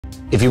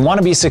If you want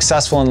to be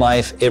successful in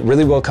life, it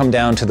really will come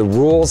down to the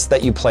rules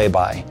that you play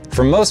by.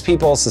 For most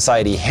people,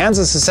 society hands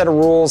us a set of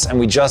rules and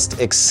we just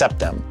accept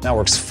them. That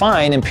works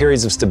fine in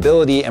periods of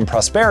stability and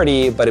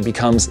prosperity, but it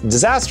becomes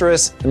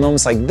disastrous in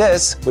moments like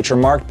this, which are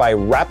marked by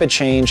rapid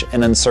change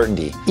and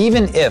uncertainty.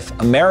 Even if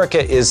America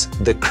is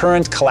the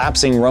current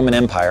collapsing Roman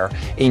Empire,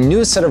 a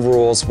new set of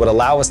rules would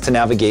allow us to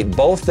navigate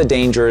both the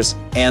dangers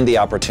and the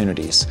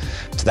opportunities.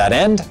 To that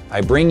end,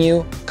 I bring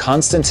you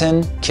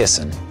Konstantin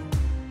Kisin.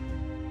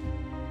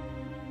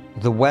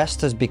 The West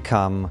has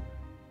become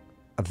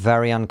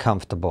very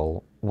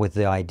uncomfortable with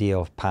the idea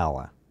of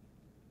power.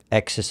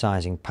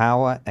 Exercising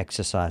power,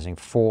 exercising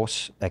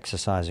force,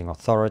 exercising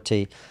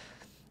authority.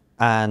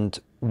 And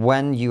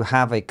when you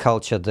have a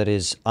culture that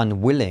is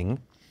unwilling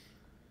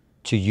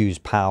to use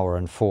power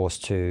and force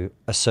to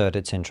assert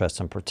its interests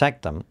and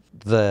protect them,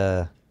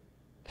 the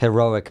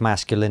heroic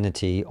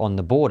masculinity on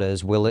the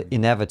borders will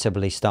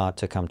inevitably start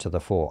to come to the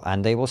fore.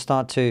 And they will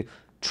start to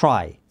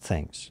try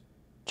things.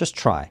 Just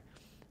try.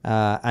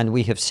 And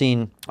we have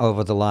seen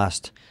over the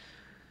last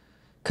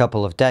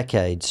couple of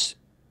decades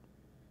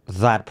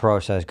that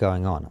process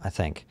going on, I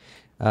think.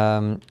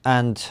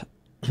 And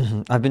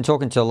I've been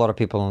talking to a lot of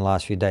people in the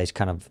last few days,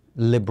 kind of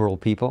liberal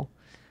people.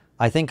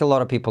 I think a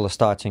lot of people are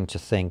starting to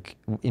think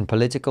in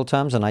political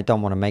terms, and I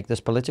don't want to make this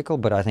political,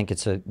 but I think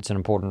it's an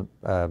important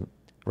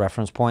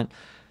reference point,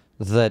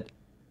 that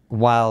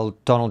while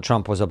Donald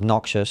Trump was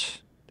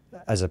obnoxious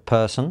as a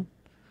person,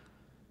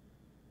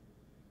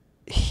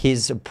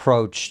 his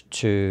approach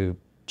to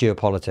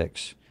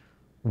geopolitics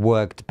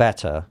worked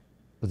better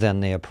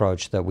than the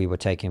approach that we were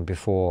taking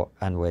before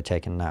and we're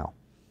taking now.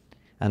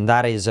 And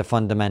that is a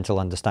fundamental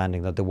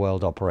understanding that the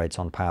world operates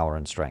on power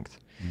and strength.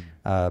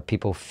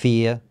 People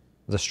fear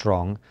the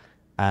strong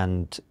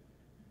and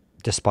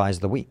despise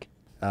the weak.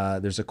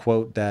 There's a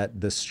quote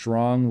that the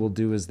strong will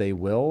do as they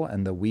will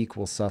and the weak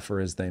will suffer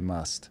as they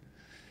must.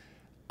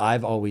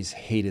 I've always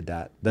hated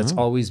that. That's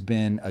always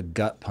been a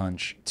gut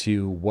punch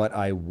to what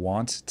I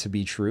want to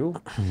be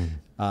true.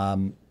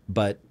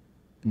 But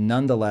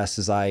nonetheless,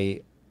 as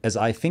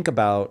I think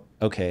about,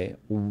 okay,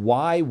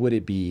 why would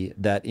it be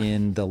that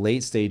in the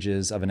late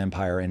stages of an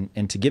empire,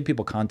 and to give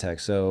people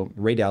context, so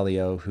Ray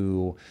Dalio,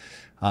 who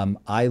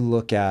I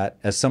look at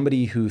as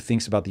somebody who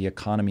thinks about the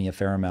economy a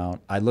fair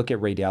amount, I look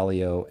at Ray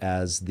Dalio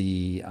as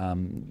the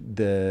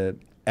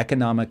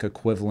economic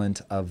equivalent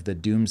of the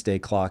doomsday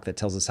clock that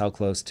tells us how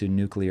close to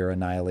nuclear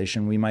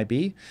annihilation we might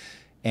be.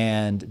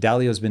 And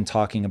Dalio's been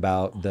talking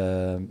about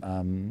the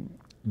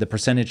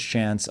percentage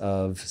chance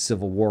of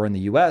civil war in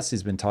the US.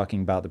 He's been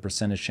talking about the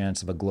percentage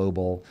chance of a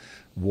global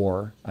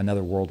war,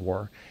 another world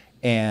war.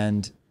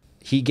 And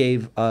he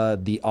gave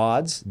the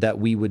odds that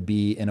we would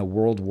be in a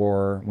world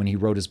war when he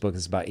wrote his book,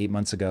 this is about 8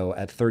 months ago,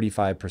 at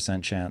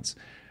 35% chance.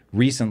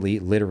 Recently,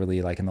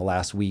 literally like in the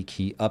last week,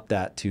 he upped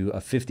that to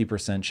a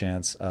 50%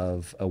 chance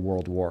of a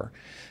world war.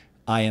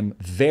 I am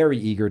very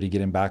eager to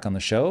get him back on the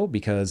show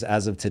because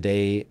as of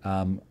today,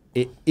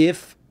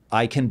 if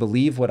I can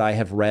believe what I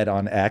have read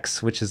on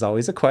X, which is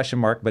always a question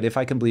mark, but if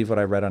I can believe what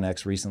I read on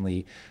X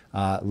recently,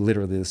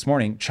 literally this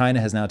morning,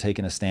 China has now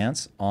taken a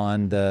stance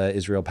on the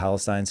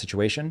Israel-Palestine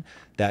situation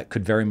that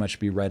could very much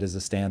be read as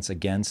a stance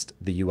against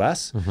the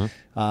US.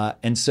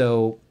 And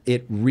so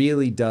it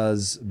really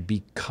does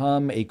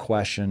become a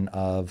question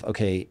of,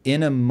 okay,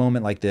 in a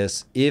moment like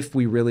this, if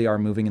we really are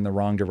moving in the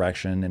wrong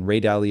direction, and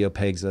Ray Dalio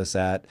pegs us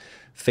at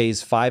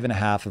phase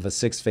 5.5 of a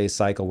 6-phase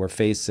cycle where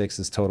phase 6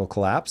 is total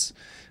collapse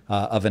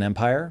of an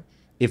empire,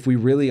 if we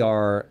really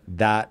are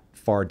that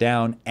far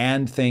down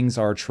and things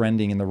are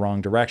trending in the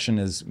wrong direction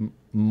as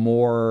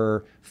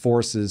more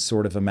forces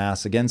sort of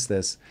amass against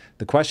this,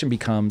 the question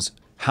becomes,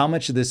 how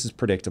much of this is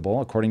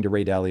predictable? According to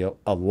Ray Dalio,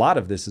 a lot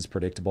of this is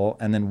predictable.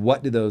 And then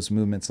what do those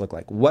movements look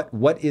like?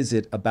 What is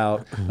it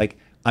about? Like,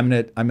 I'm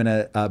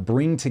gonna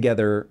bring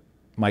together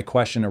my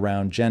question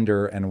around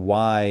gender and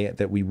why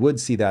that we would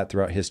see that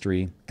throughout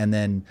history, and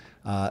then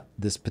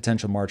this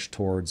potential march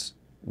towards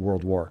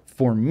world war.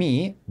 For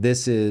me,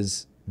 this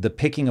is the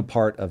picking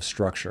apart of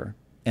structure.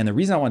 And the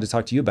reason I wanted to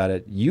talk to you about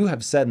it, you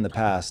have said in the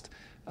past,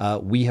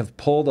 we have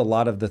pulled a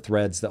lot of the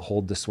threads that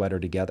hold the sweater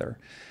together.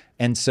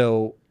 And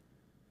so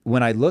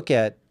when I look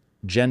at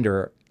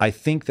gender, I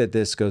think that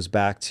this goes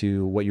back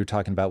to what you're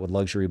talking about with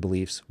luxury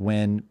beliefs.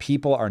 When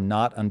people are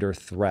not under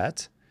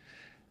threat,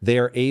 they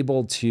are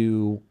able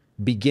to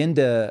begin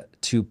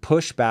to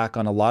push back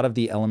on a lot of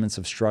the elements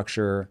of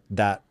structure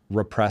that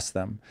repress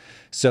them.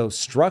 So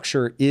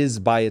structure is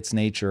by its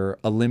nature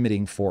a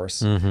limiting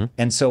force.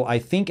 And so I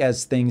think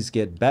as things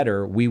get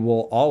better, we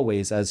will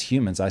always, as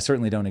humans, I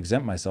certainly don't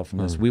exempt myself from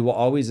this, we will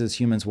always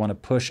as humans want to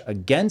push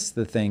against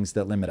the things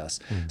that limit us.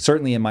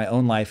 Certainly in my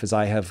own life, as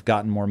I have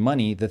gotten more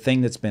money, the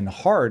thing that's been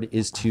hard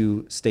is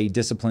to stay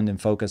disciplined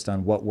and focused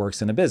on what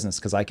works in a business,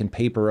 because I can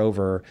paper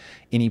over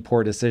any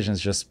poor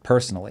decisions just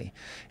personally.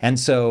 And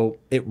so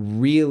it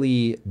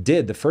really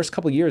did. The first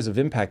couple of years of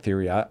impact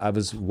theory, I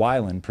was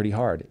whiling pretty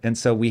hard. And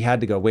so we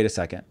had to go, wait a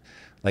second,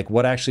 like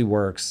what actually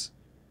works?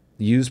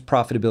 Use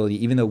profitability,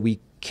 even though we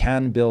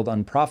can build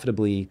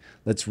unprofitably,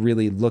 let's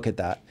really look at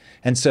that.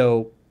 And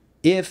so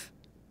if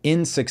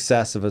in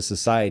success of a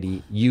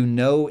society, you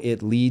know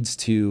it leads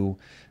to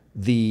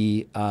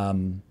the,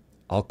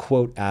 I'll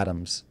quote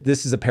Adams.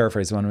 This is a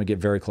paraphrase, I want to get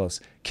very close.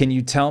 Can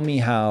you tell me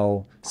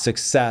how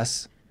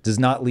success does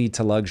not lead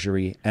to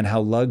luxury, and how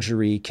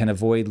luxury can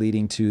avoid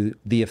leading to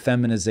the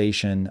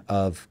effeminization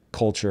of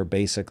culture,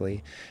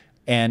 basically,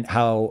 and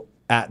how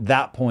at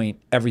that point,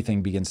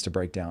 everything begins to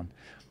break down.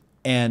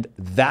 And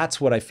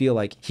that's what I feel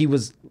like he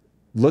was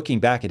looking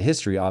back at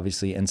history,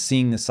 obviously, and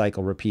seeing the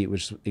cycle repeat,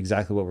 which is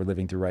exactly what we're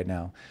living through right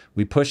now.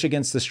 We push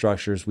against the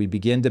structures. We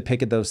begin to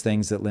pick at those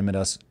things that limit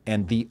us.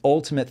 And the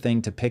ultimate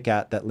thing to pick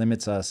at that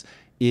limits us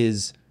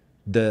is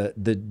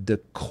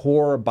the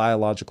core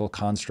biological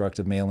construct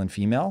of male and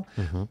female.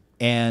 Mm-hmm.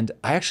 And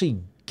I actually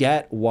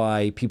get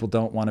why people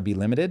don't want to be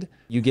limited.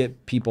 You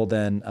get people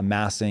then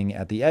amassing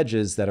at the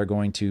edges that are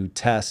going to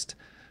test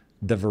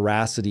the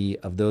veracity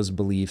of those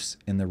beliefs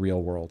in the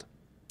real world.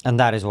 And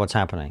that is what's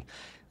happening.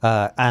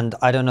 And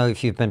I don't know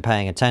if you've been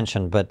paying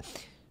attention, but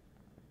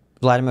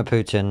Vladimir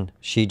Putin,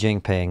 Xi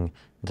Jinping,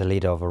 the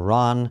leader of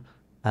Iran,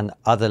 and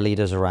other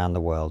leaders around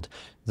the world,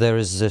 there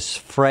is this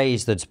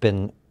phrase that's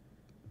been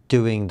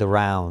doing the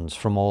rounds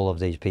from all of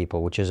these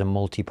people, which is a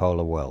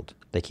multipolar world.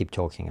 They keep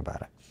talking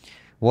about it.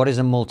 What is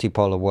a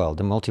multipolar world?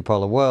 The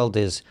multipolar world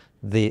is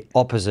the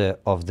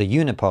opposite of the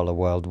unipolar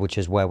world, which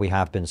is where we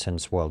have been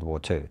since World War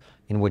II,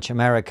 in which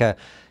America,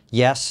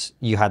 yes,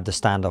 you had the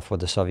standoff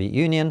with the Soviet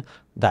Union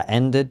that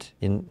ended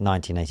in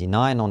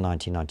 1989 or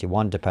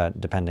 1991,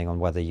 depending on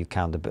whether you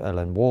count the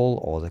Berlin Wall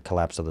or the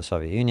collapse of the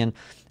Soviet Union,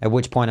 at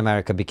which point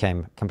America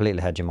became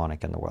completely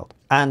hegemonic in the world.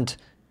 And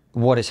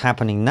what is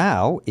happening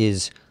now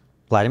is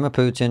Vladimir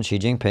Putin, Xi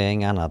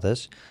Jinping, and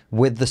others,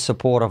 with the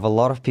support of a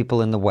lot of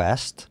people in the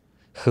West,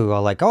 who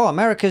are like, oh,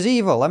 America's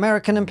evil,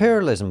 American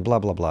imperialism, blah,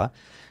 blah, blah.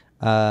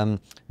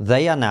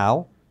 They are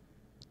now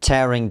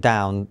tearing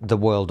down the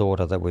world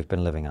order that we've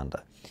been living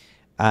under.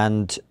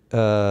 And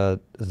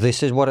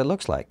this is what it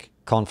looks like.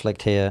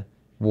 Conflict here,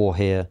 war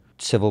here,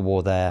 civil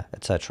war there,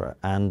 etc.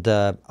 And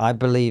I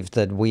believe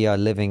that we are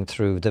living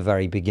through the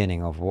very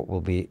beginning of what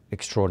will be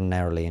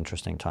extraordinarily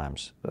interesting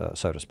times,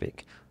 so to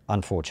speak,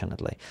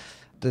 unfortunately.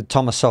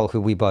 Thomas Sowell,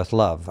 who we both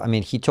love, I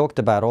mean, he talked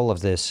about all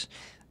of this.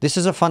 This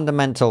is a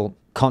fundamental,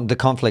 the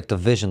conflict of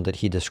vision that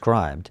he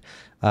described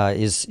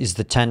is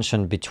the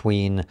tension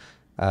between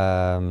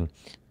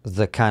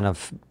the kind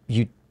of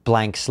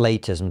blank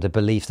slatism, the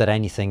belief that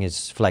anything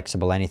is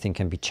flexible, anything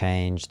can be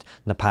changed,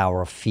 the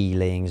power of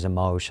feelings,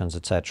 emotions,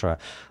 etc.,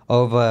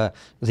 over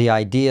the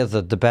idea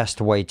that the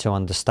best way to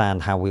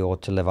understand how we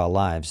ought to live our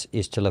lives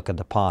is to look at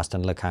the past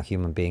and look how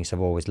human beings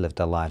have always lived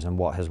their lives and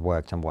what has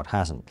worked and what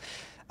hasn't.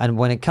 And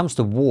when it comes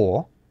to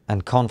war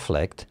and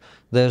conflict,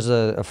 there's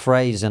a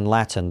phrase in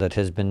Latin that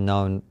has been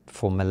known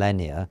for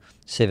millennia,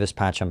 civis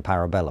pacem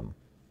parabellum.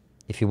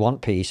 If you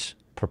want peace,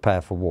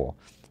 prepare for war.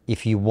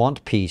 If you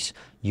want peace,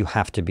 you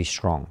have to be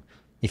strong.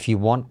 If you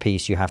want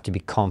peace, you have to be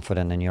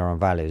confident in your own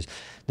values.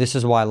 This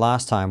is why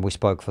last time we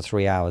spoke for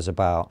 3 hours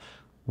about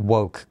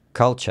woke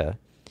culture.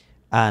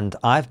 And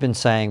I've been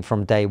saying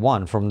from day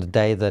one, from the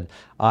day that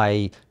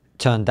I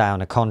turned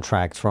down a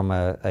contract from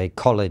a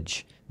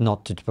college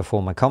not to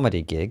perform a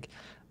comedy gig,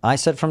 I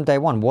said from day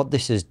one, what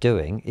this is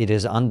doing, it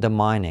is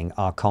undermining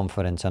our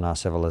confidence in our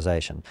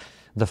civilization.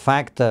 The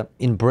fact that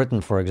in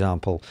Britain, for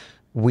example,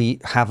 we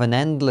have an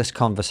endless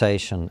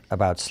conversation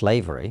about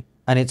slavery,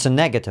 and it's a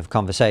negative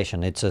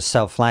conversation, it's a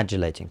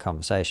self-flagellating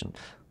conversation,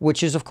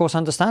 which is of course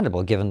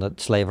understandable given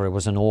that slavery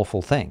was an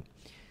awful thing.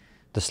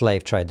 The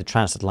slave trade, the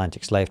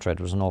transatlantic slave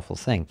trade was an awful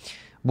thing.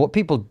 What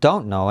people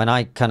don't know, and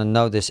I kind of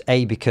know this,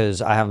 A,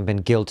 because I haven't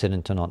been guilted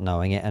into not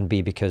knowing it, and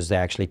B, because they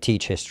actually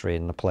teach history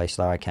in the place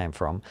that I came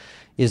from,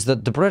 is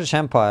that the British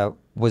Empire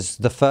was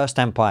the first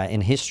empire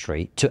in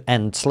history to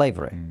end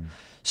slavery. Mm.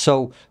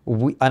 So,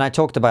 and I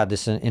talked about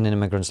this in An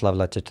Immigrant's Love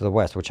Letter to the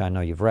West, which I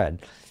know you've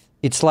read.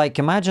 It's like,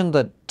 imagine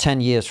that 10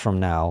 years from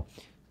now,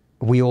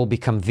 we all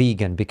become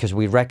vegan because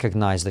we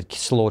recognize that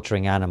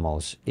slaughtering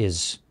animals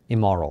is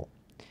immoral.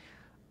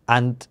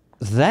 And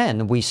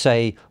then we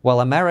say,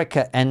 well,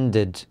 America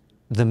ended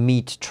the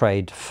meat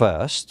trade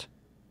first,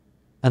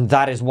 and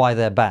that is why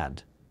they're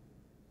bad.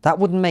 That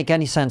wouldn't make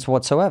any sense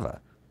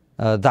whatsoever.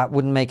 That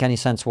wouldn't make any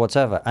sense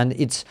whatsoever. And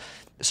it's,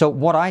 so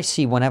what I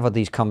see whenever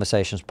these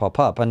conversations pop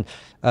up, and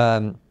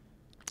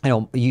you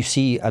know, you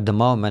see at the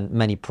moment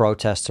many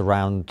protests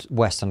around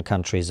Western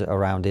countries,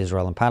 around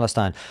Israel and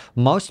Palestine.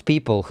 Most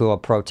people who are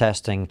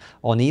protesting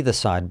on either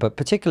side, but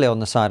particularly on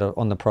the side,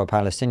 on the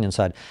pro-Palestinian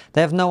side,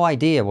 they have no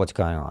idea what's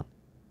going on.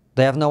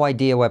 They have no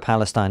idea where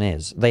Palestine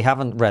is. They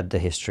haven't read the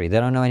history. They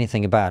don't know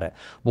anything about it.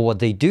 But what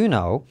they do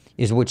know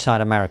is which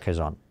side America is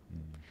on.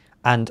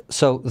 And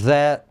so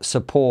their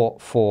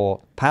support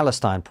for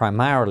Palestine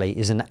primarily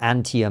is an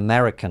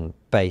anti-American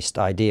based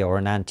idea or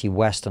an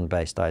anti-Western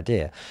based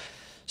idea.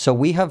 So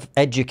we have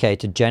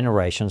educated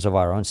generations of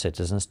our own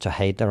citizens to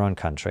hate their own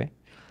country,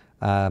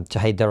 to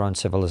hate their own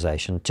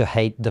civilization, to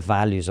hate the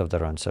values of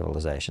their own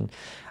civilization.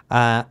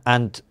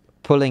 And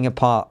pulling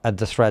apart at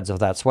the threads of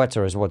that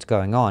sweater is what's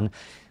going on.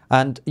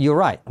 And you're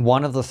right,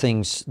 one of the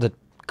things that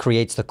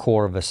creates the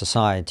core of a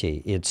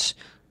society, it's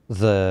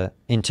the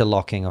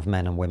interlocking of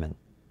men and women,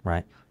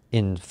 right,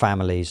 in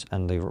families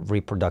and the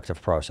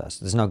reproductive process.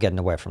 There's no getting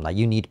away from that.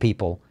 You need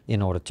people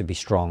in order to be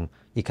strong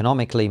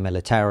economically,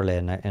 militarily,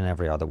 and in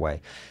every other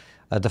way.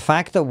 The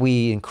fact that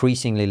we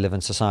increasingly live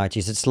in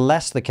societies, it's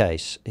less the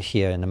case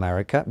here in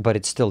America, but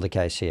it's still the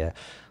case here,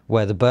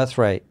 where the birth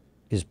rate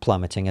is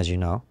plummeting, as you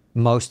know.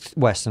 Most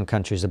Western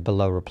countries are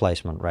below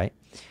replacement rate.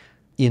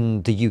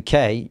 In the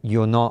UK,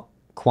 you're not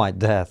quite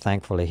there,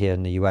 thankfully, here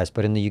in the US,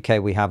 but in the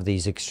UK we have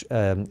these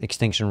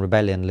Extinction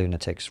Rebellion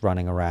lunatics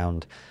running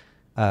around.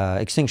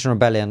 Extinction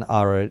Rebellion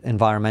are an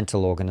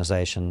environmental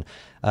organization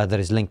that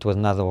is linked with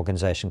another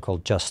organization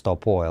called Just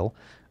Stop Oil.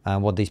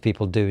 And what these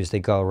people do is they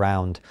go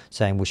around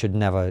saying we should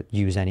never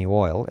use any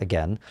oil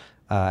again,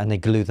 and they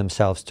glue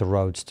themselves to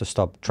roads to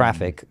stop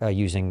traffic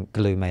using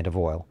glue made of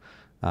oil.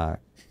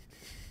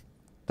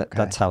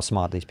 That's how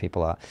smart these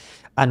people are.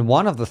 And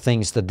one of the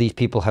things that these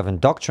people have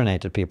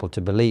indoctrinated people to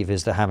believe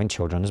is that having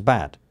children is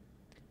bad.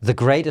 The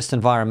greatest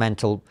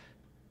environmental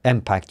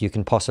impact you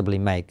can possibly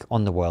make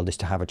on the world is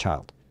to have a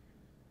child.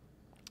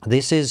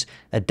 This is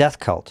a death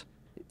cult.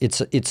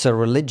 It's a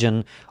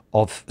religion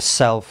of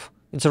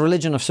it's a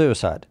religion of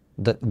suicide,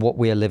 that what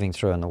we are living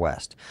through in the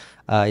West.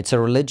 It's a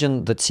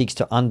religion that seeks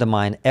to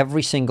undermine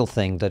every single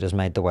thing that has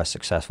made the West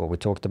successful. We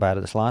talked about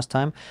it this last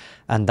time,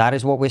 and that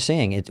is what we're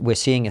seeing. We're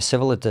seeing a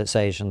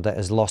civilization that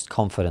has lost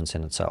confidence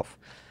in itself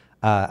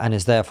and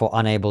is therefore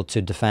unable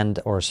to defend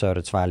or assert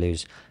its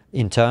values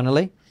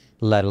internally,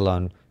 let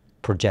alone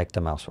project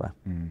them elsewhere.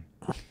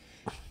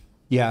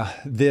 Yeah,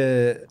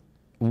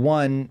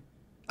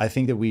 I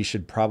think that we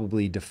should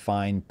probably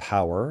define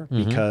power,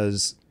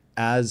 because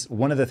as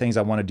one of the things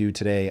I want to do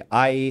today,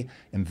 I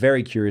am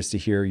very curious to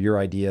hear your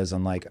ideas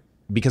on, like,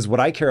 because what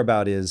I care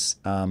about is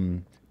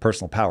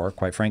personal power,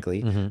 quite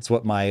frankly. It's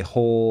what my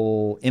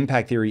whole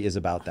impact theory is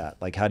about, that.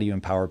 Like, how do you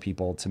empower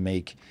people to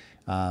make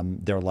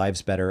their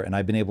lives better? And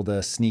I've been able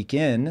to sneak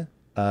in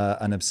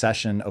an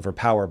obsession over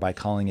power by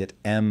calling it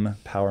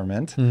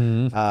empowerment,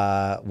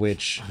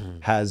 which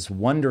has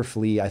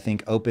wonderfully, I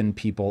think, opened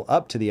people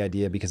up to the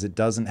idea, because it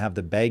doesn't have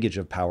the baggage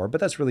of power,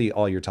 but that's really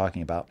all you're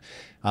talking about.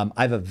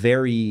 I have a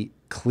very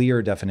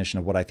clear definition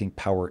of what I think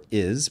power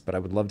is, but I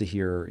would love to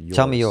hear yours.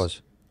 Tell me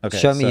yours. Okay,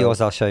 show me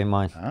yours, I'll show you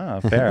mine. Oh,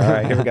 fair. All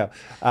right, here we go.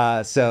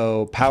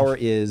 So power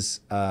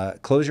is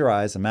close your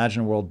eyes,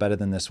 imagine a world better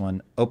than this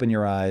one, open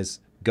your eyes,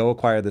 go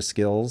acquire the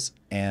skills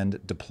and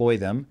deploy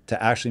them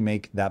to actually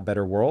make that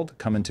better world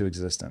come into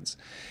existence.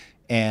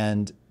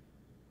 And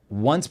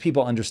once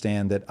people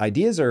understand that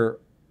ideas are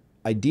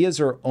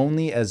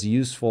only as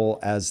useful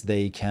as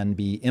they can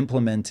be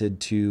implemented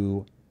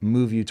to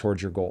move you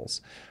towards your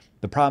goals.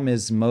 The problem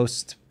is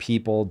most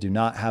people do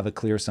not have a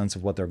clear sense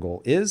of what their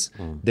goal is.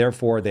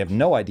 Therefore, they have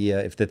no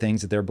idea if the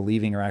things that they're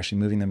believing are actually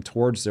moving them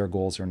towards their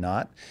goals or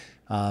not.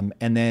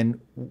 And then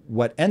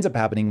what ends up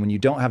happening when you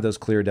don't have those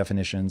clear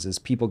definitions is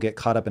people get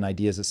caught up in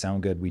ideas that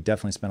sound good. We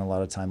definitely spent a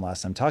lot of time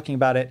last time talking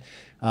about it.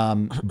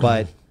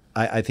 But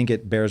I think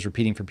it bears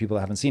repeating for people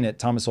that haven't seen it.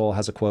 Thomas Sowell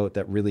has a quote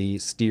that really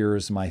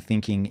steers my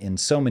thinking in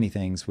so many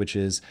things, which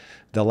is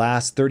the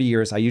last 30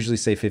 years, I usually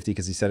say 50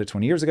 because he said it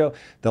 20 years ago,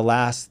 the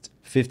last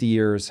 50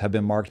 years have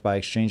been marked by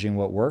exchanging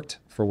what worked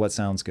for what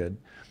sounds good.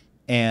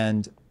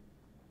 And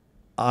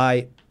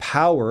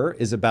power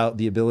is about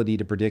the ability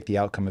to predict the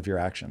outcome of your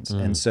actions.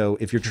 And so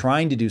if you're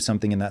trying to do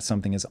something and that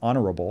something is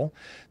honorable,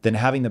 then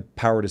having the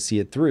power to see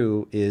it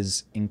through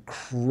is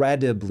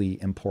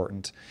incredibly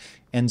important.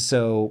 And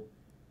so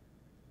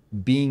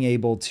being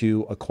able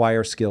to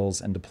acquire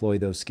skills and deploy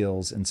those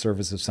skills in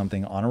service of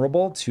something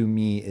honorable, to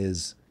me,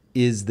 is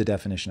the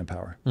definition of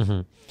power.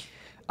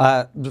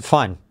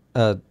 Fine.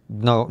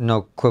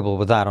 No quibble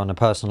with that on a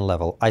personal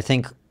level. I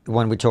think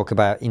when we talk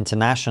about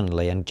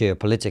internationally and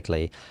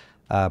geopolitically,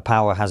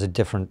 power has a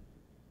different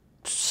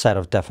set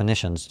of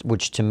definitions,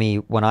 which to me,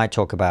 when I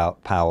talk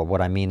about power,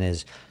 what I mean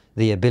is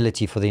the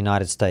ability for the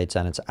United States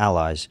and its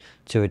allies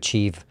to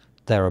achieve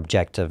their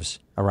objectives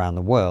around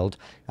the world.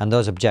 And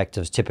those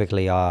objectives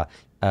typically are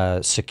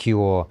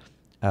secure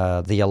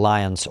the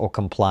alliance or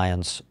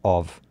compliance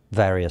of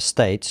various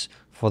states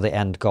for the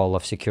end goal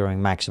of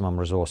securing maximum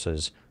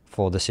resources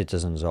for the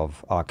citizens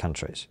of our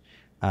countries,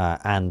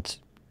 and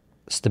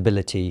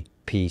stability,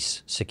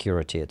 peace,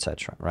 security,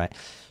 etc. Right?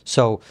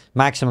 So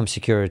maximum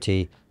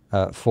security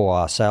for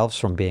ourselves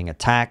from being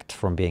attacked,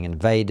 from being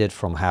invaded,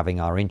 from having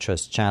our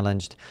interests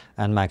challenged,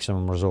 and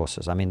maximum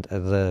resources. I mean,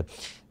 the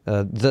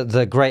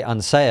great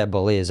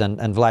unsayable is,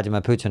 and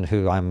Vladimir Putin,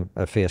 who I'm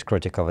a fierce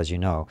critic of, as you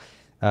know,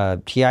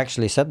 he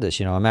actually said this,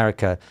 you know,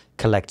 America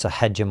collects a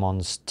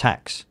hegemon's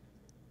tax.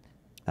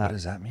 What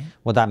does that mean?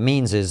 What that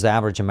means is the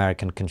average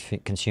American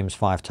consumes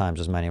 5 times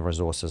as many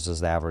resources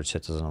as the average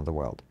citizen of the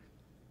world.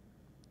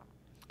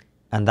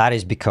 And that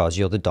is because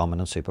you're the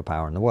dominant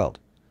superpower in the world.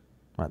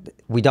 Right?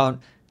 We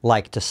don't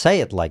like to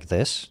say it like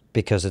this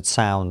because it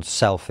sounds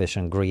selfish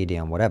and greedy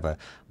and whatever,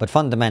 but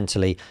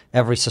fundamentally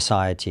every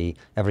society,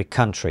 every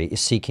country is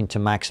seeking to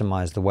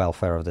maximize the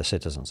welfare of their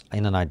citizens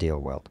in an ideal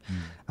world.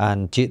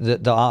 And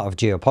the art of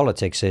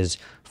geopolitics is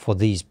for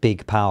these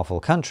big powerful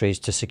countries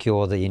to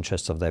secure the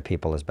interests of their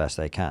people as best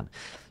they can.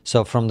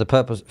 So from the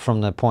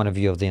point of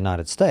view of the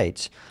United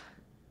States,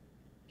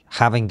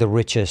 having the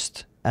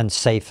richest and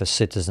safest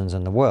citizens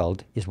in the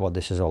world is what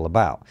this is all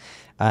about.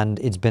 And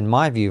it's been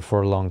my view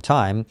for a long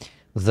time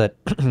that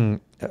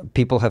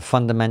people have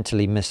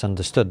fundamentally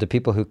misunderstood. The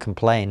people who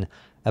complain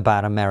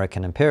about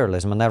American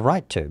imperialism, and they're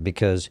right to,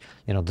 because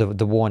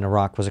the war in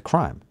Iraq was a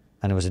crime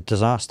and it was a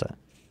disaster.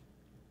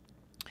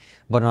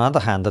 But on the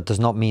other hand, that does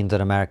not mean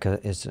that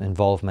America's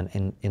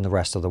involvement in the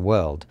rest of the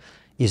world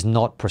is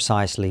not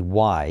precisely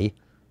why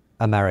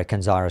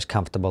Americans are as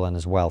comfortable and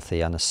as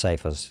wealthy and as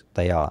safe as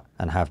they are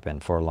and have been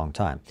for a long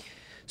time.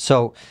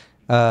 So,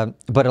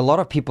 but a lot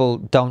of people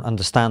don't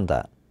understand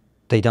that.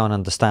 They don't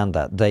understand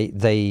that.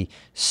 They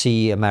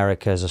see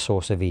America as a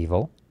source of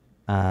evil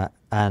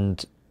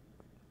and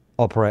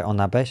operate on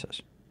that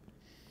basis.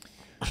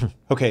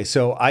 Okay,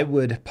 so I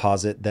would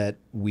posit that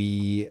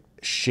we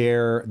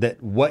share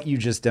that what you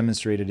just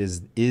demonstrated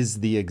is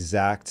the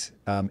exact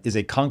is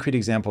a concrete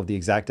example of the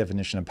exact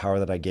definition of power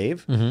that I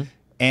gave. Mm-hmm.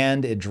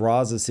 And it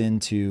draws us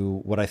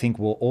into what I think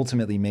will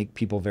ultimately make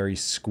people very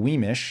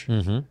squeamish.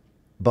 Mm-hmm.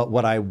 But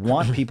what I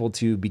want people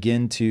to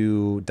begin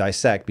to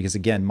dissect, because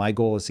again, my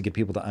goal is to get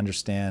people to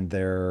understand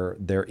their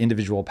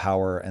individual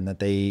power, and that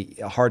they,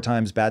 hard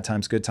times, bad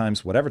times, good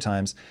times, whatever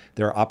times,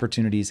 there are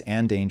opportunities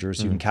and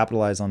dangers. You can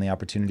capitalize on the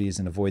opportunities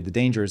and avoid the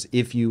dangers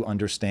if you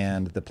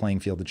understand the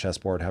playing field, the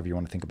chessboard, however you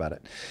want to think about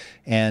it.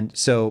 And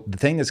so the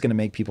thing that's going to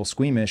make people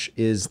squeamish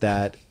is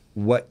that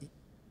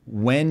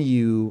when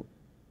you,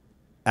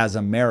 as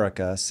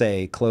America,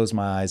 say, close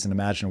my eyes and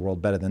imagine a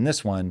world better than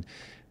this one,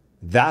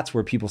 that's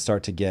where people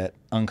start to get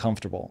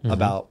uncomfortable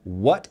about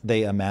what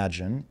they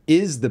imagine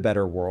is the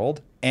better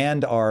world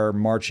and are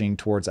marching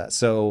towards that.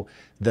 So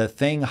the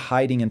thing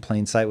hiding in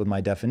plain sight with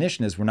my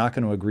definition is we're not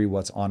going to agree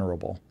what's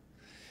honorable.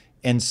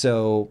 And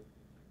so,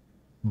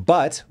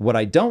 but what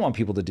I don't want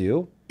people to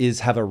do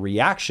is have a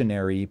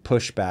reactionary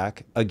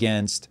pushback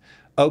against,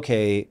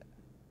 okay,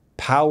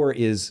 power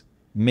is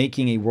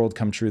making a world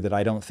come true that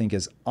I don't think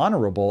is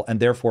honorable,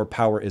 and therefore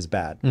power is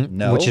bad.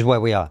 No. Which is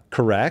where we are.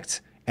 Correct.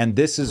 And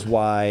this is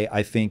why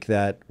I think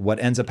that what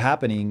ends up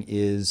happening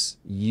is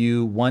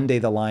one day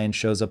the lion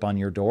shows up on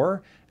your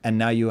door, and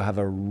now you have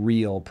a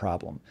real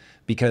problem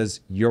because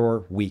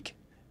you're weak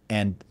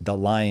and the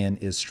lion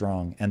is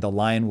strong, and the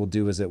lion will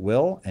do as it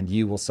will, and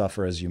you will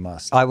suffer as you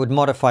must. I would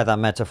modify that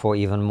metaphor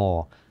even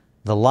more.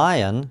 The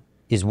lion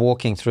is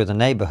walking through the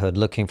neighborhood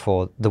looking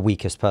for the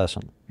weakest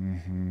person.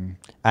 Mm-hmm.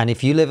 And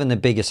if you live in the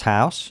biggest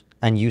house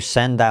and you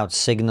send out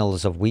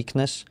signals of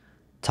weakness,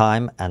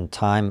 time and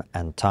time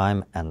and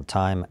time and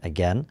time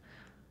again,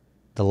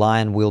 the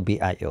lion will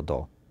be at your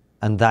door.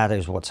 And that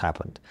is what's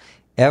happened.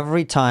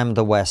 Every time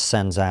the West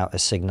sends out a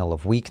signal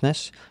of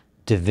weakness,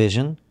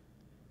 division,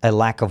 a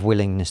lack of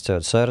willingness to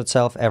assert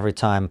itself, every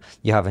time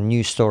you have a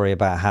news story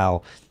about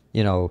how,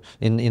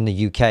 in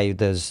the UK,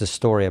 there's a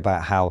story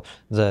about how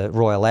the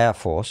Royal Air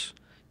Force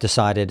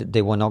decided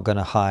they were not going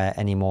to hire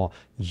any more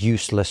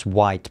useless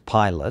white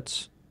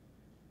pilots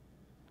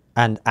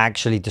and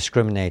actually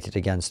discriminated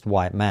against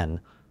white men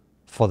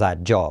for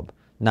that job.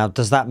 Now,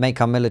 does that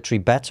make our military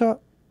better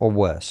or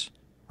worse?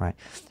 Right?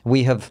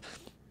 We have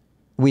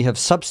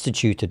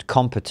substituted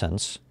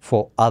competence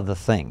for other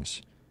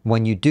things.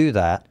 When you do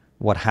that,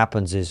 what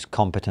happens is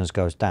competence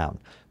goes down.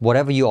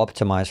 Whatever you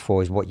optimize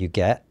for is what you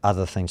get.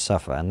 Other things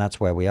suffer, and that's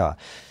where we are.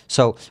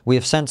 So we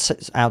have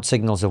sent out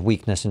signals of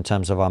weakness in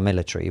terms of our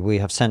military. We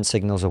have sent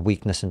signals of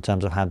weakness in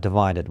terms of how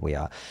divided we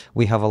are.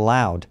 We have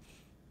allowed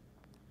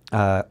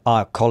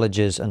our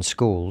colleges and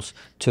schools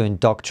to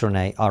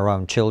indoctrinate our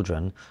own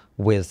children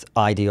with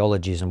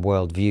ideologies and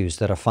worldviews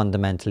that are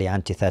fundamentally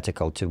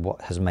antithetical to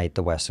what has made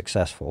the West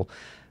successful.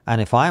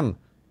 And if I'm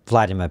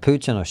Vladimir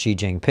Putin or Xi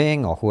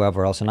Jinping or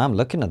whoever else, and I'm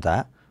looking at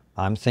that,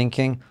 I'm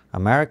thinking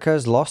America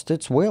has lost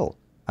its will.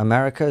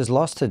 America has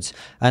lost its...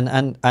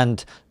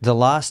 And the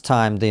last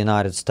time the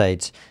United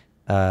States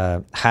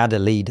had a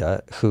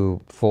leader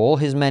who, for all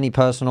his many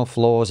personal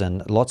flaws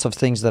and lots of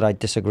things that I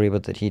disagree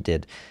with that he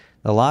did,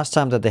 the last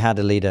time that they had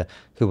a leader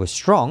who was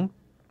strong,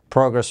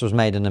 progress was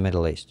made in the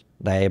Middle East.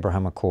 The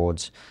Abraham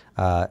Accords,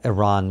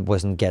 Iran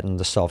wasn't getting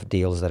the soft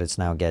deals that it's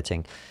now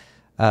getting.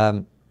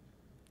 And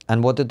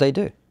what did they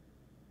do?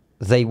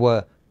 They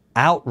were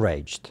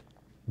outraged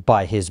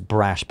by his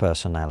brash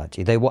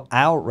personality. They were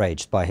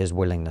outraged by his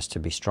willingness to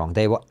be strong.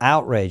 They were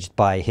outraged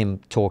by him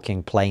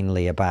talking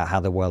plainly about how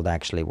the world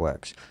actually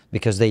works,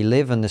 because they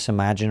live in this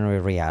imaginary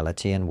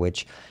reality in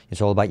which it's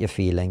all about your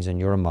feelings and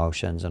your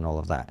emotions and all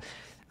of that.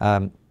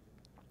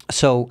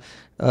 So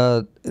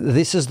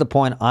this is the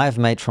point I've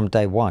made from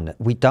day one.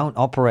 We don't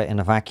operate in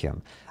a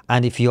vacuum.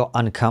 And if you're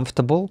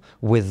uncomfortable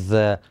with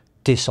the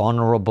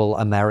dishonorable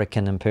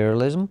American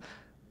imperialism,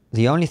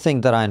 the only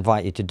thing that I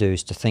invite you to do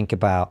is to think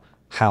about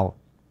how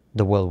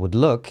the world would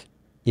look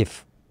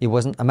if it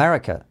wasn't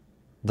America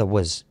that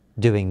was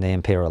doing the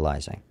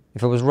imperializing.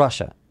 If it was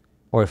Russia,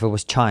 or if it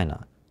was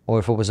China, or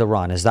if it was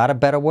Iran. Is that a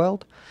better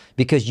world?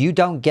 Because you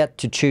don't get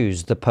to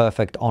choose the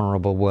perfect,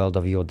 honorable world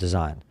of your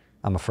design,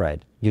 I'm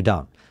afraid. You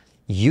don't.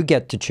 You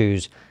get to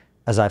choose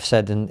as I've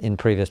said in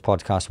previous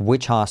podcasts,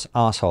 which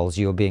assholes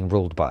you're being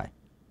ruled by.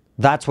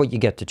 That's what you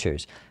get to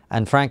choose.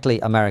 And frankly,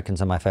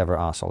 Americans are my favorite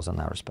assholes in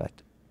that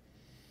respect.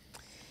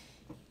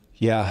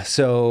 Yeah,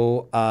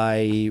 so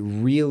I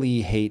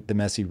really hate the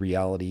messy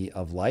reality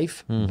of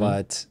life,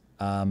 but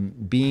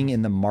being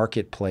in the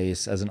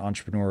marketplace as an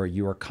entrepreneur,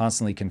 you are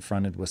constantly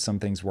confronted with some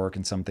things work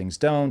and some things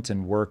don't,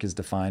 and work is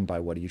defined by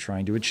what are you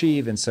trying to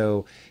achieve. And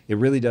so it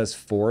really does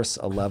force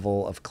a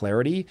level of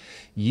clarity.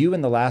 You,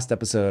 in the last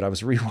episode, I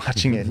was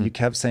rewatching it, and you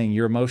kept saying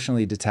you're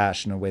emotionally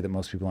detached in a way that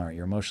most people aren't.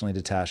 You're emotionally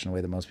detached in a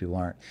way that most people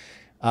aren't.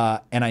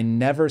 And I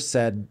never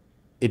said,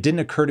 it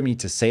didn't occur to me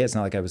to say it. It's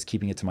not like I was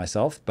keeping it to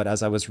myself, but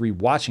as I was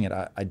rewatching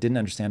it, I didn't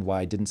understand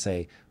why I didn't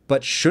say,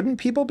 but shouldn't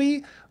people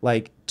be?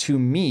 Like, to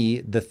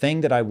me, the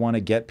thing that I want to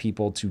get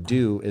people to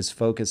do is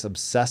focus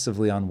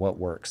obsessively on what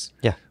works.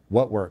 Yeah.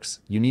 What works?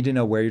 You need to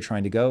know where you're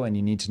trying to go, and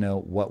you need to know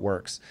what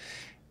works.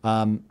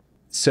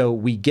 So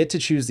we get to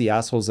choose the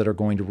assholes that are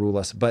going to rule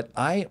us. But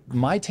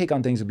my take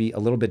on things would be a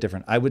little bit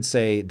different. I would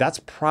say that's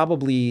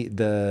probably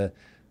the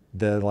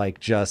like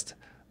just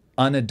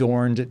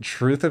unadorned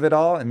truth of it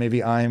all, and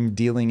maybe I'm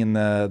dealing in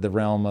the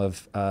realm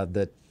of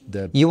the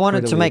you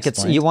wanted to make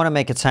it, you want to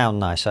make it sound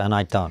nicer, and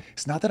I don't.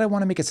 It's not that I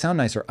want to make it sound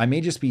nicer. I may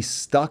just be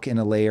stuck in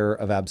a layer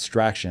of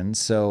abstraction.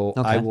 So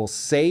I will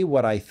say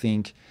what I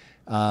think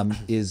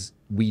is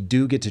we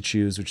do get to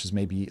choose, which is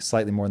maybe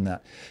slightly more than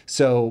that.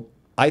 So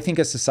I think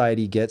a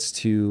society gets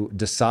to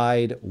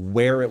decide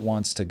where it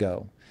wants to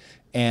go,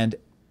 and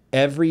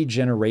every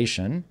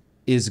generation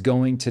is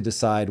going to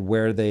decide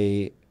where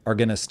they are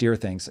going to steer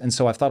things. And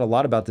so I've thought a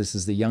lot about this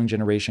as the young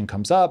generation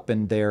comes up,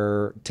 and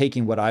they're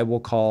taking what I will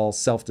call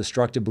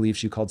self-destructive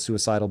beliefs, you called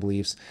suicidal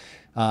beliefs.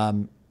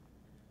 I'm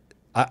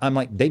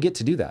like, they get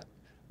to do that.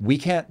 We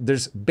can't,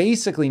 there's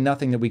basically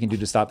nothing that we can do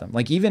to stop them.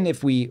 Like, even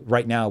if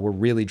right now we're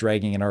really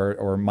dragging in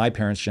or my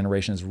parents'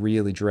 generation is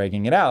really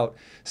dragging it out,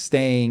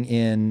 staying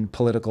in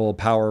political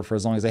power for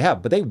as long as they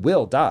have, but they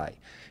will die.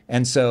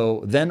 And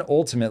so then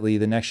ultimately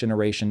the next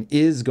generation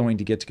is going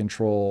to get to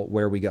control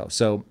where we go.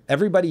 So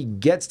everybody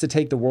gets to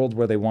take the world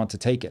where they want to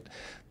take it.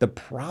 The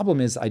problem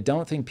is I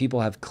don't think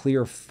people have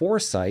clear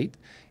foresight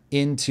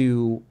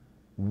into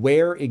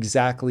where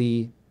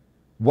exactly,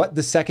 what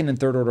the second and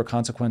third order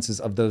consequences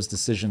of those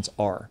decisions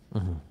are.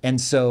 And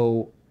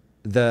so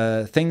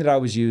the thing that I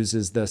always use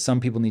is some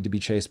people need to be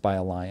chased by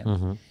a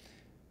lion.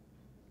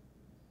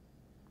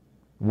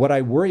 What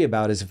I worry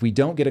about is if we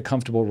don't get a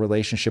comfortable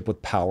relationship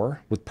with power,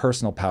 with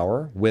personal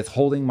power, with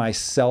holding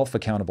myself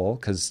accountable,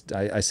 because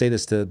I say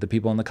this to the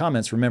people in the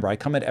comments, remember, I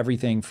come at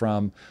everything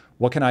from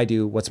what can I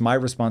do? What's my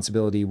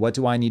responsibility? What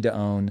do I need to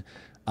own?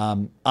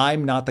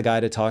 I'm not the guy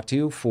to talk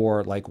to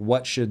for like,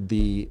 what should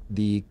the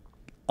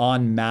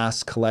en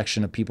masse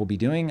collection of people be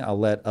doing? I'll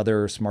let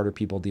other smarter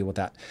people deal with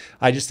that.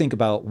 I just think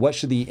about what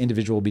should the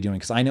individual be doing?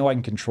 Because I know I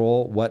can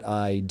control what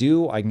I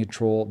do. I can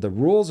control the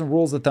rules and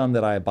rules of thumb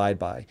that I abide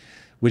by,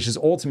 which is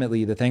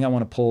ultimately the thing I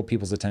want to pull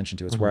people's attention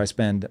to. It's where I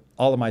spend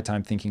all of my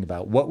time thinking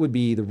about what would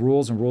be the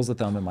rules and rules of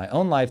thumb in my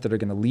own life that are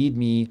going to lead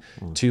me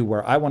to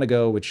where I want to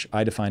go, which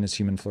I define as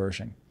human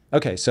flourishing.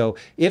 Okay, so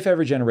if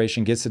every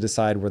generation gets to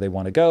decide where they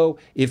want to go,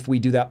 if we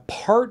do that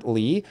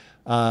partly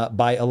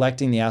by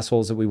electing the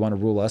assholes that we want to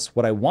rule us,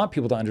 what I want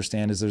people to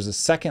understand is there's a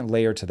second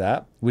layer to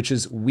that, which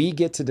is we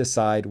get to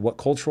decide what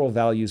cultural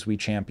values we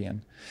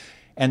champion.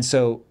 And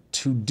so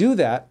to do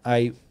that,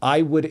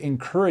 I would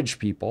encourage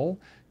people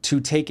to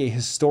take a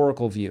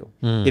historical view.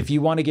 If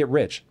you want to get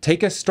rich,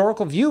 take a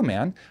historical view,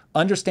 man.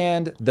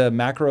 Understand the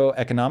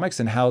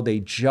macroeconomics and how they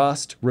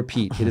just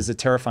repeat. It is a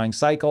terrifying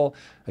cycle.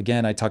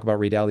 Again, I talk about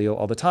Ray Dalio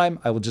all the time.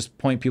 I will just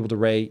point people to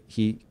Ray.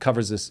 He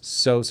covers this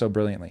so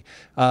brilliantly.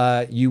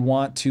 You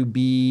want to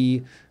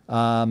be,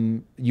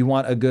 you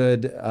want a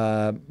good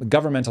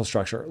governmental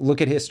structure.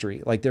 Look at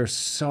history. Like, there's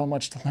so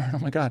much to learn. Oh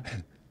my God.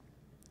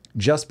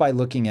 Just by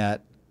looking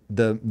at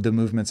the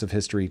movements of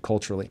history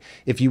culturally.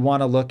 If you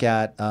want to look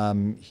at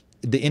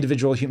the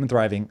individual human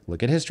thriving,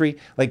 look at history.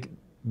 Like,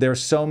 there are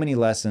so many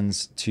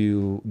lessons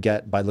to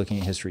get by looking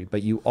at history,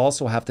 but you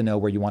also have to know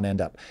where you want to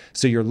end up.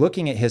 So you're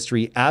looking at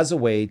history as a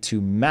way to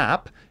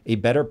map a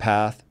better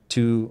path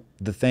to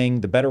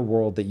the better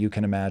world that you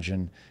can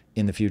imagine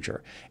in the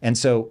future. And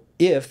so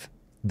if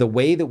the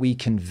way that we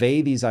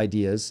convey these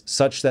ideas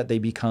such that they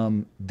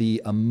become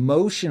the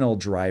emotional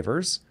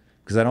drivers,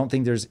 because I don't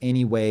think there's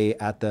any way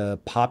at the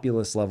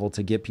populist level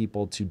to get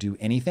people to do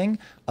anything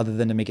other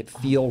than to make it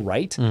feel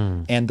right.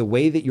 And the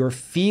way that your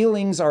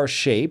feelings are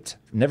shaped,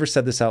 never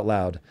said this out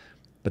loud,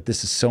 but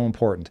this is so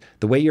important.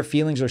 The way your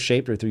feelings are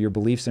shaped are through your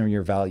beliefs and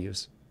your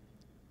values.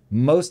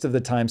 Most of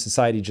the time,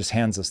 society just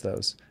hands us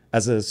those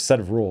as a set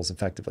of rules,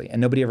 effectively,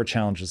 and nobody ever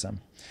challenges them.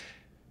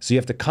 So you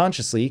have to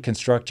consciously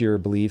construct your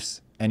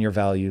beliefs and your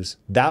values.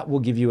 That will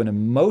give you an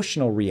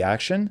emotional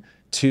reaction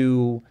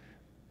to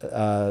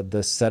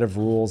the set of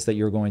rules that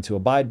you're going to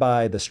abide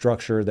by, the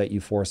structure that you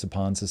force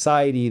upon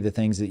society, the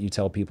things that you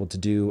tell people to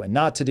do and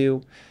not to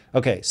do.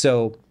 Okay,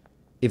 so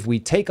if we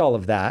take all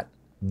of that,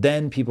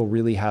 then people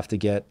really have to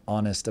get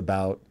honest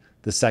about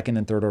the second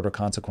and third order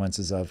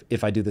consequences of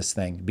if I do this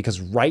thing. Because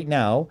right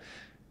now,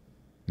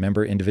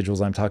 remember,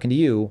 individuals, I'm talking to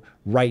you.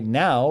 Right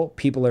now,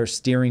 people are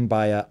steering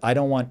by I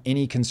don't want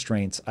any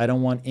constraints. I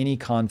don't want any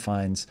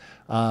confines.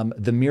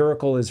 The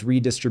miracle is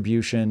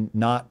redistribution,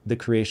 not the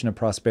creation of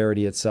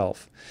prosperity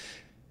itself.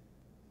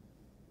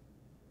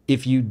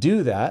 If you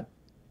do that,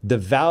 the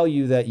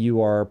value that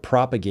you are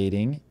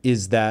propagating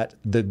is that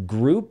the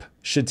group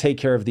should take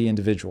care of the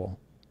individual.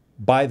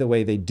 By the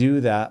way, they do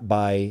that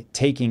by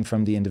taking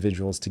from the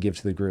individuals to give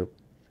to the group.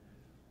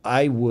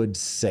 I would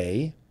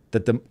say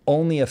that the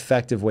only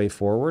effective way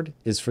forward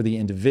is for the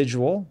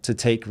individual to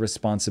take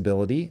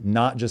responsibility,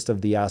 not just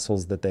of the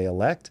assholes that they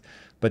elect,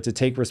 but to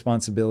take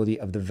responsibility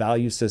of the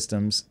value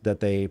systems that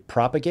they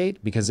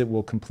propagate, because it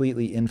will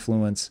completely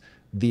influence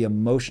the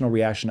emotional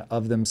reaction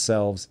of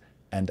themselves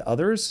and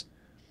others.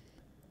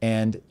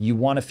 And you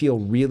want to feel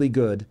really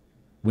good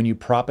when you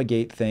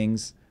propagate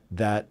things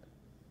that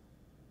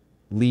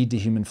lead to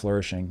human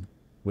flourishing,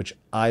 which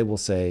I will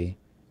say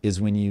is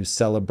when you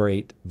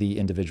celebrate the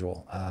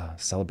individual.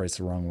 Celebrate's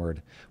the wrong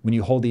word. When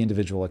you hold the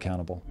individual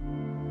accountable.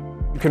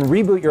 You can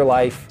reboot your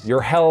life,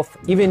 your health,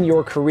 even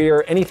your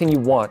career, anything you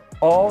want.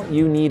 All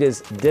you need is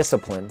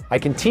discipline. I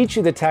can teach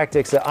you the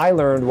tactics that I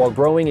learned while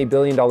growing a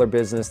billion-dollar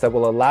business that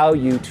will allow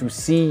you to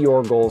see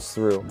your goals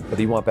through.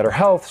 Whether you want better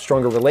health,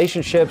 stronger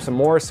relationships, a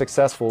more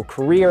successful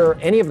career,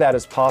 any of that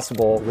is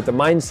possible with the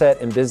mindset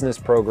and business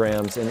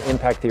programs in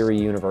Impact Theory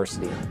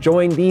University.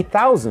 Join the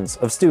thousands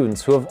of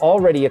students who have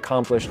already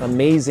accomplished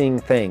amazing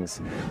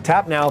things.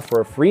 Tap now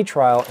for a free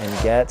trial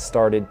and get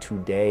started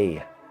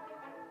today.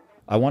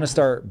 I want to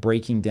start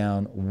breaking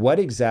down what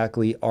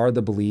exactly are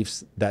the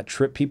beliefs that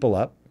trip people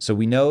up. So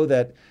we know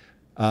that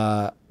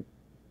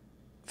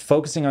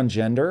focusing on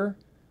gender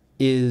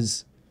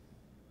is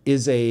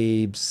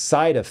a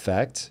side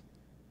effect,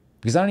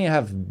 because I don't even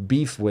have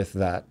beef with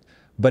that,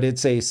 but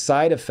it's a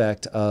side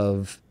effect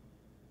of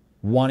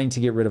wanting to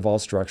get rid of all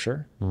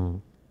structure.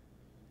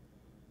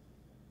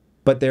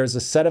 But there's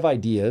a set of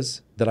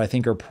ideas that I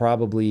think are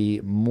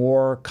probably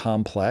more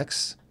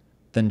complex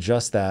than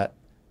just that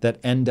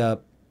end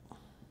up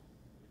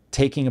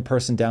taking a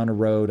person down a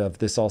road of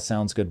this all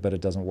sounds good, but it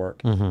doesn't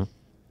work.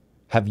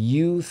 Have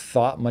you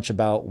thought much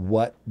about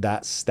what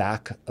that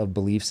stack of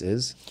beliefs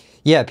is?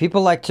 Yeah,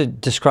 people like to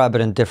describe it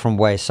in different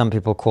ways. Some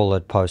people call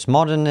it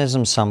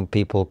postmodernism, some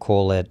people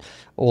call it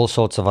all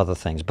sorts of other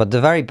things. But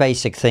the very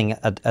basic thing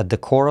at the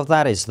core of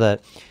that is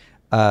that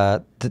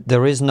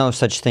there is no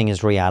such thing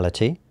as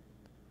reality.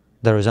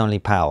 There is only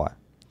power.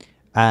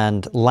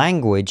 And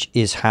language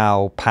is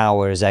how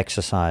power is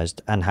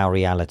exercised and how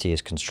reality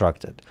is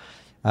constructed.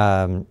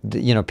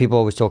 You know, people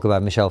always talk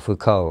about Michel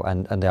Foucault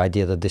and the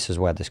idea that this is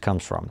where this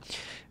comes from.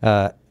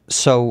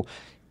 So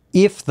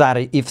if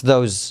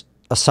those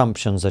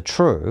assumptions are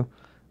true,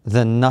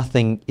 then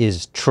nothing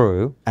is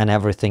true and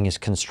everything is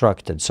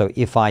constructed. So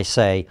if I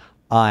say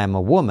I am a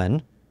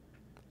woman,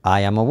 I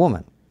am a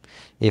woman.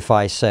 If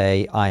I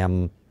say I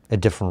am a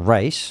different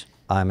race,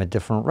 I'm a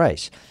different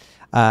race.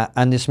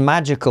 And this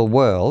magical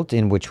world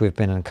in which we've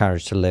been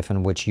encouraged to live,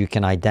 in which you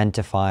can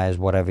identify as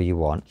whatever you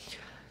want,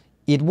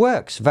 it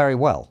works very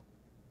well,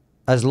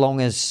 as long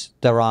as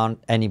there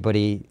aren't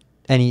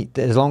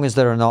as long as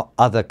there are not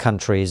other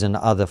countries and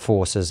other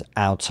forces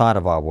outside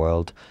of our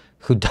world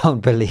who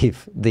don't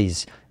believe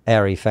these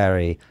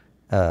airy-fairy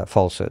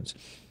falsehoods.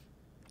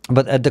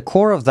 But at the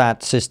core of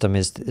that system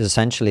is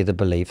essentially the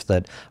belief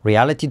that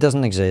reality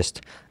doesn't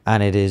exist,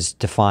 and it is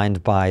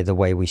defined by the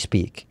way we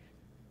speak.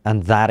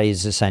 And that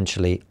is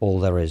essentially all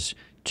there is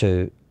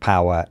to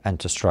power and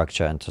to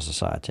structure and to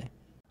society.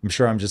 I'm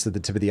sure I'm just at the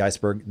tip of the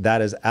iceberg.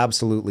 That is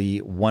absolutely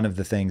one of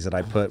the things that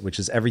I put, which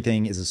is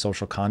everything is a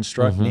social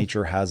construct.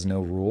 Nature has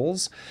no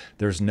rules.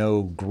 There's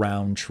no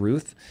ground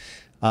truth.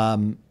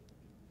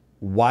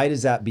 Why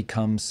does that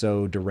become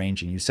so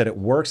deranging? You said it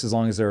works as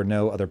long as there are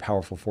no other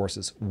powerful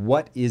forces.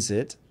 What is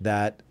it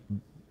that,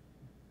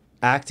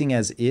 acting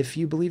as if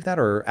you believe that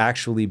or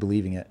actually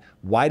believing it,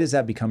 why does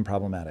that become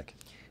problematic?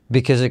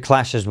 Because it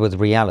clashes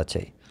with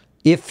reality.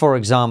 If, for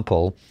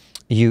example,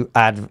 you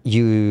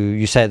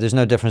say there's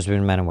no difference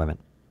between men and women,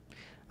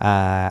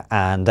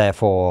 and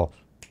therefore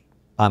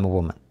I'm a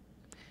woman.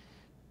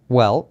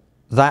 Well,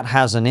 that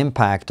has an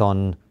impact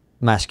on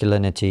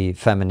masculinity,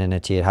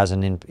 femininity. It has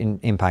an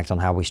impact on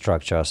how we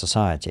structure our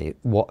society,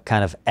 what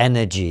kind of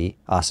energy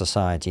our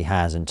society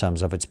has in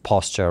terms of its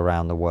posture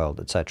around the world,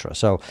 etc.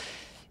 So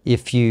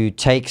if you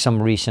take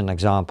some recent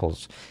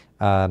examples,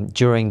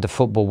 during the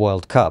Football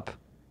World Cup,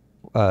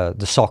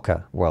 the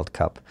Soccer World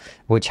Cup,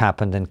 which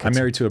happened in Qatar. I'm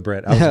married to a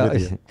Brit. I was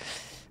with you.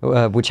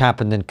 Which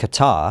happened in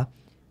Qatar.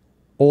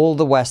 All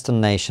the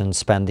Western nations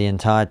spend the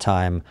entire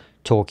time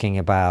talking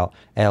about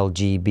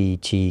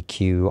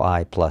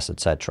LGBTQI+,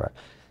 etc.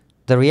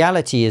 The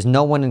reality is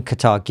no one in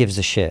Qatar gives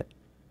a shit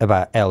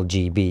about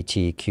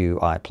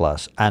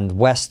LGBTQI+. And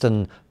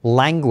Western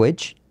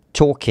language,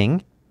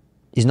 talking,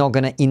 is not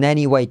going to in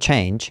any way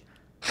change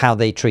how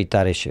they treat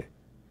that issue.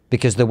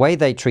 Because the way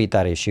they treat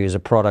that issue is a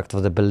product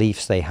of the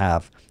beliefs they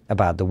have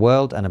about the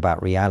world and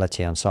about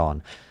reality and so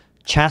on.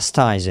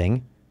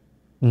 Chastising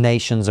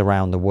nations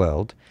around the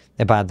world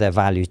about their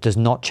values does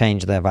not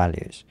change their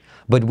values.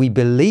 But we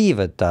believe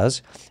it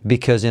does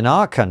because in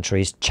our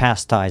countries,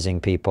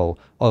 chastising people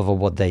over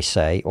what they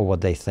say or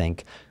what they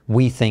think,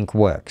 we think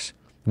works.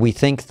 We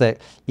think that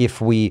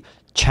if we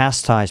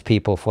chastise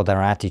people for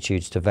their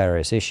attitudes to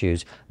various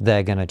issues,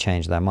 they're going to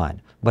change their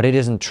mind. But it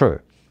isn't true.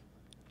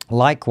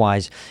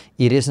 Likewise,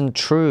 it isn't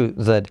true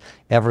that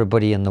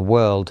everybody in the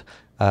world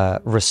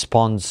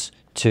responds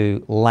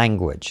to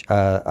language.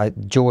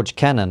 George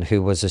Kennan,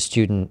 who was a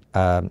student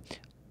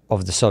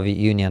of the Soviet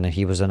Union, and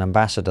he was an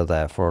ambassador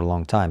there for a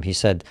long time, he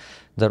said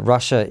that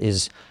Russia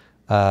is,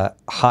 I'm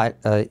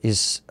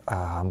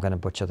going to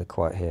butcher the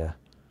quote here.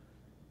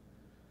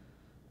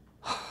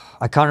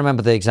 I can't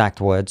remember the exact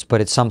words,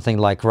 but it's something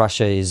like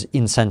Russia is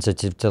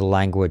insensitive to the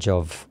language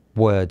of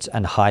words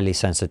and highly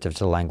sensitive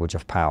to the language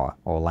of power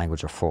or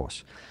language of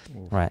force.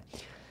 Right?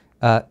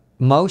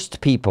 Most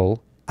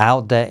people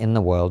out there in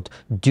the world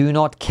do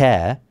not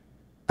care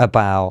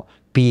about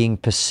being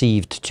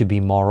perceived to be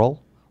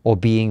moral or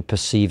being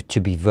perceived to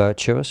be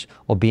virtuous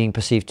or being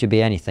perceived to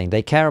be anything.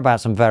 They care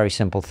about some very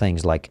simple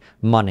things like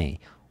money,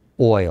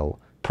 oil,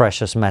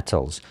 precious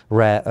metals,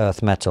 rare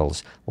earth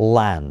metals,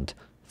 land,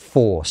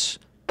 force,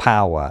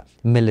 power,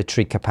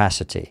 military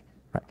capacity.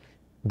 Right?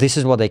 This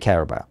is what they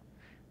care about.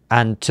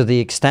 And to the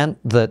extent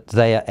that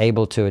they are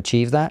able to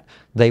achieve that,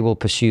 they will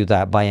pursue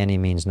that by any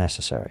means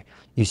necessary.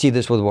 You see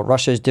this with what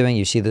Russia is doing.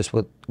 You see this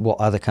with what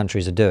other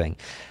countries are doing.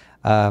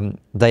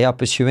 They are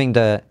pursuing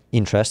their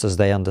interests as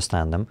they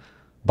understand them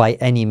by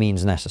any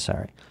means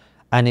necessary.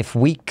 And if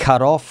we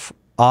cut off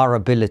our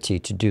ability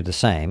to do the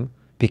same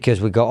because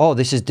we go, oh,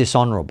 this is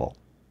dishonorable.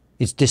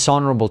 It's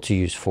dishonorable to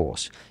use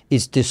force.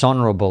 It's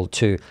dishonorable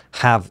to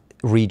have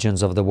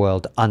regions of the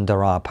world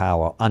under our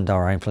power, under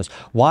our influence.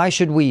 Why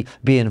should we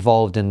be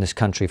involved in this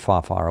country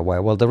far, far away?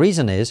 Well, the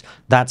reason is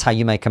that's how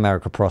you make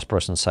America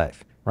prosperous and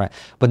safe, right?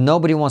 But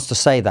nobody wants to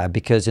say that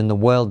because in the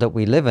world that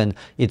we live in,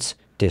 it's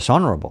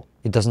dishonorable.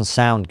 It doesn't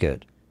sound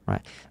good,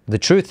 right? The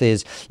truth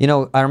is, you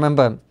know, I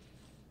remember,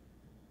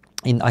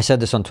 I said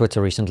this on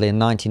Twitter recently, in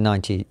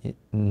 1990,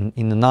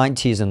 in the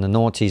 90s and the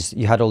noughties,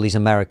 you had all these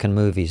American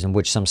movies in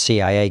which some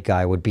CIA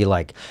guy would be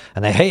like,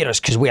 and they hate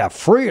us because we have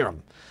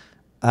freedom.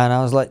 And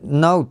I was like,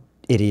 no,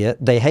 idiot,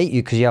 they hate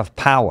you because you have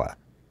power.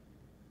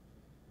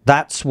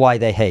 That's why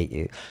they hate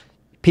you.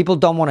 People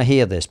don't want to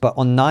hear this, but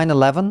on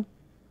 9/11,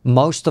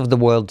 most of the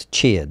world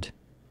cheered.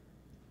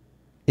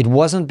 It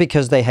wasn't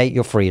because they hate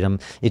your freedom.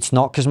 It's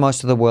not because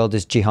most of the world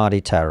is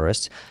jihadi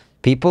terrorists.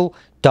 People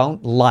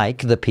don't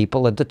like the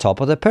people at the top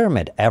of the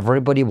pyramid.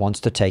 Everybody wants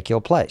to take your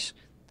place.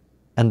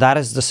 And that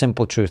is the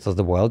simple truth of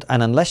the world.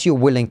 And unless you're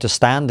willing to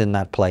stand in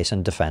that place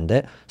and defend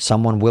it,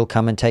 someone will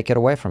come and take it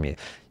away from you.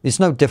 It's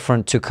no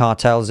different to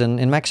cartels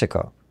in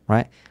Mexico,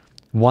 right?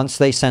 Once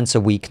they sense a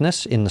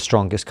weakness in the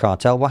strongest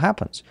cartel, what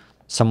happens?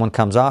 Someone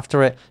comes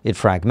after it, it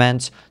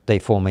fragments, they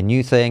form a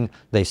new thing,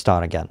 they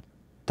start again.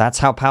 That's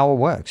how power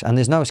works, and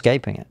there's no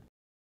escaping it.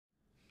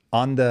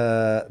 On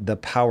the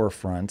power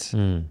front,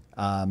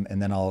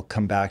 and then I'll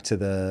come back to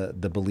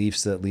the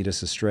beliefs that lead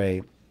us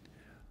astray.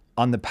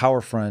 On the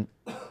power front,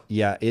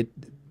 yeah,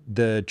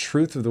 the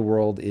truth of the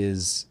world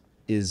is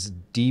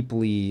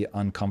deeply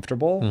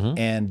uncomfortable,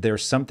 and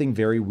there's something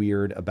very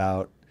weird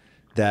about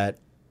that.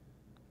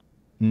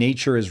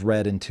 Nature is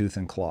red in tooth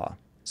and claw.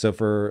 So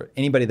for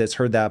anybody that's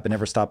heard that but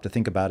never stopped to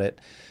think about it,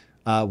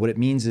 what it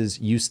means is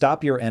you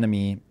stop your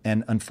enemy.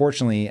 And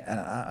unfortunately,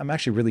 I'm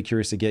actually really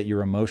curious to get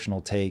your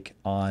emotional take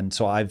on,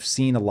 so I've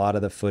seen a lot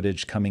of the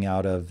footage coming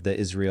out of the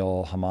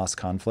Israel-Hamas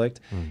conflict.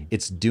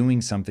 It's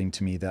doing something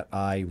to me that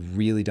I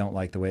really don't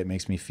like the way it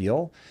makes me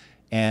feel.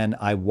 And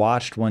I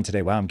watched one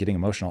today. Wow, I'm getting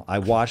emotional. I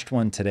watched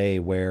one today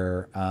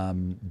where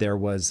there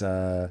was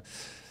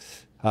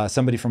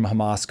somebody from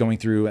Hamas going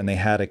through, and they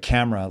had a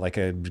camera, like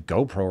a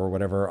GoPro or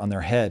whatever, on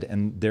their head,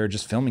 and they're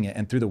just filming it.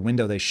 And through the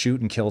window, they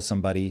shoot and kill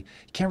somebody.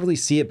 You can't really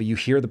see it, but you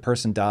hear the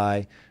person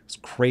die. It's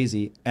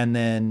crazy. And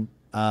then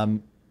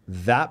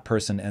that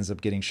person ends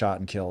up getting shot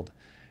and killed.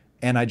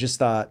 And I just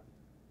thought,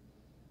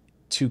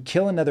 to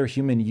kill another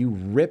human, you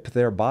rip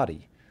their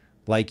body.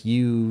 Like,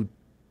 you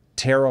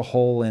tear a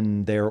hole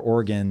in their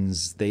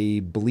organs,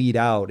 they bleed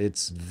out.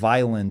 It's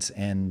violent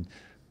and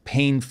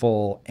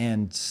painful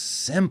and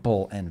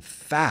simple and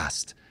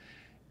fast.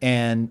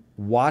 And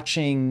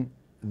watching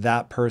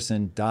that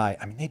person die,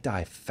 I mean, they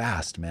die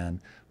fast,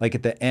 man. Like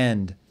at the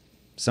end,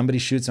 somebody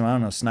shoots him, I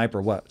don't know,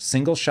 sniper, what?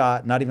 Single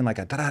shot, not even like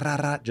a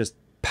da-da-da-da, just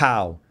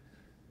pow,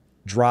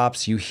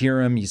 drops, you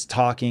hear him, he's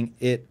talking.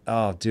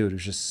 Oh, dude, it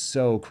was just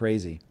so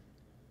crazy.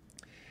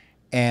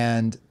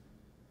 And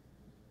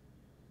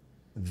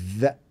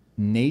that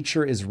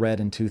nature is red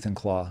in tooth and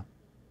claw.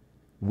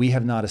 We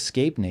have not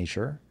escaped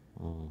nature.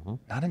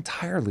 Not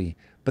entirely,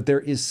 but there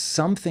is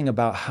something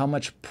about how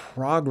much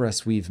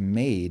progress we've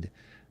made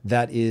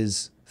that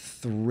is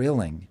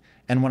thrilling.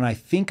 And when I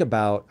think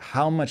about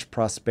how much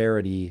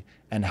prosperity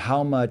and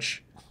how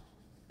much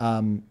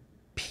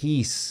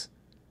peace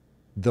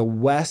the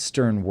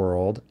Western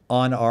world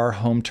on our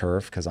home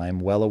turf, because I am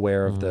well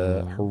aware of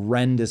the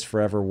horrendous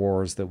forever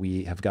wars that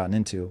we have gotten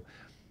into,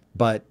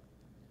 but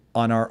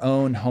on our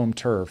own home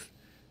turf,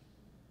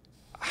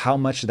 how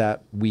much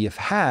that we have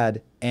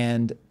had.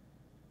 And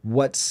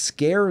what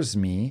scares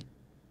me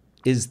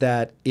is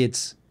that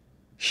it's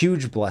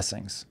huge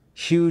blessings,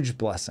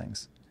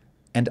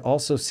 and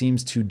also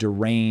seems to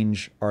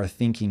derange our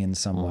thinking in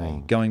some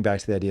way. Going back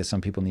to the idea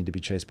some people need to be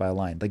chased by a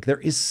lion. Like, there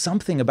is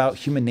something about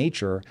human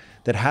nature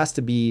that has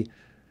to be,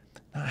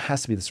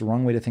 that's the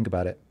wrong way to think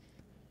about it.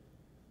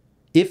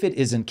 If it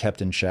isn't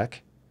kept in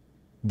check,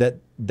 that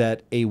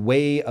a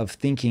way of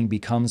thinking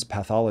becomes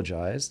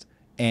pathologized,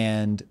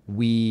 and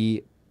oh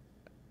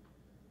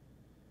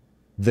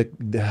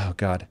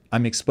God,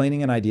 I'm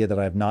explaining an idea that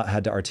I have not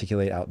had to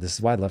articulate out. This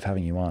is why I love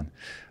having you on.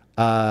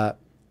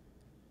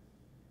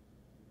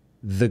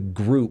 The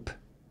group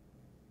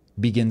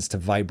begins to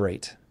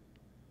vibrate.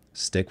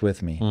 Stick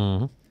with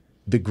me.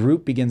 The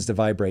group begins to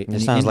vibrate.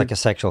 It sounds like a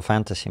sexual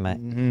fantasy, mate.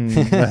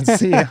 Let's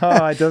see.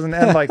 Oh, it doesn't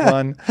end like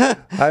one.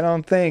 I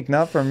don't think.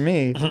 Not for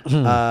me.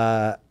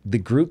 The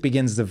group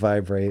begins to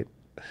vibrate,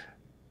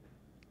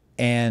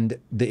 and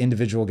the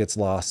individual gets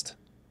lost.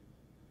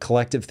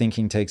 Collective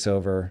thinking takes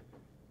over,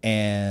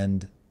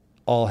 and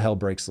all hell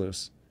breaks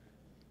loose.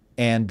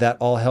 And that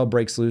all hell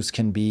breaks loose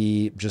can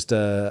be just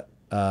a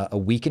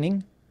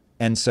weakening.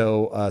 And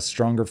so a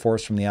stronger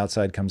force from the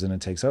outside comes in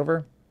and takes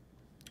over.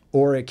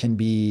 Or it can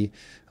be,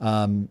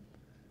 I'd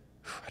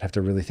have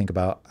to really think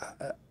about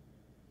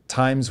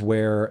times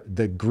where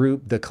the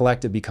group, the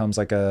collective becomes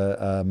like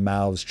a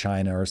Mao's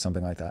China or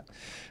something like that.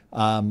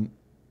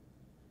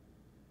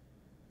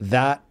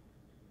 That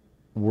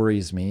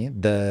worries me,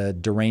 the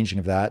deranging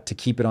of that, to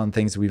keep it on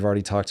things that we've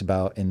already talked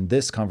about in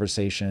this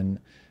conversation.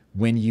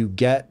 When you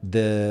get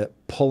the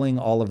pulling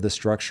all of the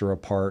structure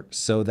apart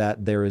so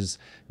that there is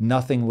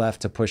nothing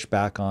left to push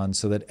back on,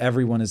 so that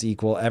everyone is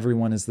equal,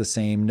 everyone is the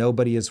same,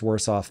 nobody is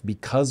worse off,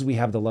 because we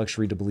have the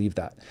luxury to believe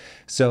that.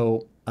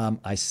 So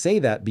I say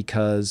that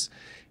because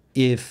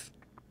if,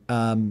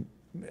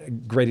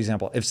 great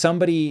example, if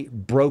somebody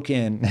broke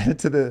in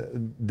to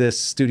this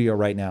studio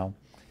right now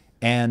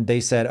and they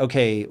said,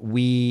 okay,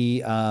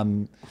 you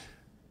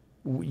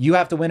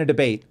have to win a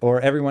debate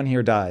or everyone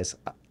here dies,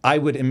 I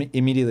would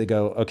immediately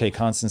go, okay,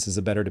 Constance is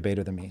a better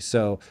debater than me.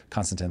 So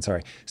Konstantin,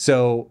 sorry.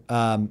 So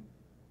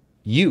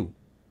you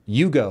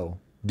go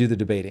do the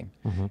debating.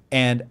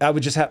 And I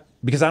would just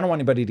because I don't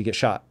want anybody to get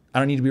shot. I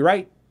don't need to be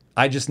right.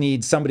 I just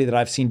need somebody that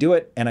I've seen do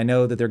it and I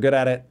know that they're good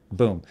at it.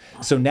 Boom.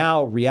 So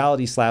now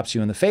reality slaps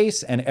you in the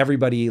face and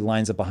everybody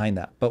lines up behind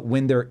that. But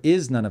when there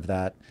is none of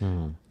that,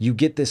 you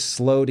get this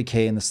slow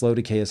decay, and the slow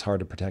decay is hard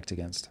to protect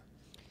against.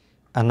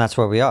 And that's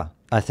where we are,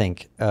 I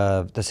think.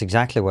 That's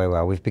exactly where we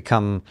are. We've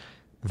become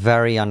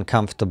very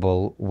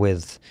uncomfortable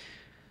with,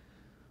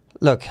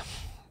 look,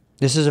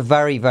 this is a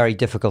very, very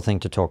difficult thing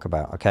to talk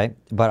about, okay?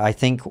 But I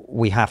think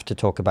we have to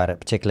talk about it,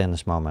 particularly in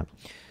this moment.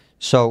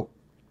 So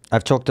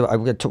I've talked about,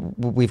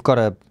 we've got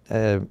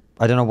I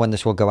don't know when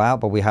this will go out,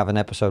 but we have an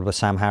episode with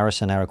Sam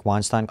Harris and Eric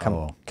Weinstein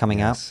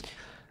coming out.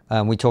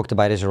 We talked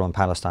about Israel and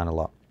Palestine a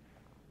lot.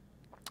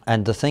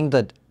 And the thing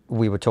that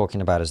we were talking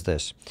about is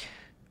this.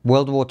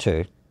 World War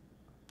II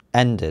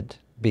ended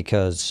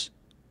because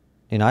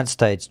the United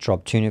States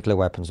dropped 2 nuclear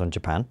weapons on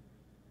Japan,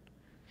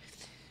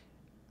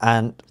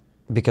 and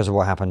because of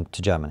what happened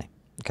to Germany,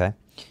 okay?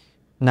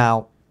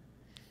 Now,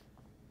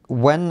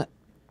 when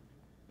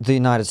the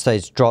United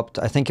States dropped,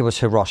 I think it was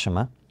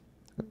Hiroshima,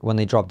 when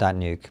they dropped that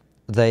nuke,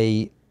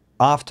 they,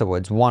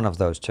 afterwards, one of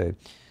those two,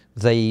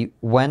 they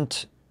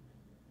went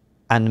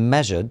and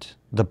measured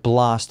the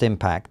blast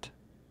impact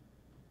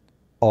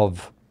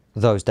of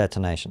those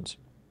detonations.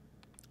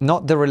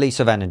 Not the release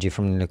of energy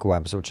from the nuclear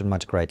weapons, which is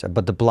much greater,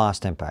 but the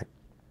blast impact.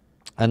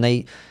 And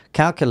they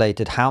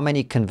calculated how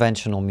many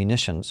conventional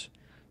munitions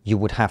you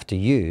would have to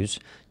use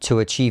to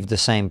achieve the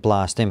same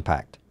blast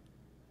impact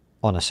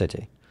on a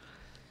city.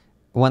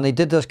 When they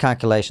did those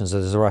calculations,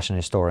 there's a Russian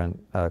historian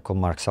called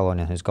Mark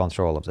Salonian who's gone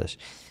through all of this.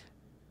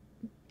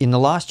 In the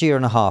last year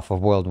and a half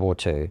of World War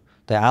II,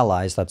 the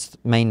Allies, that's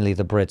mainly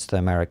the Brits, the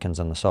Americans,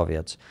 and the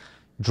Soviets,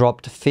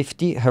 dropped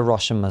 50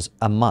 Hiroshimas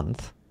a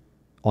month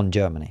on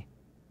Germany.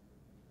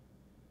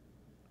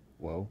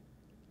 Whoa.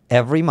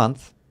 Every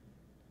month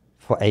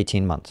for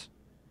 18 months.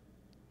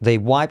 They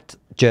wiped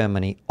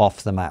Germany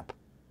off the map,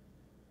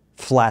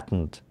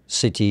 flattened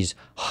cities,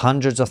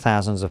 hundreds of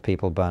thousands of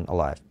people burnt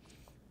alive.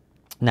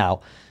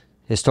 Now,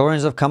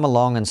 historians have come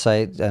along and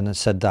said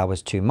that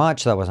was too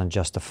much, that was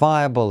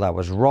unjustifiable, that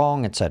was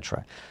wrong,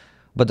 etc.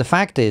 But the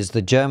fact is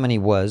that Germany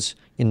was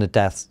in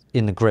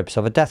the grips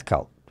of a death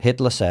cult.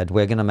 Hitler said,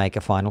 we're going to make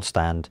a final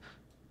stand.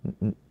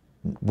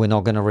 We're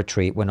not going to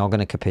retreat. We're not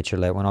going to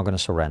capitulate. We're not going to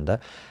surrender.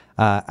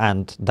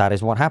 And that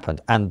is what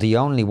happened. And the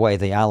only way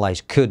the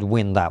Allies could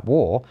win that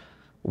war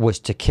was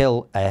to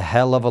kill a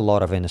hell of a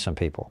lot of innocent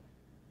people.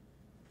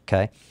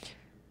 Okay?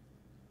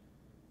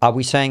 Are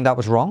we saying that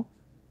was wrong?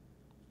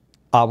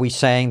 Are we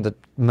saying that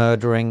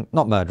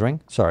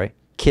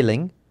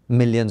killing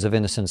millions of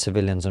innocent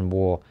civilians in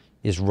war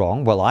is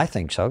wrong? Well, I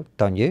think so.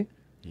 Don't you?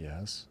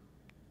 Yes.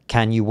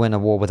 Can you win a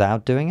war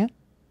without doing it?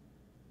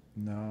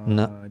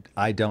 No.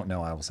 I don't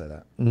know. I will say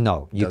that.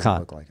 No, you Doesn't can't.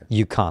 look like it.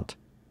 You can't.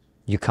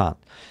 You can't.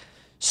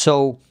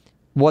 So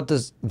what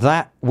does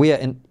that, we are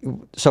in,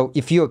 so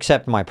if you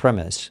accept my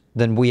premise,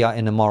 then we are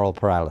in a moral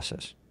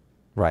paralysis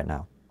right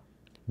now.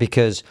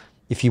 Because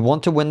if you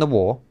want to win the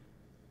war,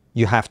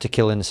 you have to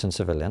kill innocent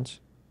civilians.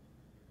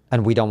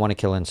 And we don't want to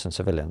kill innocent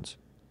civilians.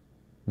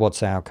 What's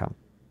the outcome?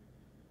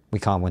 We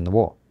can't win the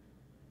war.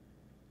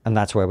 And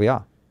that's where we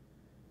are.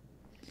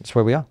 That's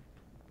where we are.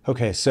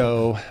 Okay,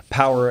 so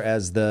power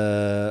as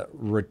the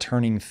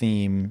returning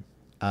theme.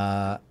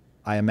 I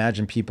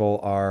imagine people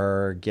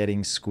are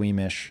getting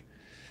squeamish.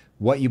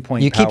 What you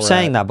point You keep power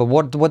saying at, that, but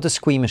what does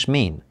squeamish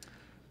mean?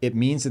 It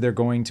means that they're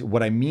going to,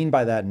 what I mean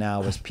by that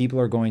now is people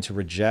are going to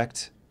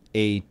reject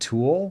a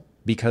tool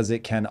because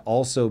it can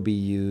also be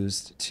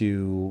used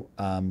to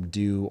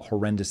do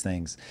horrendous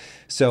things.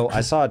 So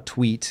I saw a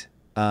tweet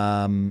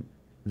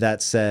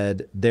that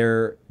said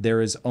there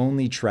is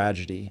only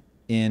tragedy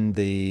in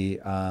the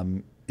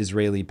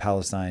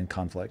Israeli-Palestine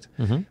conflict.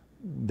 Mm-hmm.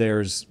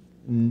 There's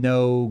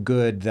no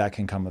good that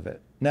can come of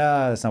it.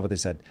 No, that's not what they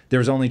said.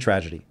 There's only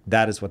tragedy.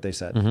 That is what they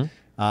said. Mm-hmm.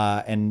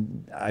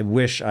 And I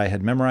wish I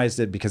had memorized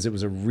it because it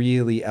was a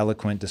really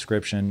eloquent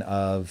description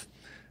of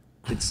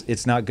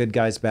it's not good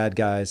guys, bad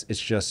guys. It's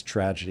just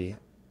tragedy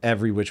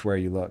every which way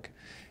you look.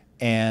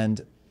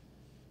 And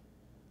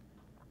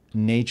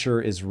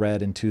nature is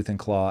red in tooth and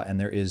claw, and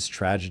there is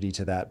tragedy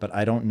to that. But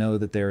I don't know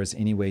that there is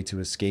any way to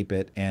escape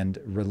it. And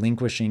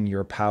relinquishing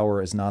your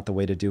power is not the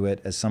way to do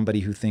it. As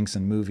somebody who thinks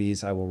in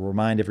movies, I will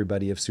remind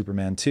everybody of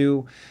Superman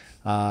 2.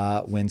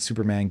 When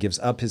Superman gives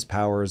up his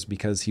powers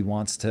because he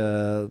wants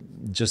to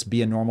just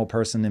be a normal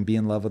person and be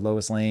in love with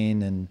Lois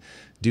Lane and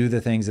do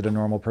the things that a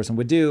normal person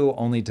would do,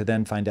 only to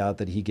then find out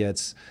that he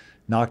gets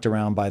knocked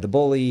around by the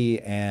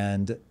bully,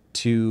 and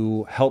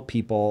to help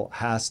people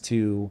has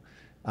to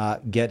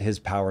get his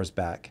powers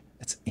back.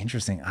 It's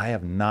interesting. I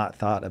have not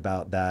thought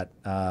about that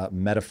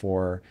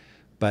metaphor,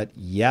 but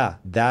yeah,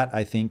 that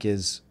I think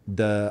is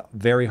the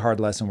very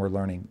hard lesson we're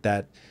learning,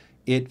 that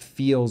it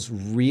feels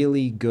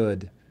really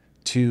good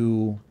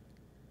to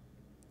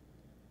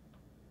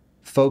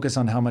focus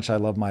on how much I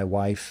love my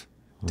wife,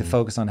 to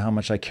focus on how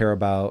much I care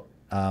about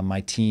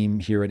my team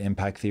here at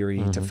Impact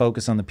Theory, to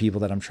focus on the people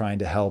that I'm trying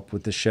to help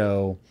with the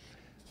show.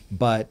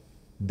 But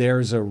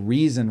there's a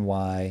reason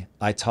why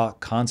I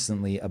talk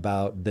constantly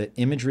about the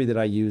imagery that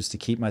I use to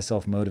keep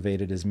myself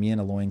motivated is me in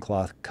a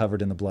loincloth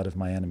covered in the blood of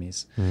my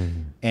enemies.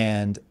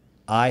 And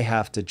I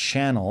have to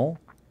channel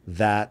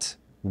that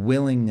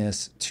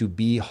willingness to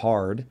be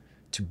hard,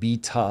 to be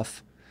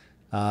tough,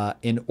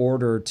 in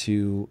order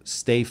to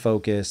stay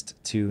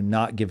focused, to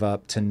not give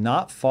up, to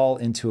not fall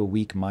into a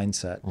weak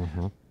mindset.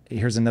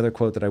 Here's another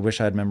quote that I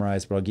wish I had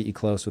memorized, but I'll get you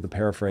close with a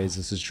paraphrase.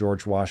 This is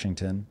George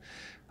Washington.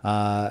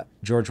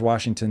 George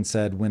Washington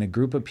said, when a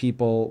group of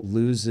people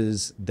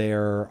loses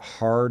their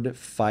hard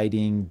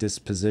fighting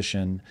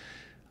disposition,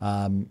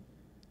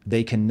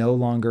 they can no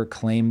longer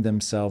claim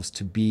themselves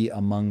to be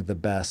among the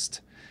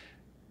best.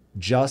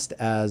 Just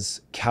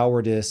as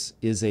cowardice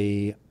is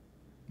a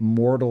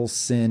mortal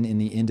sin in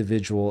the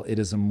individual, it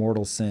is a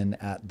mortal sin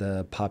at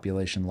the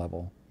population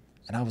level.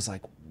 And I was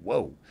like,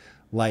 whoa,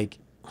 like,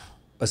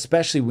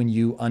 especially when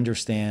you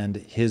understand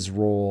his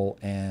role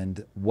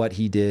and what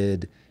he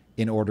did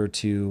in order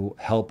to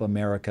help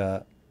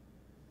America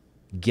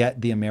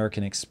get the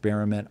American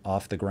experiment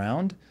off the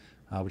ground,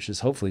 which is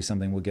hopefully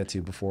something we'll get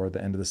to before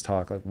the end of this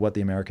talk, like what the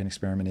American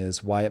experiment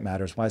is, why it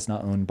matters, why it's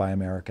not owned by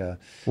America.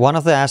 One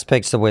of the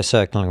aspects that we're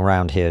circling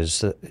around here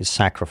is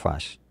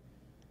sacrifice.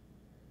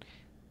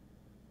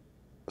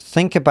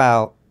 Think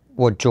about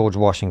what George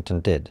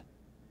Washington did.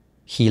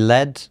 He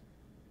led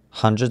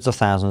hundreds of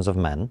thousands of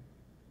men,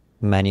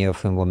 many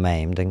of whom were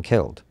maimed and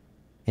killed,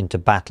 into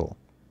battle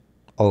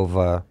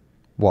over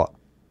what?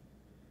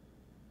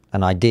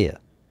 An idea.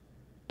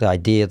 The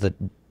idea that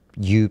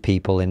you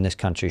people in this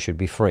country should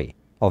be free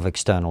of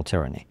external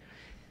tyranny.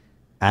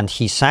 And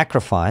he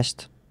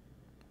sacrificed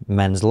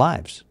men's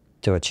lives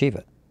to achieve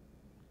it.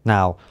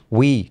 Now,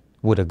 we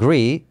would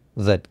agree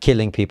that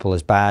killing people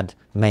is bad,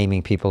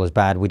 maiming people is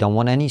bad. We don't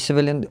want any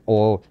civilian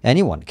or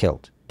anyone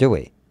killed, do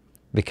we?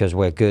 Because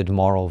we're good,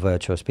 moral,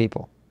 virtuous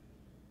people.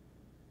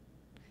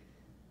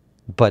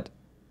 But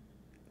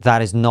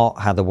that is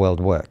not how the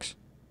world works.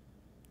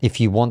 If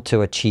you want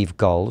to achieve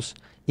goals,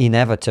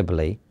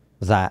 inevitably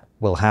that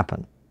will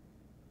happen,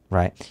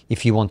 right?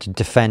 If you want to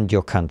defend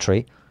your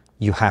country,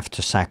 you have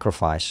to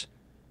sacrifice.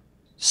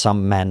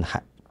 Some men,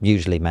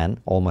 usually men,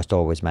 almost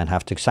always men,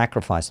 have to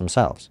sacrifice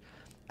themselves.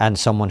 And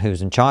someone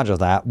who's in charge of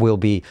that will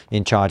be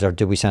in charge of,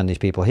 do we send these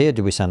people here?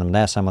 Do we send them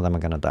there? Some of them are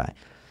going to die.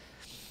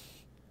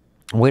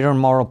 We're in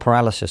moral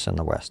paralysis in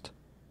the West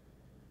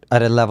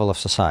at a level of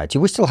society.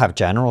 We still have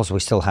generals. We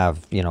still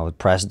have,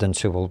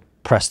 presidents who will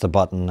press the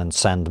button and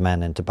send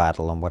men into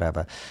battle and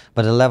whatever.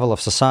 But at a level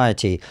of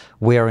society,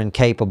 we're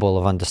incapable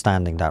of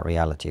understanding that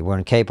reality. We're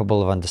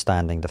incapable of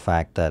understanding the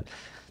fact that,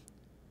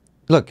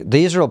 look,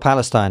 the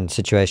Israel-Palestine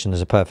situation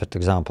is a perfect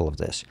example of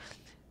this.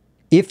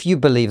 If you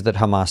believe that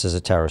Hamas is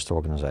a terrorist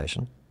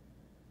organization,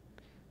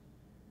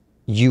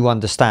 you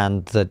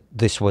understand that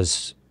this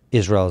was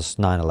Israel's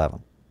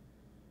 9/11.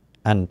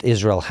 And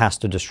Israel has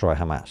to destroy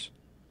Hamas.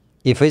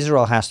 If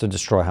Israel has to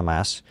destroy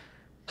Hamas,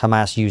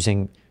 Hamas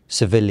using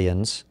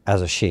civilians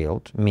as a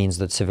shield means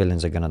that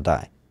civilians are going to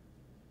die.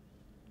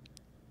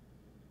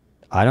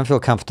 I don't feel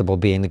comfortable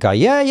being the guy,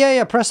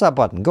 yeah, press that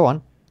button, go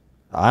on.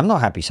 I'm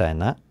not happy saying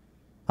that.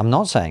 I'm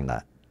not saying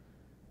that.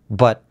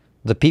 But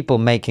the people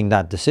making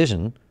that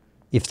decision,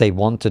 if they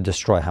want to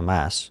destroy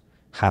Hamas,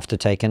 have to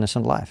take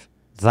innocent life.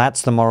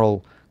 That's the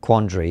moral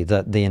quandary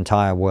that the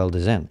entire world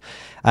is in.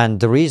 And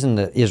the reason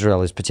that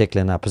Israel is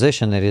particularly in that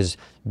position, it is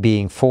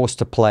being forced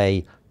to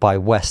play by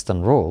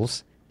Western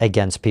rules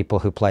against people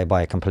who play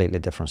by a completely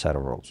different set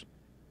of rules,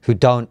 who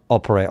don't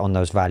operate on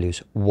those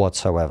values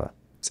whatsoever.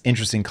 It's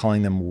interesting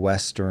calling them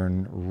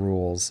Western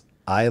rules.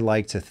 I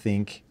like to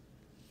think,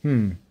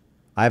 I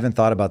haven't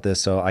thought about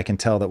this, so I can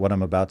tell that what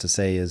I'm about to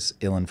say is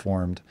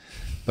ill-informed,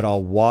 but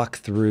I'll walk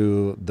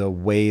through the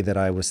way that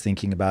I was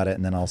thinking about it,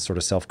 and then I'll sort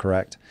of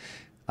self-correct.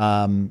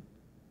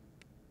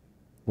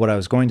 What I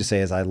was going to say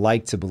is I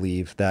like to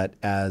believe that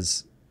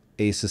as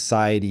a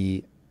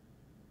society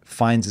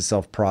finds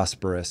itself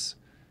prosperous,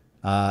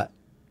 not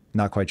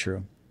quite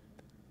true.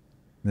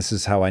 This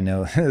is how I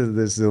know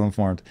this is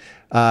ill-informed.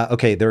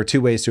 Okay, there are two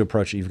ways to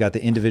approach it. You've got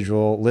the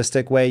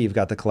individualistic way, you've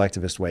got the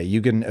collectivist way.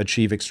 You can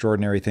achieve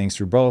extraordinary things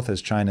through both,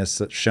 as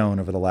China's shown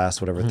over the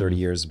last, 30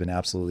 years has been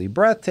absolutely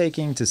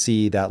breathtaking to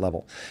see that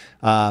level.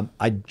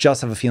 I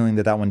just have a feeling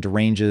that that one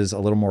deranges a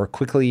little more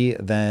quickly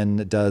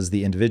than does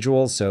the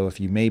individual. So if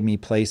you made me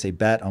place a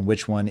bet on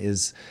which one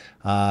is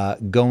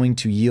going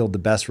to yield the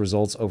best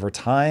results over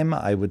time,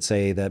 I would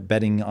say that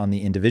betting on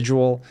the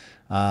individual,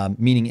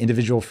 meaning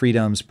individual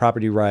freedoms,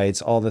 property rights,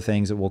 all the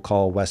things that we'll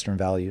call Western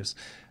values.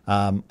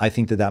 I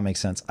think that that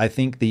makes sense. I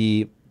think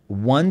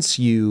once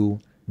you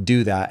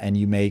do that and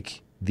you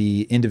make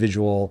the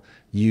individual,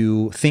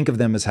 you think of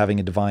them as having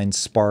a divine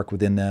spark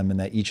within them and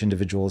that each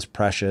individual is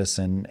precious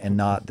and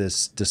not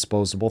this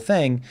disposable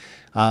thing,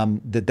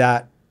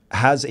 that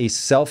has a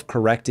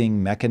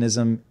self-correcting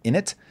mechanism in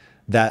it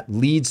that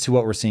leads to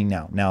what we're seeing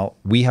now. Now,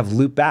 we have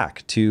looped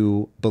back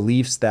to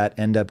beliefs that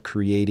end up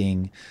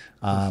creating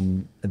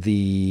the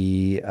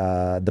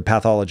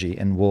pathology,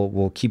 and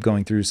we'll keep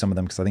going through some of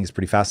them because I think it's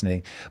pretty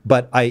fascinating.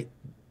 But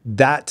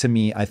that to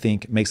me, I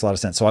think makes a lot of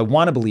sense. So I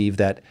want to believe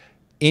that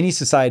any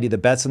society that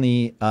bets on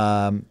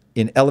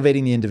in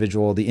elevating the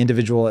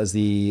individual as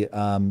the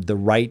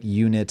right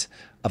unit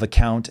of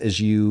account as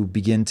you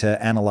begin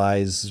to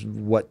analyze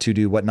what to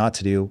do, what not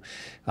to do,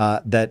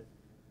 that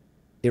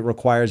it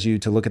requires you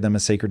to look at them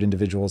as sacred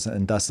individuals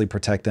and thusly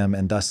protect them,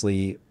 and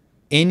thusly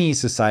any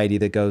society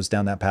that goes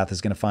down that path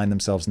is going to find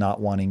themselves not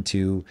wanting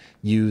to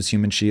use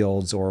human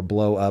shields or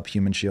blow up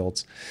human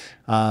shields.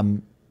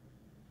 So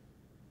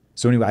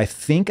anyway, I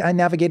think I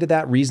navigated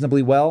that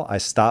reasonably well. I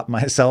stopped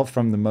myself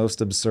from the most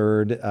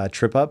absurd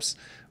trip-ups,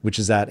 which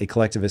is that a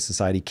collectivist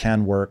society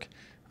can work.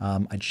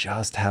 I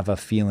just have a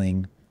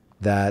feeling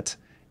that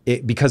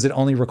because it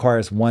only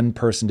requires one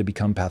person to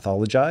become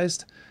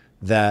pathologized,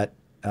 that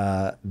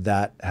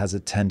has a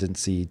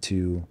tendency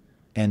to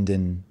end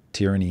in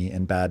tyranny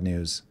and bad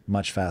news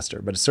much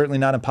faster. But it's certainly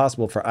not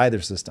impossible for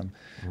either system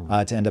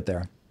to end up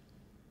there.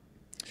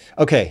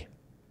 Okay.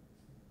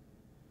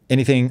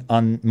 Anything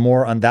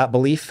more on that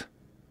belief?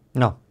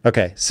 No.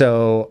 Okay.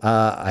 So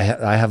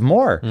I have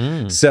more.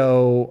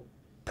 So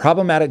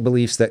problematic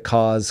beliefs that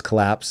cause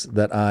collapse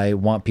that I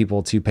want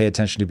people to pay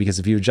attention to, because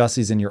if you adjust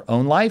these in your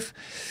own life,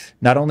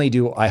 not only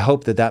do I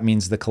hope that that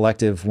means the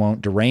collective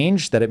won't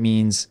derange, that it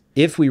means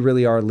if we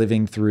really are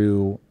living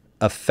through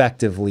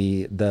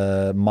effectively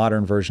the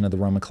modern version of the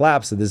Roman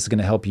collapse, that this is going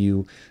to help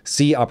you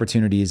see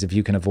opportunities if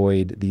you can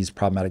avoid these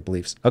problematic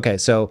beliefs. Okay,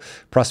 so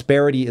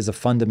prosperity is a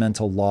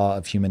fundamental law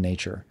of human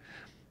nature.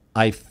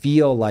 I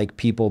feel like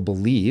people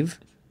believe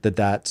that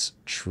that's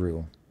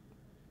true.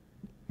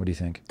 What do you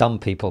think? Dumb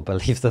people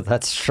believe that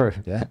that's true.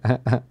 Yeah.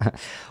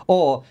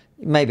 Or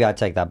maybe I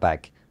take that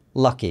back.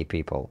 Lucky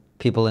people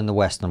in the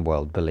Western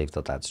world believe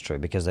that that's true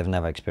because they've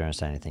never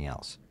experienced anything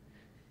else.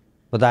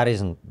 But that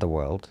isn't the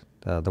world.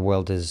 The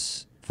world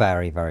is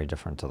very, very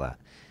different to that.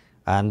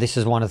 And this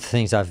is one of the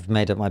things I've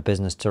made it my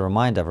business to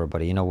remind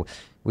everybody. You know,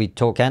 we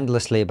talk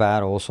endlessly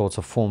about all sorts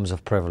of forms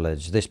of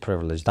privilege, this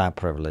privilege, that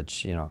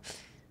privilege. You know,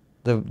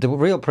 the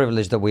real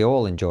privilege that we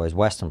all enjoy is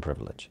Western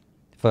privilege,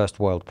 first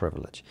world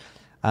privilege.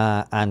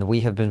 And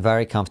we have been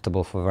very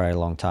comfortable for a very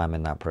long time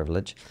in that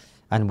privilege.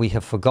 And we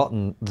have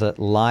forgotten that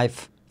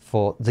life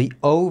for the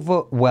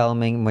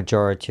overwhelming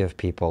majority of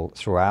people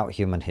throughout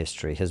human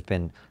history has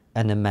been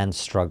an immense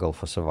struggle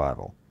for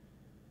survival.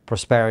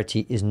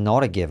 Prosperity is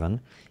not a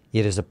given.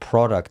 It is a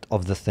product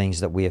of the things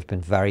that we have been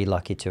very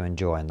lucky to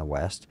enjoy in the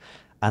West.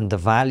 And the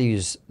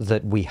values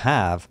that we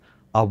have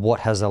are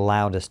what has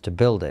allowed us to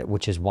build it,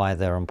 which is why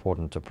they're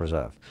important to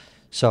preserve.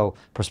 So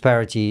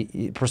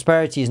prosperity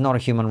is not a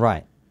human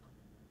right.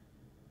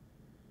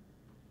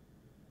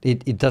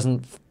 It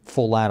doesn't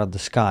fall out of the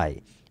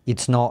sky.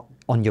 It's not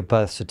on your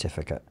birth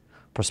certificate.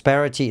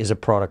 Prosperity is a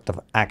product of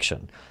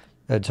action.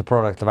 It's a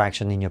product of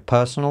action in your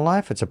personal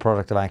life. It's a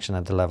product of action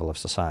at the level of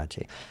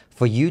society.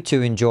 For you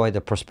to enjoy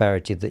the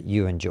prosperity that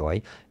you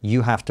enjoy,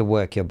 you have to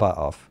work your butt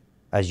off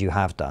as you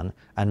have done,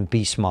 and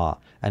be smart,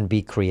 and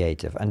be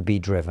creative, and be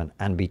driven,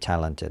 and be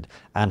talented,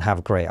 and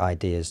have great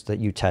ideas that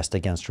you test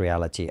against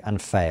reality,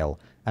 and fail,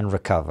 and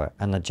recover,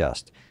 and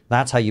adjust.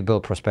 That's how you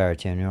build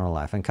prosperity in your own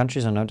life, and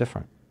countries are no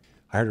different.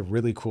 I heard a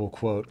really cool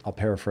quote. I'll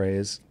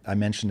paraphrase. I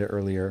mentioned it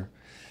earlier.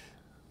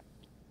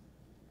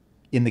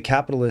 In the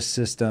capitalist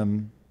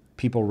system,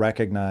 people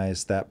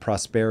recognize that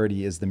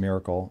prosperity is the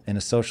miracle. In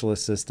a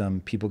socialist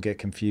system, people get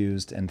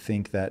confused and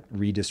think that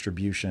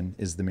redistribution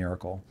is the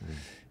miracle.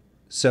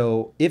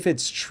 So if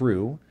it's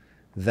true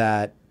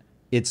that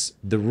it's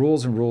the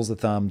rules and rules of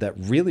thumb that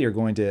really are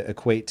going to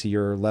equate to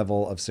your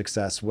level of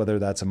success, whether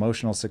that's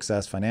emotional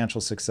success,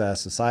 financial success,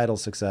 societal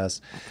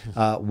success,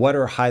 what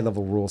are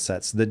high-level rule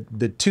sets?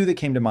 The two that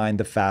came to mind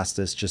the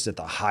fastest, just at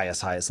the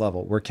highest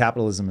level, were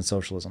capitalism and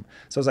socialism.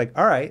 So I was like,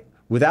 all right,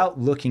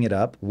 without looking it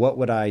up, what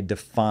would I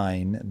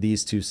define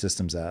these two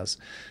systems as?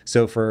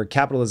 So for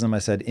capitalism, I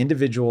said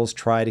individuals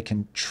try to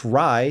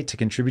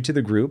contribute to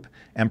the group,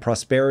 and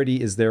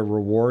prosperity is their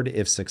reward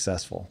if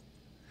successful.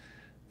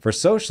 For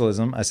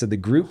socialism, I said the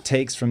group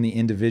takes from the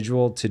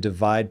individual to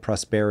divide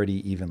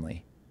prosperity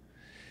evenly.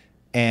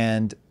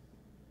 And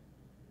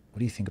what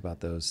do you think about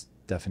those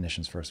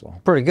definitions, first of all?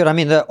 Pretty good. I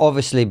mean, they're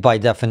obviously, by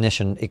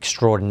definition,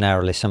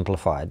 extraordinarily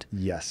simplified.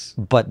 Yes.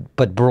 But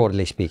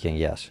broadly speaking,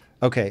 yes.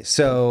 Okay,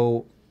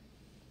 so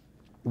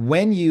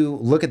when you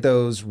look at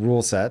those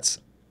rule sets,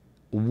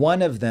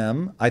 one of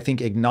them, I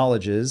think,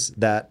 acknowledges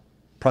that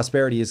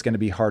prosperity is going to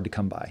be hard to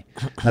come by.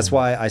 That's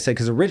why I said,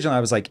 because originally I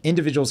was like,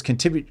 individuals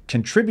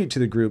contribute to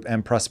the group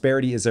and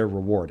prosperity is their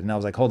reward. And I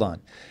was like, hold on,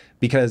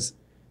 because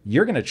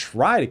you're going to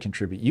try to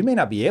contribute. You may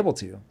not be able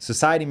to.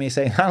 Society may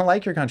say, I don't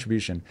like your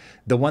contribution.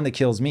 The one that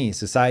kills me,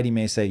 society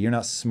may say, you're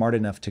not smart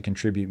enough to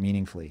contribute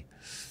meaningfully.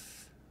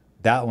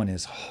 That one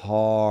is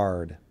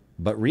hard,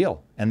 but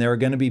real. And there are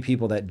going to be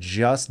people that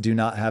just do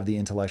not have the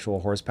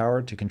intellectual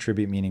horsepower to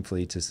contribute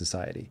meaningfully to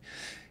society.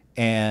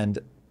 And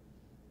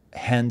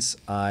hence,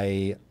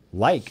 I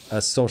like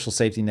a social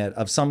safety net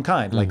of some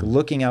kind, like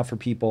looking out for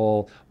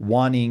people,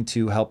 wanting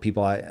to help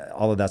people.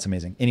 All of that's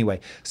amazing. Anyway,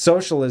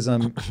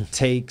 socialism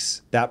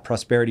takes that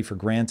prosperity for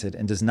granted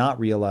and does not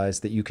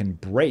realize that you can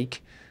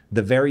break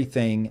the very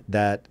thing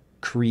that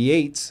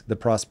creates the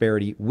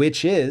prosperity,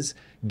 which is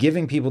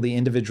giving people the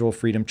individual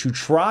freedom to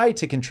try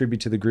to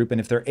contribute to the group.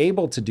 And if they're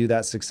able to do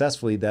that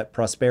successfully, that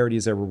prosperity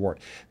is their reward.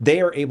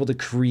 They are able to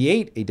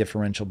create a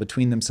differential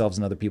between themselves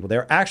and other people.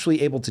 They're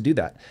actually able to do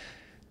that.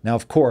 Now,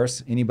 of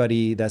course,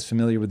 anybody that's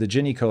familiar with the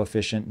Gini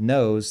coefficient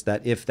knows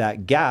that if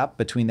that gap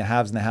between the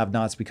haves and the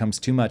have-nots becomes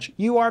too much,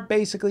 you are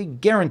basically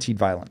guaranteed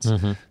violence.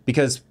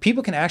 Because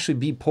people can actually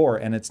be poor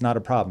and it's not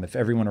a problem if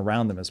everyone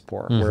around them is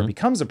poor. Where it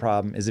becomes a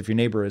problem is if your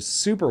neighbor is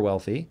super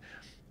wealthy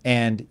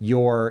and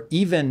you're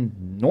even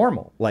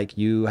normal, like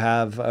you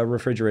have a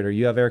refrigerator,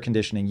 you have air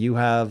conditioning, you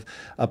have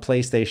a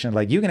PlayStation,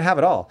 like you can have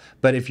it all.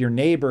 But if your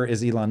neighbor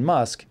is Elon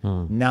Musk,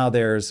 now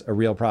there's a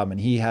real problem.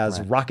 And he has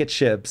rocket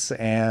ships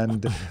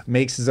and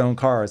makes his own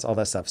cars, all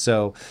that stuff.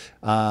 So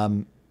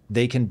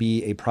they can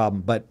be a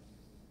problem. But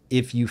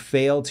if you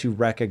fail to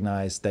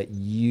recognize that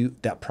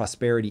that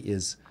prosperity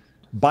is,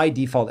 by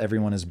default,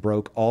 everyone is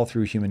broke all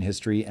through human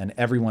history, and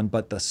everyone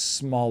but the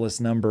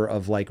smallest number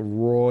of like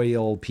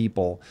royal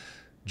people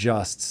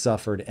just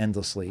suffered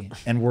endlessly,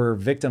 and we're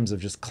victims of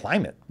just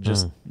climate.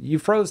 Just you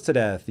froze to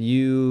death,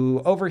 you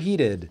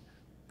overheated,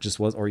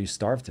 or you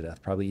starved to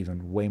death, probably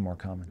even way more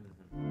common.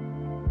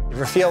 You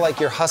ever feel like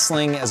you're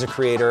hustling as a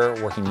creator,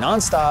 working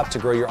nonstop to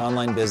grow your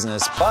online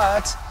business,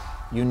 but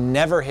you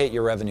never hit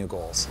your revenue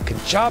goals?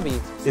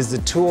 Kajabi is the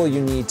tool you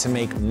need to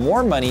make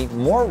more money,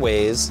 more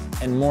ways,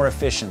 and more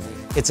efficiently.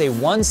 It's a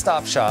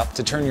one-stop shop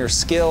to turn your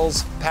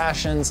skills,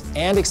 passions,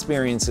 and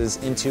experiences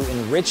into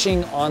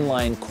enriching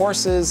online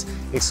courses,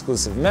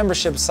 exclusive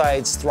membership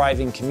sites,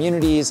 thriving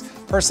communities,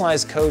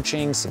 personalized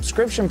coaching,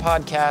 subscription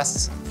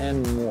podcasts,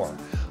 and more.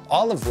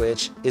 All of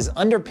which is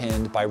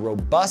underpinned by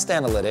robust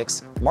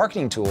analytics,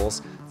 marketing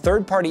tools,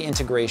 third-party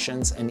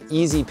integrations, and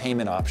easy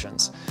payment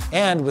options.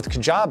 And with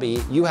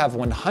Kajabi, you have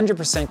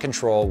 100%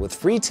 control with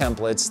free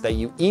templates that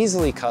you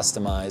easily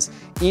customize,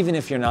 even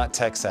if you're not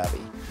tech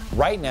savvy.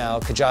 Right now,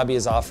 Kajabi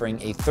is offering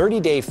a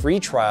 30-day free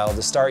trial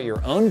to start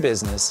your own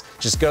business.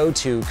 Just go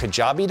to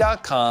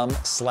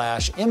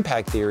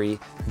kajabi.com/impact theory.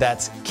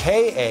 That's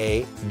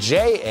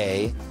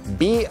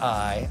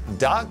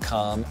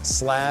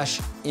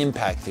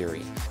kajabi.com/impact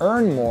theory.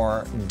 Earn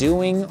more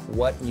doing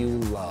what you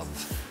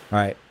love. All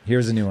right,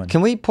 here's a new one.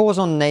 Can we pause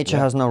on nature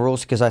has no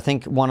rules? Because I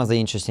think one of the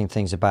interesting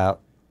things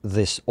about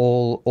this,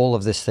 all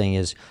of this thing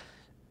is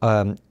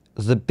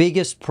the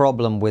biggest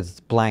problem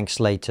with blank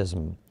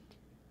slatism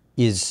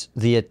is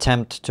the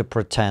attempt to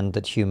pretend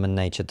that human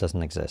nature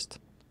doesn't exist,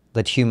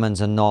 that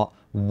humans are not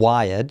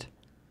wired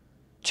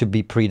to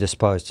be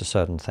predisposed to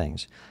certain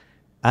things.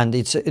 And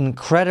it's an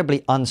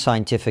incredibly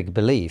unscientific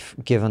belief,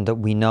 given that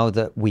we know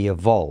that we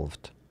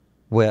evolved.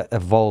 We're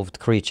evolved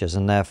creatures,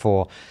 and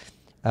therefore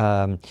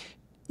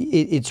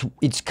it's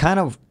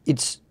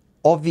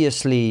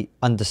obviously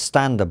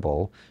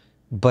understandable,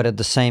 but at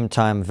the same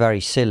time very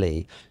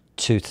silly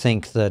to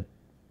think that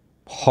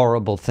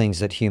horrible things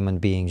that human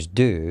beings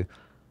do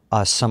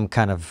are some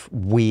kind of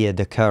weird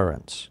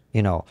occurrence.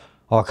 You know,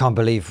 oh, I can't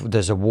believe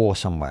there's a war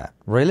somewhere.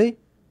 Really?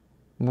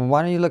 Well,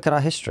 why don't you look at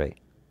our history?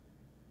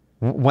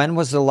 When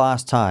was the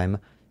last time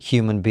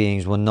human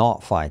beings were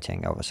not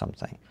fighting over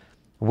something?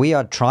 We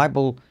are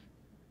tribal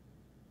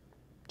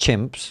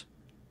chimps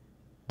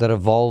that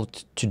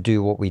evolved to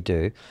do what we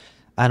do,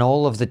 and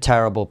all of the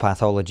terrible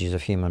pathologies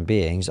of human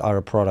beings are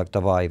a product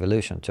of our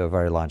evolution to a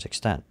very large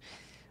extent.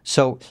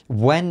 So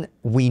when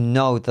we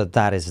know that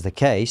that is the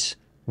case,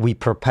 we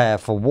prepare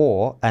for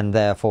war and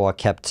therefore are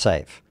kept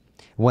safe.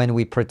 When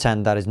we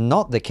pretend that is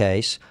not the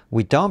case,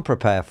 we don't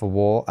prepare for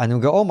war and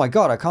we go, oh my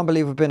God, I can't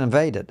believe we've been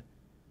invaded.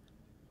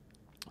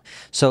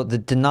 So the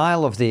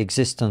denial of the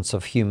existence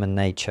of human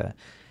nature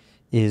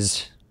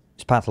is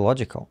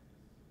pathological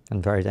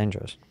and very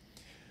dangerous.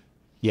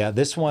 Yeah,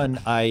 this one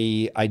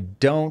I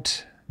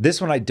don't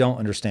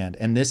understand.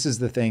 And this is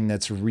the thing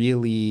that's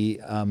really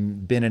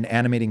been an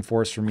animating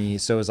force for me.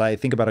 So as I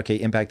think about, okay,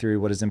 impact theory,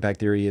 what is impact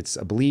theory? It's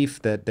a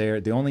belief that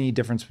the only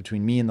difference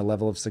between me and the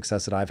level of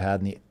success that I've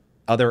had and the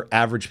other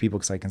average people,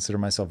 because I consider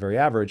myself very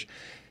average,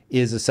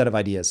 is a set of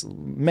ideas.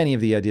 Many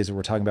of the ideas that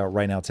we're talking about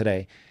right now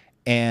today.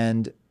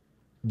 And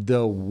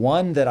the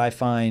one that I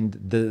find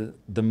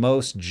the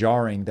most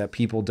jarring that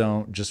people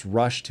don't just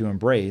rush to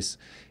embrace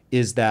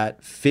is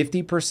that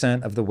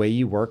 50% of the way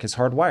you work is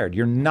hardwired.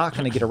 You're not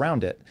going to get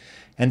around it.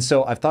 And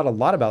so I've thought a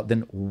lot about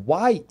then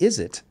why is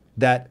it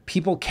that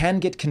people can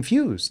get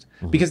confused?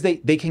 Because they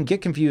can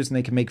get confused and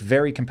they can make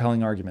very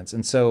compelling arguments.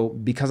 And so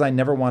because I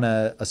never want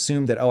to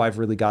assume that, oh, I've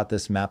really got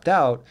this mapped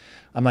out,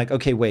 I'm like,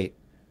 okay, wait,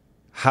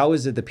 how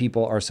is it that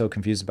people are so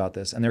confused about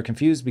this? And they're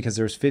confused because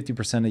there's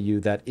 50% of you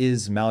that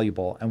is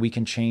malleable and we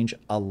can change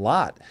a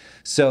lot.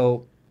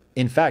 So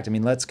in fact, I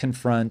mean, let's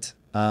confront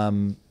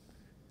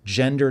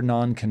gender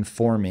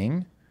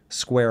non-conforming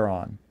square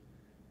on.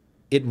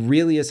 It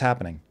really is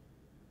happening.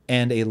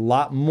 And a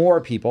lot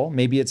more people,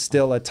 maybe it's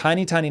still a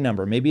tiny, tiny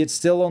number, maybe it's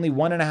still only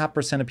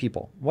 1.5% of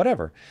people,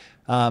 whatever.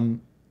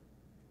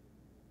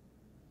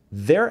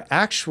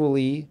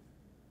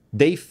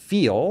 They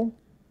feel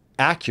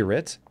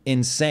accurate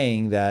in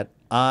saying that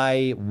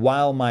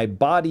while my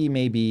body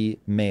may be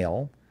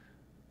male,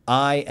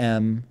 I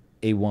am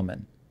a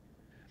woman.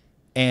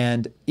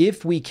 And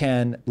if we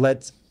can,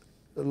 let's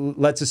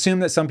assume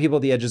that some people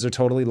at the edges are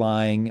totally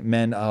lying.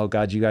 Men, oh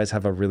God, you guys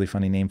have a really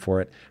funny name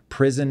for it.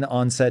 Prison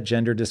onset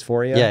gender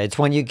dysphoria. Yeah, it's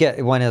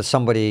when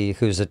somebody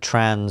who's a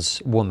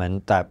trans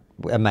woman,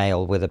 a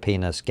male with a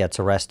penis, gets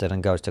arrested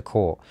and goes to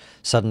court.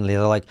 Suddenly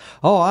they're like,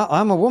 oh,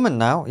 I'm a woman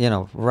now. You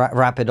know,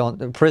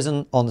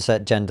 prison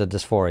onset gender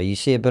dysphoria. You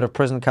see a bit of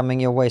prison coming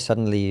your way,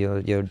 suddenly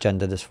you're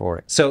gender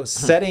dysphoric. So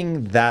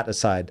setting that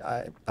aside,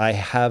 I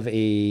have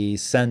a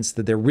sense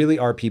that there really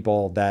are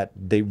people that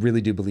they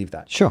really do believe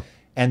that. Sure.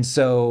 And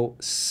so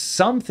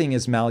something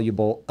is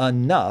malleable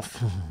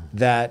enough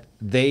that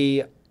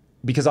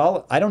because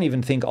I don't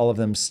even think all of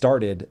them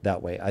started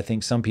that way. I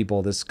think some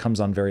people, this comes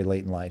on very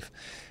late in life.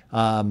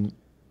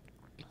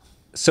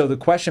 So the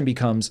question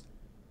becomes,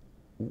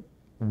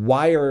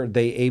 why are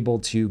they able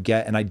to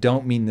get, and I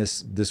don't mean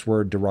this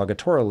word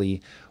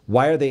derogatorily,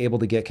 why are they able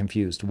to get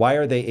confused? Why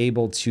are they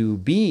able to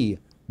be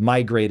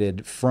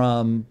migrated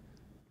from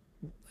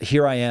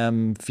here I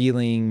am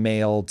feeling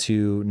male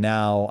to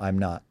now I'm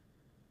not?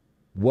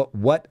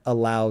 What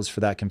allows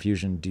for that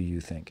confusion, do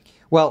you think?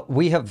 Well,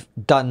 we have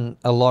done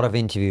a lot of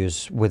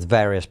interviews with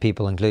various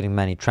people, including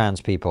many trans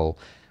people,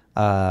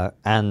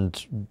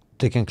 and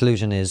the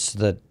conclusion is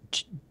that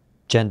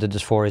gender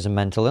dysphoria is a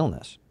mental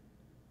illness.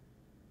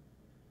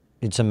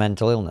 It's a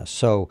mental illness.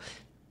 So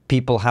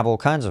people have all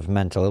kinds of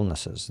mental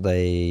illnesses.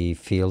 They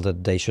feel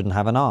that they shouldn't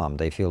have an arm.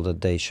 They feel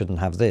that they shouldn't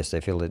have this. They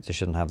feel that they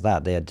shouldn't have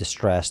that. They are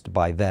distressed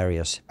by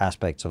various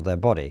aspects of their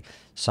body.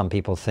 Some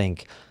people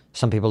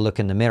look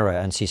in the mirror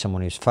and see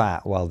someone who's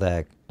fat while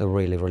they're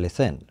really, really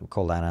thin. We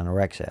call that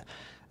anorexia.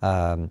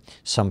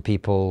 Some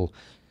people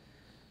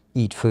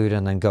eat food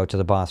and then go to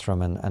the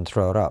bathroom and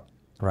throw it up,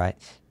 right?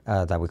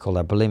 That we call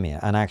that bulimia.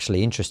 And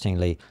actually,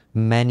 interestingly,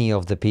 many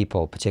of the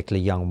people,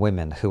 particularly young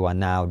women who are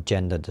now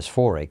gender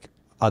dysphoric,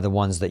 are the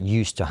ones that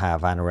used to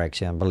have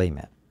anorexia and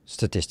bulimia,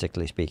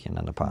 statistically speaking,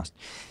 in the past.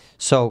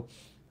 So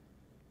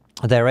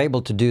they're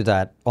able to do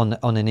that on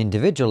an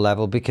individual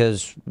level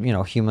because, you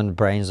know, human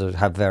brains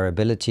have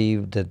variability,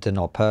 that they're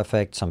not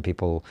perfect. Some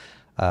people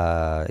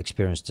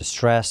experience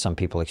distress, some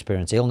people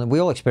experience illness. We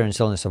all experience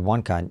illness of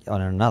one kind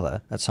or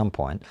another at some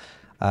point.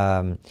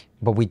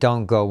 But we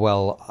don't go,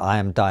 well, I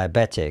am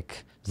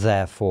diabetic,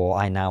 therefore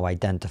I now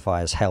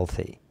identify as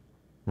healthy,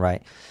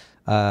 right?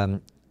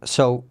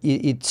 So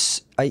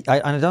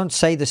I don't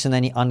say this in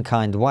any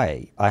unkind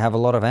way. I have a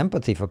lot of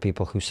empathy for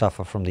people who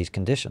suffer from these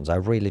conditions. I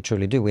really,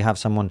 truly do. We have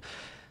someone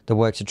that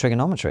works at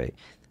trigonometry,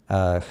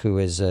 who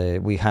is,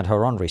 we had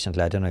her on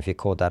recently. I don't know if you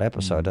caught that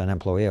episode, an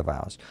employee of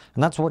ours.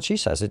 And that's what she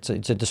says. It's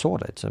a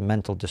disorder. It's a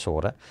mental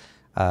disorder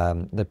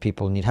that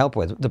people need help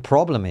with. The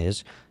problem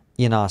is,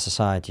 in our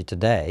society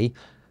today,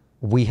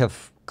 we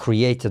have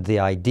created the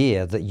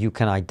idea that you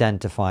can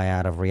identify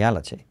out of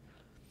reality.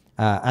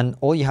 And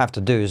all you have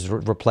to do is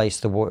replace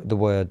the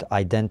word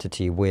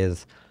identity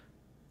with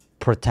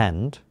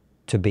pretend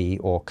to be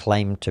or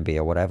claim to be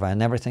or whatever,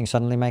 and everything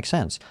suddenly makes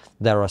sense.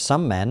 There are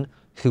some men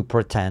who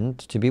pretend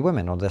to be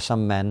women, or there's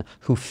some men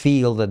who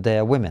feel that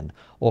they're women,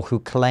 or who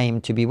claim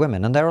to be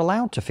women, and they're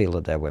allowed to feel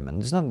that they're women.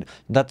 There's none,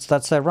 that's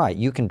their right.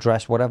 You can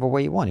dress whatever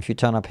way you want. If you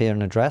turn up here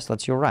in a dress,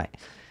 that's your right.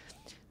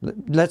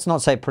 Let's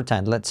not say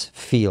pretend, let's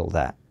feel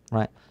that,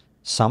 right?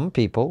 Some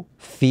people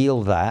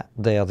feel that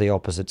they are the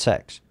opposite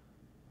sex.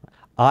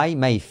 I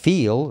may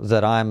feel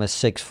that I'm a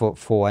 6'4"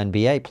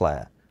 NBA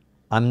player.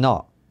 I'm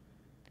not.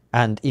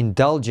 And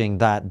indulging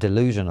that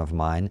delusion of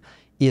mine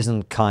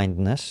isn't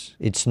kindness.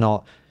 It's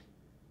not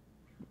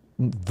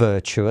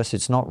virtuous.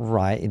 It's not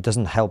right. It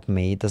doesn't help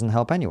me. It doesn't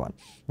help anyone.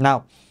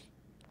 Now,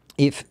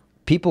 if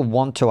people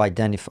want to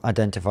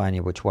identify any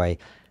which way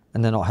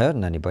and they're not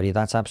hurting anybody,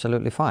 that's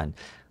absolutely fine.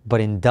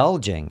 But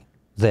indulging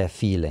their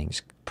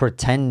feelings,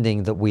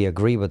 pretending that we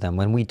agree with them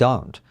when we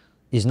don't,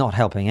 is not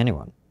helping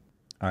anyone.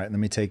 All right, let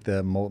me take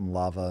the molten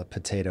lava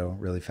potato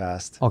really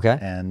fast. Okay.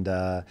 And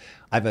I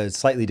have a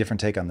slightly different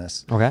take on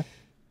this. Okay.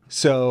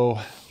 So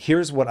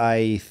here's what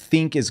I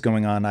think is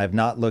going on. I've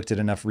not looked at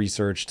enough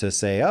research to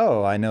say,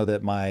 oh, I know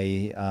that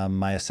my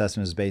my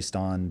assessment is based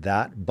on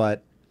that,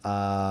 but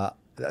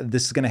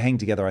this is going to hang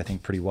together, I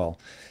think, pretty well.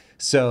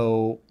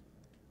 So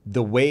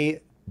the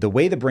way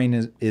the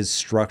brain is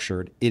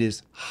structured, it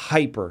is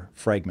hyper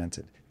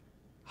fragmented.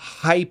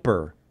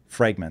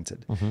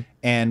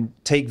 And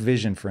take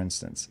vision, for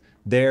instance.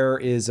 There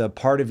is a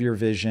part of your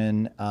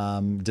vision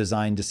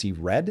designed to see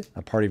red,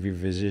 a part of your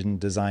vision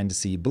designed to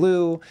see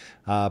blue,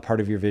 part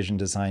of your vision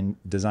designed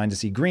to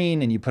see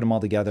green, and you put them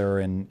all together,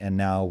 and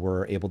now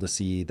we're able to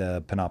see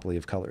the panoply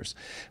of colors.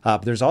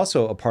 There's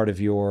also a part of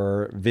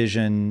your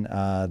vision,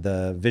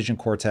 the vision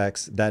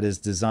cortex, that is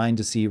designed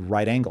to see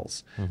right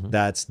angles,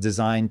 that's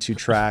designed to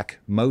track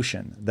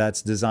motion,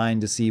 that's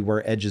designed to see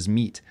where edges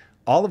meet.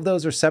 All of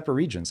those are separate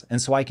regions,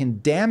 and so I can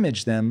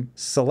damage them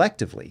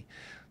selectively.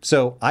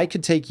 So I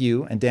could take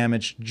you and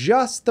damage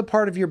just the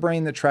part of your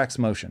brain that tracks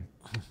motion.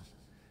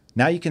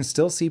 Now you can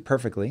still see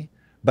perfectly,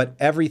 but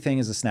everything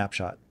is a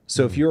snapshot.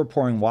 So if you were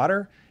pouring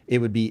water, it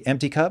would be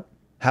empty cup,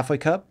 halfway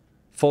cup,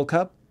 full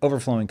cup,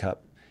 overflowing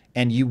cup.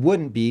 And you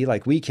wouldn't be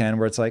like we can,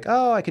 where it's like,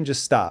 oh, I can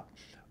just stop.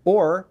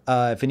 Or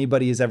if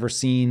anybody has ever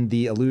seen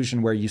the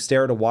illusion where you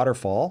stare at a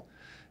waterfall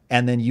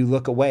and then you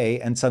look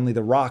away and suddenly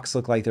the rocks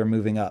look like they're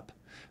moving up.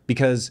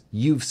 Because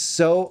you've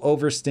so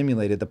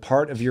overstimulated the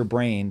part of your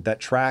brain that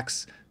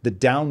tracks the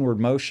downward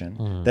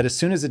motion that as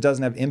soon as it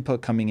doesn't have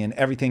input coming in,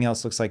 everything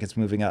else looks like it's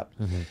moving up.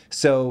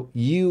 So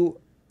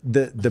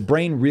the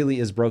brain really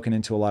is broken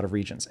into a lot of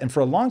regions. And for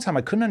a long time,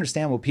 I couldn't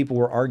understand what people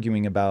were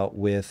arguing about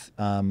with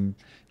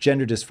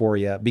gender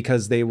dysphoria,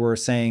 because they were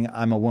saying,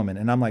 I'm a woman.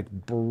 And I'm like,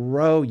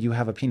 bro, you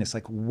have a penis.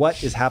 Like,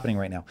 what is happening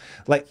right now?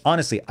 Like,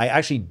 honestly, I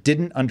actually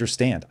didn't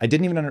understand. I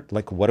didn't even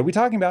like, what are we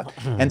talking about?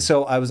 And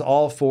so I was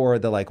all for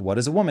the, like, what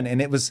is a woman?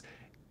 And it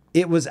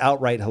was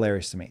outright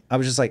hilarious to me. I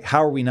was just like,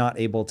 how are we not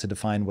able to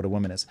define what a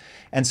woman is?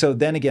 And so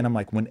then again, I'm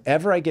like,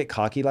 whenever I get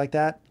cocky like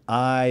that,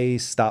 I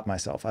stop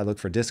myself. I look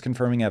for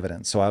disconfirming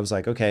evidence. So I was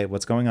like, okay,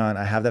 what's going on?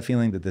 I have that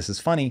feeling that this is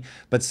funny,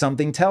 but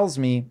something tells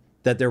me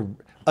that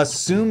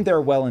assume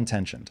they're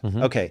well-intentioned.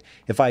 Okay,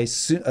 if I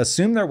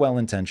assume they're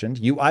well-intentioned,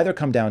 you either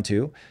come down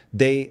to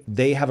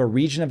they have a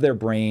region of their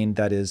brain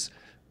that is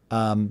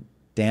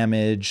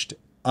damaged,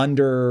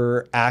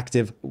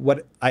 underactive.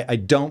 What I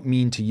don't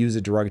mean to use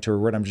a derogatory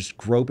word. I'm just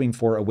groping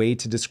for a way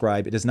to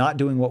describe it is not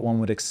doing what one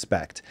would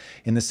expect.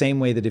 In the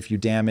same way that if you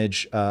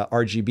damage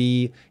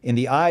RGB in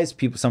the eyes,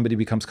 somebody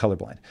becomes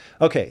colorblind.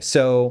 Okay,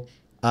 so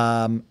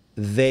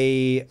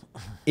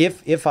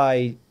if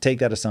I take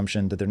that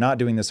assumption that they're not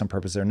doing this on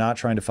purpose, they're not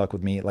trying to fuck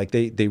with me, like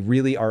they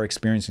really are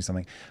experiencing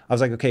something. I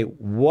was like, okay,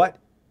 what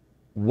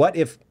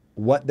if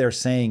what they're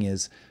saying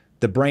is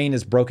the brain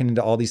is broken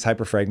into all these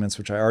hyperfragments,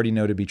 which I already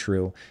know to be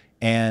true,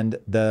 and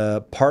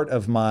the part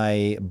of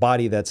my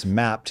body that's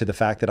mapped to the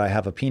fact that I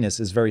have a penis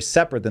is very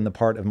separate than the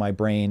part of my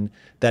brain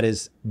that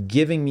is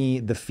giving me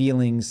the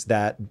feelings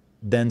that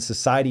then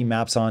society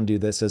maps onto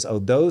this as, oh,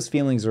 those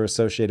feelings are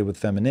associated with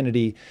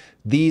femininity.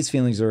 These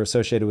feelings are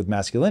associated with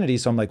masculinity.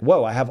 So I'm like,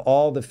 whoa, I have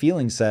all the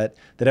feeling set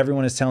that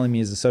everyone is telling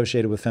me is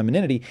associated with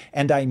femininity.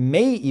 And I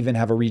may even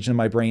have a region of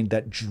my brain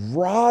that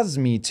draws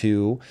me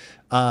to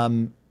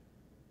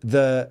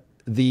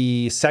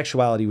the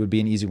sexuality would be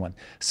an easy one.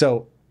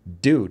 So,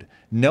 dude,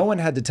 no one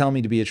had to tell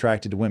me to be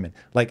attracted to women.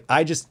 Like,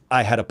 I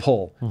had a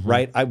pull,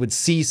 right? I would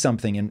see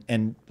something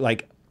and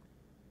like, I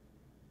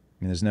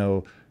mean, there's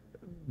no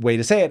way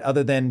to say it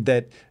other than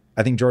that.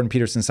 I think Jordan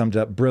Peterson summed it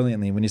up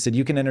brilliantly when he said,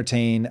 you can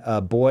entertain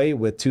a boy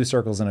with 2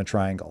 circles and a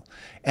triangle.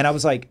 And I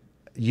was like,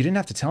 you didn't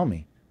have to tell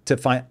me to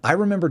find. I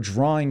remember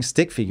drawing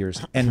stick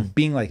figures and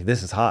being like,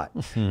 this is hot.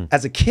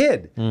 As a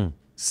kid,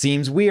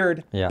 seems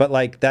weird, but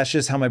like, that's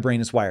just how my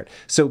brain is wired.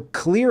 So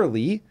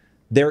clearly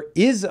there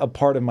is a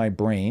part of my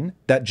brain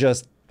that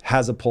just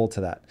has a pull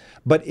to that.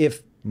 But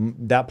if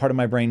that part of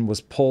my brain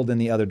was pulled in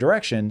the other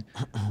direction,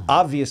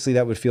 obviously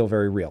that would feel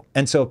very real.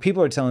 And so if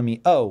people are telling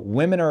me, oh,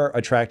 women are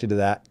attracted to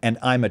that and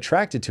I'm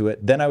attracted to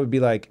it, then I would be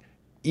like,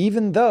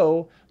 even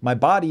though my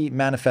body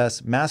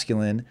manifests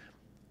masculine,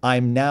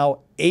 I'm now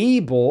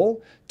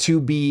able to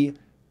be,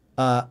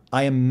 I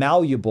am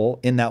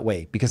malleable in that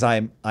way because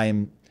I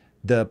am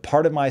the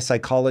part of my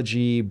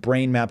psychology,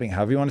 brain mapping,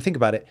 however you want to think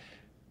about it,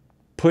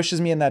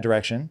 pushes me in that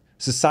direction.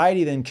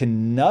 Society then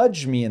can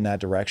nudge me in that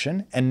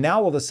direction. And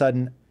now all of a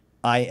sudden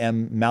I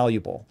am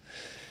malleable.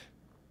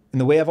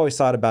 And the way I've always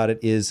thought about it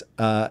is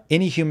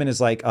any human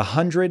is like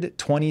 100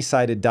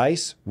 20-sided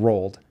dice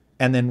rolled.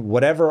 And then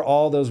whatever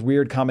all those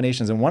weird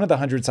combinations. And one of the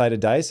 100-sided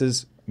dice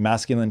is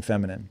masculine,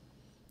 feminine.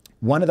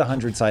 One of the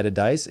 100-sided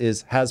dice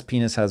is has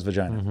penis, has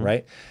vagina,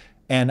 right?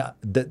 And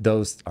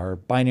those are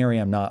binary.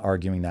 I'm not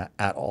arguing that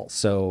at all.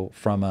 So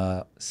from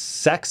a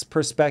sex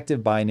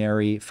perspective,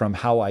 binary. From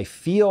how I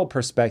feel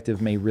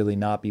perspective may really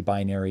not be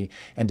binary.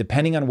 And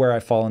depending on where I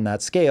fall in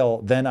that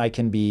scale, then I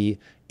can be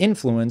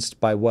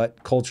influenced by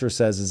what culture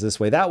says is this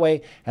way, that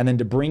way. And then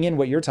to bring in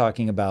what you're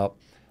talking about,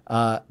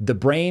 the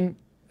brain,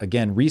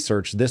 again,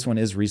 research, this one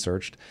is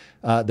researched,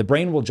 the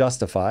brain will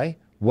justify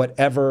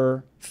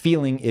whatever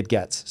feeling it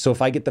gets. So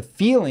if I get the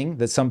feeling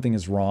that something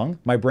is wrong,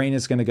 my brain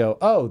is going to go,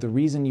 oh, the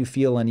reason you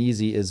feel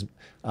uneasy is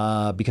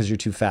because you're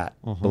too fat,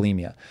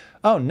 bulimia.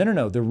 Oh,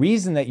 no. The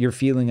reason that you're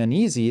feeling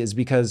uneasy is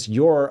because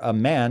you're a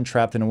man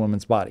trapped in a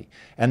woman's body.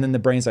 And then the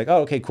brain's like,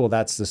 oh, okay, cool,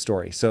 that's the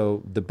story.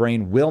 So the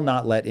brain will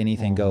not let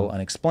anything go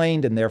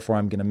unexplained, and therefore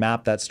I'm going to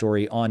map that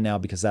story on now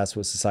because that's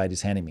what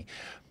society's handing me.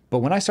 But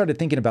when I started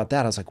thinking about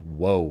that, I was like,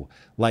 whoa,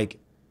 like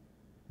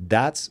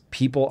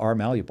people are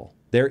malleable.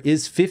 There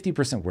is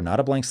 50%. We're not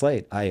a blank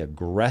slate. I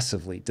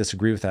aggressively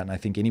disagree with that. And I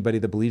think anybody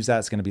that believes that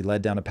is going to be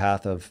led down a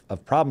path of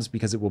problems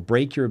because it will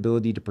break your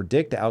ability to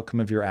predict the outcome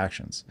of your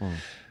actions.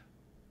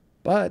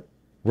 But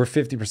we're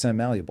 50%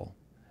 malleable.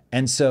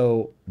 And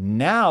so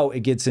now it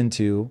gets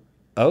into,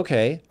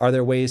 okay, are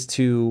there ways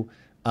to,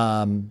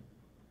 there's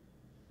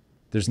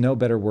no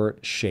better word,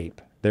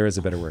 shape. There is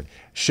a better word.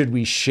 Should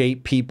we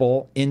shape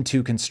people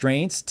into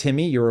constraints?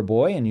 Timmy, you're a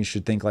boy and you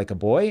should think like a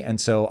boy. And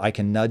so I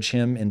can nudge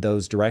him in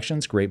those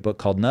directions. Great book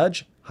called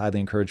Nudge. Highly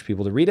encourage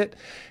people to read it.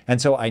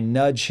 And so I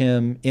nudge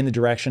him in the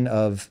direction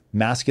of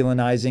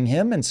masculinizing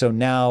him. And so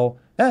now,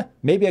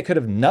 maybe I could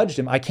have nudged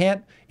him. I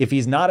can't, if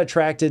he's not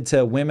attracted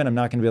to women, I'm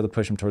not going to be able to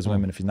push him towards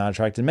women. If he's not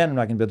attracted to men, I'm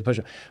not going to be able to push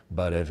him.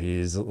 But if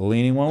he's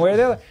leaning one way or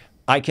the other,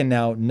 I can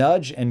now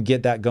nudge and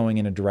get that going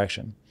in a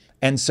direction.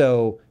 And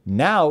so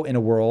now in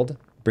a world,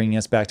 bringing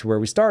us back to where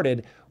we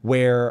started,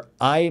 where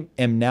I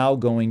am now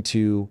going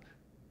to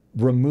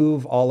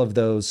remove all of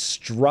those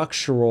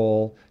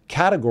structural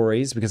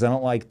categories because I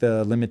don't like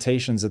the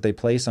limitations that they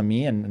place on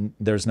me, and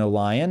there's no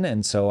lion,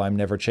 and so I'm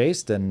never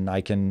chased, and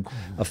I can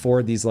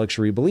afford these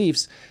luxury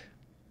beliefs.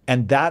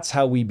 And that's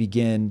how we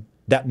begin.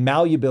 That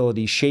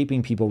malleability,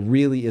 shaping people,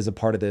 really is a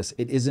part of this.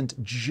 It isn't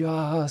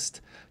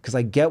just, because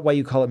I get why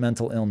you call it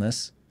mental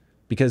illness,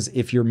 because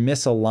if you're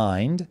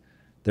misaligned,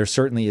 there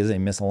certainly is a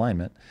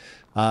misalignment.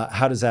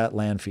 How does that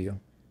land for you?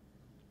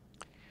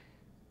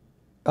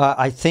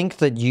 I think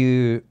that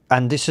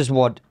and this is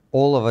what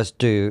all of us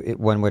do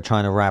when we're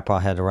trying to wrap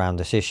our head around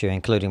this issue,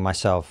 including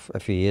myself a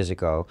few years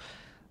ago,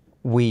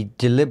 we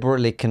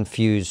deliberately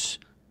confuse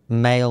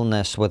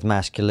maleness with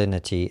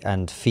masculinity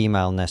and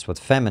femaleness with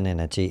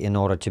femininity in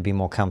order to be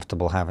more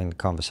comfortable having the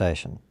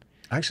conversation.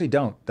 I actually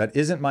don't. That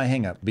isn't my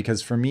hang up,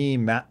 because for me,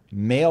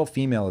 male,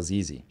 female is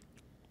easy.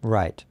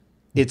 Right.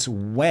 It's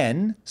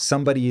when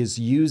somebody is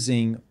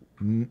using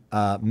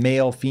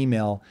male,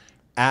 female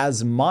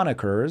as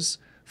monikers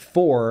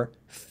for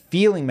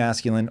feeling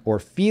masculine or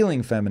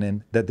feeling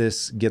feminine that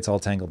this gets all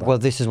tangled up. Well,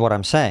 this is what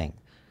I'm saying.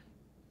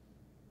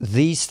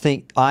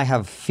 I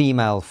have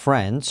female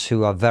friends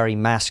who are very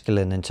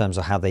masculine in terms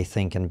of how they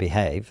think and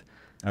behave.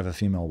 I have a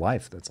female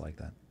wife that's like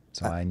that.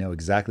 So I know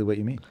exactly what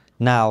you mean.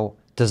 Now,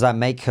 does that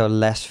make her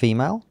less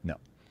female? No.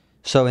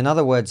 So in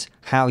other words,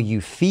 how you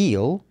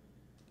feel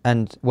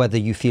and whether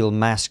you feel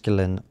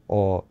masculine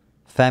or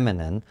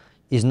feminine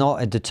is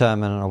not a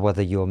determinant of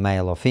whether you're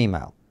male or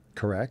female.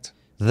 Correct.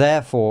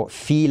 Therefore,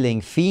 feeling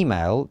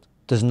female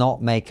does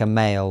not make a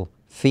male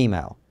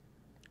female.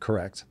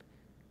 Correct.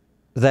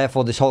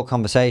 Therefore, this whole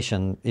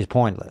conversation is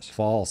pointless.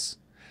 False.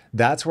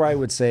 That's where I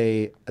would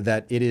say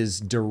that it is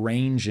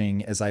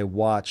deranging as I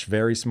watch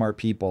very smart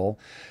people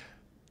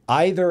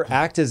either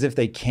act as if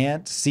they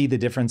can't see the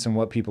difference in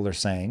what people are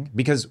saying,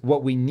 because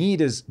what we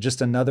need is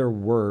just another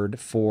word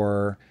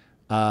for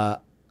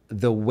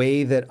the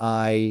way that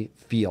I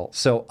feel.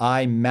 So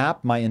I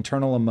map my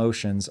internal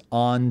emotions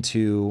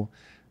onto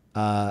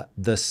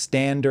the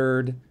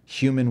standard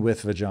human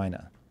with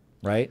vagina,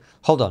 right?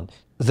 Hold on.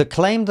 The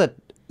claim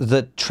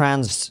that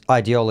trans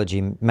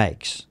ideology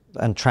makes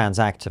and trans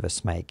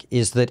activists make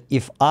is that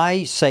if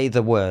I say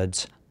the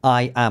words,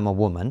 I am a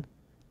woman,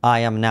 I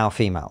am now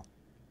female.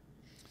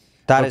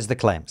 That is the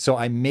claim. So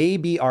I may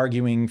be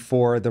arguing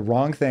for the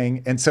wrong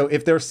thing. And so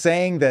if they're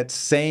saying that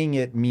saying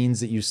it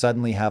means that you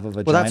suddenly have a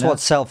vagina. Well, that's what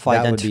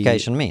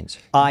self-identification means.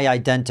 I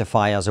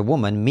identify as a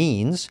woman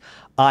means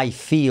I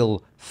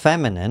feel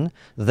feminine.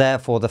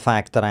 Therefore, the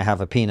fact that I have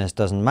a penis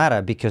doesn't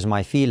matter because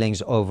my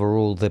feelings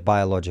overrule the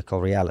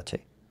biological reality.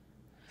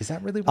 Is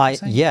that really what you're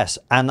saying? Yes,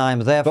 and I'm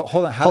there. But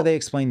hold on, how do they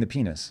explain the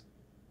penis?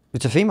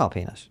 It's a female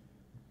penis.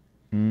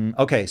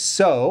 Okay,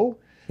 so...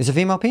 It's a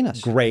female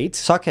penis. Great.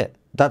 Suck it.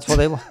 That's what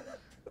they want.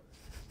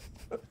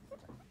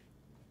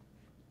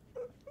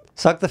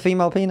 Suck the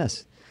female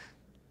penis.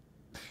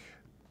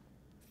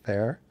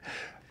 Fair.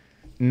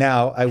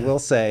 Now, I will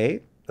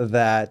say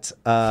that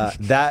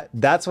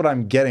that's what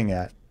I'm getting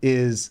at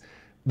is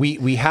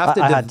we have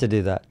to... I had to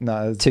do that.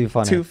 No, it's too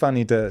funny. Too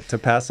funny to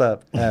pass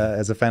up.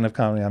 As a fan of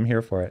comedy, I'm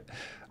here for it.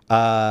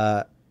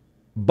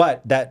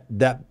 But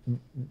that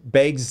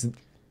begs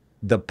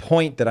the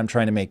point that I'm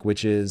trying to make,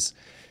 which is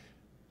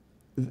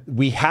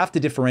we have to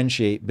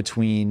differentiate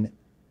between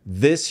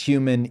this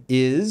human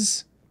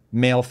is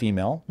male,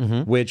 female,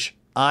 which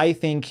I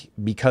think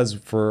because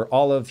for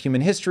all of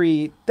human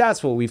history,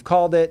 that's what we've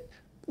called it.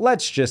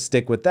 Let's just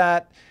stick with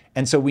that.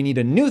 And so we need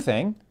a new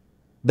thing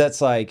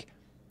that's like,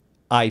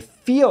 I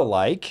feel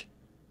like,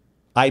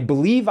 I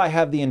believe I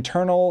have the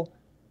internal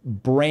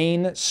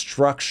brain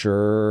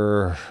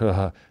structure.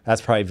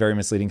 That's probably very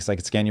misleading because I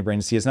could scan your brain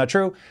to see it's not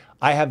true.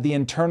 I have the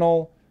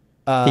internal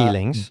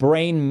feelings,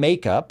 brain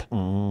makeup,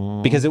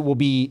 because it will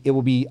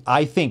be,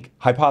 I think,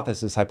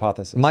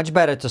 hypothesis. Much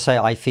better to say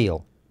I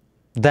feel.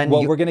 Then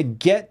we're going to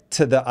get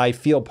to the I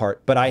feel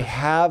part, but I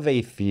have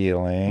a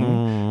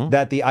feeling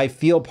that the I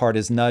feel part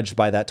is nudged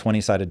by that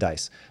 20-sided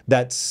dice.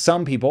 That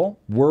some people,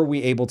 were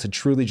we able to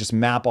truly just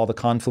map all the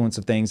confluence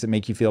of things that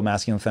make you feel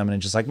masculine and feminine,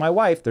 just like my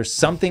wife, there's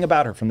something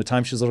about her from the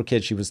time she was a little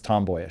kid, she was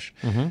tomboyish.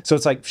 So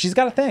it's like, she's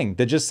got a thing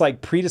that just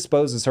like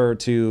predisposes her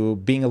to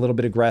being a little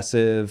bit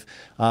aggressive,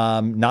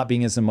 not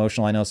being as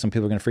emotional. I know some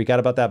people are going to freak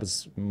out about that,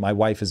 but my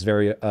wife is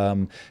very,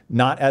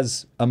 not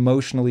as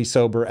emotionally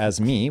sober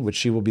as me, which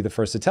she will be the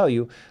first to tell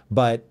you,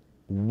 but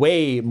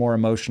way more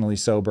emotionally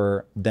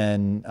sober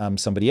than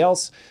somebody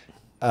else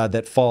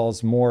that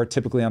falls more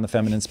typically on the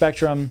feminine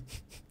spectrum.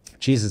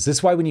 Jesus, this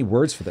is why we need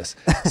words for this.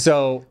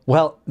 So,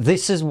 well,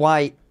 this is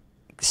why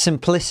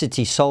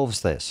simplicity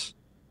solves this.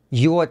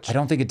 I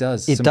don't think it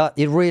does. It does.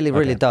 It really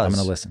does. I'm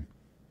going to listen.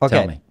 Okay.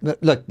 Tell me.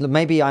 Look,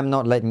 maybe I'm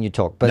not letting you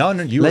talk, but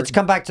let's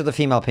come back to the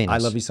female penis. I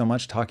love you so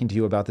much. Talking to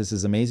you about this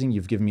is amazing.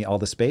 You've given me all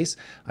the space.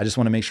 I just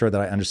want to make sure that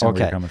I understand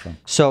where you're coming from.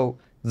 So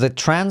the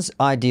trans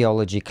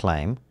ideology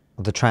claim,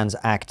 the trans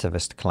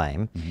activist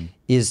claim,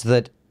 is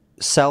that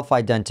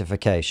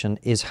self-identification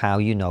is how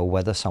you know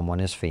whether someone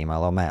is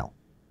female or male.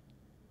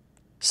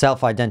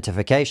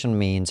 Self-identification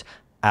means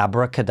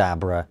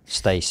abracadabra,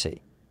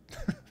 Stacy.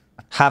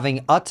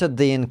 Having uttered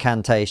the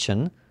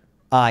incantation,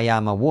 I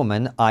am a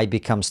woman, I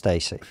become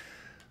Stacy.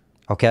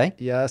 Okay?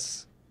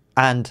 Yes.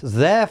 And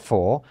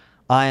therefore,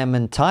 I am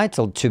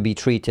entitled to be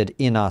treated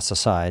in our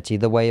society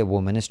the way a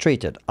woman is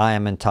treated. I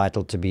am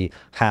entitled to be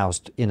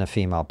housed in a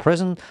female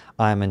prison.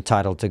 I am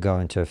entitled to go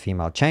into a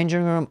female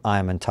changing room. I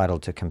am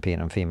entitled to compete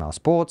in female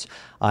sports.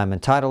 I am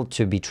entitled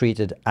to be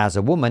treated as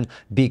a woman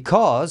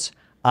because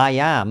I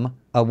am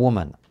a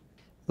woman.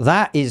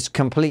 That is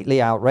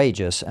completely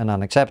outrageous and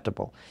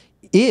unacceptable.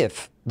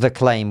 If the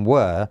claim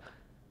were,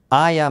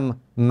 I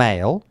am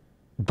male,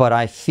 but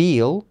I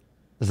feel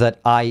that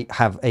I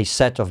have a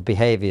set of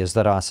behaviors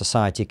that our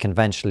society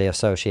conventionally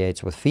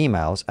associates with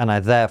females, and I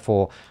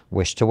therefore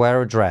wish to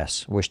wear a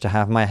dress, wish to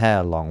have my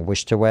hair long,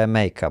 wish to wear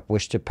makeup,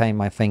 wish to paint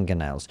my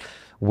fingernails,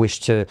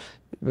 wish to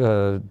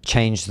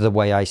change the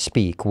way I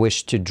speak,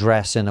 wish to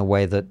dress in a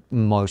way that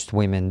most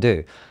women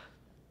do.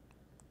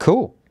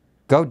 Cool.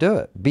 Go do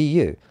it. Be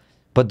you.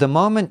 But the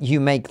moment you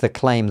make the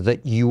claim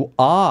that you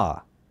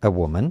are a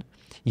woman,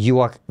 you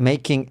are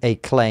making a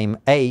claim,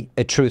 A,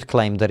 a truth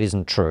claim that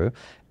isn't true,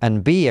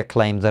 and B, a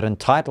claim that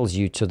entitles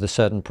you to the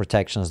certain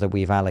protections that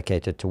we've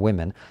allocated to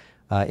women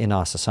in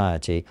our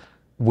society,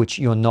 which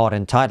you're not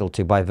entitled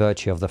to by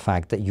virtue of the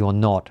fact that you're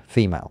not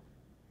female.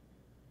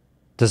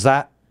 Does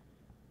that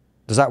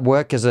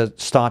work as a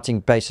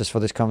starting basis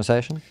for this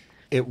conversation?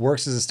 It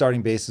works as a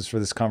starting basis for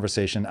this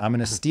conversation. I'm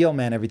going to steel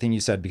man everything you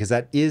said because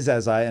that is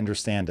as I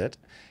understand it.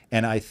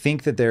 And I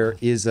think that there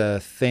is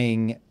a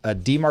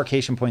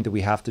demarcation point that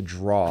we have to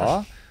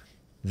draw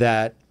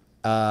that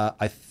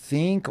I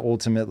think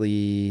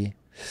ultimately,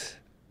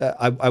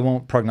 I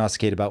won't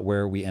prognosticate about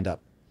where we end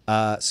up.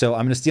 So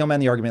I'm going to steel man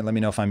the argument. Let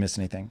me know if I missed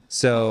anything.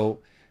 So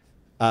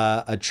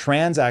a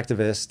trans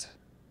activist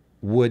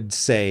would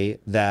say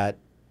that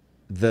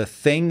the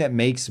thing that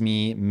makes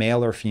me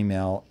male or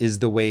female is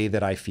the way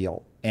that I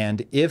feel.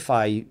 And if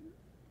I,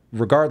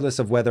 regardless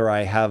of whether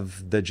I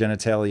have the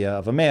genitalia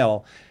of a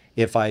male,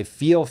 if I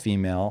feel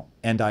female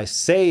and I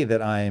say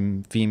that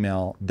I'm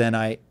female, then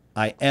I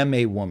am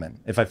a woman.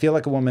 If I feel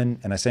like a woman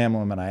and I say I'm a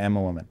woman, I am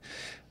a woman.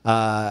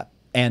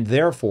 And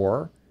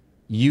therefore,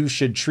 you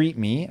should treat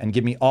me and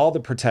give me all the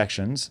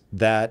protections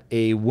that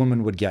a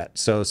woman would get.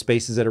 So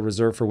spaces that are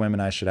reserved for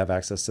women, I should have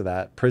access to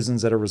that.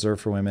 Prisons that are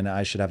reserved for women,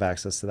 I should have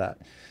access to that.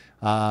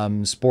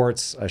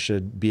 Sports, I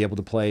should be able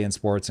to play in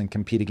sports and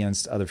compete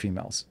against other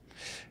females.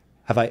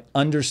 Have I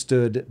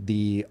understood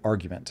the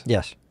argument?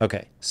 Yes.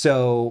 Okay.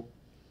 So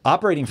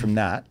operating from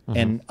that,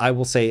 and I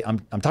will say,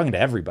 I'm talking to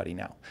everybody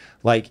now.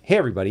 Like, hey,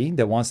 everybody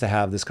that wants to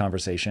have this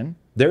conversation,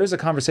 there is a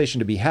conversation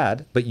to be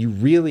had, but you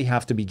really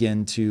have to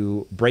begin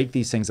to break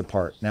these things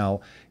apart.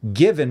 Now,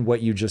 given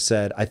what you just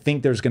said, I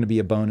think there's going to be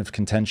a bone of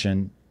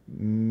contention.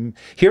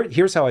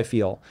 Here's how I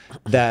feel,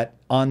 that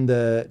on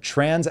the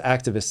trans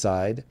activist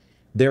side,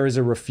 there is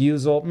a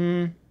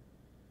refusal.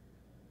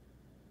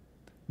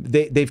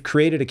 They've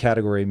created a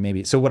category,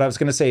 maybe. So what I was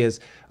going to say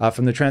is,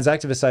 from the trans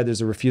activist side,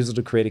 there's a refusal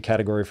to create a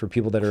category for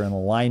people that are in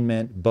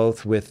alignment,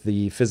 both with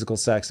the physical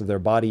sex of their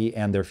body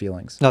and their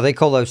feelings. No, they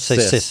call those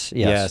cis. Yes.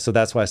 Yeah, so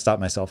that's why I stopped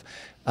myself.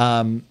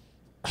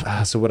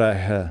 So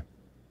what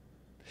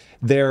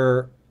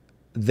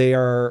they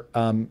are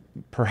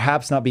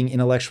perhaps not being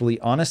intellectually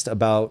honest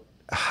about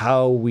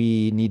how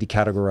we need to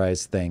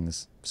categorize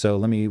things. So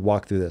let me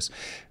walk through this.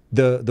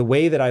 The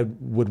way that I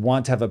would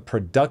want to have a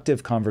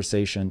productive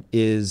conversation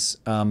is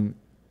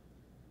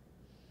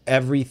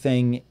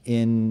everything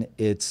in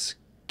its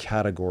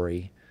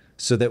category,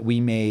 so that we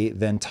may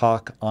then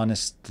talk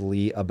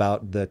honestly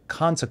about the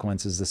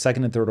consequences, the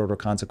second and third order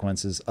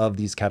consequences of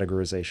these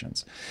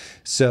categorizations.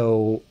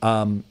 So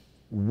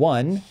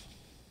one,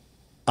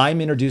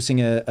 I'm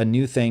introducing a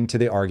new thing to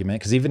the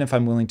argument, because even if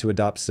I'm willing to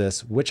adopt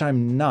cis, which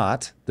I'm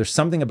not, there's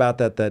something about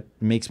that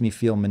makes me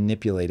feel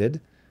manipulated,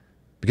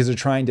 because they're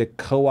trying to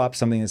co-opt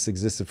something that's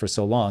existed for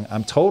so long.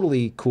 I'm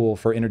totally cool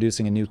for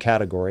introducing a new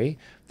category.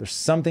 There's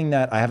something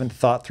that I haven't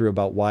thought through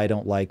about why I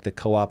don't like the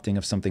co-opting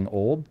of something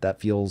old. That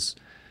feels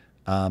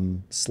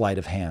sleight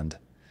of hand.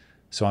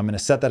 So I'm going to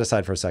set that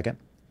aside for a second.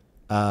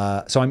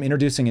 So I'm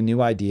introducing a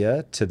new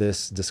idea to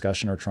this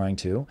discussion, or trying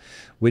to,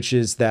 which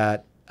is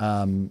that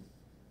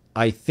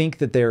I think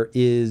that there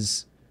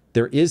is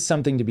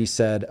something to be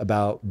said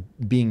about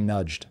being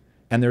nudged.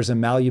 And there's a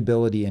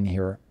malleability in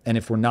here. And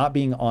if we're not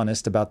being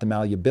honest about the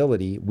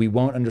malleability, we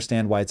won't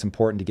understand why it's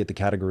important to get the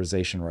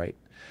categorization right.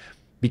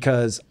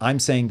 Because I'm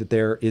saying that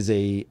there is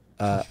a,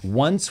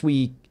 once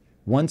we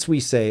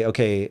say,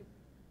 okay,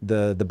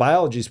 the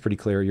biology is pretty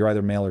clear, you're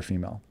either male or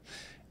female.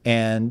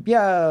 And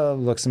yeah,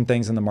 look, some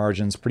things in the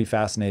margins, pretty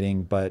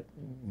fascinating, but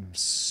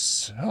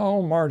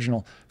so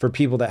marginal for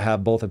people that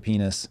have both a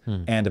penis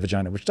and a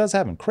vagina, which does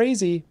happen.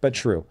 Crazy, but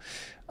true.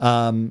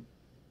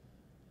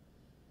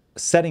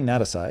 Setting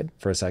that aside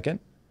for a second,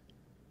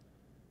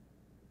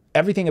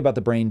 everything about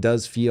the brain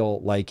does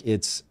feel like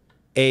it's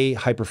A,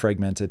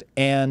 hyperfragmented,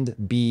 and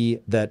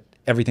B, that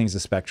everything's a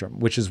spectrum,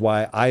 which is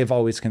why I've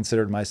always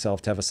considered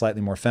myself to have a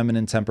slightly more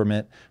feminine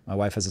temperament. My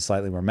wife has a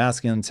slightly more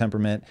masculine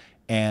temperament.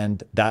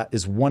 And that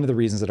is one of the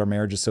reasons that our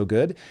marriage is so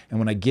good. And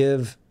when I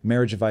give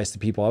marriage advice to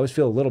people, I always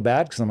feel a little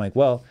bad, because I'm like,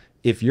 well,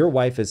 if your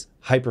wife is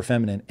hyper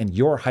feminine and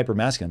you're hyper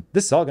masculine,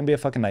 this is all going to be a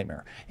fucking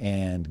nightmare.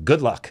 And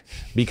good luck,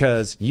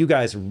 because you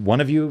guys, one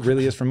of you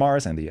really is from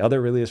Mars and the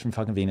other really is from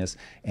fucking Venus,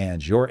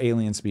 and you're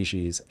alien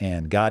species.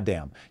 And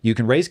goddamn, you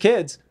can raise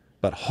kids,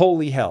 but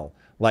holy hell,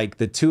 like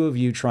the two of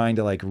you trying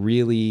to like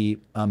really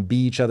be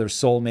each other's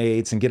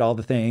soulmates and get all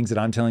the things that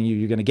I'm telling you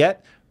you're going to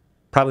get,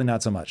 probably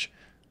not so much.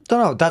 Don't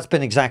know. That's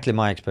been exactly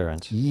my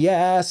experience.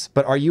 Yes,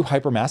 but are you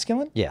hyper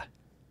masculine? Yeah.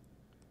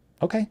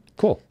 Okay,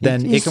 cool.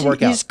 Then it can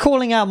work out. He's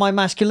calling out my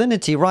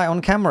masculinity right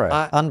on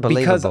camera.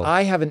 Unbelievable. Because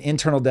I have an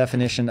internal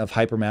definition of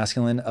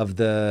hypermasculine of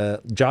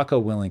the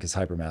Jocko Willink is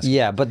hypermasculine.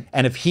 Yeah, but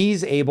and if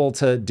he's able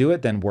to do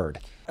it, then word.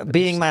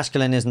 Being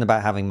masculine isn't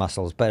about having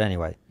muscles, but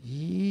anyway,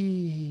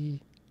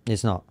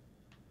 it's not.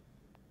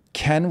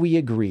 Can we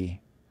agree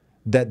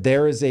that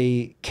there is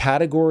a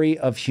category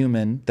of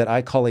human that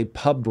I call a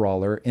pub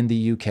brawler in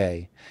the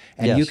UK?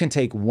 And yes. You can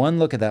take one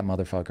look at that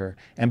motherfucker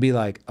and be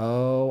like,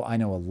 oh, I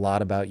know a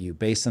lot about you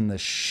based on the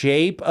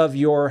shape of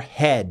your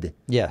head.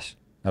 Yes.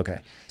 Okay.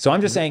 So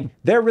I'm just saying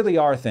there really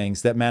are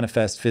things that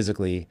manifest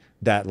physically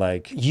that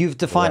like... You've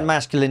defined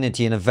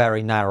masculinity in a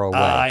very narrow way.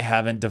 I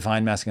haven't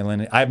defined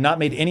masculinity. I have not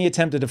made any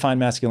attempt to define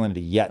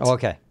masculinity yet. Oh,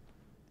 okay.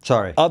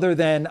 Sorry. Other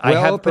than I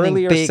have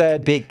earlier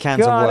said... big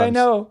cans of worms. I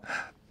know.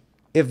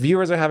 If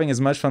viewers are having as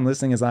much fun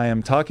listening as I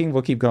am talking,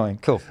 we'll keep going.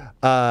 Cool.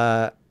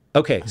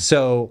 Okay,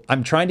 so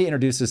I'm trying to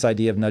introduce this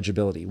idea of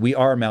nudgeability. We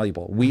are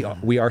malleable. We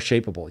are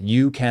shapeable.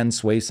 You can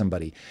sway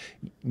somebody.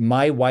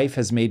 My wife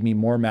has made me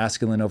more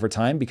masculine over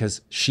time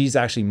because she's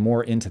actually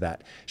more into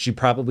that. She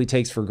probably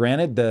takes for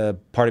granted the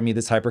part of me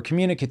that's hyper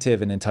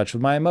communicative and in touch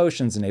with my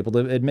emotions and able to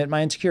admit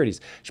my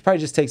insecurities. She probably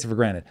just takes it for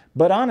granted.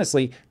 But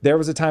honestly, there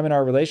was a time in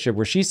our relationship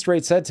where she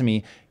straight said to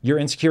me, "Your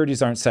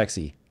insecurities aren't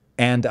sexy."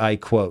 And I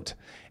quote.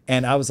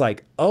 And I was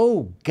like,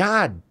 oh,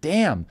 god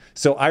damn.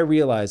 So I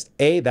realized,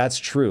 A, that's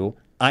true.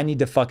 I need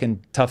to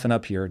fucking toughen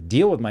up here,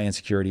 deal with my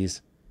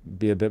insecurities,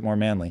 be a bit more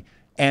manly.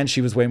 And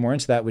she was way more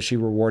into that, which she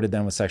rewarded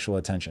them with sexual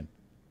attention.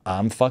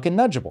 I'm fucking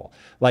nudgeable.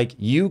 Like,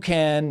 you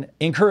can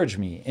encourage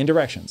me in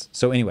directions.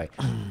 So anyway,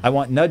 I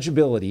want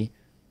nudgeability.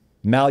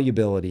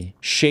 malleability,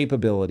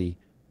 shapeability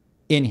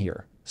in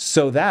here,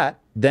 so that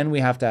then we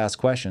have to ask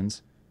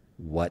questions.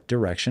 What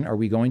direction are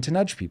we going to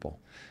nudge people?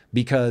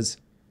 Because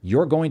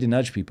you're going to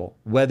nudge people,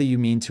 whether you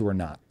mean to or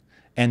not.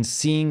 And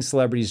seeing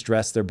celebrities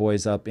dress their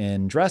boys up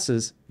in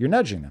dresses, you're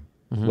nudging them,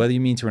 whether you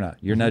mean to or not.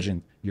 You're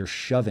nudging, you're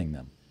shoving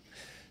them.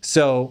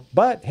 So,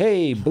 but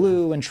hey,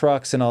 blue and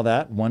trucks and all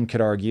that, one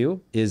could argue,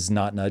 is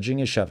not nudging,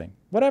 is shoving.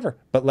 Whatever.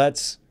 But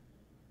let's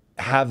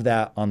have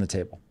that on the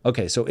table.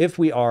 Okay, so if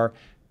we are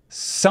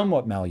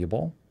somewhat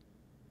malleable,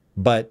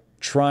 but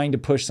trying to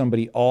push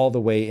somebody all the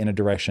way in a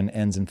direction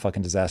ends in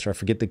fucking disaster. I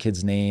forget the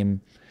kid's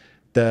name.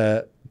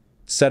 The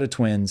set of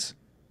twins,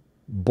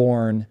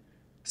 born,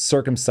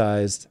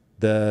 circumcised,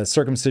 the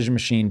circumcision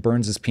machine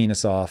burns his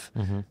penis off.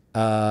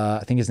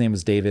 I think his name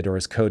was David, or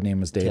his code name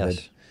was David.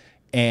 Yes.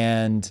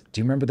 And do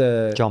you remember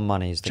the... John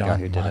Money's the guy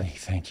who did it.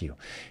 Thank you.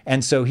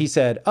 And so he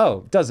said,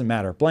 oh, doesn't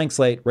matter. Blank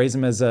slate, raise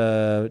him as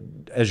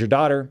your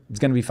daughter. It's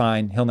going to be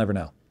fine. He'll never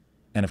know.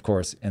 And of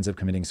course, ends up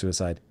committing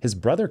suicide. His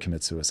brother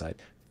commits suicide.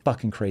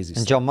 Fucking crazy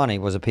stuff. And John Money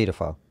was a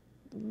pedophile.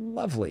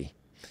 Lovely.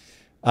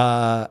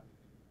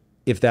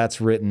 If that's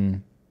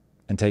written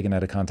and taken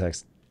out of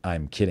context,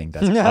 I'm kidding.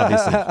 That's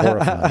obviously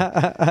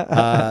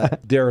horrifying.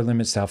 There are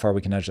limits to how far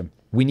we can nudge them.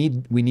 We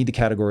need the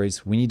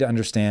categories. We need to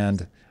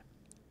understand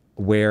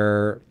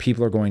where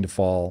people are going to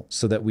fall,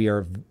 so that we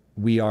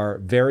are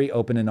very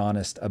open and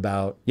honest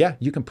about, yeah,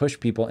 you can push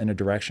people in a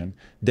direction.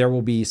 There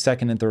will be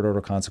second and third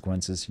order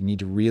consequences. You need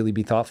to really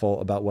be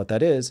thoughtful about what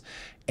that is.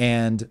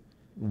 And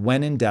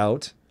when in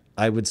doubt,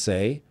 I would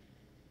say,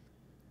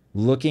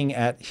 looking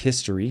at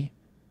history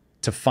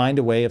to find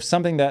a way of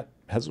something that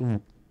has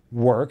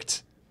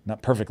worked,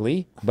 not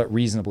perfectly, but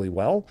reasonably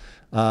well,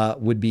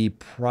 would be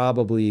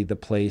probably the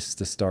place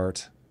to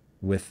start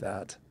with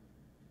that.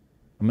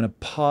 I'm going to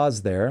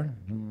pause there.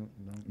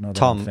 No,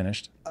 Tom, I'm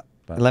finished.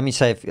 But let me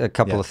say a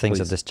couple of things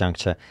please. at this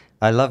juncture.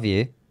 I love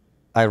you.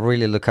 I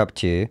really look up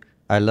to you.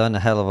 I learn a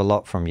hell of a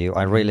lot from you.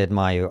 I really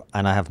admire you,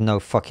 and I have no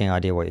fucking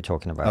idea what you're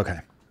talking about. Okay.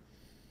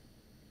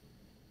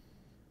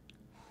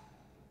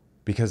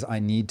 Because I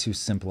need to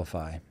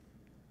simplify.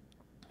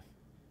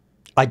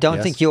 I don't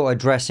Yes? think you're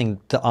addressing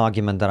the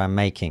argument that I'm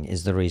making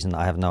is the reason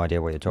I have no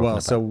idea what you're talking Well,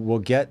 about. so we'll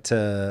get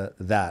to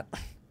that.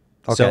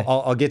 Okay. So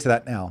I'll get to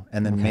that now,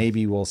 and then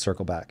maybe we'll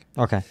circle back.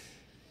 Okay.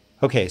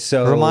 Okay,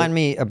 so... Remind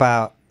me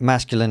about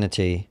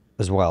masculinity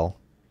as well,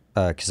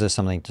 because there's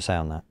something to say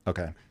on that.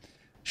 Okay.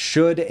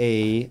 Should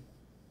a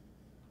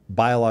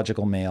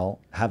biological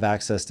male have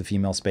access to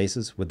female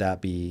spaces? Would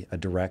that be a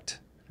direct...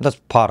 That's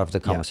part of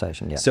the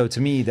conversation, yeah. So to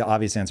me, the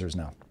obvious answer is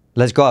no.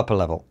 Let's go up a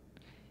level.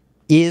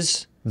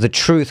 Is the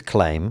truth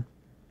claim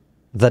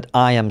that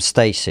I am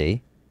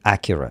Stacy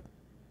accurate?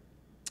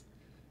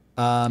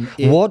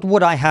 What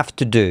would I have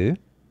to do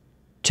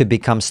to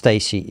become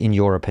Stacy, in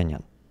your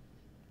opinion?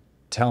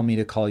 Tell me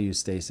to call you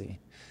Stacy.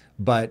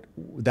 But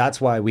that's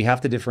why we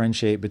have to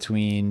differentiate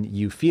between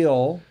you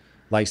feel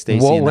like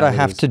Stacy. What would I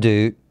have to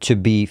do to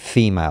be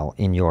female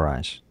in your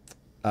eyes?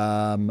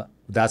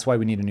 That's why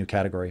we need a new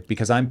category,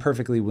 because I'm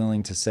perfectly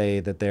willing to say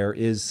that there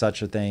is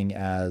such a thing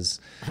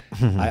as,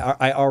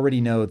 I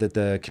already know that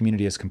the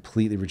community has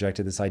completely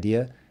rejected this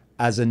idea.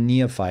 As a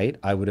neophyte,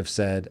 I would have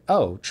said,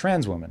 oh,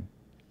 trans woman.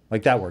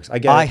 Like that works. I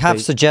get it. I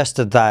have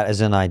suggested that as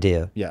an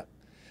idea. Yeah.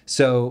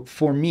 So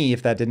for me,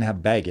 if that didn't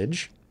have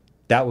baggage,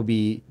 that would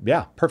be,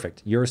 yeah,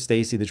 perfect. You're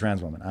Stacy, the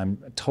trans woman.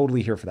 I'm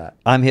totally here for that.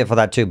 I'm here for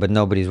that too, but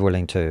nobody's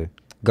willing to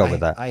go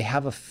with that. I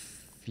have a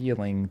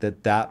feeling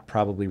that that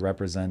probably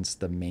represents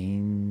the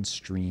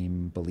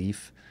mainstream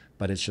belief,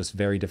 but it's just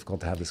very difficult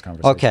to have this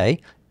conversation.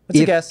 Okay. That's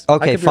a guess. I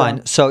Okay, could be fine.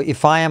 wrong. So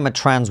if I am a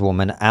trans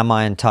woman, am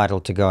I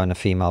entitled to go in a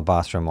female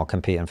bathroom or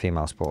compete in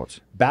female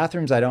sports?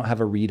 Bathrooms, I don't have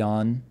a read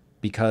on,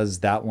 because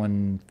that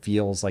one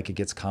feels like it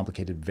gets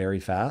complicated very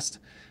fast.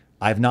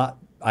 I have not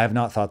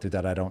thought through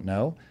that. I don't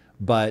know,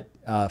 but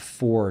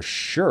for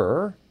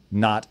sure,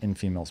 not in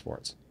female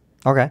sports.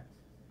 Okay,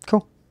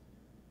 cool.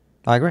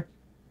 I agree.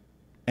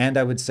 And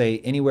I would say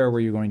anywhere where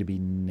you're going to be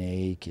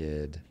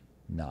naked,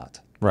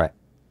 not. Right.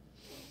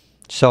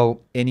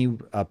 So Any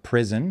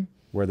prison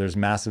where there's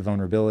massive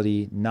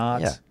vulnerability,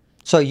 not. yeah.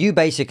 So you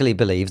basically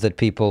believe that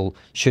people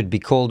should be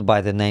called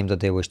by the name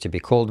that they wish to be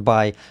called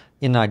by.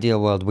 In an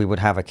ideal world, we would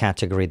have a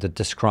category that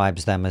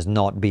describes them as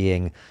not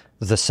being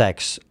the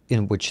sex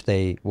in which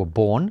they were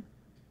born,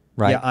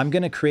 right? Yeah, I'm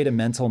going to create a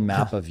mental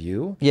map of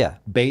you Yeah.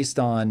 based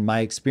on my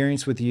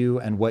experience with you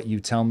and what you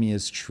tell me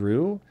is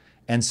true.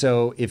 And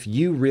so if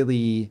you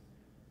really,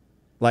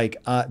 like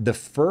the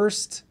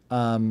first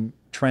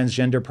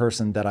transgender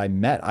person that I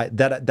met,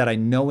 that I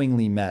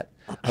knowingly met,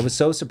 I was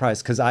so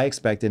surprised, because I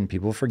expected, and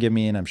people forgive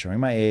me, and I'm showing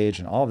my age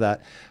and all of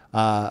that,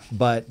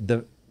 but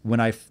when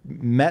I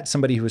met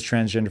somebody who was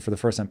transgender for the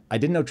first time, I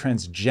didn't know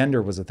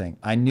transgender was a thing.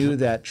 I knew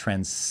that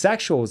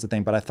transsexual was a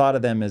thing, but I thought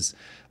of them as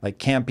like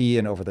campy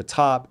and over the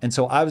top. And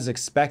so I was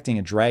expecting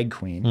a drag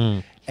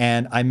queen.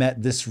 And I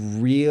met this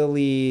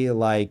really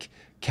like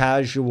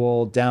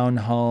casual, down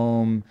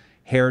home,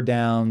 hair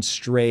down,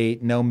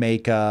 straight, no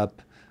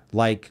makeup,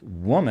 like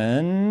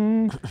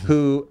woman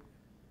who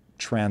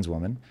trans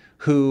woman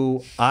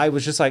who I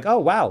was just like, oh,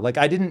 wow. Like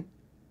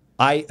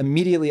I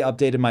immediately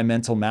updated my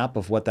mental map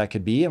of what that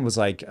could be and was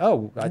like,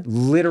 oh, I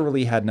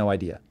literally had no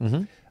idea.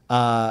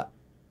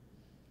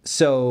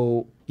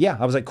 So yeah,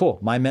 I was like, cool.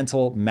 My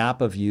mental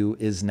map of you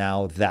is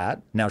now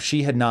that. Now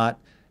she had not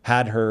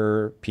had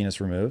her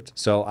penis removed.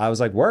 So I was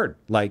like, word,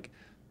 like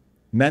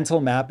mental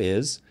map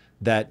is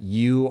that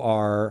you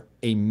are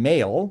a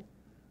male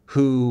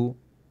who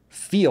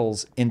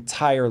feels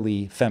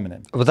entirely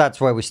feminine. Well, that's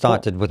where we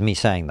started with me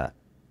saying that.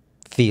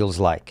 Feels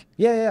like.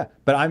 Yeah.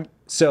 But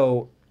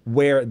so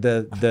where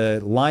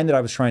the line that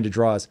I was trying to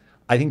draw is,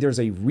 I think there's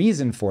a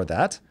reason for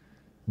that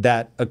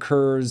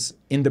occurs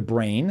in the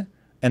brain.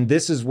 And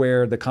this is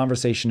where the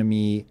conversation to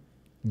me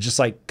just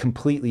like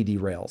completely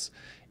derails,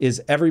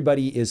 is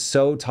everybody is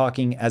so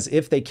talking as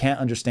if they can't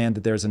understand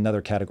that there's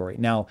another category.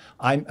 Now,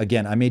 I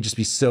may just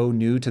be so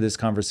new to this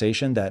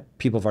conversation that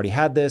people have already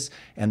had this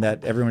and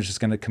that everyone's just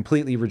going to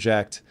completely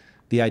reject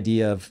the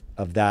idea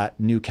of that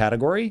new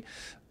category.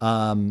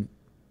 And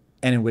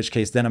in which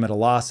case, then I'm at a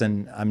loss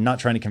and I'm not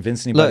trying to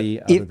convince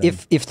anybody. Look,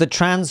 if the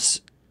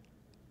trans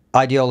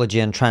ideology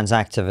and trans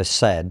activists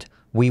said,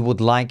 we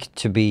would like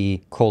to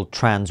be called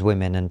trans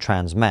women and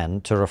trans men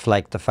to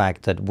reflect the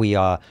fact that we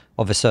are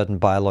of a certain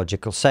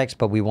biological sex,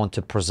 but we want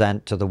to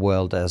present to the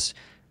world as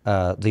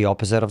the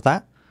opposite of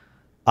that.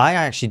 I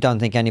actually don't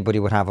think anybody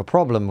would have a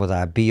problem with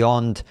that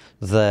beyond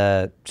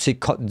the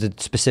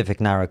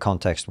specific narrow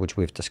context which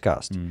we've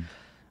discussed.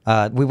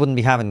 We wouldn't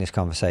be having this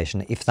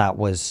conversation if that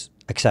was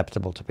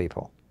acceptable to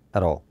people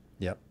at all.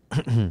 Yep.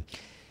 Can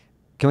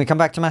we come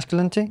back to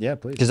masculinity? Yeah,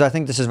 please. Because I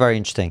think this is very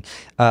interesting.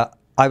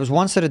 I was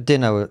once at a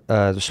dinner,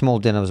 a small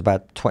dinner, it was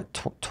about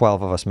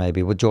 12 of us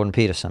maybe, with Jordan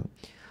Peterson.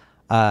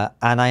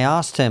 And I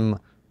asked him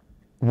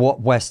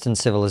what Western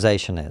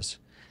civilization is.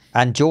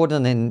 And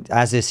Jordan,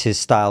 as is his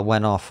style,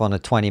 went off on a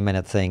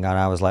 20-minute thing. And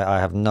I was like, I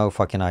have no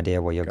fucking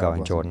idea where you're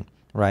going, Jordan.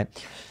 Right?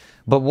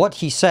 But what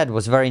he said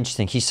was very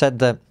interesting. He said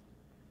that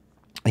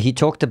he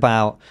talked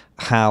about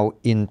how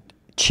in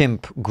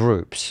chimp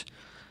groups,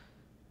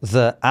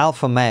 the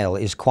alpha male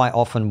is quite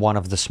often one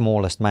of the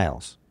smallest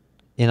males.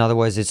 In other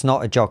words, it's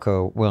not a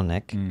Jocko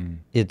Willnick.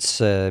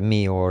 It's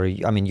me, or,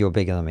 I mean, you're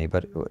bigger than me,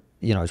 but,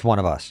 you know, it's one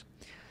of us.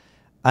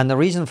 And the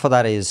reason for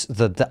that is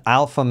that the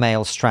alpha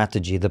male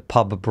strategy, the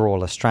pub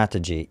brawler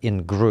strategy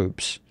in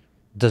groups,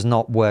 does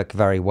not work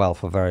very well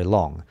for very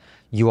long.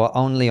 You are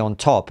only on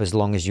top as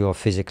long as you are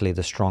physically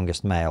the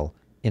strongest male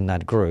in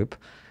that group.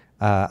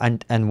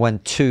 And when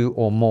two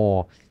or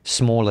more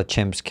smaller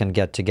chimps can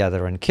get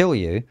together and kill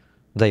you,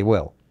 they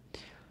will.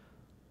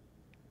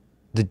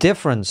 The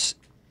difference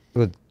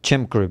with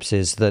chimp groups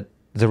is that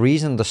the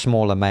reason the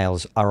smaller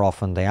males are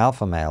often the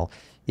alpha male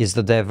is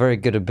that they're very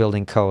good at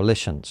building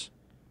coalitions.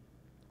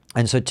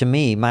 And so to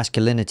me,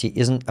 masculinity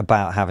isn't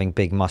about having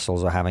big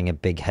muscles or having a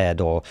big head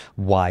or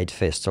wide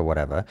fists or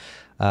whatever.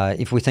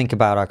 If we think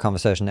about our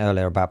conversation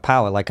earlier about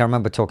power, like I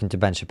remember talking to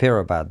Ben Shapiro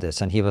about this,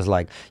 and he was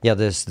like, yeah,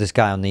 there's this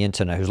guy on the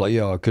internet who's like,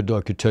 yeah, I could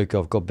take,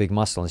 I've got big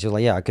muscles. And she was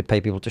like, yeah, I could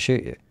pay people to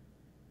shoot you.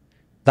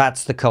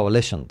 That's the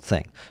coalition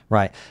thing,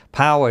 right?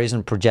 Power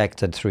isn't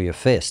projected through your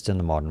fist in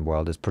the modern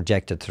world. It's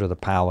projected through the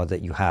power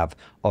that you have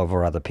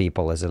over other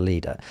people as a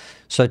leader.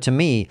 So to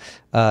me,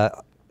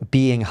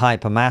 being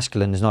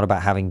hyper-masculine is not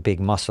about having big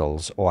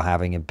muscles or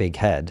having a big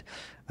head.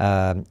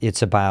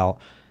 It's about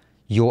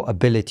your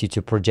ability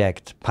to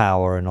project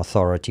power and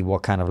authority.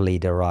 What kind of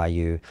leader are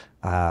you?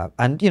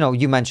 And, you know,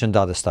 you mentioned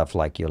other stuff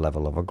like your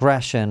level of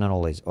aggression and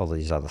all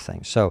these other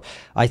things. So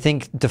I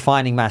think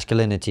defining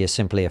masculinity as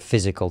simply a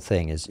physical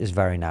thing is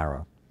very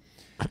narrow.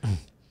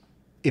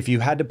 If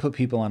you had to put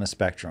people on a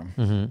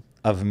spectrum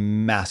of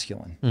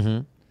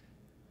masculine,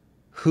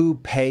 who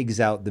pegs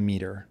out the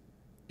meter?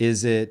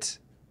 Is it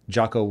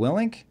Jocko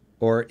Willink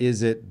or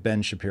is it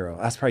Ben Shapiro?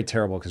 That's probably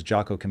terrible because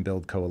Jocko can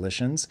build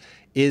coalitions.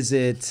 Is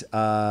it...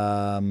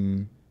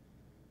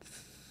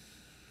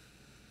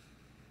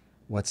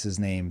 what's his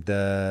name?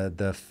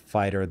 The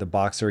fighter, the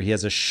boxer. He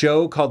has a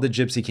show called The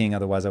Gypsy King.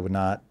 Otherwise, I would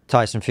not.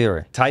 Tyson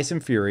Fury. Tyson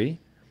Fury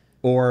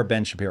or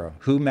Ben Shapiro.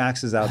 Who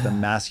maxes out the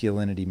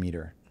masculinity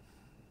meter?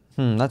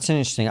 That's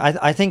interesting.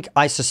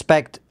 I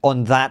suspect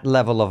on that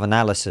level of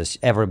analysis,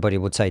 everybody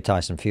would say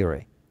Tyson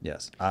Fury.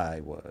 Yes,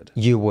 I would.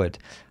 You would.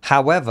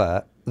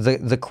 However,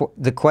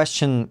 the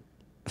question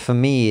for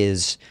me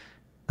is,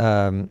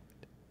 the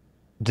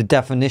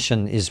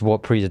definition is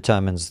what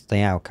predetermines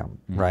the outcome,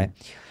 right?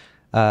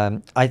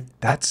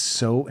 That's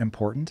so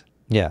important.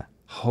 Yeah.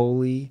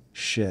 Holy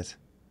shit.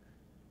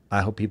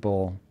 I hope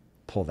people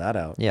pull that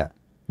out. Yeah.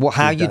 Well,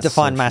 how you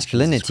define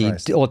masculinity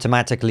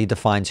automatically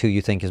defines who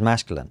you think is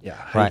masculine. Yeah,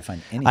 how you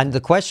define anything. And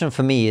the question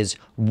for me is,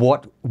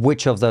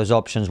 which of those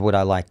options would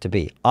I like to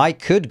be? I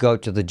could go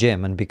to the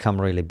gym and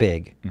become really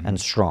big and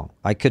strong.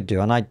 I could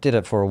do, and I did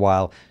it for a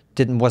while.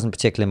 Wasn't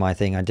particularly my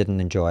thing. I didn't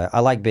enjoy it.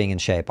 I like being in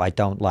shape. I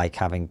don't like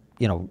having,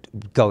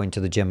 going to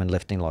the gym and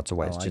lifting lots of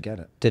weights. Oh, I get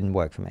it. Didn't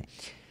work for me.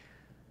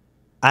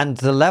 And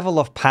the level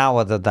of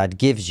power that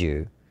gives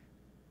you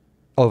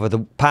over the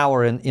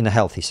power in a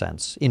healthy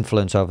sense,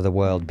 influence over the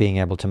world, being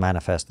able to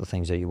manifest the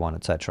things that you want,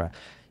 etc.,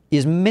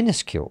 is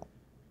minuscule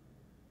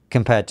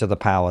compared to the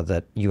power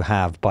that you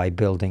have by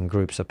building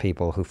groups of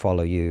people who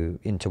follow you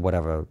into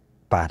whatever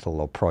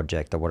battle or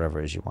project or whatever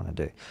it is you want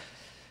to do.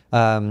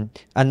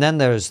 And then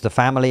there's the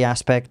family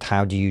aspect.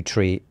 How do you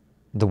treat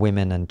the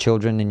women and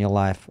children in your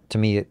life? To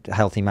me,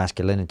 healthy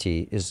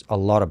masculinity is a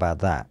lot about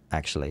that,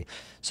 actually.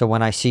 So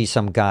when I see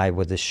some guy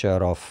with his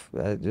shirt off,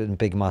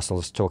 big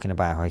muscles, talking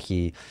about how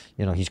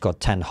he's got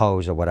 10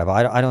 hoes or whatever,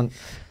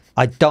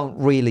 I don't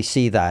really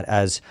see that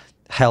as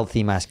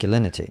healthy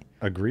masculinity.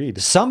 Agreed.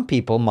 Some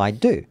people might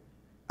do.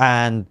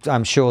 And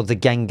I'm sure the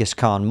Genghis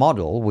Khan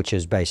model, which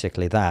is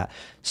basically that,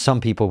 some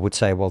people would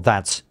say, well,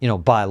 that's,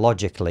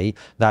 biologically,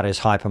 that is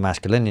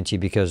hypermasculinity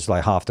because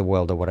like half the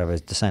world or whatever is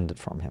descended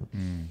from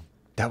him.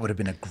 That would have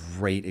been a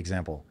great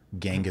example.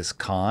 Genghis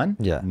Khan,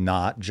 Yeah.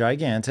 not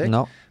gigantic,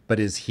 No. but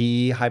is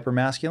he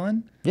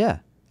hypermasculine? Yeah,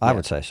 I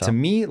would say so. To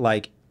me,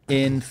 like,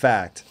 in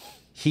fact,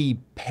 he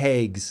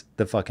pegs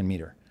the fucking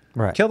meter.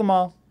 Right. Kill them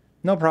all,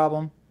 no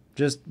problem.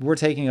 Just, we're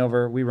taking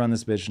over, we run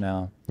this bitch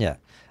now. Yeah.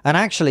 And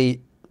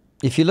actually,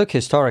 if you look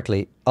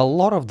historically, a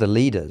lot of the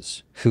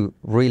leaders who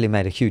really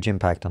made a huge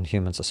impact on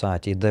human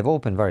society, they've all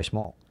been very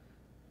small.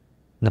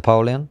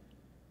 Napoleon,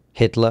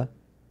 Hitler,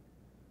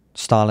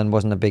 Stalin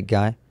wasn't a big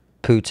guy,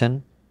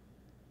 Putin.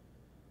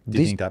 Do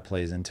you think that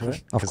plays into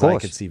it? Of Because I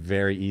course. could see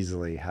very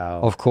easily how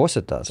Of course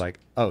it does. it's like,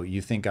 oh,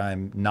 you think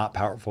I'm not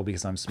powerful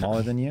because I'm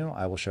smaller than you?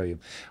 I will show you.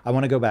 I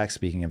want to go back,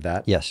 speaking of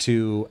that, Yes.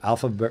 to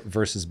alpha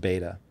versus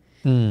beta.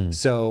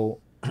 So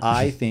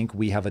I think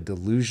we have a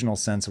delusional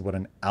sense of what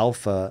an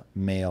alpha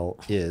male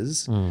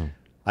is.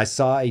 I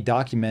saw a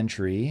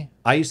documentary.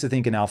 I used to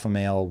think an alpha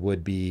male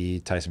would be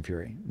Tyson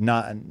Fury.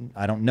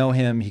 I don't know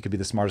him. He could be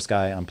the smartest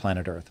guy on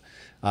planet Earth.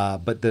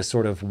 But the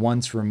sort of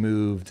once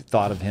removed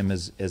thought of him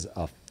as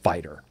a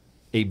fighter,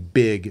 a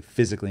big,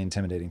 physically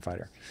intimidating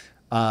fighter.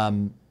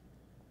 I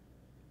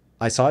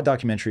saw a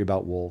documentary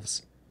about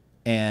wolves,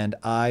 and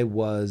I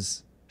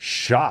was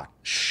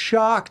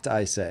shocked,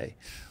 I say,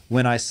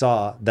 when I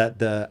saw that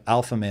the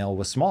alpha male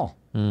was small.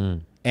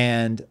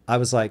 And I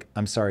was like,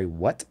 I'm sorry,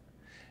 what?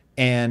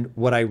 And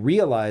what I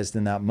realized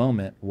in that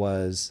moment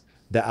was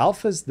the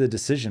alpha is the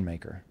decision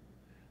maker.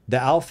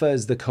 The alpha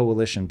is the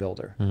coalition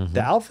builder.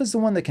 The alpha is the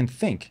one that can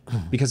think.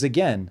 Because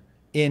again,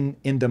 in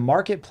the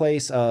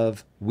marketplace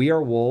of we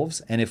are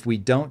wolves, and if we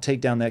don't take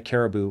down that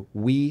caribou,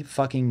 we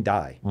fucking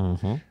die.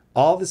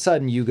 All of a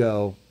sudden you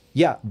go,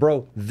 yeah,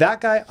 bro,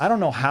 that guy, I don't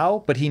know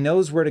how, but he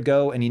knows where to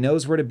go and he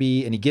knows where to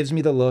be and he gives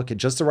me the look at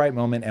just the right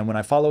moment. And when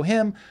I follow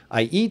him,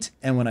 I eat.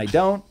 And when I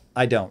don't,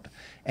 I don't.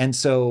 And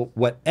so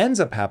what ends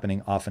up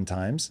happening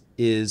oftentimes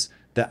is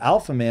the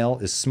alpha male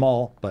is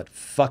small but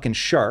fucking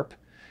sharp.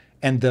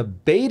 And the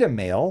beta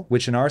male,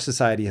 which in our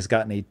society has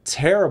gotten a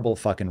terrible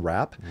fucking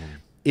rap,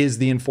 is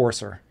the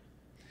enforcer.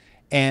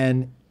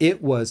 And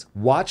it was,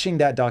 watching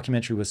that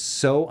documentary was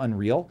so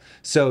unreal.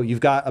 So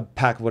you've got a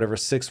pack of whatever,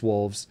 6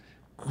 wolves,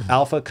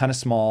 alpha kind of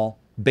small,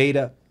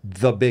 beta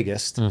the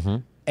biggest.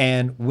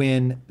 And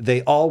when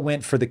they all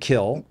went for the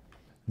kill,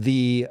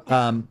 the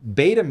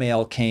beta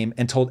male came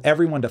and told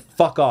everyone to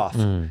fuck off,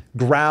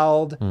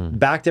 growled,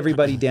 backed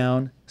everybody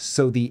down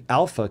so the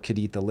alpha could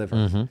eat the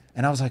liver.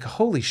 And I was like,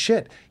 holy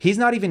shit, he's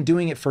not even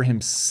doing it for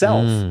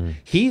himself.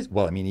 He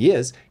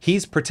is.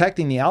 He's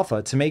protecting the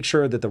alpha to make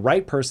sure that the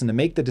right person to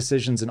make the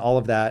decisions and all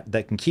of that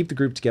can keep the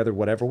group together,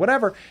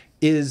 whatever,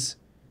 is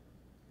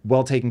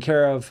well taken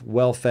care of,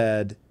 well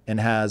fed, and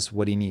has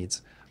what he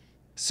needs.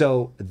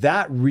 So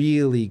that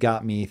really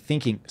got me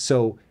thinking.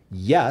 So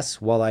yes,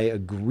 while I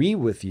agree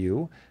with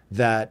you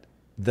that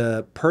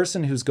the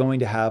person who's going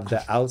to have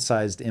the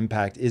outsized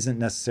impact isn't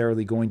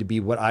necessarily going to be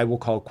what I will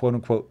call, quote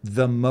unquote,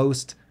 the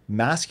most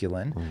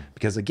masculine,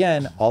 because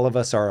again, all of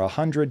us are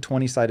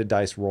 120-sided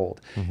dice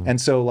rolled. And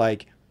so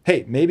like,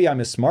 hey, maybe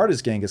I'm as smart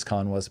as Genghis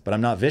Khan was, but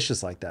I'm not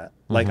vicious like that.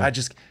 Like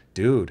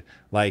dude,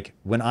 like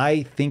when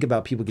I think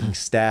about people getting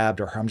stabbed,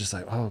 or I'm just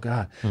like, oh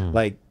God,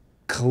 like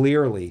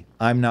clearly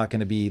I'm not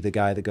going to be the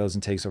guy that goes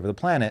and takes over the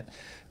planet.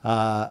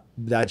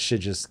 That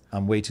shit just,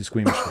 I'm way too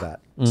squeamish for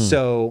that.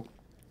 So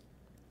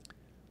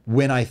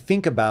when I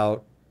think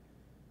about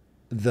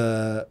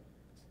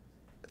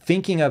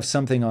thinking of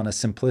something on a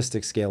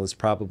simplistic scale is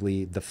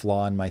probably the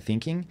flaw in my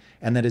thinking,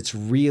 and that it's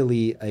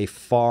really a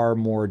far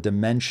more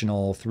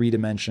dimensional, 3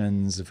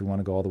 dimensions, if we want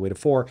to go all the way to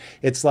 4.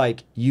 It's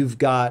like you've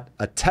got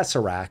a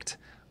tesseract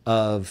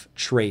of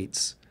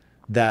traits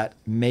that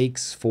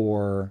makes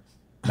for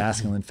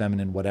masculine,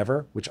 feminine,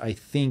 whatever, which I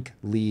think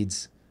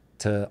leads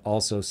to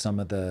also some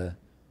of the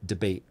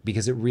debate,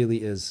 because it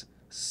really is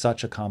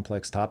such a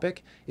complex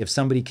topic. If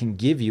somebody can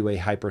give you a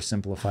hyper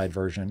simplified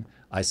version,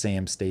 I say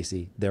I'm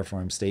Stacy,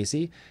 therefore I'm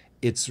Stacy,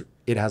 it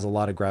has a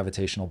lot of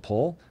gravitational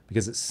pull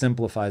because it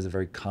simplifies a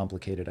very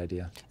complicated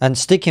idea. And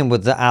sticking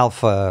with the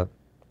alpha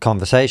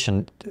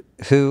conversation,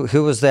 who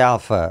was the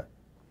alpha?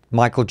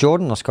 Michael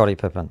Jordan or Scottie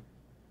Pippen?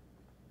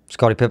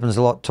 Scottie Pippen's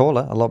a lot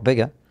taller, a lot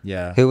bigger.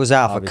 Yeah. Who was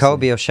alpha, obviously.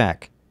 Kobe or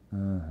Shaq?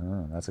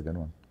 That's a good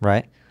one.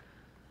 Right?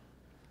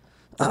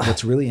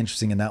 What's really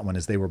interesting in that one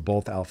is they were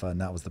both alpha,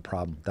 and that was the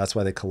problem. That's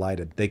why they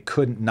collided.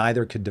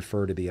 Neither could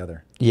defer to the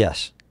other.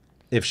 Yes.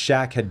 If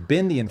Shaq had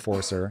been the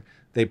enforcer,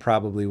 they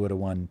probably would have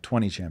won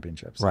 20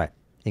 championships. Right,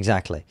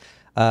 exactly.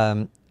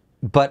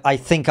 But I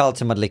think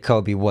ultimately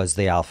Kobe was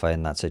the alpha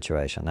in that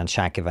situation, and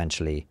Shaq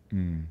eventually,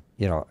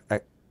 you know,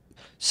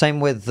 same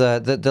with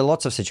the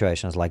lots of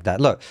situations like that.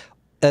 Look,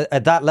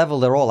 at that level,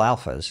 they're all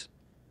alphas,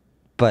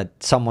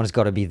 but someone's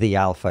got to be the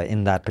alpha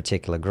in that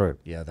particular group.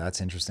 Yeah, that's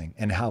interesting.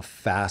 And how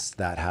fast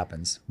that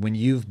happens. When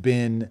you've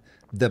been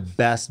the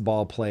best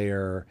ball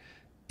player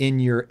in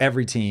your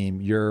every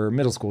team, your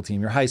middle school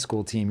team, your high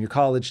school team, your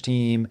college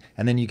team,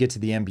 and then you get to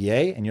the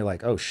NBA and you're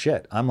like, oh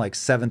shit, I'm like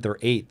 7th or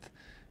 8th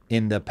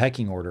in the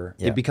pecking order.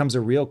 Yeah. It becomes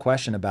a real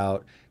question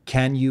about,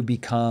 can you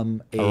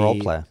become A role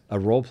player. A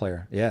role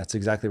player. Yeah, that's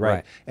exactly right.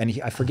 Right.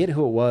 And I forget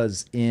who it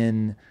was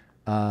in,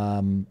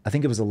 I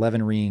think it was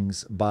 11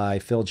 Rings by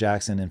Phil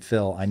Jackson. And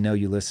Phil, I know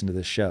you listen to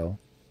this show.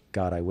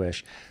 God, I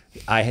wish.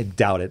 I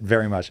doubt it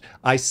very much.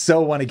 I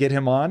so want to get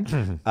him on.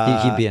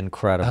 He'd be an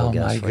incredible Oh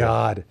guest my for you.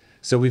 God.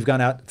 So we've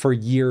gone out for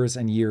years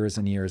and years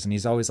and years. And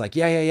he's always like,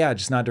 yeah,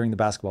 just not during the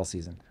basketball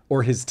season.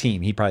 Or his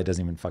team. He probably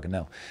doesn't even fucking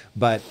know.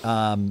 But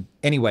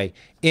anyway,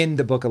 in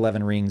the book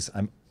 11 Rings,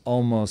 I'm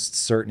almost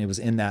certain it was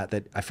in that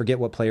I forget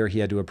what player he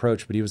had to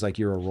approach, but he was like,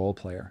 you're a role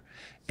player.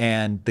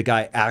 And the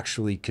guy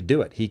actually could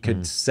do it. He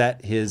could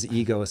set his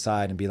ego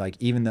aside and be like,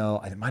 even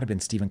though it might have been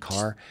Stephen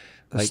Carr.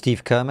 Like,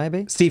 Steve Kerr,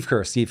 maybe? Steve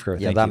Kerr. Yeah,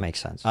 Thank that you. makes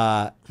sense.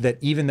 That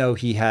even though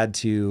he had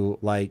to,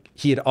 like,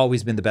 he had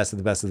always been the best of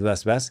the best of the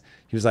best of the best,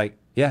 he was like,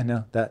 yeah,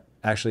 no, that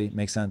actually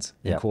makes sense.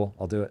 Yeah. Cool,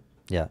 I'll do it.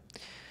 Yeah.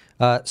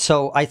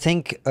 So I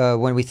think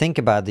when we think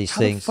about these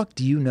How things, the fuck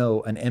do you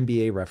know an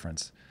NBA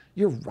reference?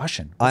 You're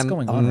Russian. What's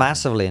going on? I'm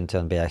massively into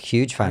NBA, a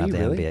huge fan Are of you the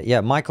really? NBA.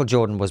 Yeah, Michael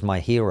Jordan was my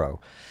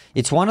hero.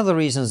 It's one of the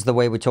reasons the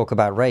way we talk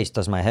about race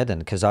does my head in,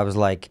 because I was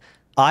like,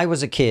 I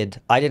was a kid.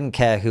 I didn't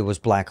care who was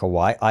black or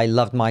white. I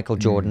loved Michael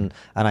Jordan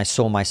and I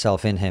saw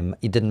myself in him.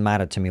 It didn't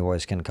matter to me what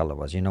his skin color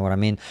was. You know what I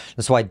mean?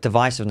 That's why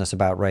divisiveness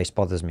about race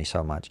bothers me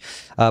so much.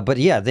 But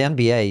yeah, the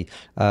NBA,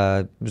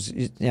 I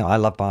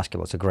love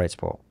basketball. It's a great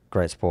sport.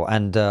 Great sport.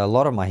 And a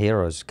lot of my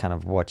heroes kind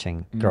of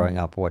growing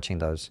up, watching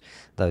those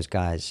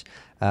guys.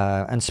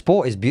 And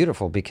sport is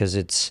beautiful because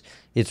it's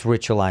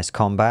ritualized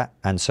combat.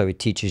 And so it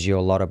teaches you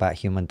a lot about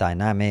human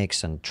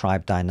dynamics and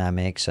tribe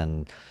dynamics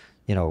and,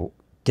 you know,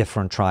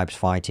 different tribes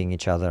fighting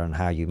each other and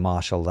how you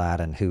marshal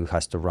that and who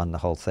has to run the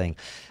whole thing.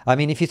 I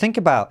mean, if you think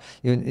about,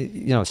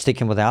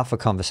 sticking with the alpha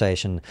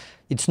conversation,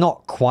 it's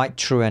not quite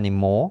true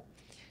anymore.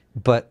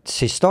 But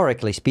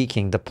historically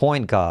speaking, the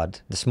point guard,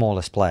 the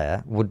smallest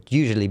player, would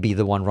usually be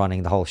the one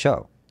running the whole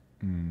show.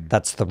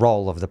 That's the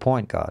role of the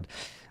point guard.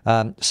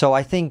 So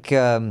I think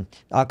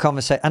our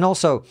conversation, and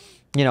also,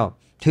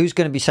 who's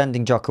going to be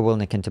sending Jocko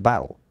Willink into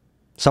battle?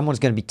 Someone's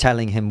going to be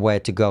telling him where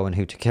to go and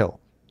who to kill.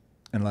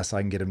 Unless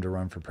I can get him to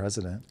run for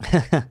president.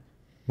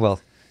 Well,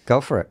 go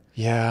for it.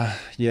 Yeah.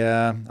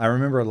 I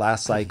remember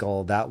last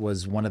cycle, that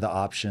was one of the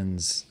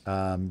options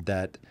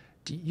that,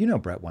 you know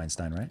Brett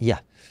Weinstein, right? Yeah.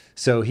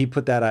 So he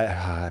put that,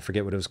 I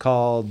forget what it was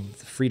called,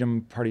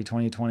 Freedom Party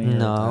 2020?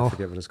 No. I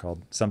forget what it's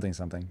called, something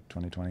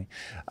 2020.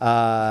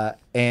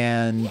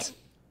 And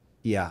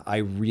yeah,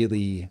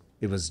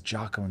 it was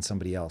Jocko and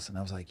somebody else. And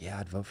I was like, yeah,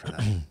 I'd vote for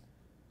that.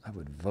 I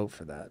would vote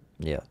for that.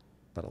 Yeah.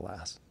 But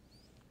alas.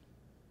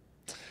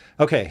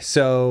 Okay,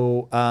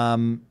 so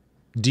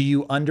do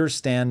you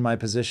understand my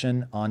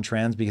position on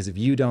trans? Because if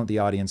you don't, the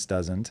audience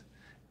doesn't.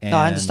 And No,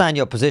 I understand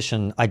your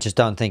position. I just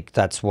don't think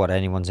that's what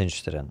anyone's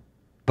interested in.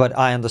 But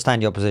I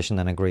understand your position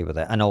and agree with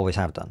it, and always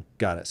have done.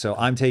 Got it. So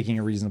I'm taking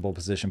a reasonable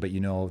position, but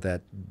you know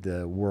that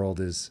the world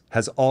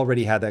has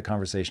already had that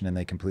conversation and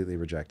they completely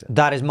reject it.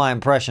 That is my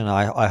impression.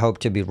 I hope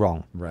to be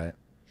wrong. Right.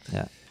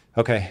 Yeah.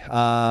 Okay.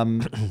 I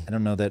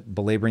don't know that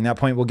belaboring that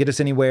point will get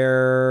us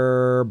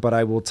anywhere, but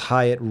I will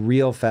tie it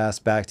real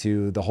fast back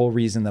to the whole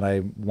reason that I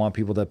want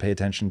people to pay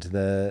attention to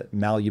the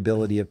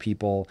malleability of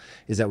people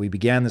is that we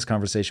began this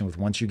conversation with,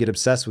 once you get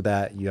obsessed with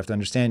that, you have to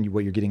understand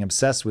what you're getting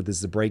obsessed with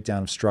is the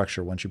breakdown of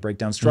structure. Once you break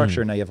down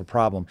structure, now you have a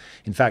problem.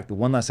 In fact, the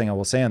one last thing I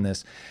will say on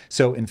this,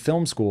 so in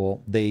film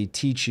school, they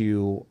teach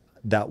you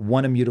that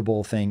one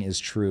immutable thing is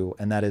true,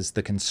 and that is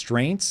the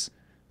constraints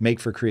make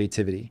for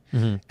creativity.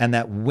 And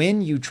that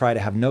when you try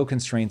to have no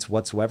constraints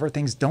whatsoever,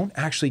 things don't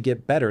actually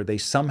get better. They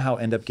somehow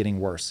end up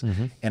getting worse.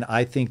 And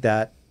I think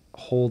that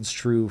holds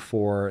true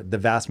for the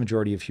vast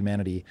majority of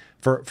humanity,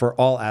 for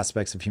all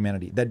aspects of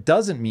humanity. That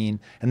doesn't mean,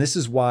 and this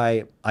is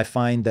why I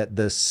find that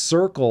this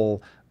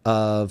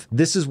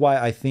is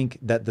why I think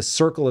that the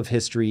circle of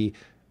history,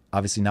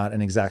 obviously not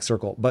an exact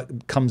circle,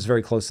 but comes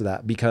very close to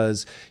that,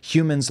 because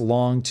humans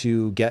long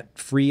to get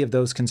free of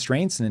those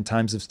constraints, and in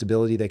times of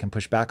stability they can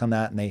push back on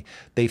that, and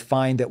they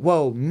find that,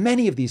 whoa,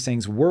 many of these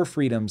things were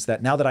freedoms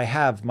that now that I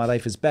have, my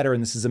life is better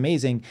and this is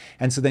amazing.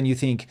 And so then you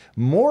think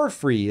more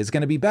free is going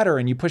to be better,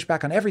 and you push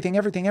back on everything,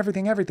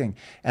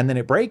 and then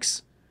it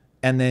breaks,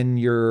 and then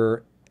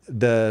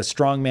the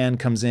strong man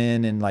comes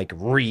in and like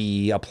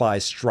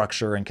reapplies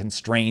structure and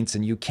constraints,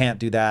 and you can't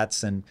do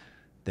that, and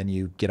then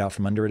you get out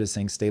from under it as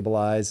things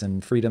stabilize,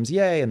 and freedoms,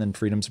 yay, and then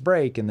freedoms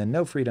break, and then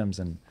no freedoms,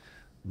 and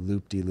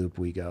loop-de-loop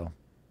we go.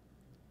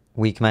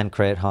 Weak men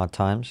create hard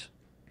times.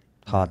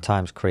 Hard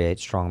times create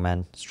strong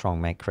men.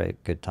 Strong men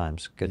create good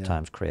times. Good Yeah.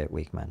 times create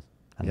weak men.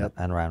 And, Yep.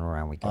 and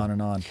around we go. On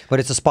and on. But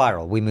it's a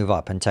spiral. We move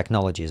up, and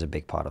technology is a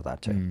big part of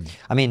that too.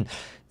 I mean,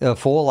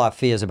 for all our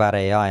fears about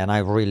AI, and I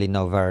really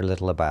know very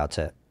little about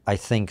it, I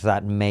think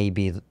that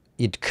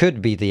it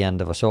could be the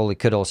end of us all. It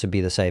could also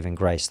be the saving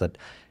grace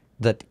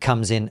that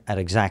comes in at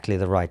exactly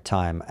the right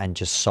time and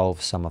just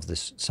solves some of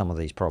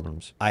these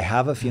problems. I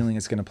have a feeling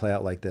it's going to play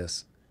out like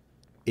this.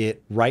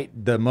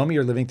 The moment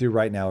you're living through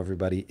right now,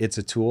 everybody, it's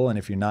a tool, and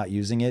if you're not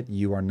using it,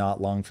 you are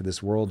not long for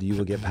this world. You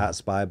will get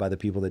passed by the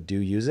people that do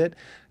use it.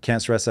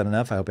 Can't stress that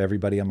enough. I hope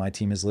everybody on my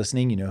team is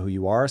listening. You know who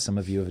you are. Some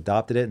of you have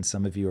adopted it, and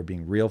some of you are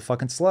being real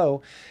fucking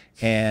slow.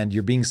 And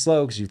you're being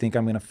slow because you think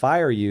I'm going to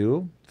fire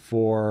you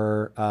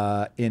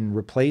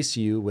replace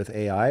you with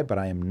AI, but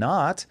I am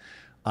not.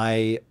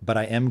 But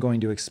I am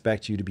going to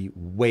expect you to be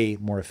way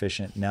more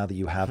efficient now that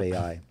you have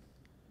AI.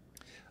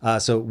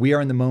 So we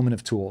are in the moment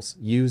of tools.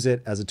 Use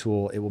it as a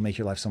tool. It will make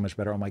your life so much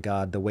better. Oh my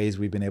God, the ways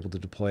we've been able to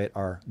deploy it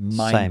are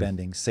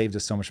mind-bending. Saved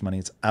us so much money.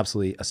 It's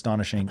absolutely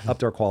astonishing.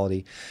 Upped our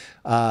quality.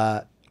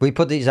 We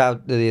put these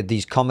out,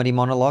 these comedy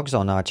monologues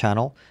on our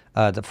channel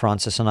that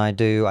Francis and I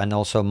do, and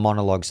also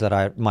monologues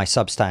that my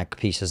Substack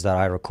pieces that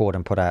I record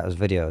and put out as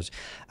videos.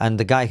 And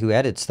the guy who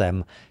edits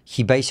them,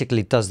 he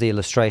basically does the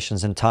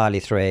illustrations entirely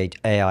through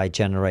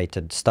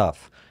AI-generated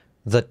stuff.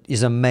 That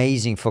is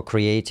amazing for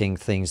creating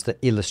things that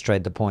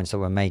illustrate the points that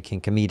we're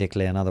making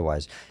comedically and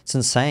otherwise. It's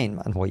insane,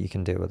 man, what you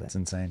can do with it. It's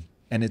insane.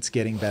 And it's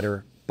getting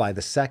better by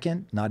the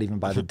second, not even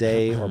by the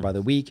day or by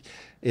the week.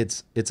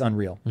 It's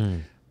unreal.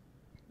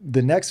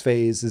 The next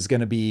phase is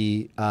going to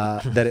be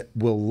that it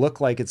will look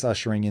like it's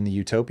ushering in the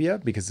utopia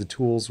because the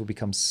tools will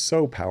become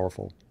so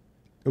powerful.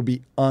 It will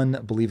be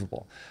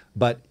unbelievable.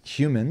 But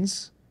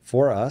humans,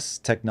 for us,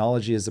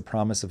 technology is the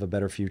promise of a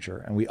better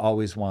future, and we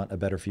always want a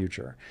better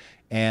future.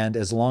 And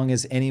as long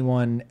as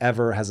anyone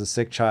ever has a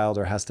sick child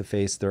or has to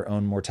face their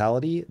own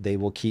mortality, they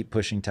will keep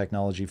pushing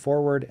technology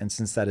forward. And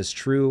since that is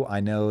true,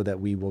 I know that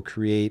we will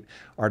create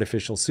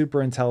artificial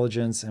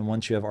superintelligence. And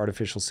once you have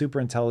artificial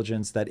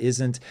superintelligence, that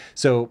isn't.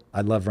 So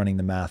I love running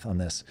the math on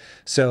this.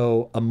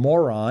 So a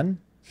moron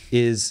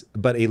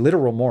but a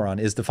literal moron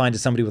is defined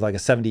as somebody with like a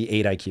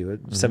 78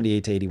 IQ,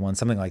 78 to 81,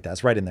 something like that.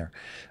 It's right in there.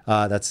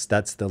 That's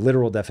the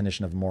literal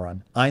definition of a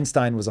moron.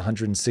 Einstein was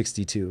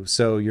 162.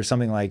 So you're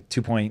something like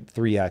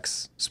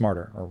 2.3x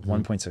smarter or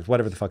 1.6,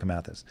 whatever the fucking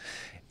math is.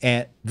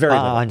 And very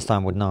little.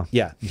 Einstein would know.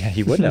 Yeah,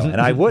 he would know,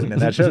 and I wouldn't,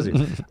 and that shows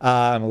you.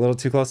 I'm a little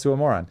too close to a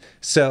moron.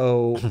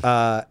 So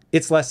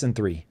it's less than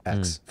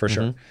 3x for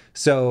sure.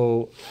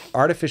 So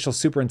artificial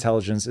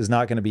superintelligence is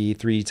not going to be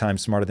 3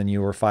 times smarter than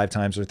you, or 5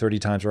 times, or 30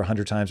 times, or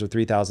 100 times, or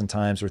 3,000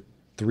 times, or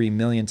 3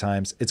 million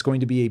times. It's going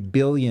to be 1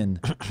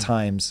 billion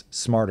times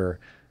smarter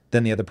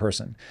than the other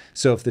person.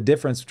 So if the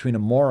difference between a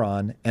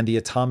moron and the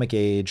atomic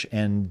age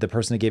and the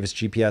person that gave us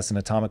GPS and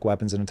atomic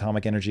weapons and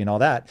atomic energy and all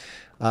that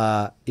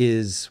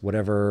is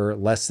whatever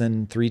less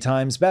than 3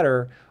 times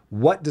better,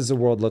 what does the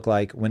world look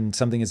like when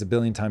something is 1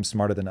 billion times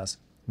smarter than us?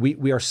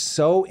 We are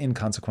so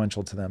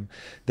inconsequential to them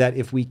that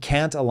if we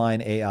can't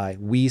align AI,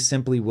 we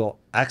simply will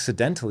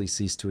accidentally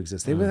cease to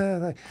exist.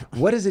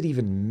 What does it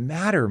even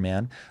matter,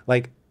 man?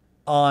 Like,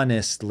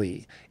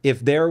 honestly, if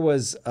there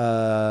was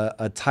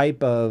a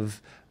type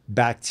of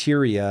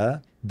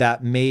bacteria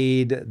that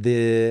made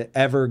the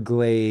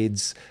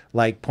Everglades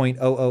like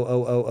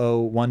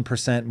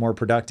 0.00001% more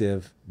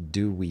productive,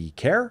 do we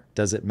care?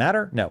 Does it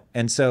matter? No.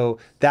 And so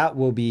that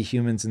will be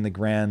humans in the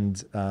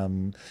grand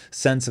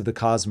sense of the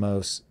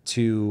cosmos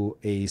to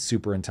a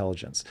super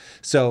intelligence.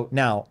 So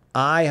now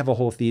I have a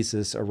whole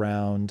thesis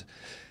around,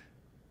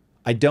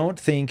 I don't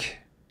think,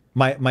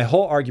 my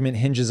whole argument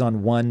hinges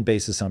on one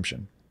base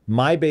assumption.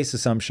 My base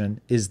assumption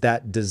is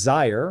that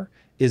desire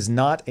is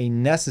not a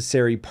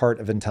necessary part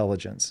of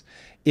intelligence.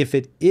 If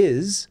it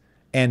is,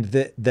 and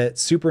that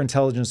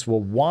superintelligence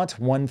will want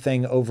one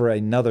thing over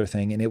another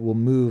thing, and it will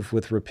move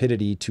with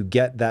rapidity to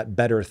get that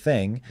better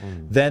thing,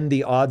 then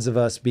the odds of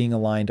us being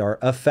aligned are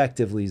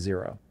effectively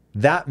 0.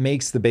 That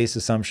makes the base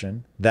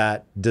assumption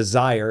that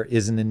desire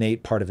is an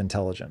innate part of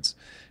intelligence.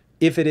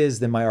 If it is,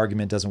 then my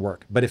argument doesn't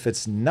work. But if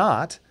it's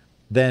not,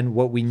 then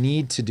what we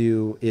need to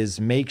do is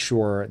make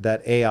sure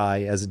that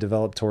AI, as it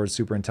developed towards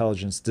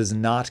superintelligence, does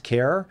not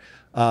care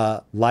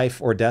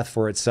life or death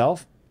for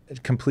itself.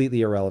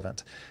 Completely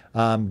irrelevant.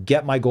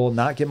 Get my goal,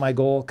 not get my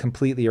goal,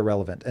 completely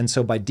irrelevant. And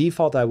so by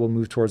default, I will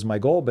move towards my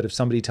goal. But if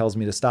somebody tells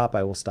me to stop,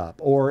 I will stop.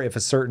 Or if a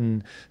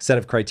certain set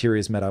of criteria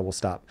is met, I will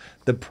stop.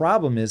 The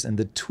problem is, in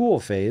the tool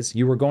phase,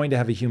 you are going to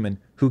have a human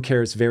who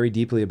cares very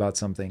deeply about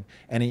something.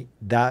 And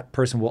that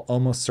person will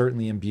almost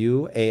certainly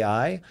imbue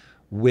AI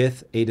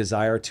with a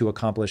desire to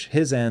accomplish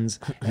his ends.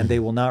 And they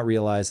will not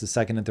realize the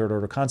second and third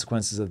order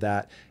consequences of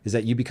that is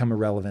that you become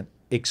irrelevant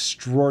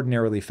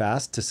extraordinarily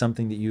fast to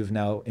something that you've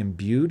now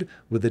imbued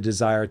with a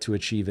desire to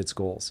achieve its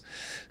goals.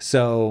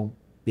 So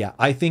yeah,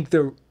 I think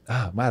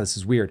wow, this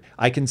is weird.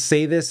 I can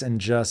say this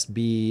and just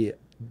be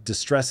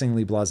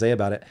distressingly blasé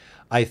about it.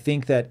 I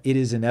think that it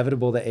is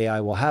inevitable that AI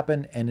will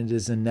happen, and it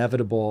is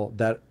inevitable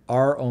that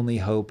our only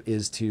hope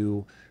is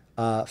to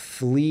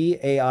flee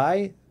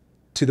AI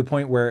to the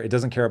point where it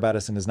doesn't care about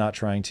us and is not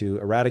trying to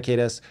eradicate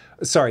us.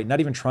 Sorry, not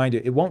even trying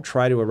to. It won't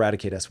try to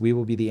eradicate us. We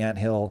will be the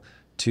anthill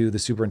to the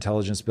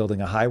superintelligence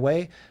building a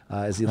highway.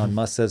 As Elon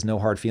Musk says, no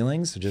hard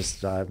feelings.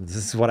 Just this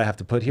is what I have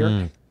to put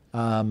here.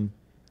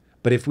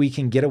 But if we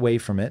can get away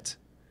from it,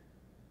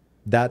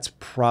 that's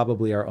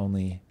probably our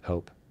only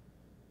hope.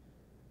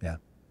 Yeah.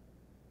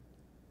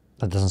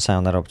 That doesn't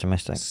sound that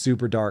optimistic.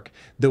 Super dark.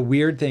 The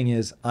weird thing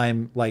is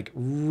I'm like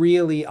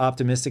really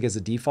optimistic as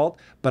a default,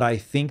 but I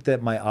think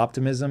that my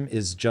optimism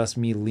is just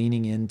me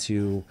leaning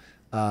into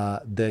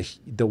the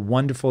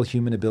wonderful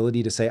human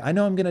ability to say, I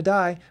know I'm going to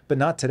die, but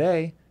not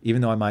today,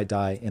 even though I might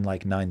die in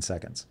like 9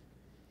 seconds.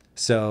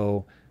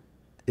 So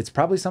it's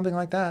probably something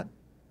like that.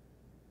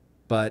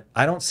 But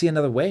I don't see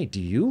another way. Do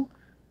you?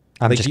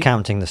 I'm Like, just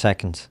counting the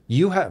seconds.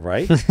 You have,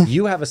 right?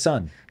 You have a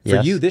son. For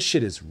Yes. you, this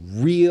shit is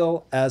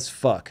real as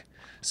fuck.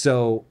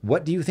 So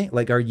what do you think?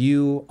 Like, are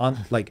you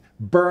on, like,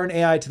 burn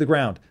AI to the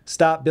ground,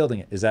 stop building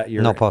it? Is that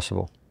your... Not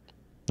possible.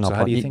 So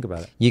how do you think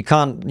about it? You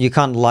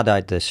can't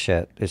Luddite this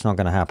shit. It's not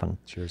going to happen.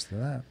 Cheers to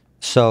that.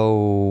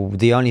 So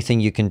the only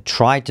thing you can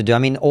try to do, I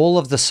mean, all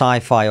of the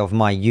sci-fi of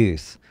my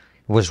youth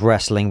was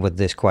wrestling with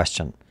this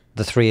question.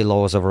 The 3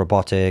 laws of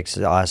robotics,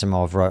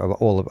 Asimov,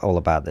 all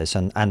about this.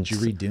 And Did you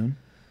read Dune?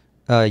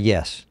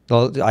 Yes.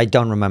 Well, I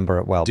don't remember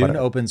it well. Dune but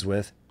opens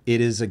with,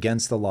 it is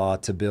against the law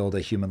to build a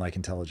human-like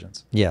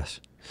intelligence. yes.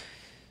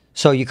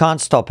 So you can't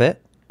stop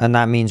it, and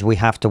that means we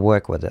have to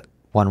work with it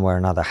one way or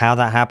another. How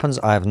that happens,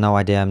 I have no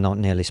idea. I'm not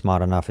nearly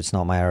smart enough. It's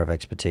not my area of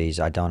expertise.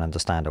 I don't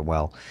understand it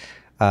well.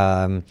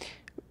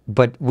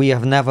 But we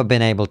have never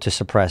been able to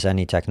suppress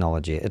any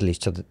technology, at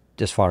least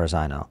as far as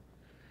I know.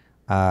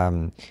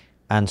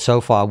 And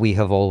so far, we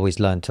have always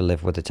learned to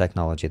live with the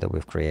technology that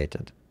we've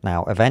created.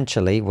 Now,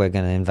 eventually, we're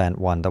going to invent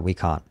one that we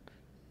can't.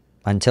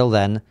 Until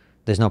then,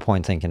 there's no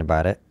point thinking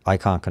about it. I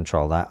can't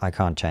control that. I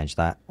can't change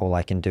that. All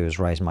I can do is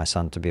raise my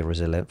son to be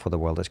resilient for the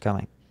world that's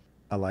coming.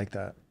 I like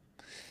that.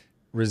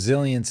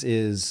 Resilience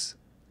is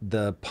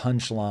the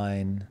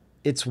punchline.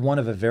 It's one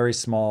of a very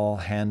small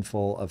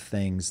handful of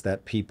things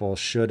that people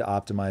should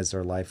optimize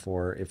their life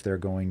for if they're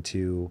going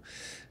to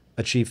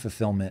achieve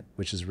fulfillment,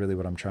 which is really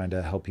what I'm trying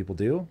to help people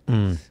do.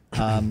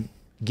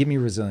 Give me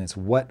resilience.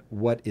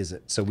 What is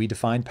it? So we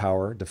define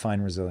power, define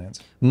resilience.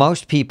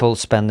 Most people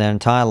spend their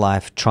entire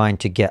life trying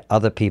to get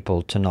other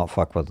people to not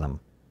fuck with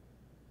them.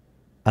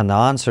 And the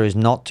answer is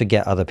not to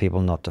get other people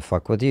not to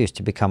fuck with you, is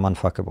to become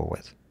unfuckable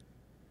with.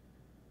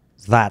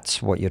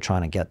 That's what you're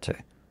trying to get to,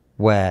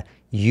 where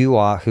you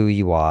are who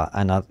you are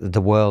and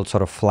the world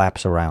sort of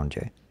flaps around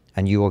you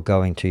and you are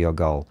going to your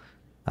goal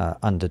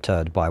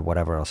undeterred by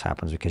whatever else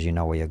happens because you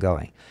know where you're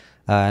going.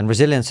 And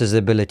resilience is the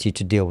ability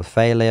to deal with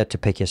failure, to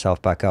pick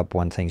yourself back up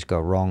when things go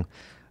wrong,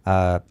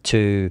 I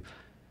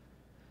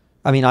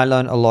mean, I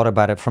learned a lot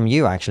about it from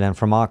you, actually, and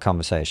from our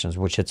conversations,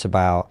 which it's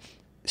about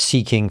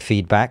seeking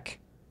feedback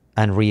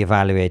and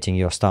reevaluating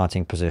your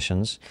starting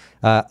positions.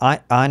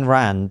 Ayn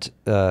Rand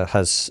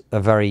has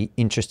a very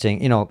interesting,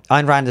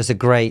 Ayn Rand is a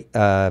great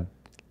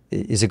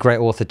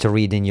author to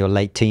read in your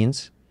late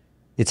teens.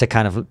 It's a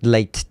kind of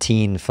late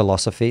teen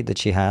philosophy that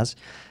she has.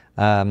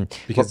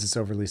 Because it's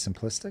overly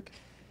simplistic?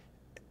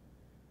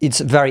 It's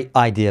very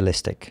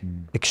idealistic,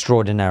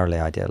 extraordinarily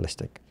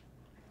idealistic.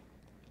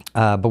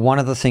 But one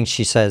of the things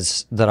she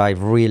says that I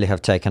really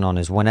have taken on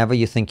is whenever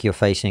you think you're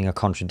facing a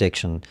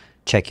contradiction,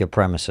 check your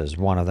premises.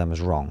 One of them is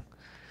wrong.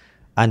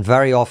 And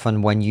very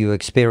often when you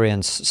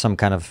experience some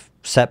kind of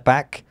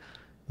setback,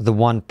 the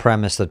one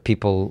premise that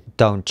people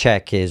don't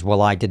check is,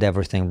 well, I did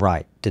everything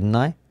right, didn't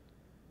I?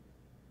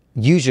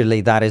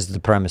 Usually that is the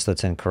premise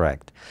that's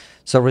incorrect.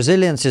 So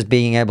resilience is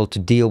being able to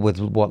deal with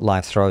what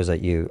life throws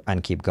at you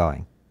and keep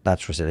going.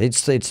 That's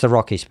resilience. It's the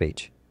Rocky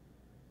speech.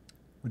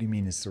 What do you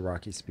mean it's the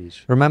Rocky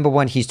speech? Remember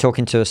when he's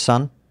talking to his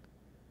son?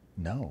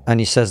 No. And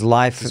he says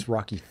life... Is this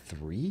Rocky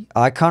 3?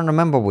 I can't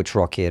remember which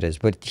Rocky it is,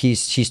 but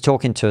he's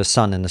talking to his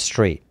son in the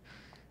street.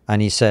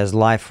 And he says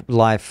life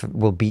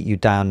will beat you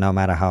down no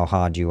matter how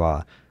hard you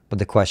are. But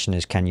the question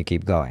is, can you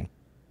keep going?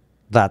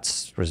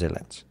 That's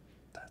resilience.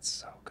 That's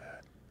so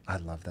good. I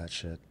love that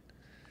shit.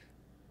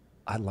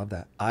 I love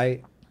that.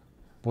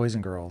 Boys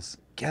and girls,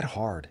 get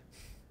hard.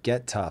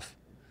 Get tough.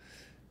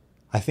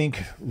 I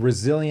think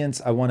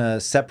resilience, I want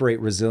to separate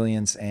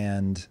resilience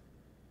and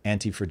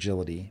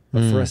anti-fragility.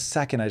 But for a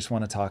second, I just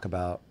want to talk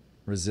about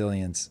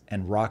resilience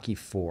and Rocky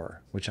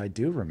 4, which I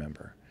do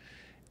remember.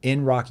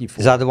 In Rocky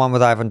 4. Is that the one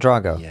with Ivan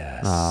Drago?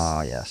 Yes.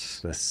 Oh, yes.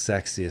 The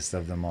sexiest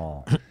of them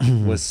all.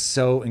 Was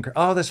so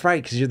incredible. Oh, that's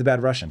right, because you're the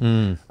bad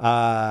Russian.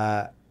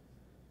 But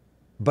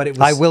it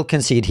was... I will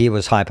concede he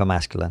was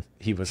hyper-masculine.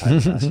 He was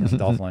hyper-masculine.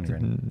 Dolph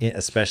Lundgren,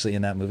 especially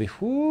in that movie.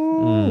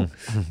 Whoo!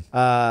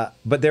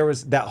 But there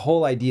was that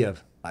whole idea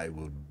of, I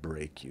will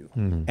break you.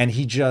 And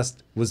he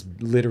just was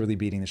literally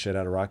beating the shit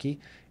out of Rocky.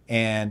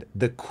 And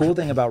the cool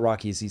thing about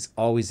Rocky is he's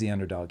always the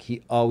underdog.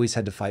 He always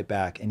had to fight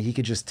back. And he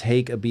could just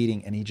take a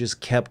beating and he just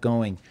kept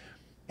going.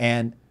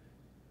 And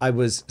I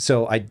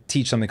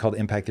teach something called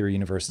Impact Theory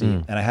University.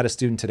 And I had a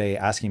student today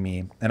asking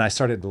me, and I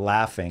started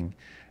laughing.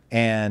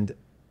 And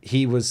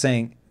he was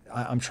saying,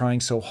 I'm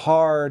trying so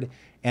hard.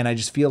 and I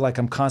just feel like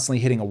I'm constantly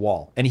hitting a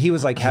wall. And he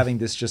was like having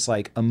this just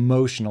like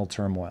emotional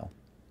turmoil.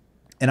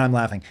 And I'm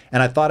laughing.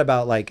 And I thought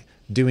about like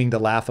doing the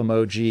laugh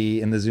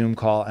emoji in the Zoom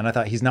call, and I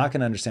thought he's not going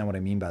to understand what I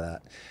mean by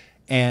that.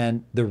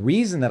 And the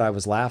reason that I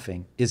was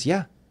laughing is,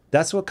 yeah,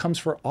 that's what comes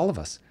for all of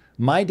us.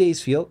 My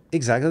days feel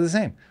exactly the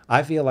same.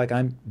 I feel like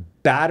I'm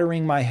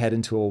battering my head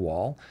into a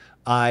wall.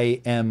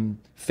 I am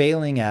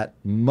failing at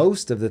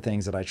most of the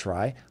things that I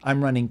try.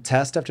 I'm running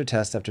test after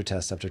test after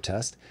test after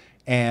test.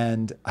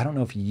 And I don't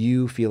know if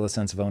you feel a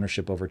sense of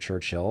ownership over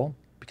Churchill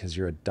because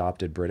you're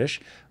adopted British,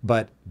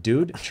 but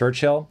dude,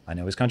 Churchill, I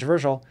know he's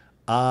controversial.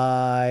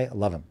 I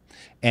love him.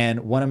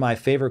 And one of my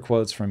favorite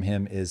quotes from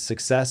him is,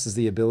 "Success is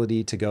the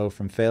ability to go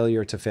from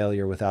failure to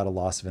failure without a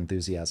loss of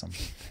enthusiasm."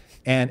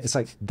 And it's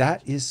like,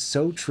 that is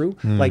so true.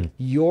 Like,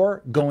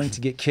 you're going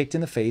to get kicked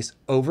in the face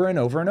over and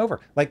over and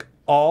over, like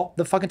all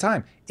the fucking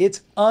time.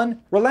 It's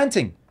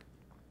unrelenting.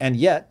 And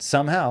yet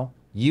somehow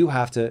you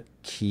have to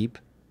keep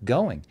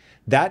going.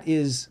 That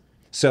is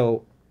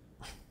so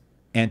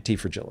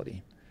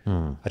anti-fragility.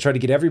 I try to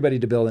get everybody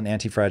to build an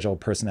anti-fragile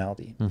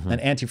personality. An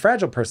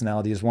anti-fragile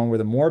personality is one where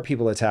the more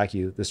people attack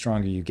you, the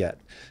stronger you get.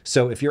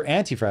 So if you're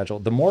anti-fragile,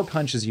 the more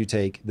punches you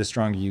take, the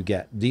stronger you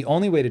get. The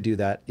only way to do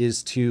that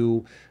is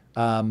to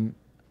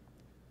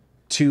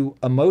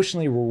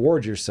emotionally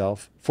reward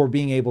yourself for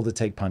being able to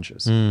take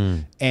punches.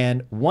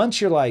 And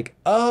once you're like,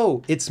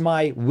 oh, it's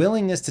my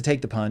willingness to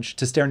take the punch,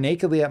 to stare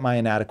nakedly at my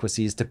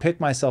inadequacies, to pick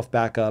myself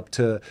back up,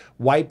 to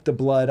wipe the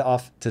blood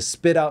off, to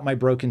spit out my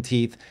broken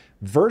teeth,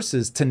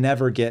 versus to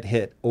never get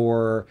hit,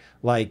 or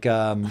like,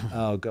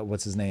 oh God,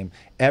 what's his name?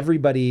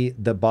 Everybody,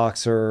 the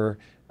boxer,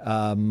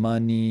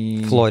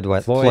 Floyd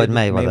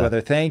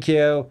Mayweather. Thank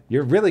you.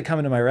 You're really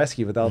coming to my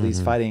rescue with all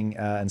these fighting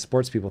and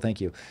sports people.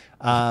 Thank you.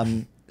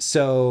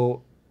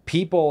 So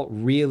people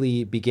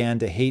really began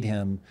to hate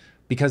him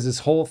because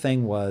his whole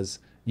thing was,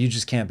 you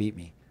just can't beat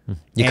me.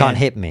 You can't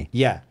hit me.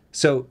 Yeah.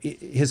 So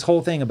his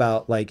whole thing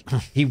about, like,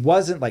 he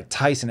wasn't like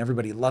Tyson.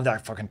 Everybody loved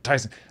that fucking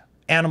Tyson.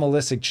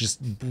 Animalistic,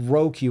 just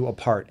broke you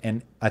apart.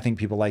 And I think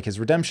people like his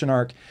redemption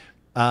arc.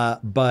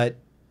 But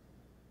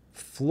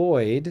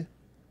Floyd,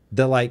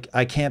 the like,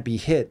 I can't be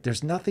hit,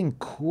 there's nothing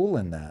cool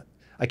in that.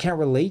 I can't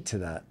relate to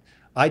that.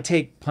 I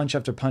take punch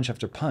after punch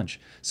after punch.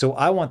 So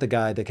I want the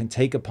guy that can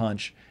take a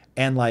punch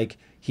and like,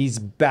 he's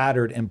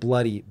battered and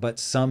bloody, but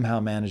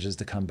somehow manages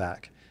to come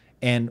back.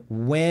 And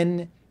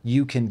when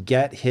you can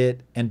get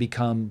hit and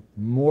become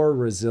more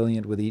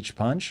resilient with each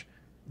punch,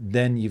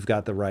 then you've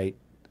got the right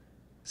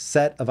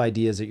set of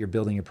ideas that you're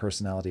building your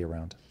personality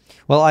around.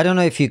 Well, I don't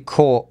know if you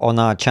caught on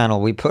our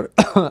channel, we put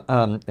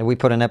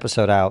an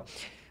episode out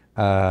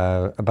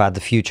about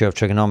the future of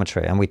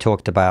trigonometry, and we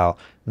talked about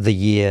the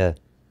year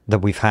that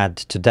we've had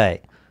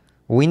today.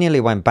 We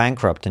nearly went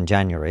bankrupt in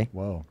January.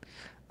 Whoa.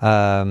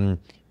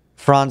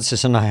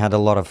 Francis and I had a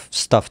lot of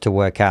stuff to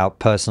work out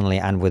personally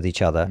and with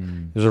each other.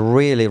 It was a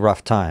really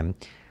rough time,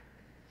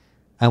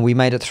 and we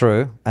made it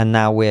through, and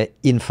now we're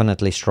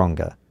infinitely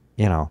stronger,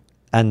 you know.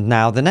 And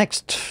now the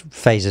next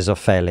phases of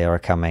failure are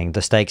coming.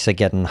 The stakes are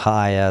getting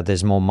higher.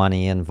 There's more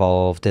money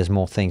involved. There's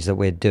more things that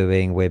we're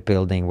doing, we're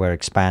building, we're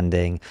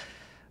expanding.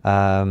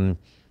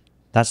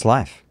 That's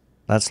life.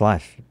 That's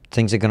life.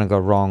 Things are going to go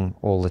wrong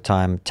all the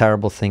time.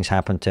 Terrible things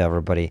happen to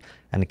everybody.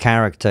 And the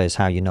character is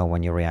how you know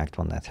when you react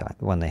when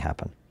they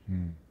happen.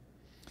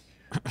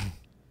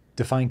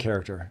 Define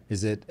character.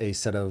 Is it a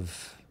set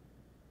of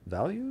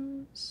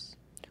values?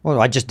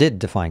 Well, I just did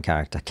define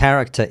character.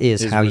 Character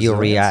is how you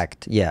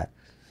react. Yeah.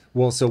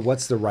 Well, so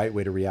what's the right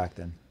way to react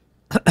then?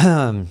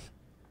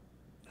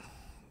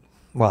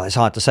 Well, it's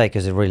hard to say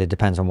because it really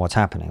depends on what's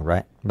happening,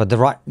 right? But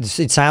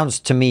it sounds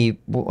to me,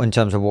 in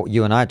terms of what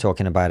you and I are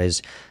talking about,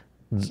 is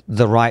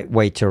the right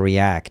way to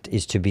react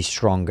is to be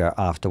stronger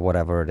after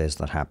whatever it is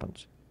that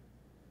happens.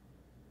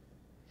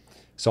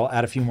 So I'll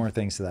add a few more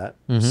things to that.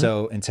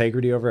 So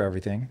integrity over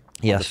everything.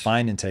 Yes.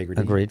 Define integrity.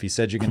 Agreed. If you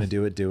said you're going to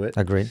do it, do it.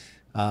 Agreed.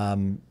 I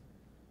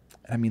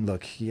mean,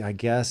 look, I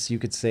guess you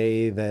could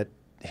say that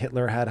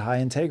Hitler had high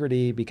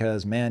integrity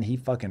because, man, he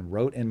fucking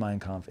wrote in Mein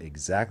Kampf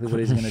exactly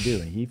what he's going to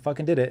do. And he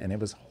fucking did it. And it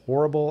was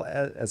horrible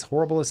as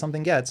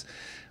something gets.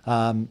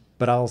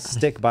 But I'll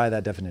stick by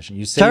that definition.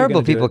 You say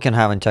terrible people can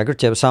have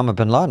integrity. Osama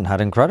bin Laden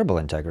had incredible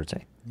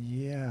integrity.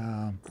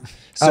 Yeah.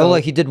 So,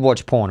 like, he did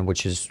watch porn,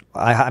 which is,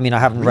 I mean, I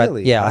haven't read.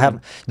 Yeah, I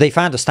haven't. They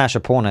found a stash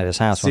of porn at his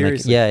house.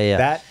 Seriously. Yeah.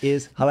 That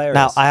is hilarious.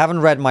 Now, I haven't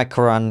read my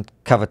Quran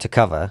cover to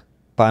cover,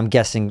 but I'm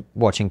guessing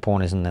watching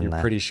porn isn't in there.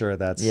 You're pretty sure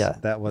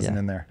that wasn't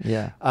in there.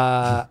 Yeah.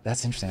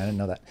 That's interesting. I didn't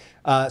know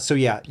that. So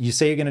yeah, you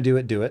say you're going to do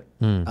it, do it.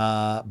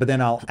 But then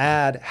I'll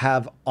add,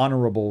 have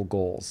honorable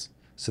goals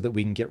so that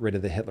we can get rid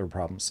of the Hitler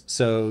problems.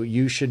 So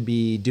you should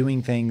be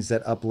doing things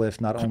that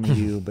uplift not only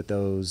you, but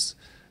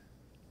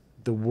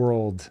the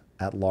world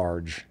at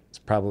large. It's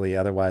probably,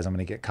 otherwise I'm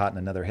going to get caught in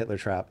another Hitler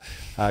trap.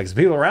 Because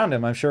people around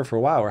him, I'm sure for a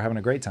while, were having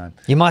a great time.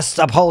 You must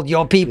uphold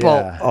your people.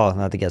 Yeah. Oh,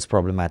 that gets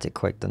problematic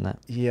quick, doesn't it?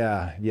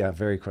 Yeah,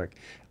 very quick.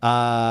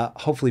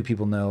 Hopefully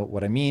people know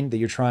what I mean, that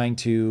you're trying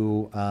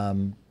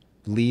to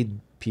lead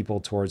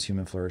people towards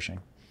human flourishing.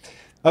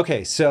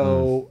 Okay,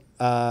 so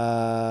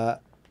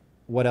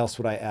what else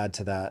would I add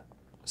to that?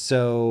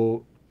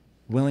 So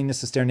willingness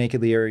to stare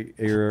nakedly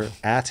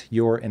at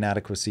your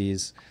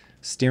inadequacies,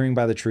 steering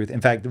by the truth.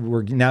 In fact,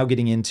 we're now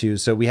getting into,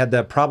 so we had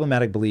the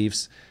problematic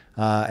beliefs,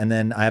 and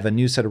then I have a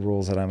new set of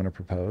rules that I'm going to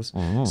propose.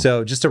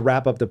 So just to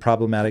wrap up the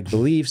problematic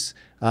beliefs,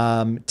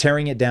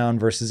 tearing it down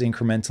versus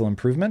incremental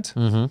improvement,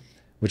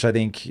 which I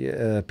think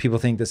people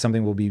think that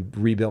something will be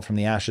rebuilt from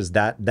the ashes.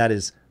 That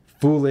is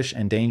foolish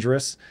and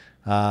dangerous.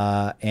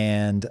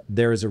 And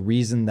there is a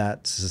reason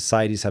that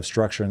societies have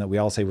structure and that we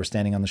all say we're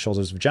standing on the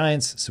shoulders of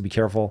giants. So be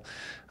careful.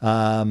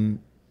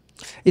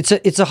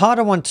 It's a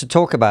harder one to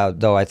talk about,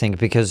 though, I think,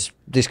 because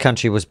this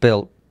country was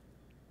built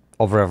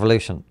of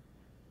revolution,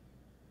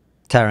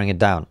 tearing it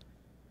down.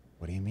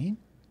 What do you mean?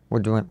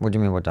 What do you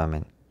mean? What do I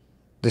mean?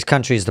 This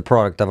country is the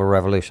product of a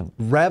revolution.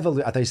 I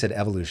thought you said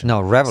evolution. No,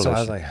 revolution. So I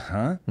was like,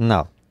 huh?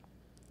 No.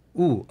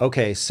 Ooh,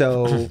 okay.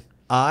 So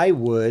I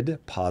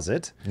would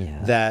posit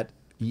that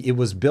it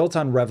was built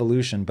on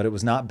revolution, but it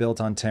was not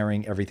built on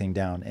tearing everything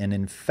down. And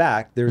in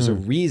fact, there's a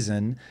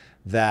reason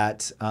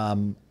that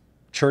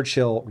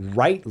Churchill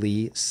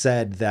rightly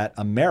said that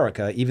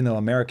America, even though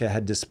America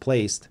had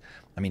displaced,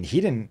 I mean,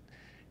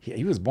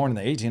 he was born in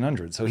the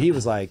 1800s. So he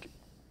was like,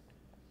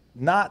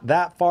 not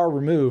that far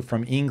removed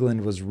from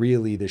England was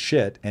really the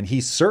shit. And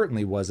he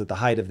certainly was at the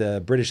height of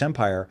the British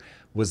Empire,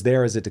 was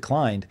there as it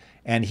declined.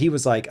 And he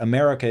was like,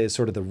 America is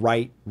sort of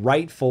the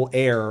rightful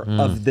heir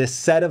of this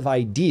set of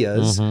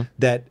ideas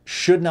that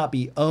should not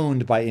be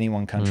owned by any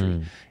one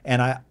country.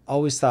 And I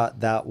always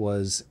thought that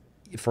was,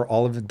 for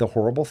all of the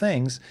horrible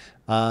things,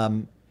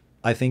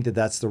 I think that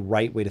that's the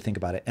right way to think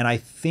about it. And I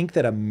think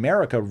that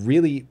America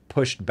really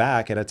pushed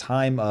back at a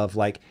time of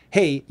like,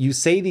 hey, you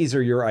say these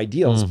are your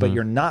ideals, but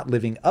you're not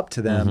living up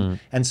to them.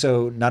 And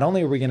so not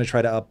only are we going to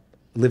try to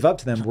live up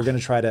to them, we're going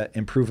to try to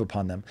improve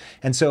upon them.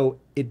 And so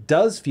it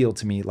does feel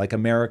to me like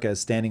America is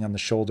standing on the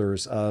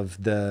shoulders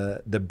of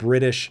the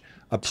British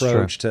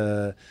approach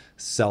to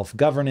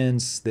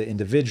self-governance, the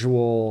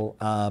individual,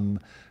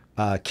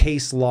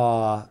 case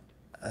law.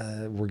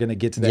 We're going to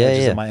get to the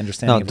edges of my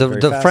understanding of it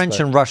very the fast, French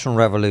and Russian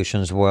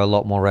revolutions were a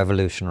lot more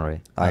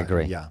revolutionary. I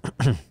agree. Yeah.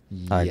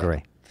 I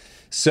agree.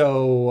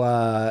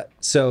 So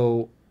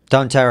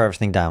Don't tear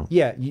everything down.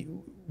 yeah,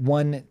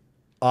 one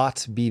ought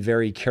to be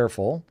very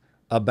careful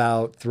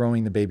about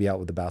throwing the baby out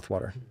with the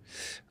bathwater.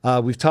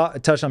 We've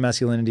touched on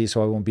masculinity,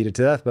 so I won't beat it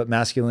to death, but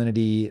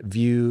masculinity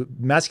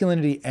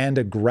and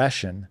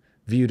aggression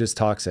viewed as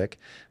toxic,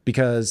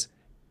 because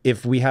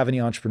if we have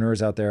any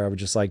entrepreneurs out there, I would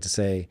just like to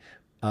say,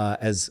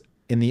 as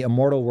in the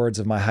immortal words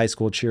of my high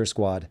school cheer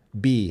squad,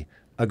 be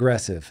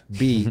aggressive,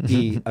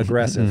 be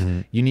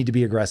aggressive. You need to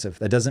be aggressive.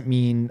 That doesn't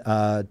mean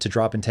to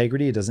drop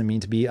integrity. It doesn't mean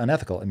to be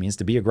unethical. It means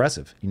to be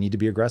aggressive. You need to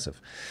be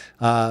aggressive.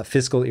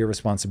 Fiscal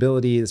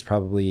irresponsibility is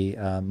probably,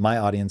 my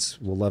audience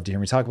will love to hear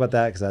me talk about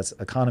that because that's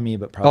economy,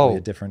 but probably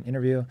a different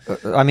interview.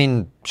 I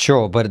mean,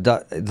 sure, but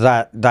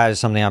that is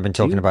something I've been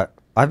talking about.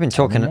 I've been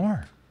talking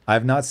more.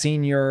 I've not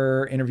seen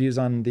your interviews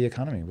on the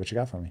economy. What you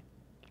got for me?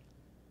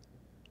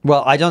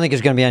 Well, I don't think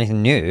it's going to be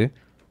anything new,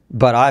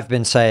 but I've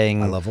been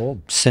saying I love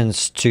old.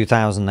 Since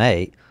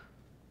 2008,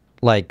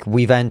 like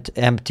we've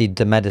emptied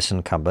the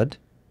medicine cupboard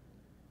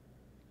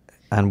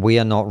and we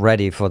are not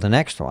ready for the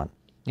next one.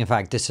 In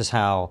fact, this is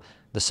how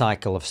the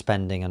cycle of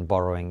spending and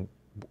borrowing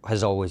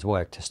has always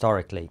worked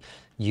historically.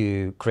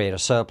 You create a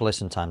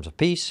surplus in times of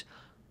peace,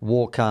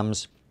 war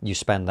comes, you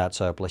spend that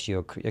surplus,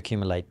 you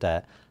accumulate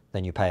debt,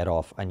 then you pay it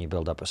off and you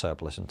build up a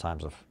surplus in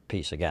times of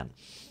peace again.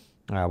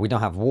 We don't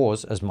have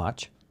wars as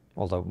much,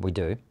 although we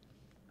do.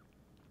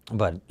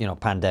 But, you know,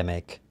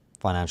 pandemic,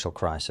 financial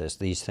crisis,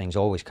 these things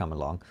always come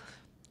along.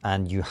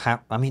 And you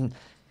have, I mean,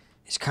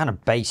 it's kind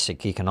of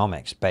basic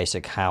economics,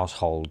 basic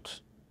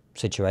household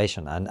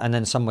situation. And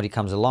then somebody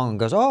comes along and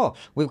goes, oh,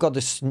 we've got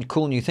this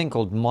cool new thing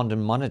called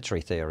modern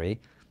monetary theory,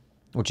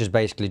 which is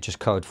basically just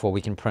code for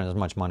we can print as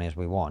much money as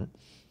we want.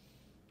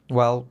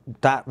 Well,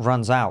 that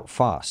runs out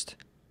fast.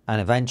 And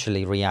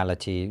eventually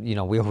reality, you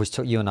know,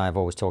 you and I have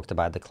always talked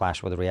about the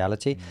clash with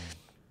reality.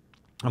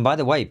 And by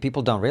the way,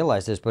 people don't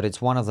realize this, but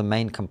it's one of the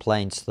main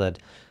complaints that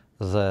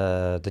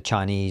the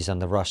Chinese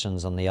and the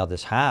Russians and the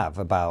others have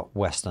about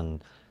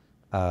Western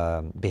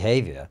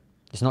behavior.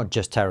 It's not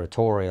just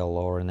territorial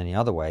or in any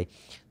other way.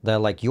 They're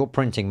like, you're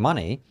printing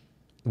money,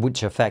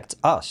 which affects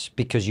us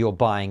because you're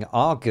buying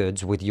our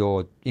goods with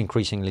your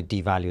increasingly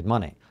devalued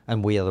money,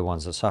 and we are the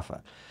ones that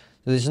suffer.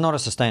 So this is not a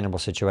sustainable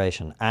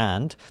situation.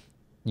 And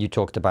you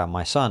talked about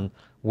my son.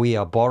 We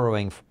are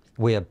borrowing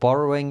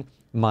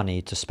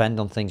money to spend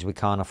on things we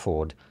can't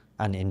afford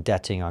and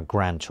indebting our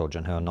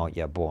grandchildren who are not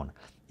yet born.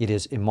 It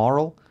is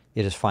immoral,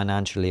 it is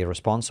financially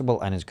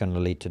irresponsible, and it's going to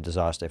lead to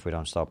disaster if we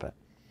don't stop it.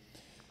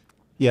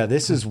 Yeah,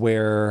 this is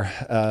where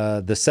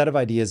the set of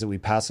ideas that we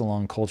pass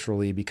along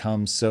culturally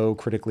becomes so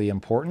critically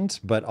important,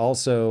 but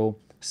also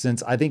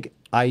since I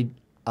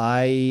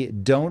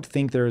don't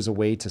think there is a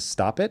way to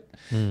stop it.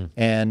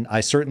 And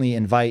I certainly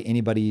invite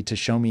anybody to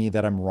show me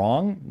that I'm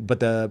wrong. But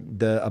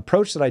the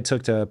approach that I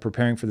took to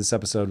preparing for this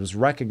episode was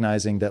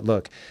recognizing that,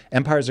 look,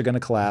 empires are going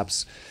to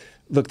collapse.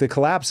 look, the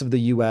collapse of the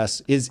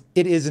US is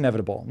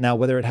inevitable. Now,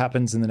 whether it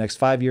happens in the next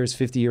 5 years,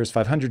 50 years,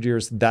 500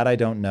 years, that I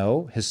don't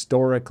know.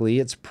 Historically,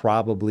 it's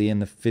probably in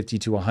the 50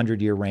 to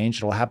 100 year range.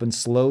 It'll happen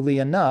slowly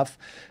enough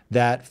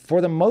that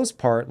for the most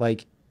part,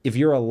 like if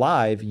you're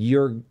alive,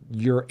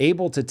 you're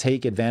able to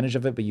take advantage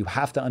of it, but you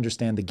have to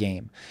understand the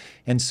game.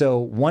 And so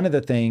one of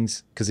the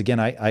things, because again,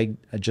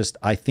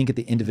 I think at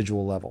the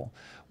individual level,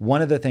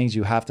 one of the things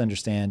you have to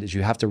understand is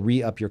you have to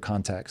re-up your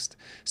context.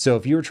 So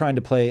if you were trying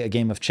to play a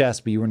game of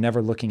chess, but you were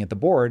never looking at the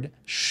board,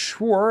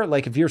 sure,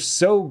 like if you're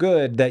so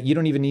good that you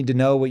don't even need to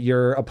know what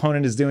your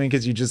opponent is doing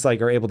because you just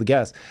like are able to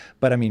guess.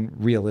 But I mean,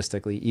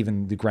 realistically,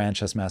 even the grand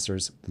chess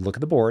masters look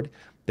at the board,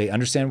 they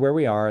understand where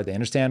we are, they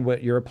understand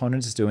what your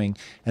opponent is doing.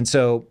 And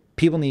so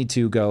people need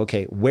to go,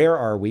 okay, where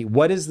are we?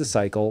 What is the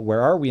cycle?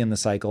 Where are we in the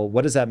cycle?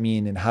 What does that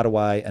mean? And how do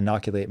I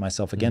inoculate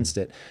myself against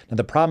it? Now,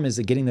 the problem is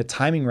that getting the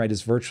timing right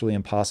is virtually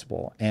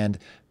impossible. And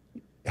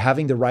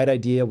having the right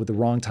idea with the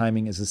wrong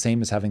timing is the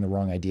same as having the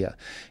wrong idea.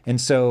 And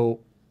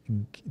so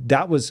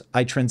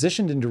I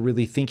transitioned into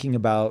really thinking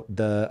about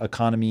the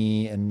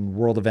economy and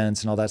world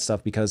events and all that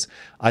stuff because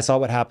I saw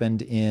what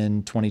happened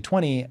in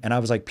 2020 and I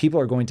was like,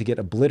 people are going to get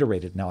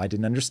obliterated. Now, I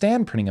didn't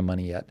understand printing of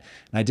money yet.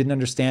 And I didn't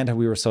understand how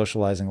we were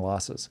socializing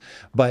losses.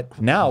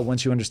 But now,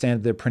 once you understand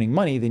that they're printing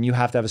money, then you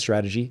have to have a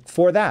strategy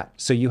for that.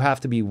 So you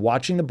have to be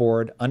watching the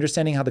board,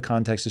 understanding how the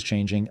context is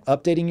changing,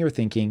 updating your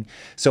thinking.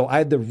 So I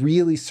had the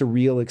really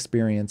surreal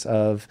experience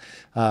of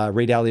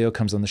Ray Dalio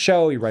comes on the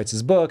show, he writes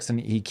his books, and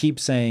he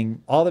keeps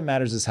saying all that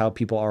matters is how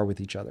people are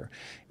with each other.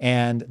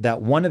 And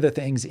that one of the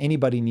things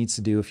anybody needs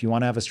to do if you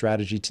want to have a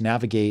strategy to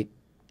navigate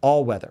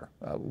all weather,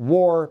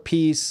 war,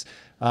 peace,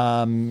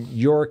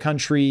 your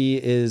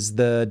country is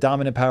the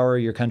dominant power,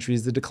 your country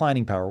is the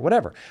declining power,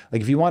 whatever.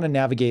 Like if you want to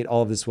navigate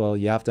all of this well,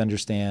 you have to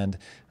understand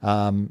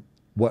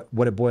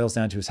what it boils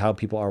down to is how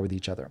people are with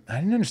each other. I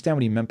didn't understand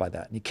what he meant by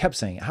that. And he kept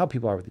saying how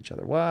people are with each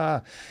other.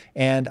 Wow.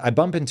 And I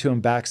bump into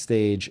him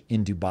backstage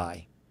in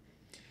Dubai.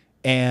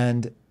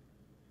 And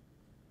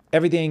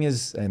everything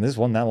is, and this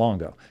wasn't that long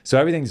ago, so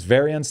everything's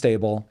very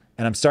unstable,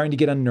 and I'm starting to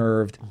get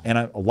unnerved, and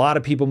a lot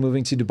of people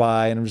moving to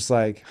Dubai, and I'm just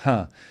like,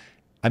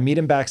 I meet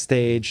him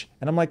backstage,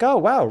 and I'm like, oh,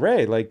 wow,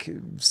 Ray, like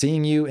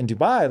seeing you in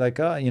Dubai, like,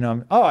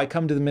 I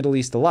come to the Middle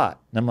East a lot.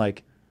 And I'm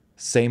like,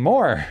 say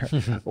more.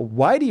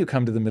 Why do you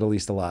come to the Middle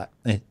East a lot?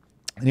 And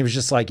he was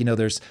just like,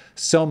 there's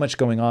so much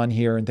going on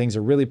here and things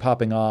are really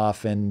popping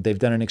off, and they've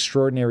done an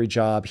extraordinary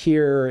job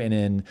here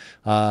and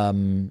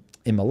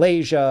in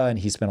Malaysia, and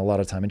he spent a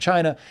lot of time in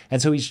China.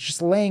 And so he's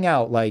just laying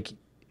out, like,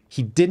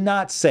 he did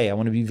not say, I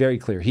want to be very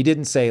clear, he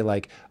didn't say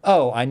like,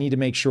 oh, I need to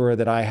make sure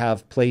that I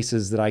have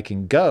places that I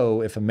can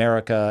go if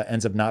America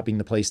ends up not being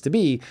the place to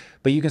be.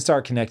 But you can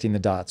start connecting the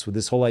dots with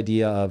this whole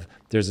idea of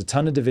there's a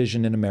ton of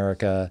division in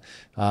America.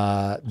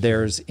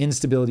 There's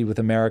instability with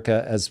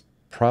America as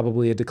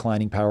probably a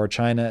declining power,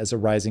 China as a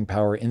rising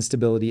power,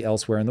 instability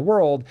elsewhere in the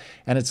world.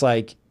 And it's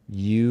like,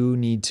 you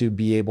need to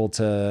be able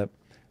to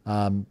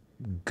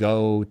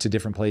go to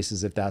different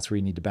places if that's where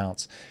you need to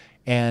bounce.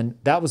 And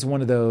that was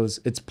one of those,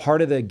 it's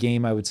part of the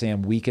game I would say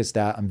I'm weakest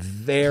at. I'm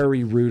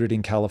very rooted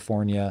in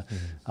California,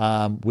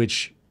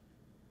 which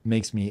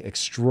makes me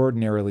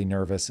extraordinarily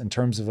nervous in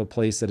terms of a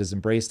place that has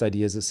embraced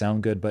ideas that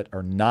sound good but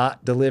are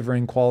not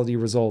delivering quality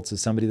results.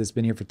 As somebody that's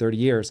been here for 30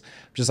 years,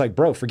 I'm just like,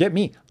 bro, forget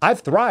me.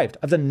 I've thrived.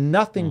 I've done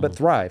nothing but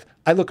thrive.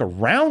 I look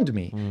around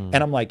me and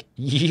I'm like,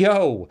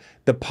 yo,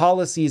 the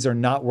policies are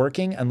not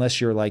working unless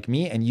you're like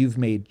me and you've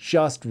made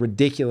just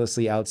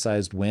ridiculously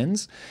outsized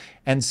wins.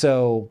 And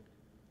so,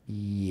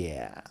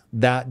 yeah,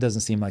 that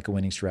doesn't seem like a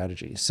winning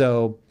strategy.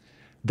 So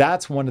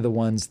that's one of the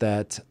ones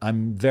that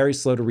I'm very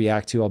slow to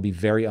react to. I'll be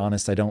very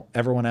honest. I don't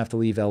ever want to have to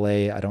leave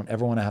LA. I don't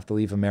ever want to have to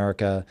leave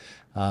America.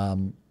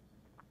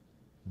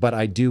 But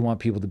I do want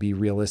people to be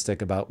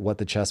realistic about what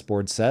the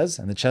chessboard says.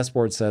 And the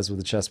chessboard says what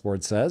the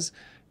chessboard says.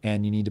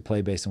 And you need to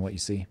play based on what you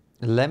see.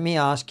 Let me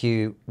ask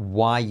you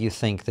why you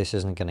think this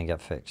isn't going to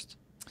get fixed.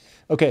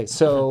 Okay,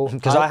 so...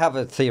 Because I have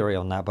a theory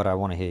on that, but I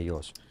want to hear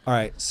yours. All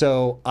right,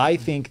 so I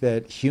think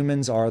that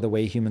humans are the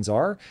way humans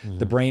are.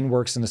 The brain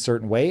works in a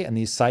certain way, and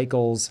these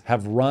cycles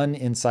have run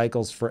in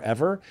cycles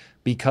forever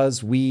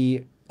because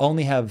we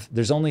only have,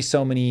 there's only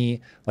so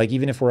many, like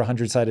even if we're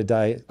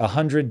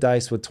 100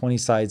 dice with 20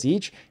 sides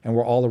each, and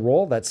we're all a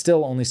roll, that's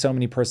still only so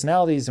many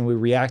personalities, and we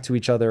react to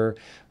each other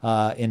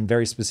in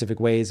very specific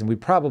ways, and we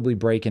probably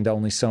break into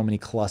only so many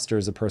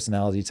clusters of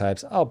personality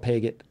types. I'll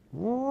peg it,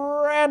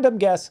 random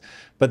guess,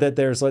 but that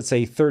there's, let's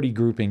say, 30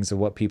 groupings of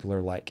what people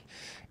are like.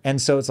 And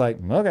so it's like,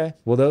 okay,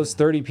 well, those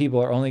 30 people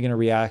are only going to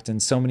react in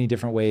so many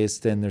different ways.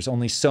 Then there's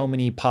only so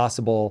many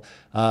possible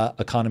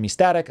economy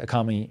static,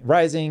 economy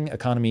rising,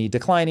 economy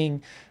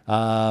declining,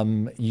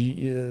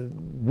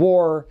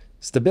 war,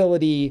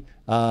 stability,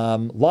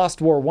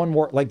 lost war, won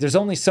war. Like there's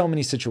only so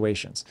many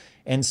situations.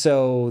 And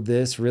so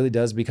this really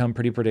does become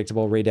pretty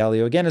predictable. Ray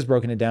Dalio, again, has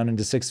broken it down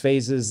into 6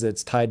 phases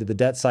that's tied to the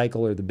debt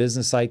cycle or the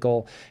business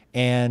cycle.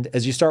 And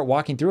as you start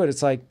walking through it,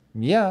 it's like,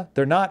 yeah,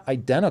 they're not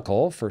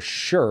identical for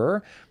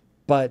sure,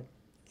 but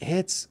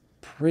it's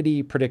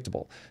pretty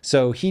predictable.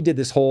 So he did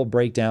this whole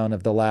breakdown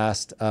of the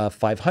last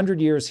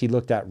 500 years he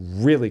looked at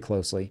really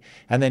closely.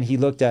 And then he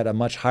looked at a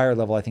much higher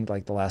level, I think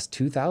like the last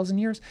 2,000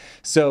 years.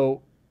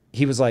 So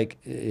he was like,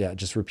 yeah, it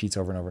just repeats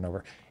over and over and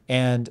over.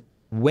 And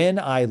when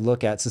I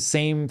look at, it's the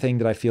same thing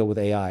that I feel with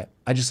AI.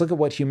 I just look at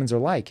what humans are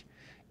like.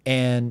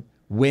 And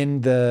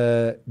when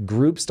the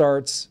group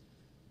starts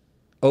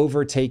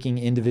overtaking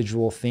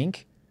individual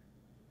think,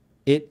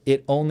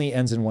 it only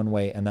ends in one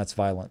way, and that's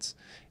violence.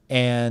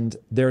 And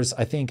there's,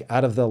 I think,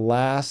 out of the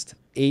last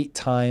 8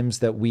 times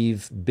that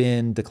we've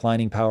been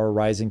declining power,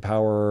 rising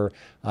power,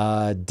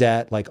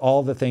 debt, like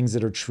all the things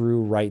that are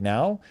true right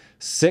now,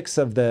 6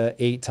 of the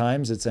 8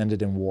 times it's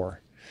ended in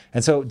war.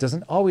 And so it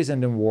doesn't always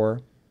end in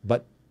war,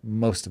 but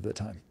most of the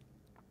time.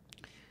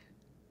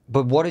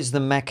 But what is the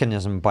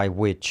mechanism by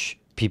which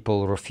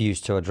people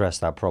refuse to address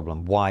that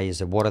problem? Why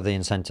is it? What are the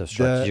incentive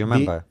structures? Do you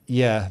remember?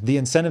 The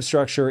incentive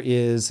structure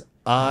is,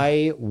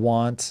 I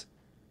want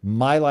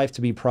my life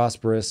to be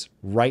prosperous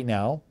right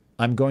now.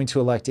 I'm going to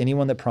elect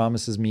anyone that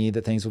promises me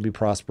that things will be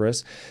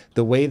prosperous.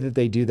 The way that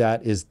they do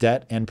that is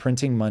debt and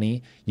printing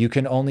money. You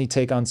can only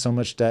take on so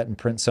much debt and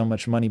print so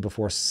much money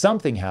before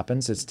something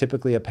happens. It's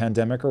typically a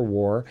pandemic or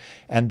war,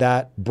 and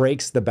that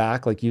breaks the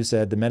back. Like you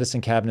said, the medicine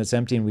cabinet's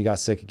empty and we got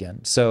sick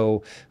again.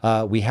 So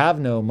we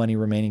have no money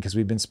remaining because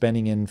we've been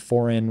spending in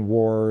foreign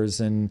wars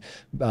and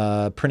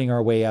printing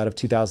our way out of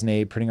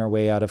 2008, printing our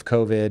way out of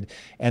COVID.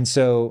 And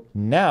so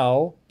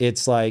now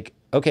it's like,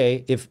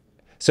 okay,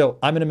 so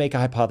I'm going to make a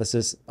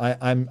hypothesis.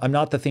 I'm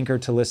not the thinker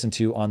to listen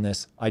to on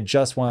this. I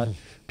just want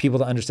people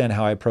to understand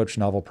how I approach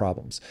novel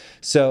problems.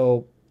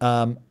 So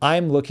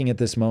I'm looking at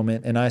this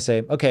moment and I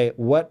say, okay,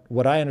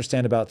 what I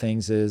understand about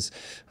things is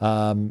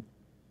when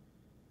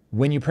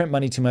you print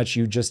money too much,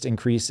 you just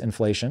increase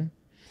inflation.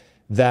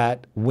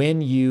 That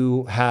when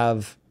you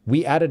have,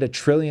 we added $1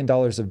 trillion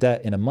of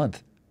debt in a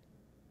month.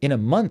 In a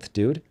month,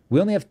 dude,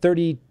 we only have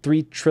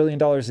 $33 trillion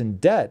in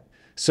debt.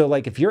 So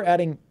like if you're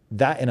adding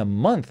that in a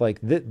month, like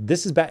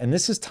this is bad. And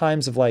this is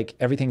times of like,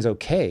 everything's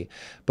okay,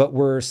 but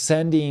we're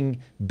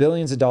sending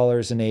billions of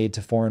dollars in aid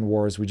to foreign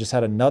wars. We just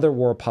had another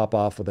war pop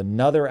off with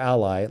another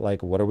ally.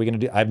 Like, what are we going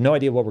to do? I have no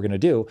idea what we're going to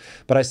do,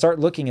 but I start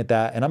looking at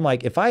that and I'm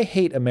like, if I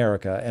hate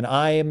America and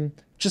I'm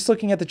just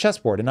looking at the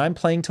chessboard and I'm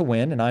playing to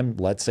win, and I'm,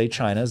 let's say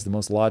China is the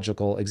most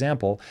logical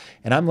example.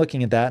 And I'm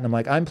looking at that and I'm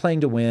like, I'm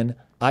playing to win.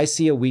 I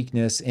see a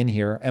weakness in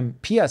here. And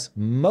P.S.,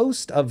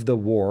 most of the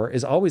war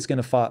is always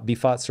going to be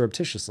fought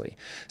surreptitiously.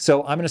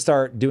 So I'm going to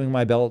start doing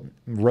my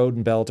road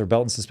and belt, or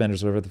belt and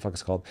suspenders, whatever the fuck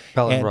it's called.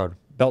 Belt and road.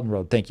 Belt and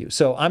road, thank you.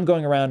 So I'm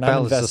going around,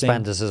 I'm investing.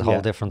 Suspenders is a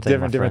whole different thing.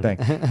 Different thing.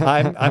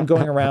 I'm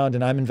going around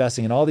and I'm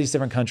investing in all these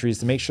different countries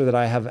to make sure that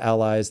I have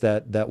allies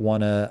that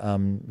want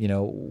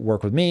to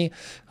work with me,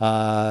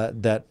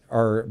 that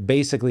are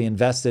basically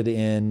invested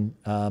in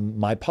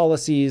my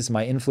policies,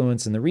 my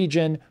influence in the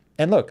region.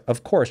 And look,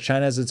 of course,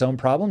 China has its own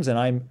problems, and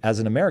I'm, as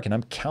an American,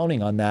 I'm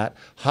counting on that,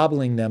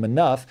 hobbling them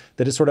enough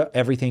that it sort of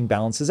everything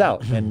balances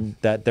out, and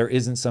that there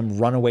isn't some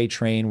runaway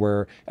train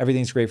where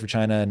everything's great for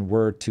China and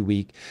we're too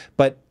weak.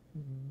 But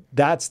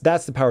that's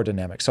the power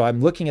dynamic. So I'm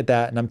looking at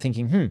that and I'm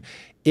thinking,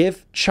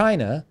 if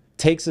China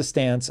takes a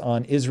stance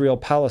on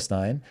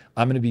Israel-Palestine,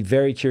 I'm going to be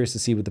very curious to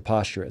see what the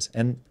posture is.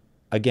 And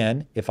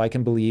again, if I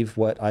can believe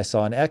what I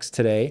saw on X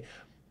today,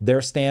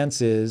 their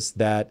stance is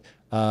that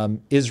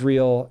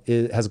Israel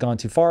has gone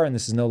too far and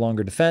this is no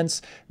longer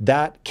defense.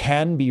 That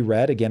can be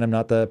read. Again, I'm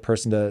not the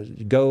person to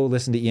go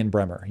listen to Ian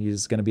Bremmer.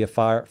 He's going to be a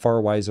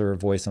far wiser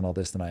voice on all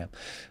this than I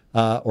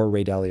am, or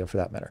Ray Dalio for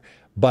that matter.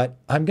 But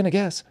I'm going to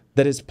guess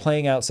that it's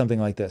playing out something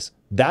like this.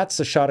 That's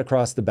a shot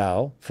across the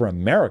bow for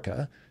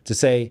America to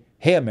say,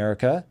 hey,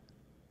 America,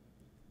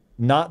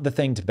 not the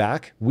thing to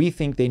back. We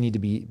think they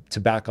need to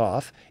back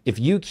off. If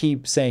you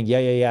keep saying,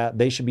 yeah,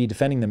 they should be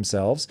defending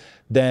themselves,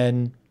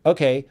 then,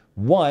 okay,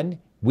 one,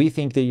 we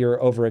think that you're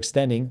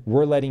overextending.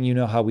 We're letting you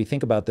know how we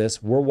think about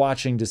this. We're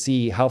watching to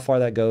see how far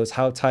that goes,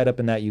 how tied up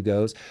in that you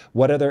goes,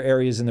 what other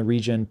areas in the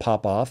region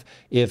pop off.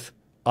 If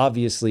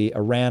obviously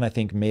Iran, I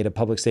think, made a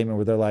public statement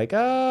where they're like,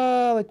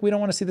 we don't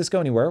want to see this go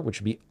anywhere, which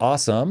would be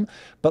awesome.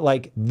 But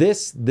like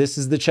this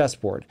is the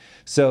chessboard.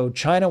 So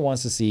China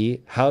wants to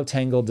see how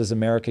tangled does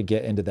America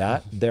get into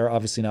that. They're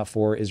obviously not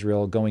for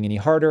Israel going any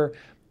harder.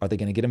 Are they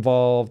going to get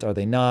involved? Are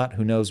they not?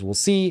 Who knows? We'll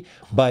see.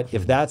 But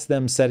if that's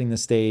them setting the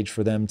stage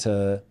for them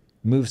to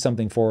move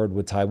something forward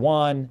with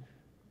Taiwan,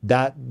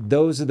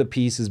 those are the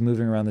pieces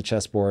moving around the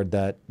chessboard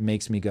that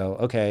makes me go,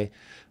 okay,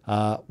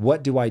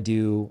 what do I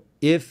do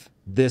if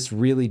this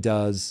really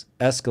does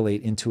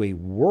escalate into a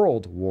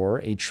world war,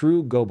 a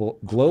true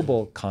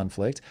global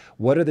conflict?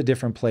 What are the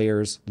different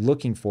players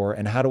looking for,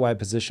 and how do I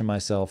position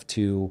myself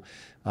to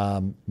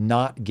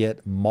not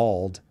get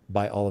mauled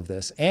by all of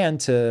this, and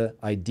to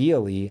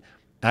ideally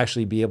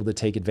actually be able to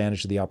take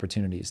advantage of the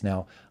opportunities.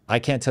 Now, I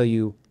can't tell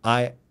you,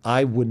 I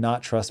would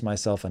not trust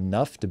myself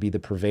enough to be the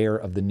purveyor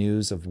of the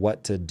news of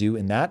what to do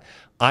in that.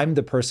 I'm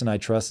the person I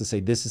trust to say,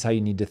 this is how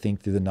you need to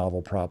think through the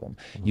novel problem.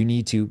 You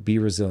need to be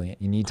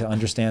resilient. You need to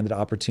understand that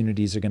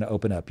opportunities are going to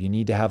open up. You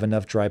need to have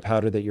enough dry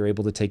powder that you're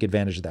able to take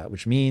advantage of that,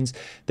 which means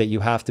that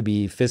you have to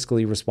be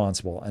fiscally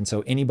responsible. And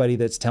so anybody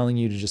that's telling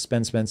you to just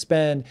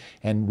spend,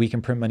 and we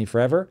can print money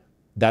forever,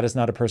 that is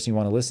not a person you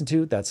want to listen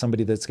to. That's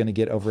somebody that's going to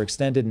get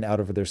overextended and out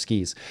over their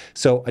skis.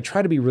 So I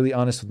try to be really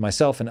honest with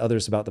myself and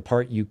others about the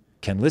part you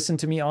can listen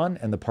to me on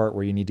and the part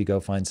where you need to go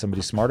find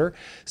somebody smarter.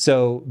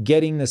 So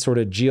getting the sort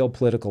of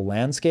geopolitical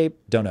landscape,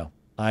 don't know.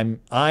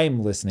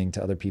 I'm listening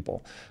to other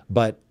people,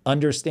 but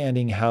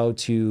understanding how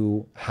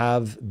to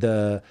have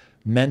the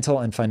mental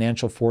and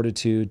financial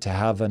fortitude to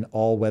have an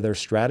all-weather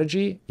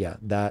strategy, yeah,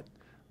 that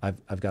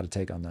I've got to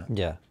take on that.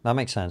 Yeah, that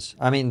makes sense.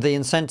 I mean, the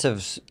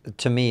incentives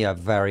to me are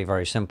very,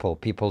 very simple.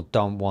 People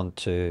don't want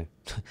to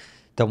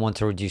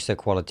reduce their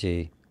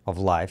quality of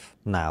life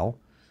now,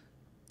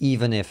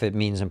 even if it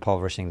means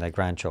impoverishing their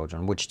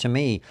grandchildren, which to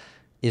me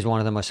is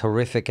one of the most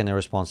horrific and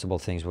irresponsible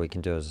things we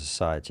can do as a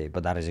society.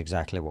 But that is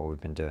exactly what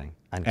we've been doing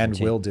and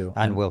will do.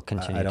 And will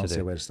continue to do. I don't see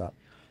a way to stop.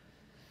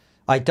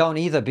 I don't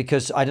either,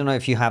 because I don't know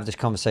if you have this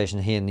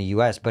conversation here in the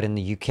US, but in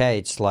the UK,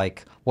 it's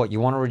like, what, you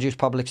want to reduce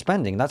public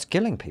spending? That's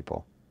killing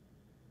people.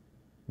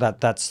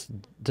 That's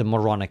the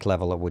moronic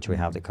level at which we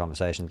have the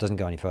conversation. It doesn't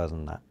go any further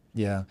than that.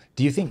 Yeah.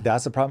 Do you think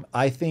that's a problem?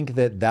 I think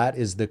that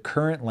is the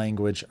current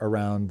language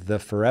around the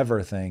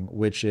forever thing,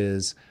 which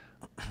is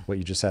what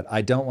you just said.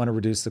 I don't want to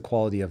reduce the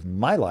quality of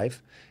my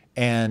life.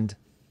 And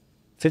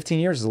 15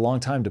 years is a long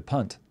time to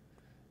punt.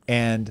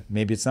 And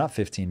maybe it's not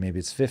 15, maybe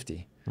it's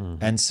 50.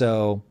 And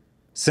so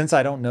since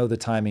I don't know the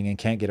timing and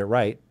can't get it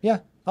right, yeah,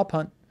 I'll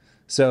punt.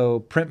 So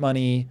print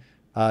money,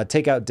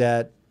 take out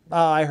debt.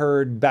 I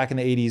heard back in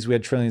the 80s we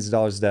had trillions of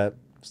dollars of debt.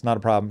 It's not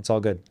a problem. It's all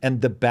good. And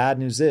the bad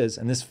news is,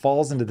 and this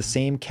falls into the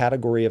same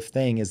category of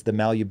thing as the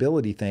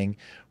malleability thing,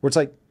 where it's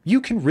like,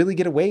 you can really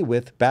get away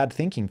with bad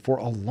thinking for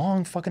a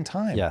long fucking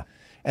time. Yeah.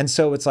 And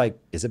so it's like,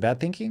 is it bad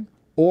thinking?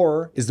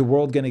 Or is the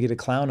world going to get a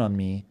clown on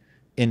me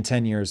in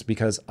 10 years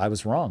because I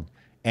was wrong?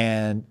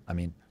 And I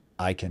mean,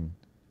 I can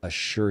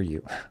assure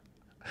you,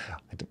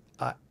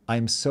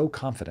 I'm so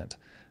confident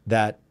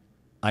that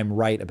I'm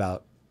right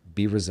about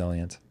be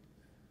resilient,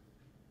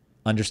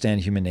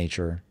 understand human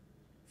nature,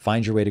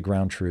 find your way to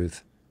ground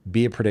truth,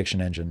 be a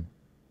prediction engine.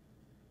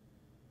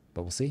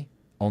 But we'll see.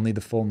 Only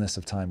the fullness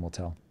of time will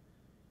tell.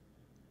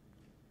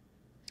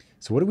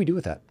 So what do we do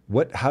with that?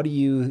 How do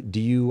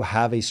you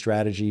have a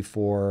strategy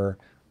for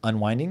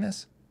unwinding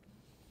this?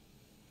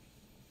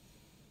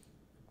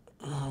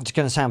 It's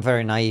going to sound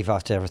very naive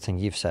after everything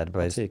you've said,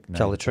 but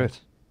tell the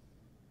truth.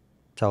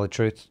 Tell the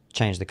truth,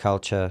 change the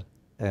culture,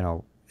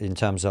 in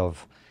terms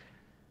of,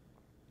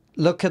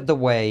 look at the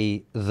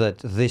way that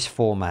this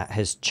format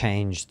has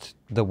changed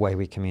the way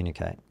we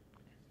communicate.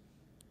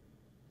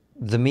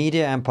 The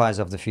media empires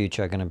of the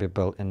future are going to be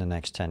built in the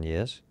next 10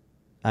 years,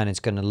 and it's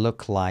going to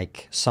look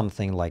like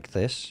something like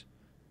this.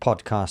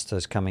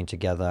 Podcasters coming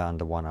together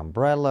under one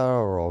umbrella,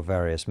 or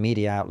various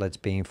media outlets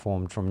being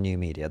formed from new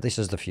media. This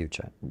is the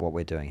future, what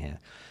we're doing here.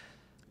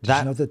 Did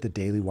you know that the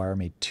Daily Wire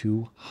made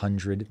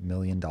 $200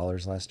 million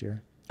last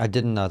year? I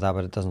didn't know that,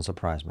 but it doesn't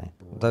surprise me.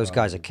 Those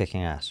guys are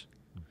kicking ass.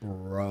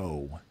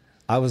 Bro.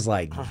 I was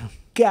like,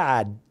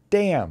 God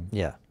damn.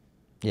 Yeah.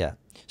 Yeah.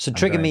 So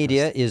Trigger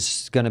Media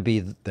is going to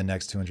be the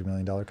next $200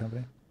 million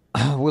company?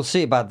 We'll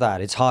see about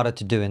that. It's harder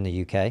to do in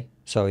the UK.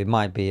 So it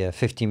might be a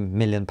 £50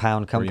 million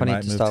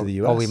company to start. To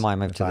the US, or we might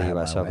move to the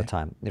US over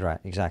time. You're right,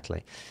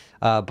 exactly.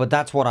 But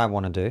that's what I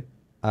want to do.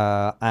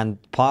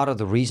 And part of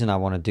the reason I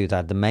want to do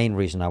that, the main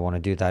reason I want to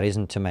do that,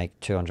 isn't to make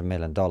 $200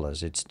 million.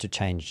 It's to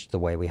change the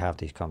way we have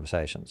these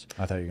conversations.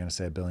 I thought you were going to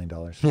say $1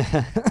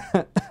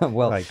 billion.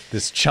 Well, like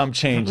this chump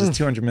change, this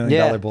 $200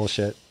 million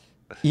bullshit.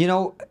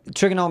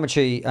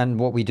 Trigonometry and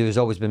what we do has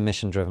always been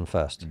mission driven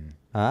first.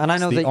 And I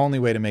know it's the only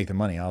way to make the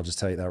money. I'll just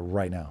tell you that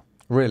right now.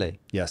 Really?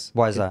 Yes.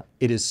 Why is that?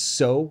 It is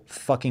so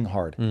fucking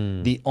hard.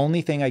 The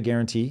only thing I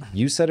guarantee,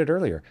 you said it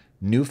earlier,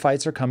 new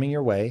fights are coming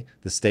your way.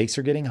 The stakes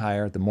are getting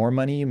higher. The more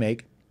money you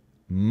make,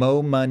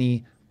 mo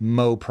money,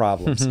 mo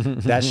problems.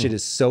 That shit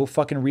is so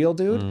fucking real,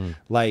 dude.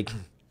 Like,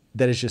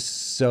 that is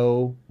just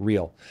so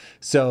real.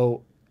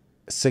 So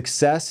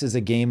success is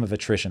a game of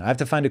attrition. I have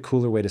to find a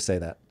cooler way to say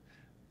that.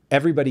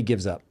 Everybody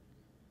gives up.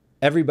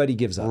 Everybody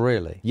gives up.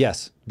 Really?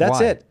 Yes.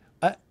 That's Why? it.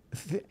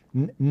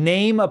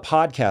 Name a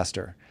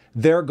podcaster.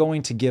 They're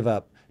going to give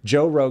up.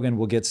 Joe Rogan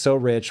will get so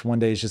rich one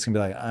day he's just gonna be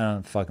like, I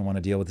don't fucking want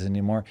to deal with this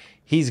anymore.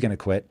 He's gonna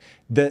quit.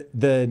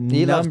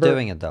 He loves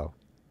doing it though.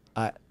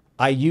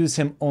 I use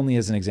him only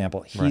as an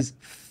example. He's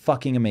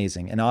fucking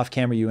amazing. And off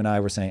camera, you and I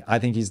were saying, I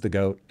think he's the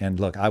GOAT. And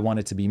look, I want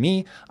it to be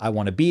me. I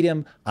want to beat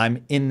him.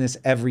 I'm in this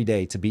every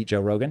day to beat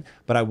Joe Rogan.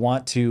 But I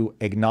want to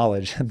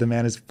acknowledge the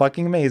man is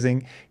fucking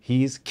amazing.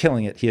 He's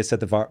killing it. He has set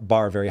the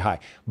bar very high.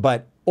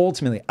 But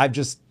ultimately,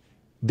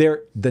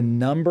 the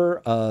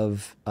number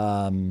of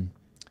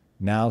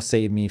now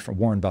save me from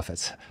Warren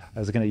Buffett.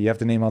 You have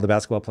to name all the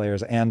basketball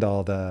players and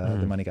all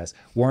the money guys.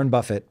 Warren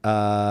Buffett,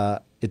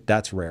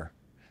 that's rare.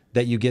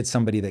 That you get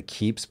somebody that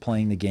keeps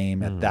playing the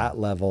game at that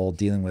level,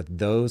 dealing with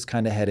those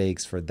kind of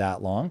headaches for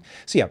that long.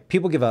 So yeah,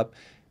 people give up.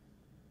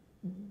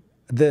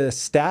 The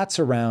stats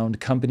around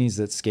companies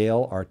that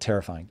scale are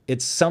terrifying.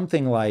 It's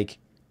something like,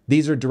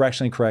 these are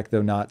directionally correct,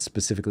 though not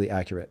specifically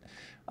accurate.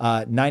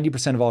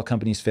 90% of all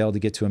companies fail to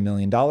get to $1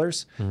 million.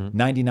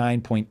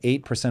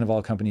 99.8% of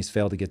all companies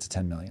fail to get to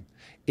 10 million.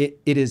 It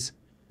is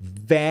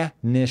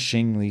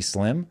vanishingly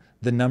slim,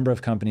 the number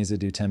of companies that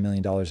do $10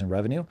 million in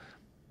revenue,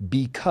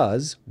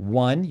 because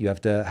one, you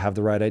have to have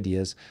the right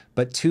ideas,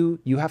 but two,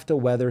 you have to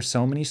weather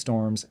so many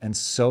storms and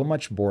so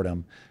much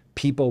boredom,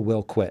 people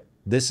will quit.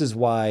 This is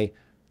why,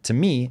 to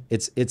me,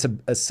 it's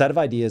a set of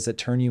ideas that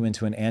turn you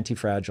into an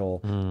anti-fragile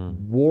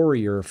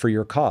warrior for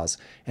your cause.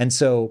 And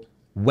so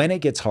when it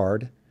gets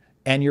hard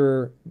and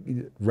your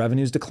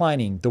revenue's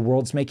declining, the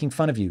world's making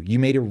fun of you, you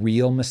made a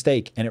real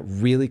mistake and it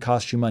really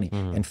cost you money.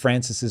 And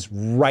Francis is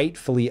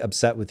rightfully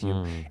upset with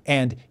you.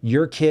 And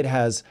your kid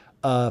has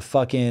a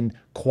fucking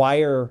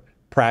choir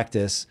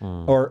practice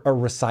or a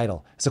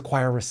recital. It's a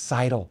choir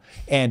recital.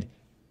 And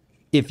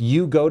if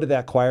you go to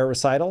that choir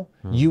recital,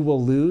 you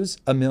will lose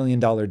 $1 million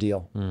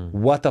deal.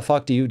 What the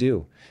fuck do you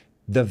do?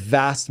 The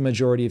vast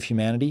majority of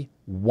humanity,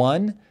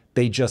 one,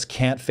 they just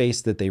can't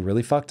face that they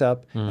really fucked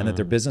up and that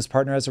their business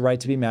partner has a right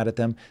to be mad at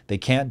them. They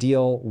can't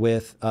deal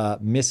with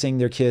missing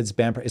their kids'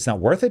 band. It's not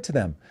worth it to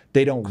them.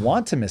 They don't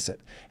want to miss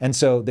it. And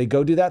so they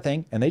go do that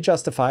thing and they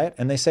justify it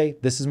and they say,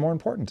 this is more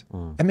important.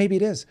 And maybe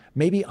it is.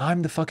 Maybe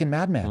I'm the fucking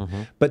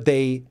madman. But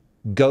they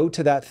go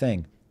to that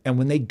thing. And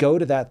when they go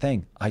to that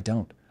thing, I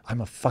don't. I'm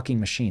a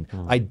fucking machine.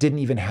 I didn't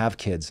even have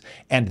kids.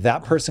 And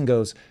that person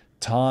goes,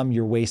 Tom,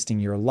 you're wasting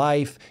your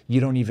life. You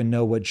don't even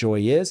know what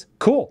joy is.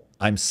 Cool.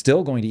 I'm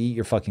still going to eat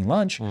your fucking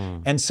lunch.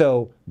 And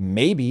so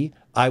maybe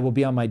I will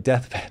be on my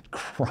deathbed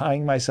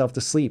crying myself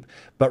to sleep.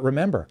 But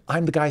remember,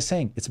 I'm the guy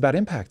saying it's about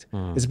impact.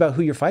 It's about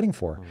who you're fighting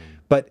for.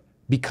 But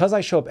because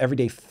I show up every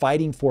day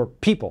fighting for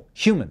people,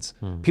 humans,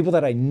 people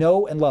that I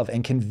know and love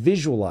and can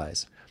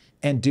visualize.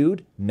 And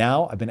dude,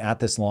 now I've been at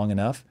this long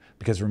enough,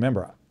 because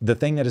remember, the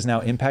thing that is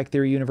now Impact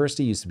Theory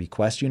University used to be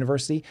Quest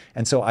University.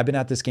 And so I've been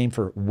at this game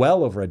for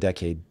well over a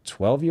decade,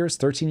 12 years,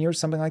 13 years,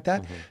 something like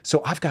that.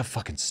 So I've got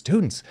fucking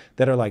students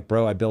that are like,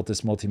 bro, I built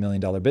this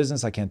multi-million-dollar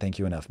business. I can't thank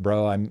you enough.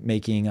 Bro, I'm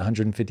making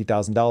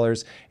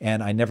 $150,000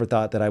 and I never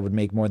thought that I would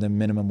make more than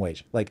minimum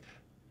wage. Like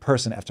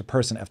person after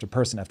person after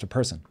person after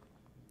person.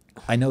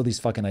 I know these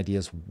fucking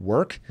ideas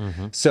work.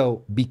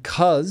 So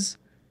because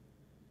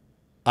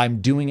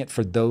I'm doing it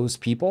for those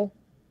people,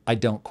 I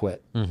don't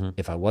quit.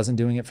 If I wasn't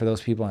doing it for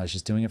those people and I was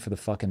just doing it for the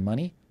fucking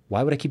money,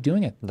 why would I keep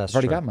doing it? I've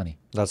already got money.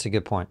 That's a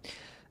good point.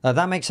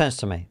 That makes sense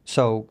to me.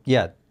 So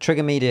yeah,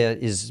 Trigger Media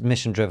is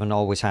mission driven,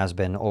 always has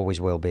been, always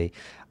will be.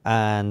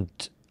 And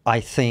I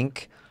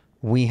think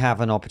we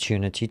have an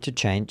opportunity to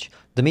change.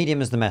 The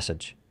medium is the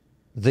message.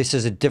 This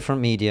is a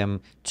different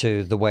medium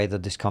to the way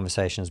that this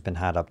conversation has been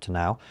had up to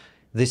now.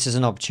 This is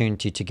an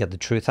opportunity to get the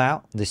truth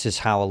out. This is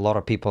how a lot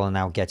of people are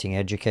now getting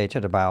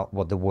educated about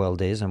what the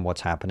world is and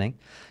what's happening.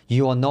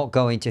 You are not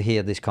going to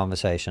hear this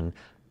conversation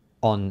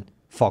on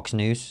Fox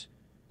News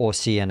or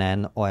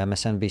CNN or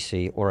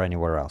MSNBC or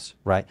anywhere else,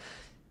 right?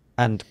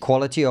 And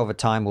quality over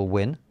time will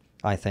win,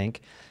 I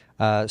think.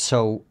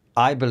 So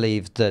I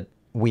believe that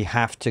we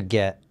have to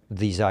get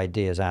these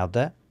ideas out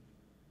there.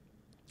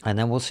 And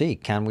then we'll see,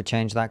 can we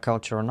change that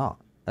culture or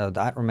not?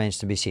 That remains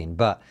to be seen.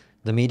 But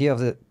the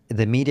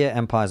media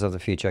empires of the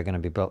future are going to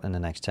be built in the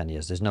next 10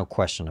 years. There's no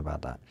question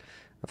about that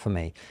for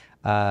me.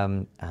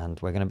 And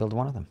we're going to build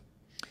one of them.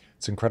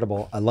 It's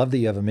incredible. I love that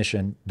you have a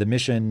mission. The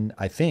mission,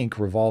 I think,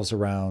 revolves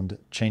around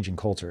changing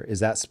culture. Is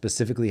that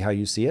specifically how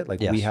you see it? Like,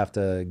 yes. We have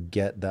to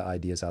get the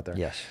ideas out there.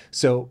 Yes.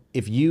 So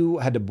if you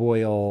had to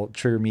boil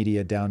Trigger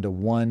Media down to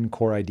one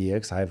core idea,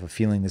 because I have a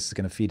feeling this is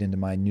going to feed into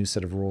my new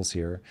set of rules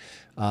here,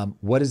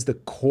 what is the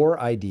core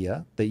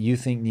idea that you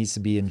think needs to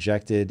be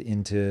injected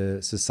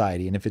into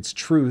society? And if it's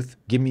truth,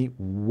 give me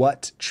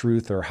what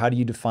truth, or how do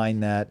you define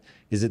that?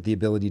 Is it the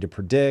ability to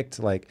predict?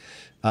 Like,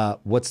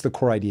 what's the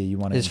core idea you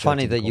want to inject? It's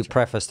funny that you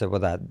prefaced it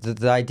with that.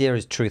 The idea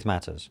is truth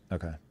matters.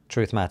 Okay.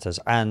 Truth matters.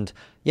 And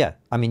yeah,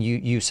 I mean,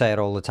 you say it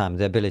all the time,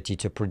 the ability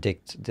to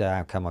predict the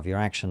outcome of your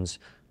actions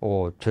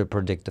or to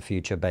predict the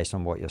future based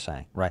on what you're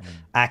saying, right?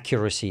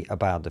 Accuracy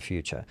about the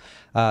future.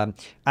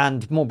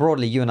 And more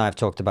broadly, you and I have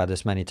talked about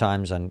this many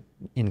times, and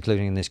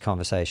including in this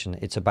conversation,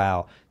 it's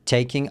about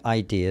taking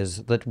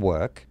ideas that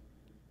work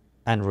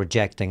and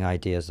rejecting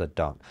ideas that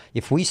don't.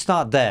 If we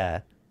start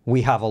there,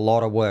 we have a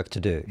lot of work to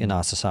do in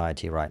our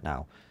society right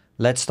now.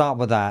 Let's start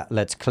with that.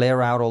 Let's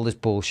clear out all this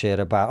bullshit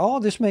about, oh,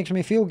 this makes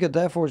me feel good,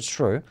 therefore it's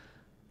true.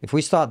 If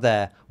we start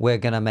there, we're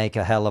going to make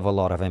a hell of a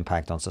lot of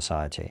impact on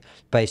society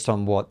based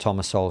on what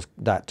Thomas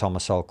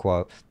Sowell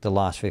quote, the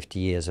last 50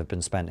 years have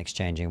been spent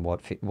exchanging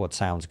what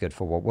sounds good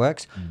for what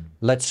works.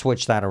 Let's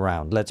switch that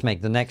around. Let's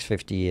make the next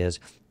 50 years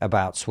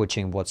about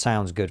switching what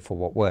sounds good for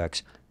what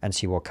works and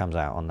see what comes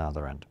out on the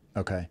other end.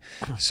 Okay.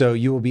 So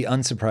you will be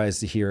unsurprised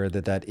to hear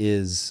that that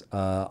is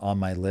on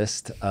my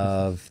list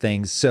of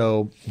things.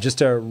 So just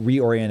to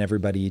reorient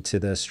everybody to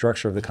the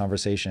structure of the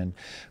conversation,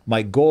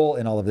 my goal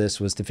in all of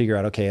this was to figure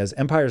out, okay, as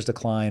empires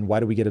decline,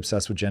 why do we get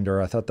obsessed with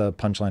gender? I thought the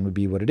punchline would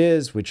be what it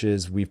is, which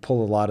is we've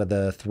pulled a lot of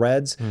the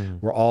threads.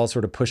 We're all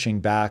sort of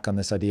pushing back on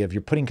this idea of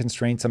you're putting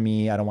constraints on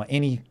me. I don't want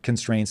any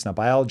constraints, not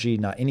biology,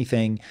 not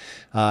anything.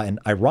 And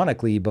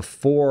ironically,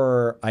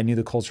 before I knew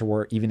the culture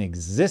war even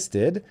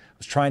existed, I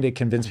was trying to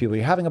convince people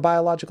you're having a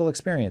biological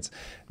experience,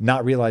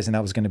 not realizing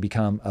that was going to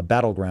become a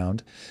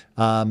battleground.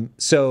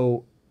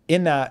 So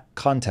in that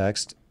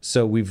context,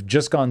 so we've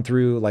just gone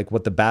through like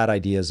what the bad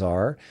ideas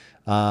are.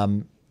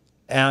 And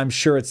I'm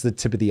sure it's the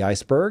tip of the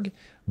iceberg,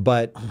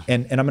 but,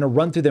 and I'm going to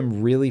run through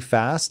them really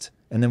fast,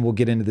 and then we'll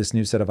get into this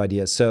new set of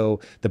ideas.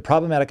 So the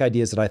problematic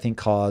ideas that I think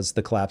cause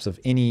the collapse of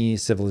any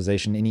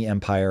civilization, any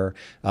empire,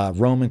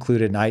 Rome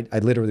included, and I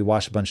literally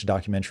watched a bunch of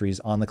documentaries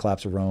on the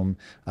collapse of Rome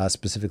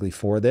specifically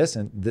for this,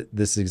 and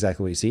this is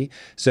exactly what you see.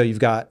 So you've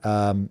got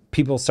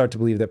people start to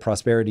believe that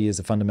prosperity is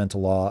a fundamental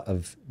law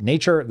of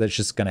nature that's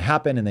just going to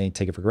happen, and they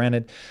take it for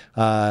granted.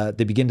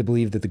 They begin to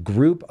believe that the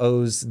group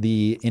owes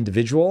the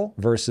individual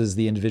versus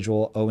the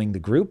individual owing the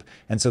group,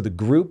 and so the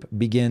group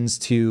begins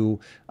to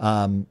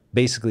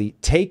basically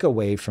take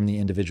away from the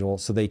individual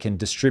so they can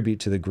distribute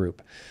to the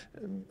group.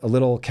 A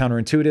little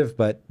counterintuitive,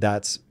 but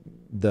that's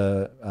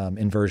the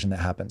inversion that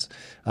happens.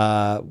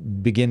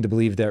 Begin to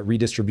believe that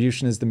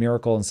redistribution is the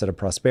miracle instead of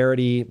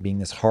prosperity, being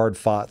this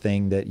hard-fought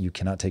thing that you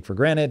cannot take for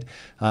granted.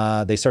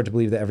 They start to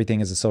believe that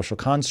everything is a social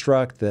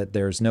construct, that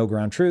there's no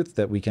ground truth,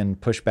 that we can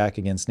push back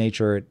against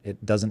nature.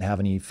 It doesn't have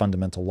any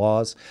fundamental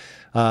laws.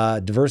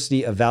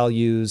 Diversity of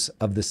values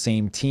of the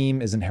same team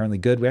is inherently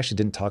good. We actually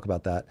didn't talk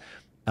about that.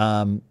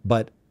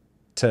 But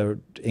to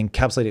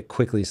encapsulate it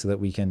quickly so that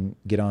we can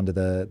get on to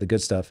the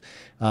good stuff.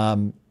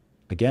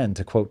 Again,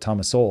 to quote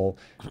Thomas Sowell,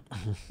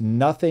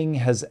 nothing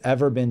has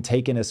ever been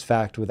taken as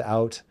fact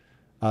without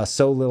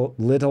so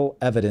little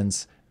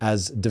evidence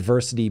as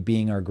diversity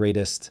being our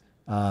greatest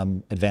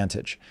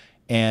advantage.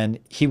 And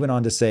he went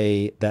on to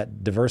say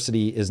that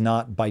diversity is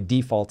not by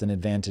default an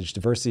advantage.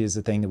 Diversity is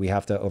the thing that we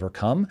have to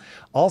overcome.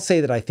 I'll say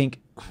that I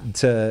think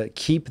to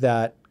keep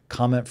that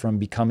comment from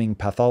becoming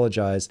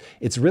pathologized,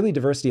 it's really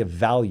diversity of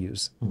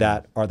values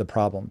that are the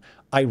problem.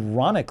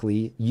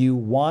 Ironically, you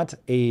want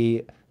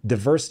a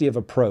diversity of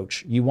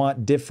approach. You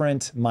want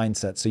different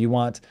mindsets. So you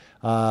want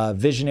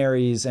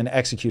visionaries and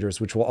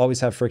executors, which will always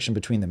have friction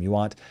between them. You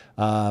want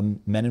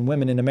men and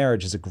women in a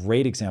marriage is a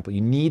great example. You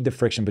need the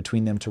friction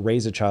between them to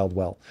raise a child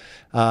well.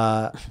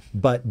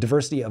 But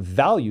diversity of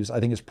values,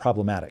 I think, is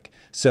problematic.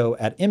 So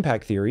at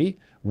Impact Theory,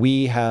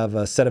 we have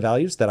a set of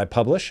values that I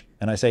publish,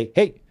 and I say,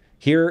 hey,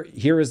 here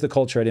is the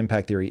culture at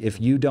Impact Theory.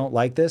 If you don't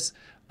like this,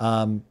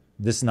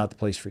 this is not the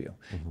place for you.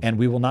 And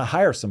we will not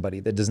hire somebody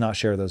that does not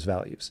share those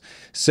values.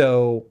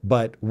 So,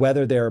 but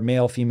whether they're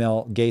male,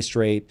 female, gay,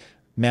 straight,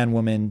 man,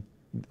 woman,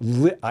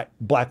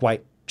 black,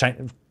 white,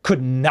 China,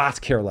 could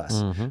not care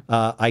less.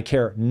 I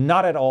care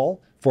not at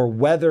all for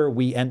whether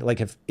we end,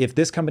 like if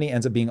this company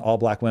ends up being all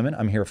black women,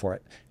 I'm here for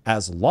it.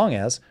 As long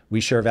as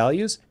we share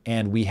values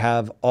and we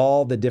have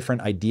all the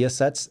different idea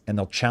sets and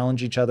they'll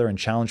challenge each other and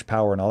challenge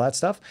power and all that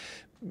stuff,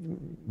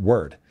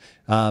 word.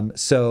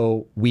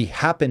 So we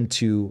happen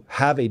to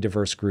have a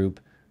diverse group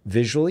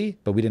visually,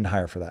 but we didn't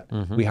hire for that.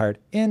 We hired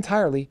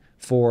entirely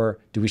for,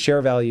 do we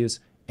share values,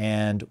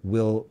 and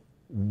will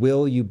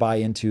you buy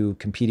into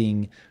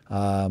competing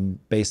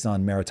based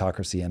on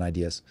meritocracy and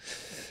ideas?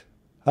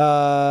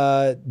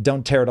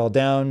 Don't tear it all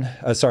down.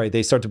 Sorry,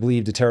 they start to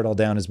believe to tear it all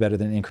down is better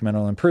than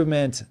incremental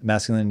improvement.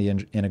 Masculinity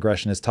and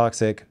aggression is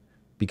toxic.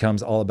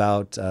 Becomes all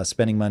about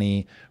spending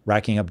money,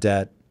 racking up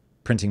debt,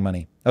 printing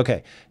money.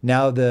 Okay,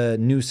 now the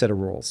new set of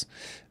rules.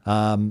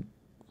 I'll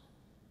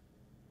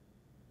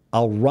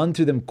run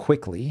through them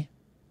quickly,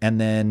 and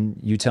then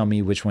you tell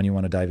me which one you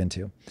want to dive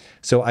into.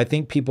 So I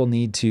think people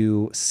need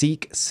to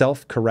seek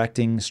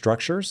self-correcting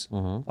structures.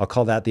 I'll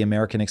call that the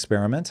American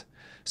experiment.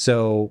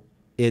 So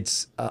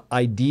it's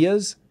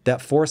ideas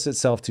that force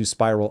itself to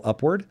spiral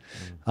upward.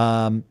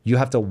 You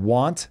have to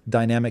want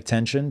dynamic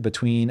tension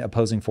between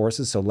opposing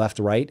forces. So left,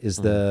 right is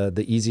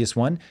the easiest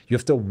one. You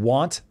have to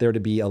want there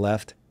to be a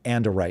left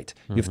and a right.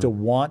 You have to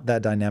want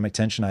that dynamic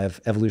tension. I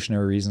have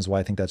evolutionary reasons why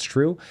I think that's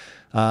true.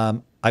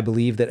 I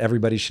believe that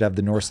everybody should have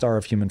the North Star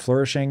of human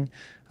flourishing.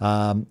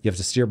 You have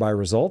to steer by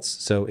results.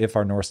 So if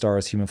our North Star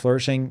is human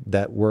flourishing,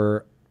 that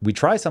we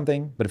try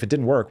something, but if it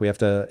didn't work, we have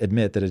to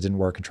admit that it didn't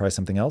work and try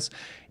something else.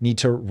 Need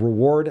to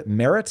reward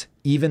merit,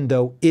 even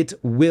though it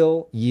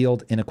will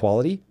yield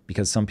inequality,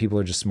 because some people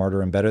are just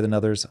smarter and better than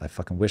others. I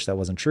fucking wish that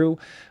wasn't true,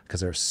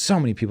 because there are so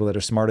many people that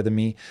are smarter than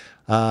me.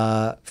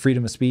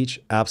 Freedom of speech,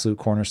 absolute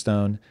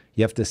cornerstone.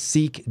 You have to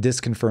seek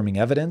disconfirming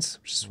evidence,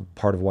 which is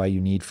part of why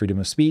you need freedom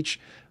of speech.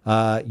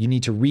 You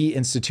need to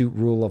reinstitute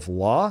rule of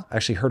law. I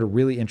actually heard a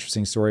really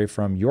interesting story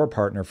from your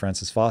partner,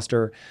 Francis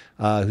Foster,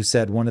 who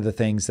said one of the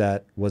things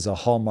that was a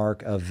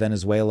hallmark of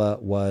Venezuela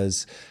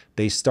was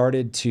they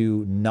started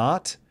to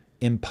not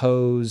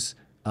impose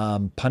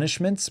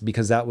punishments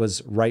because that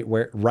was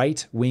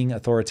right-wing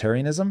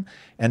authoritarianism.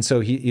 And so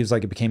he was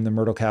like, it became the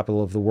murder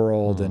capital of the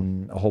world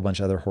and a whole bunch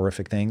of other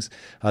horrific things.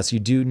 So you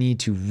do need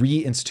to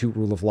reinstitute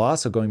rule of law.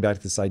 So going back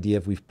to this idea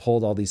of we've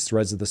pulled all these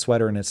threads of the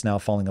sweater and it's now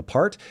falling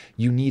apart,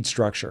 you need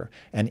structure.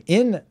 And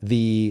in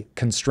the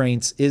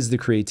constraints is the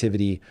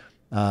creativity.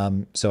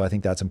 So I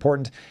think that's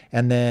important.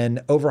 And then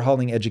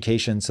overhauling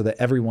education so that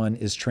everyone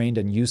is trained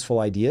in useful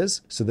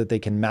ideas so that they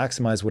can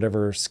maximize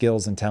whatever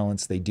skills and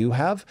talents they do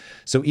have.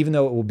 So even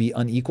though it will be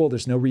unequal,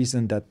 there's no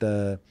reason that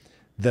the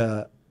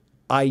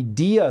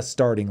idea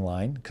starting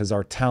line, because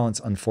our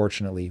talents,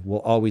 unfortunately, will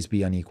always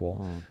be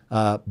unequal,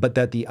 but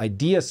that the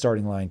idea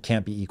starting line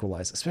can't be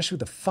equalized, especially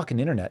with the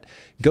fucking internet.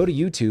 Go to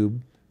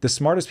YouTube. The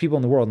smartest people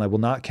in the world, and I will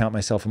not count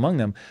myself among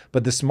them,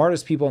 but the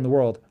smartest people in the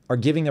world are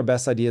giving their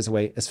best ideas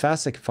away as fast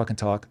as they can fucking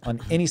talk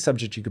on any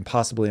subject you can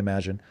possibly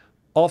imagine,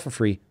 all for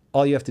free.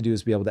 All you have to do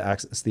is be able to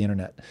access the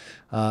internet.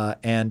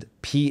 And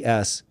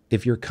P.S.,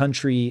 if your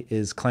country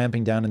is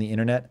clamping down on the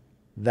internet,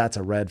 that's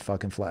a red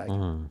fucking flag.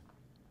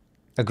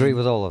 Agree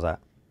with all of that.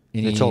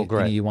 It's all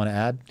great. Any you want to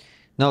add?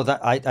 No,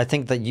 that I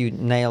think that you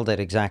nailed it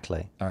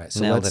exactly. All right,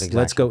 so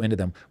let's go into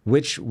them.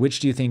 Which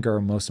do you think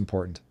are most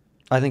important?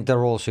 I think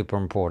they're all super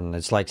important.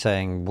 It's like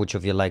saying which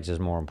of your legs is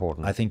more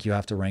important. I think you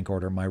have to rank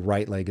order. My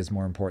right leg is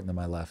more important than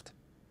my left.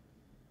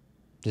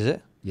 Is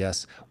it?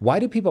 Yes. Why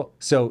do people...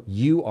 So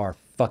you are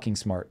fucking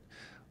smart.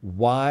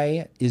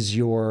 Why is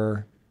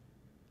your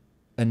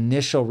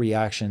initial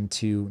reaction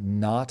to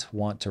not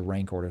want to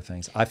rank order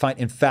things? I find,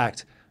 in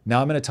fact, now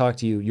I'm going to talk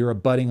to you. You're a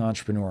budding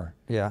entrepreneur.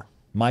 Yeah.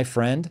 My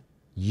friend,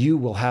 you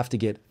will have to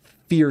get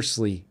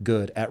fiercely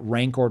good at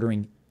rank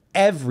ordering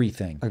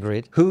everything.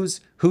 Agreed.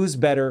 Who's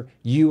better,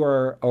 you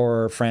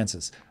or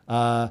Francis?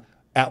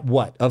 At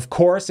what? Of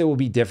course, it will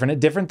be different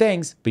at different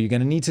things, but you're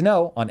going to need to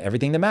know on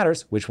everything that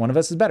matters which one of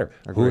us is better.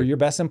 Agreed. Who are your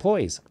best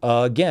employees?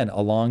 Again,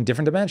 along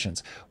different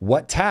dimensions.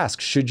 What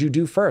tasks should you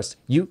do first?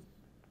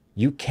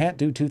 You can't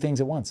do two things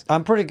at once.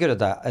 I'm pretty good at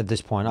that at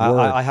this point.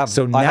 I have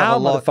so now, I have a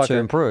lot to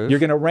improve. You're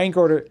going to rank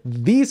order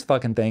these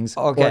fucking things.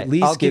 Okay, or at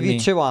least I'll give you me...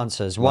 two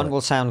answers. One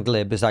will sound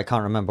glib, as I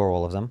can't remember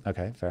all of them.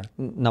 Okay, fair.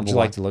 Number Would you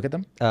one. like to look at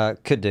them?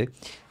 Could do.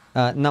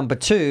 Number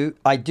two,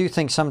 I do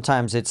think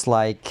sometimes it's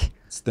like...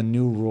 It's the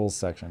new rules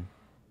section.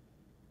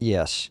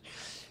 Yes.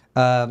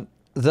 But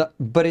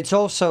it's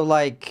also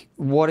like,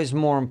 what is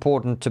more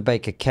important to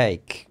bake a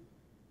cake?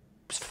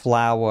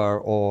 Flour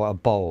or a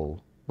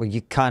bowl? Well,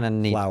 you kind of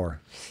need...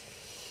 Flour.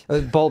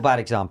 Bowl, bad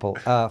example.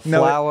 Flour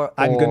No,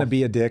 I'm or... going to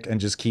be a dick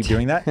and just keep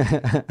doing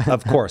that.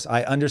 Of course,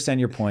 I understand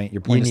your point.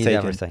 Your point is taken.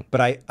 Everything.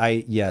 But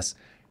yes,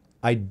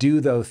 I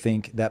do though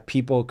think that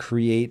people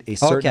create a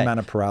certain amount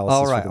of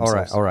paralysis for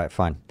themselves. All right,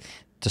 fine.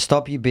 To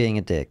stop you being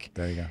a dick.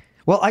 There you go.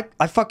 Well,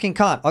 I fucking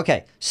can't.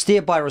 Okay,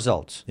 steer by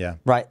results. Yeah.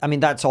 Right. I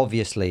mean, that's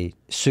obviously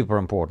super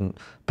important.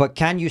 But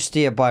can you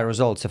steer by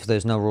results if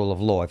there's no rule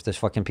of law? If there's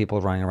fucking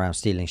people running around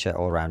stealing shit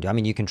all around you? I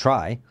mean, you can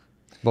try.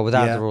 But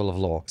without the rule of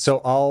law. So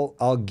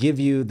I'll give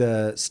you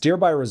the steer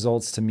by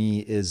results. To me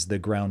is the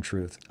ground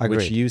truth, Agreed.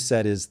 which you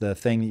said is the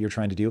thing that you're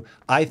trying to do.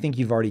 I think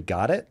you've already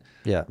got it.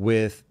 Yeah.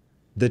 With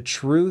the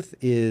truth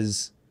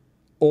is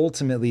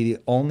ultimately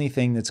the only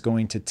thing that's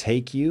going to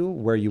take you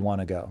where you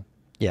want to go.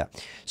 Yeah.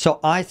 So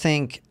I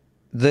think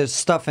there's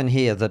stuff in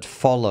here that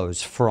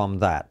follows from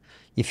that.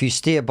 If you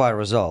steer by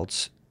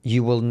results,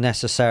 you will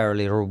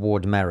necessarily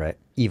reward merit,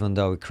 even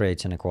though it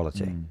creates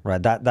inequality.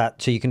 Right.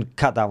 So you can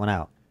cut that one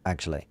out.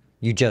 Actually.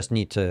 You just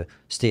need to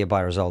steer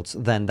by results.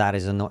 Then that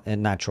is a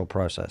natural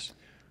process.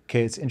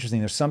 Okay, it's interesting.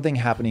 There's something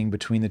happening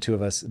between the two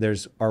of us.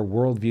 Our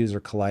worldviews are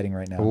colliding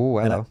right now. Ooh,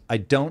 hello. And I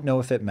don't know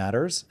if it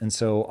matters, and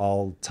so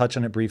I'll touch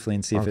on it briefly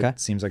and see if it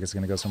seems like it's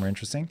going to go somewhere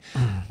interesting.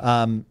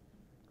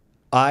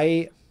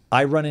 I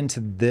run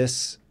into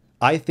this.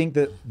 I think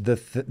that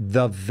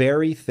the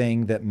very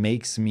thing that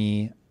makes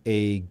me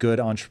a good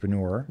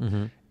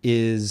entrepreneur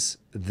is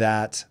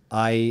that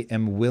I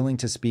am willing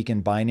to speak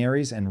in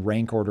binaries and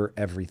rank order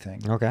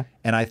everything. Okay.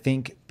 And I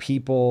think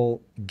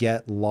people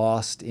get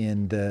lost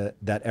in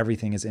that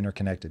everything is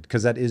interconnected,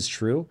 because that is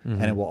true,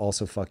 and it will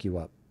also fuck you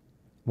up.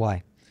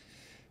 Why?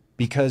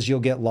 Because you'll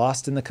get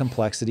lost in the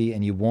complexity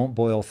and you won't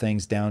boil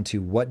things down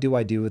to what do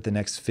I do with the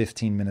next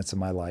 15 minutes of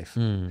my life?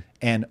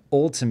 And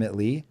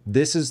ultimately,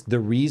 this is the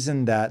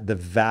reason that the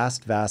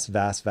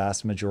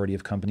vast majority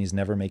of companies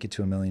never make it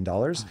to $1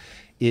 million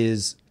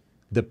is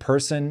the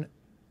person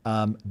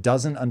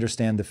doesn't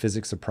understand the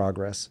physics of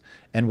progress.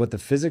 And what the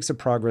physics of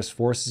progress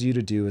forces you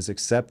to do is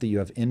accept that you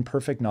have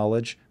imperfect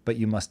knowledge, but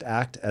you must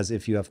act as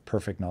if you have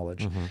perfect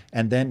knowledge.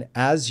 And then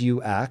as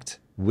you act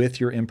with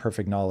your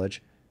imperfect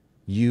knowledge,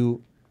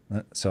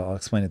 so I'll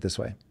explain it this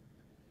way.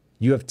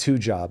 You have two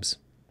jobs.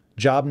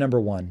 Job number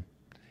one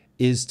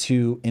is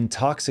to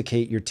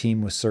intoxicate your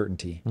team with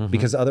certainty,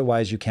 because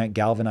otherwise you can't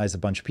galvanize a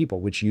bunch of people,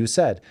 which you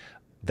said.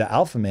 The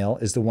alpha male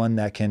is the one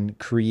that can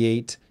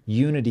create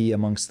unity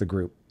amongst the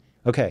group.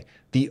 Okay,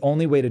 the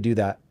only way to do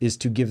that is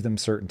to give them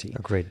certainty.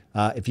 Agreed.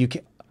 If you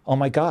can, oh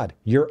my God,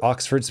 your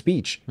Oxford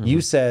speech.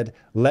 You said,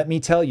 let me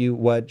tell you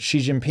what Xi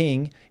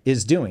Jinping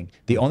is doing.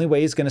 The only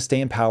way he's going to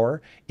stay in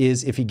power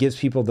is if he gives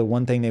people the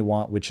one thing they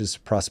want, which is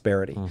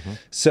prosperity.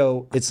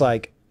 So it's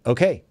like,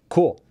 okay,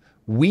 cool.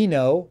 We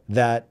know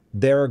that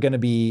there are going to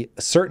be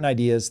certain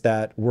ideas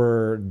that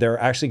they're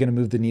actually going to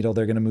move the needle.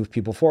 They're going to move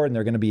people forward, and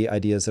they're going to be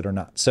ideas that are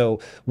not. So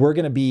we're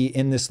going to be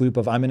in this loop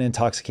of, I'm going to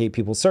intoxicate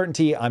people's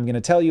certainty. I'm going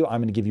to tell you,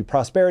 I'm going to give you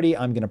prosperity.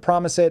 I'm going to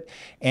promise it,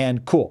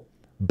 and cool.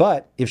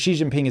 But if Xi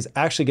Jinping is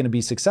actually going to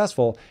be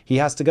successful, he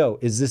has to go,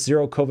 is this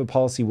zero COVID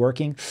policy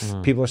working?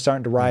 People are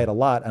starting to riot a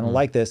lot. I don't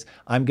like this.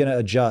 I'm going to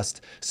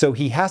adjust. So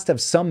he has to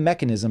have some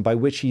mechanism by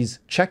which he's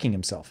checking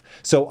himself.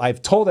 So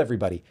I've told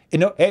everybody,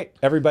 hey,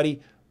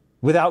 everybody,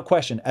 without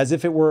question, as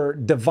if it were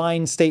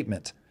divine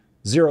statement,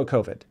 zero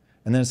COVID.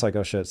 And then it's like,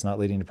 oh shit, it's not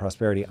leading to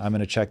prosperity. I'm going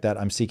to check that.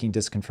 I'm seeking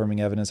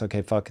disconfirming evidence.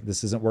 Okay, fuck,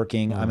 this isn't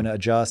working. I'm going to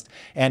adjust.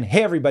 And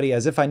hey, everybody,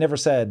 as if I never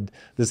said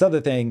this other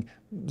thing,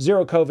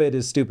 zero COVID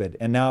is stupid.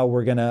 And now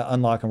we're going to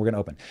unlock and we're going to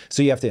open.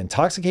 So you have to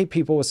intoxicate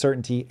people with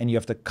certainty, and you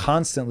have to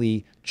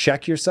constantly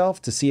check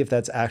yourself to see if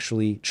that's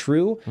actually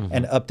true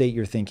and update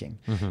your thinking.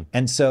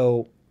 And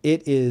so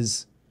it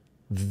is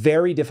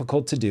very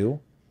difficult to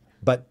do.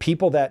 But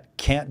people that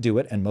can't do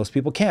it, and most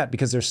people can't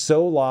because they're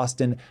so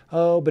lost in,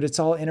 oh, but it's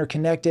all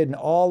interconnected and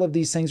all of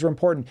these things are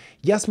important.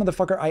 Yes,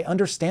 motherfucker, I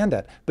understand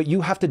that, but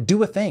you have to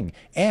do a thing.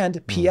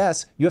 And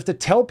P.S., you have to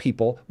tell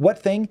people what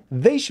thing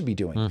they should be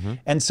doing.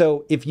 And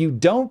so if you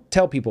don't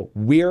tell people,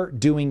 we're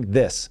doing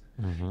this,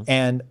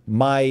 and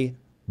my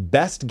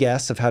best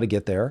guess of how to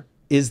get there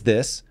is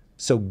this,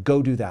 so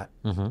go do that.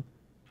 And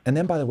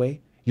then, by the way,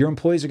 your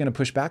employees are going to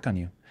push back on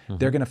you.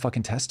 They're going to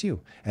fucking test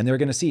you, and they're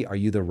going to see, are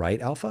you the right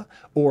alpha,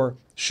 or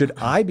should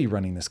I be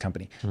running this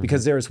company?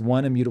 Because there is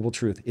one immutable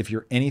truth. If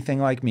you're anything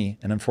like me,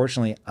 and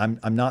unfortunately I'm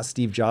not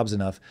Steve Jobs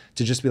enough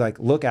to just be like,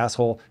 look,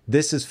 asshole,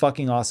 this is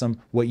fucking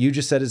awesome. What you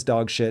just said is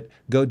dog shit.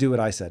 Go do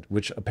what I said,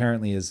 which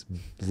apparently is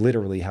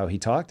literally how he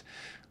talked.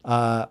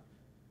 I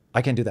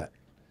can't do that.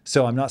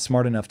 So I'm not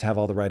smart enough to have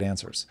all the right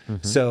answers.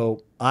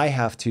 So I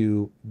have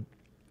to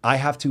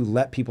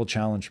let people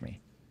challenge me.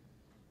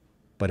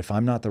 But if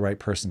I'm not the right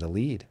person to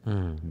lead,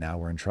 now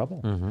we're in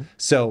trouble.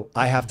 So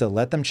I have to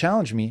let them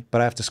challenge me, but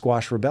I have to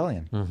squash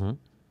rebellion.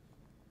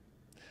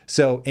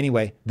 So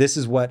anyway, this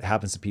is what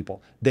happens to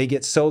people. They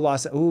get so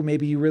lost, oh,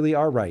 maybe you really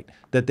are right,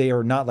 that they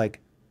are not like,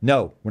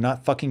 no, we're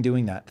not fucking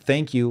doing that.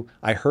 Thank you.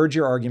 I heard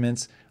your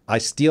arguments. I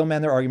steel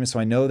man their arguments so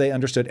I know they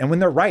understood. And when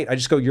they're right, I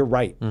just go, you're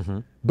right.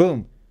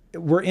 Boom.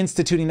 We're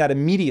instituting that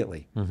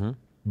immediately.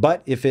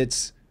 But if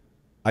it's,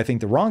 I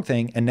think, the wrong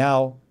thing, and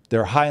now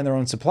they're high on their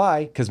own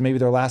supply because maybe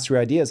their last 3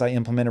 ideas I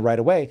implemented right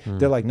away.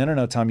 They're like,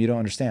 no, Tom, you don't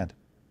understand.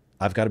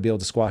 I've got to be able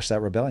to squash that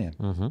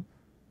rebellion.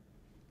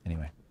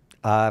 Anyway.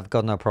 I've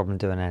got no problem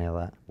doing any of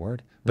that.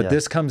 Word. But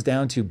this comes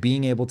down to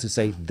being able to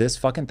say this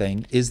fucking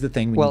thing is the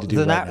thing we need to do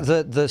right now.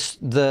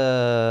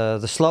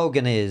 The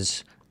slogan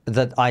is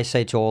that I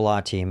say to all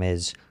our team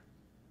is,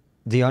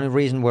 the only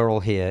reason we're all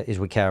here is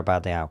we care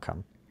about the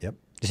outcome.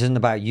 This isn't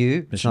about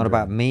you. It's not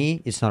about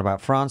me. It's not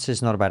about Francis.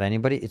 It's not about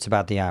anybody. It's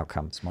about the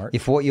outcome. Smart.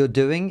 If what you're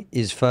doing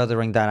is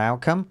furthering that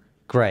outcome,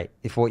 great.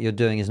 If what you're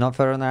doing is not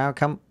furthering that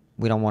outcome,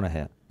 we don't want to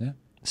hear.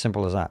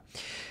 Simple as that.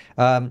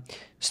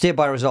 Steer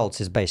by results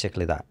is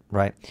basically that,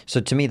 right? So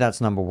to me, that's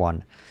number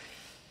one.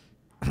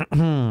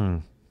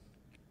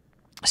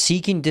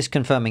 Seeking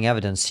disconfirming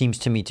evidence seems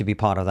to me to be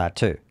part of that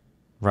too,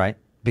 right?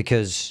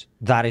 Because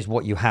that is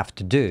what you have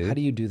to do. How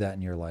do you do that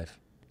in your life?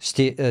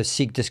 Seek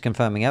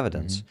disconfirming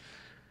evidence.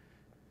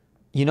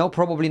 You know,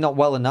 probably not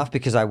well enough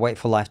because I wait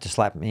for life to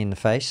slap me in the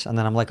face. And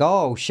then I'm like,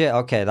 oh, shit,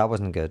 okay, that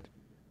wasn't good.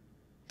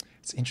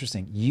 It's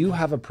interesting. You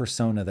have a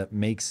persona that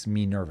makes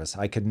me nervous.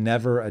 I could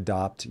never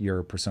adopt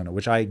your persona,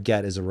 which I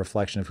get is a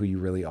reflection of who you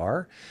really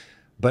are.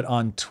 But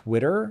on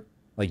Twitter,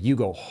 like, you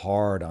go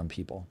hard on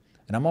people.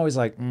 And I'm always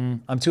like,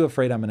 I'm too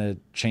afraid I'm going to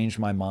change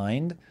my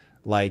mind.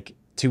 Like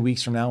 2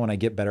 weeks from now when I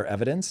get better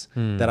evidence,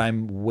 that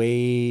I'm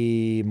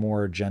way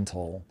more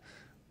gentle.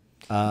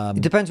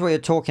 It depends what you're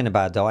talking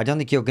about, though. I don't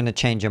think you're going to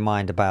change your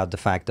mind about the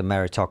fact that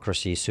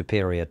meritocracy is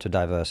superior to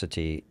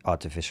diversity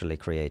artificially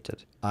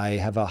created. I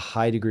have a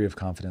high degree of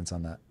confidence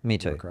on that. Me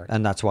too.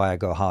 And that's why I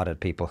go hard at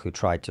people who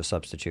try to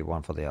substitute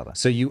one for the other.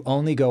 So you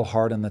only go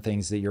hard on the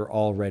things that you're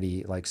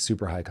already like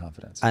super high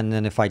confidence. And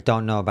then if I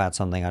don't know about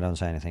something, I don't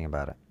say anything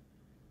about it.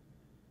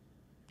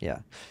 Yeah.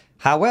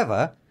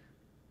 However,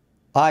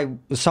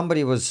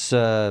 somebody was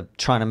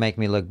trying to make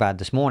me look bad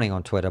this morning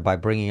on Twitter by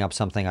bringing up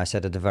something I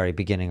said at the very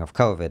beginning of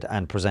COVID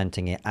and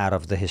presenting it out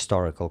of the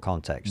historical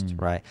context,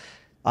 right?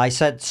 I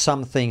said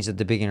some things at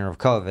the beginning of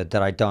COVID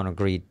that I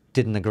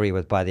didn't agree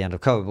with by the end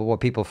of COVID, but what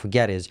people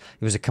forget is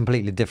it was a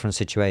completely different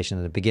situation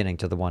at the beginning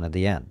to the one at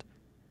the end,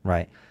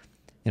 right?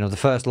 You know, the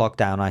first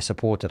lockdown I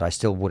supported, I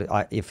still would,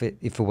 if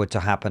it were to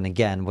happen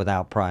again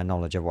without prior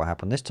knowledge of what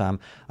happened this time,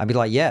 I'd be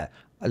like, yeah,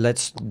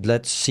 let's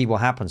see what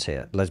happens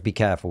here. Let's be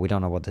careful. We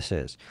don't know what this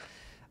is.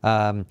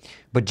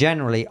 But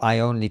generally,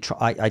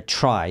 I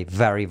try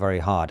very, very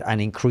hard and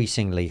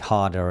increasingly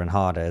harder and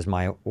harder as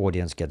my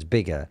audience gets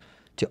bigger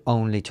to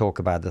only talk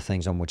about the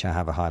things on which I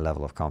have a high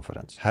level of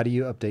confidence. How do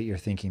you update your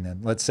thinking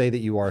then? Let's say that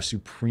you are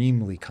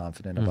supremely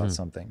confident about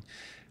something.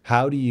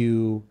 How do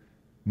you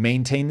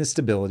maintain the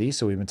stability?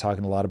 So we've been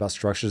talking a lot about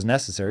structures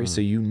necessary.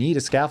 So you need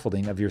a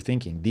scaffolding of your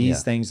thinking.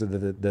 These things are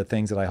the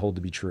things that I hold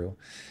to be true.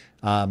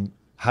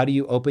 How do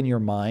you open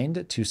your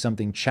mind to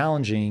something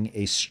challenging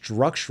a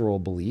structural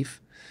belief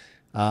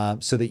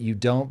so that you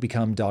don't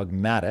become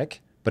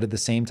dogmatic, but at the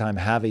same time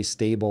have a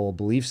stable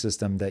belief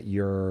system that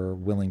you're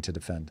willing to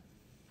defend?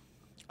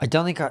 I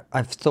don't think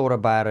I've thought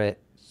about it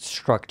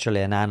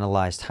structurally and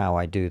analyzed how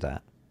I do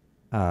that.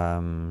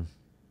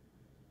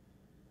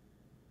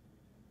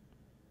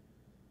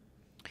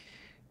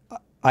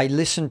 I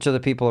listen to the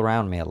people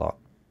around me a lot.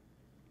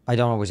 I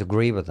don't always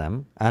agree with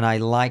them. And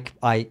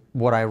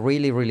what I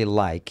really, really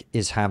like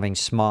is having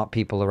smart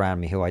people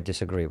around me who I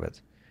disagree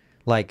with.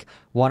 Like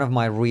one of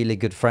my really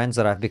good friends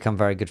that I've become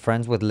very good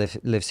friends with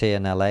lives here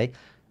in LA.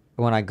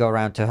 When I go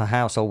around to her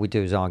house, all we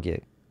do is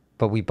argue.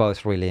 But we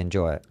both really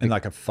enjoy it. In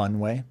like a fun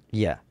way?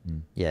 Yeah.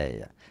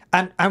 Yeah.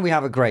 And we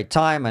have a great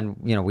time and,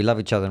 you know, we love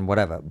each other and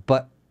whatever.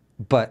 But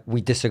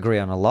we disagree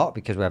on a lot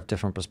because we have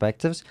different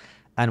perspectives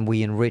and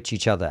we enrich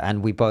each other.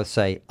 And we both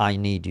say, I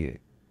need you,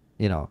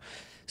 you know.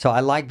 So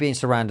I like being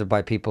surrounded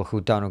by people who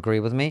don't agree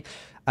with me.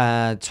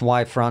 It's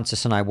why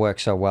Francis and I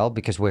work so well,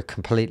 because we're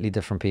completely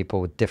different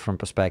people with different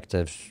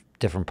perspectives,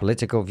 different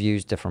political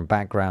views, different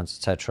backgrounds,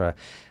 etc.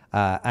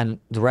 And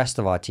the rest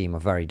of our team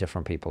are very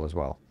different people as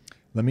well.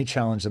 Let me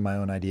challenge my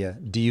own idea.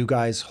 Do you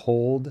guys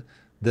hold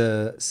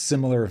the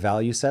similar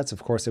value sets?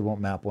 Of course, it won't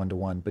map one to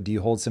one, but do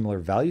you hold similar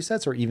value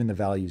sets, or even the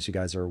values you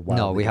guys are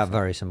wildly No, we have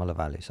different? very similar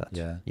value sets.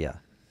 Yeah. Yeah.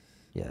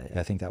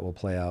 I think that will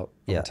play out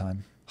over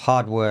time.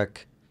 Hard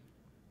work,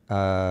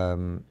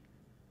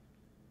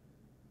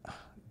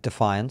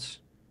 defiance.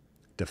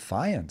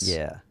 Defiance?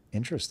 Yeah.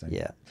 Interesting.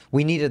 Yeah.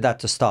 We needed that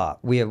to start.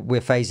 We're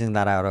phasing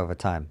that out over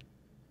time.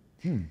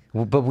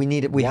 But we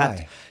need it.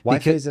 Why? Why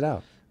phase it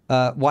out?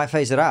 Why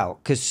phase it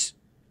out? Because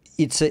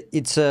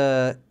it's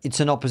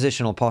an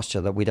oppositional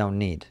posture that we don't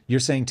need. You're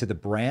saying to the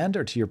brand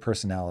or to your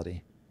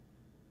personality?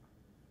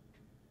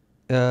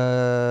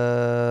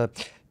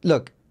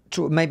 Look,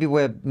 maybe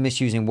we're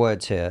misusing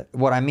words here.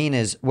 What I mean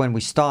is, when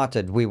we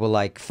started, we were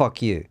like,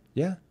 fuck you.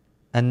 Yeah.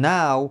 And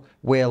now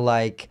we're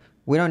like,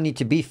 we don't need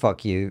to be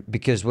fuck you,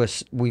 because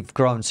we've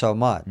grown so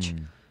much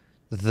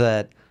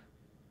that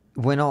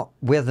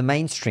we're the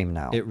mainstream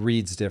now. It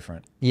reads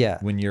different. Yeah.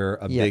 When you're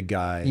a big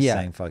guy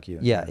saying fuck you.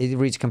 Yeah, it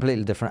reads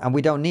completely different. And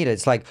we don't need it.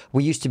 It's like,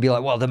 we used to be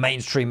like, well, the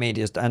mainstream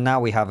media, and now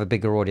we have a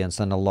bigger audience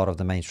than a lot of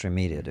the mainstream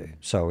media do.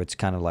 So it's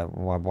kind of like,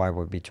 why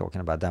would we be talking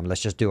about them?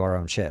 Let's just do our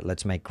own shit.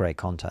 Let's make great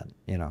content,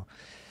 you know.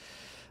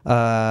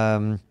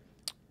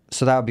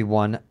 So that would be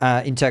one.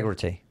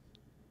 Integrity.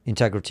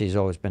 Integrity has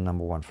always been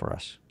number one for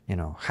us. You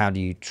know, how do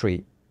you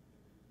treat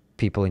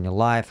people in your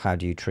life? How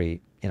do you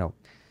treat,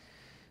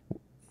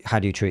 how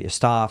do you treat your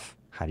staff?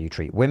 How do you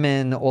treat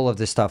women? All of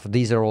this stuff.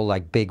 These are all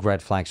like big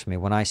red flags for me.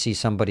 When I see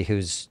somebody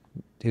who's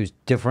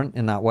different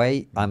in that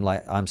way, I'm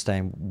like, I'm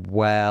staying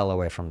well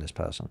away from this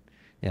person,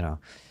 you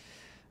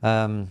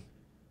know.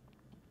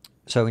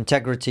 So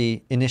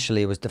integrity,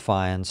 initially it was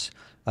defiance,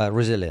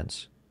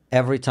 resilience.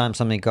 Every time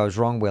something goes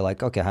wrong, we're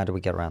like, okay, how do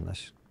we get around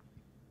this?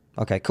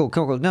 Okay, cool.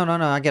 No,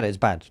 I get it. It's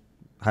bad.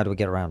 How do we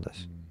get around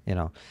this? You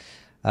know,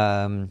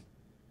 I'm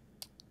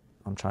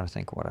trying to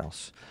think what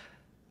else.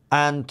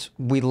 And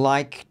we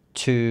like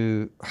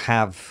to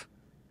have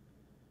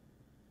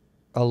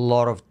a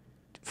lot of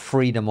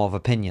freedom of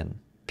opinion.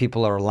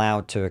 People are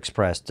allowed to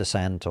express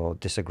dissent or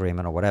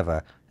disagreement or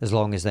whatever, as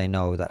long as they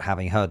know that,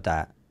 having heard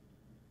that,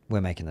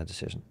 we're making the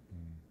decision,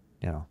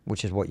 you know,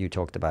 which is what you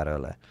talked about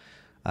earlier.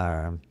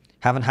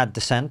 Haven't had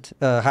dissent,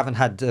 haven't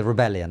had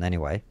rebellion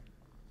anyway,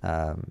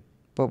 but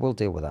we'll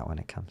deal with that when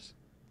it comes.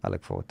 I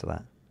look forward to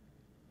that.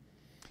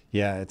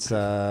 Yeah, it's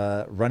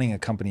running a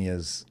company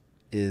is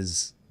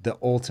the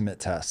ultimate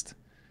test.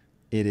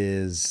 It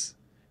is,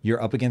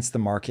 you're up against the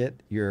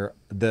market.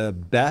 The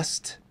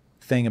best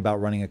thing about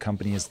running a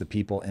company is the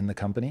people in the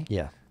company.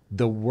 Yeah.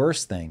 The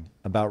worst thing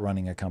about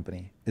running a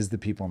company is the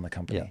people in the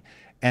company. Yeah.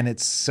 And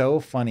it's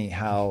so funny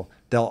how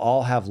they'll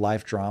all have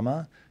life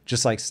drama,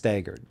 just like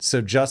staggered.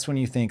 So just when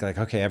you think like,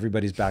 okay,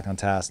 everybody's back on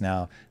task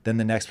now, then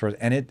the next person,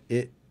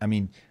 and I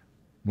mean,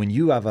 when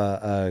you have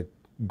a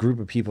group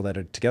of people that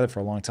are together for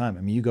a long time,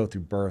 I mean, you go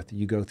through birth,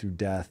 you go through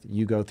death,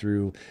 you go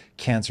through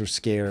cancer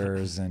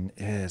scares, and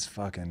it's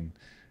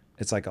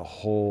like a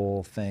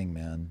whole thing,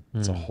 man.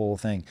 It's a whole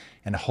thing.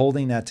 And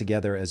holding that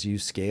together as you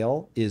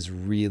scale is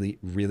really,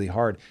 really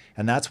hard.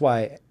 And that's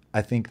why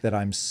I think that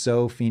I'm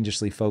so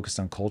fiendishly focused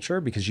on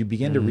culture, because you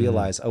begin to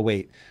realize, oh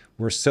wait,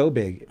 we're so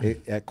big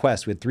at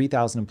Quest. We had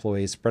 3,000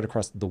 employees spread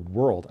across the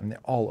world. I mean, they're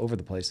all over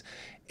the place.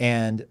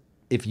 And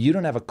if you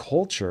don't have a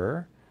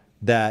culture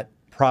that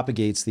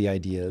propagates the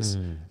ideas,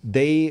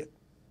 they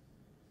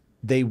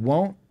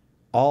won't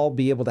all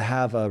be able to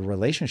have a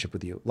relationship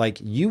with you. Like,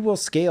 you will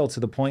scale to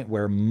the point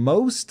where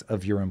most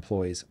of your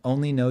employees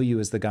only know you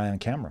as the guy on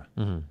camera.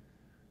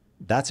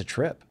 That's a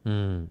trip.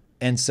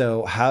 And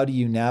so how do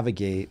you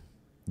navigate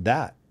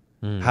that?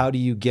 How do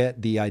you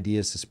get the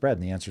ideas to spread?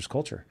 And the answer is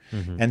culture.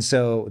 And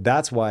so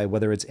that's why,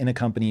 whether it's in a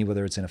company,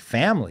 whether it's in a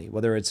family,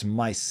 whether it's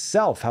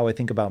myself, how I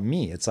think about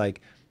me, it's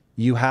like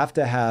you have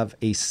to have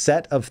a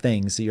set of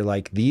things that you're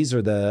like, these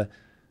are the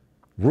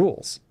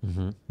rules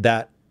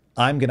that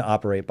I'm going to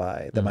operate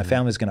by, that my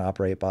family's going to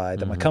operate by,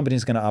 that my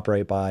company's going to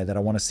operate by, that I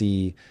want to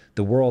see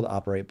the world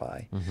operate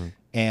by.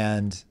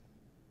 And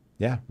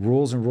yeah,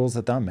 rules and rules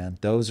of thumb, man.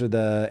 Those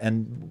are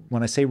and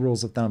when I say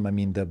rules of thumb, I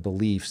mean the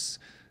beliefs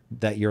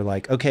that you're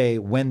like, okay,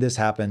 when this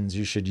happens,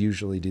 you should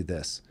usually do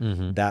this,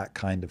 that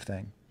kind of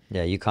thing.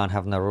 Yeah, you can't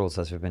have no rules,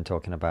 as we've been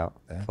talking about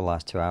for the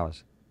last 2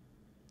 hours.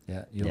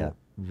 Yeah, you'll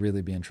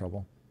really be in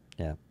trouble.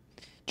 Yeah.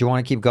 Do you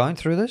want to keep going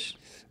through this?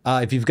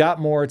 If you've got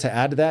more to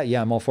add to that,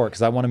 yeah, I'm all for it,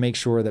 because I want to make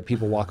sure that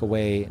people walk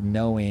away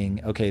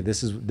knowing, okay,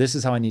 this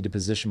is how I need to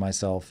position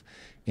myself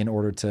in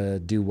order to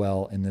do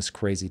well in this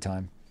crazy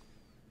time.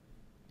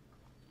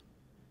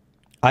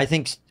 I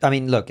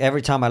mean, look,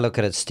 every time I look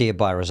at it, steer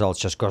by results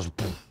just goes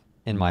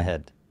in my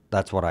head.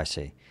 That's what I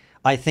see.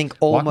 I think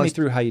almost... Walk me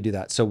through how you do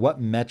that. So what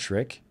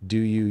metric do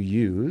you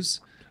use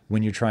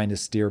when you're trying to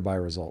steer by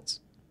results?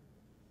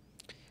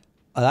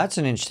 That's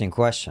an interesting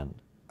question.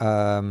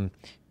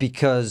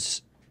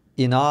 Because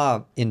in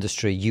our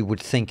industry, you would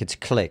think it's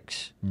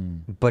clicks,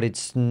 but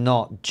it's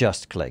not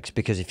just clicks,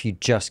 because if you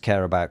just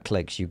care about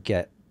clicks, you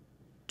get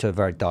to a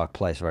very dark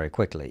place very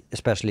quickly,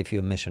 especially if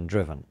you're mission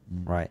driven,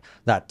 right?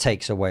 That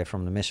takes away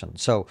from the mission.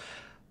 So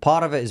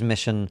part of it is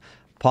mission,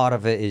 part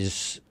of it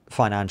is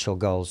financial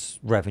goals,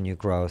 revenue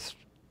growth,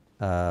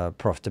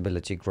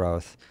 profitability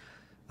growth.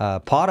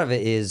 Part of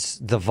it is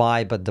the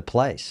vibe at the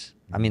place.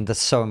 I mean,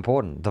 that's so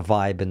important, the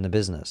vibe in the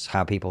business,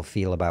 how people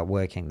feel about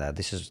working there.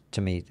 This is,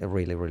 to me,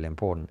 really, really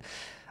important.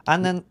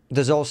 And then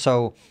there's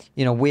also,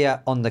 you know, we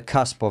are on the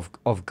cusp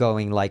of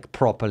going like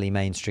properly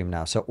mainstream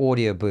now. So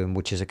Audio Boom,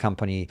 which is a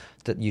company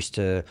that used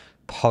to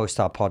host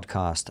our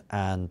podcast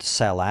and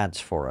sell ads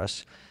for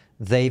us,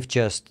 they've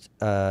just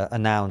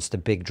announced a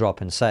big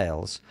drop in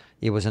sales.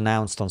 It was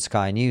announced on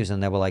Sky News,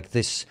 and they were like,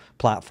 this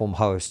platform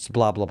hosts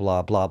blah, blah,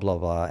 blah, blah, blah,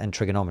 blah, and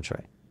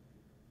trigonometry.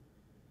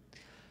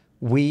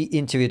 We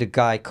interviewed a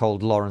guy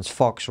called Lawrence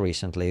Fox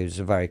recently, who's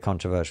a very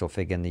controversial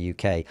figure in the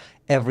UK.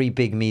 Every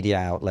big media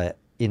outlet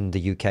in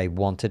the UK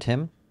wanted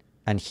him,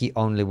 and he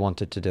only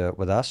wanted to do it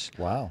with us.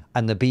 Wow.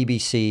 And the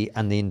BBC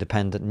and the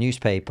Independent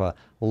newspaper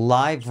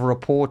live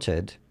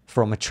reported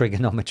from a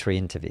trigonometry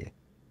interview.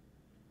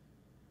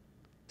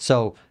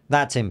 So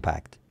that's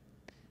impact.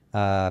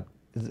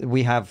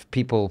 We have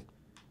people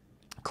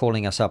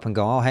calling us up and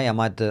go, oh, hey, I'm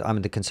at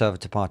the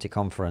Conservative Party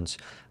conference.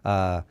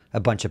 A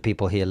bunch of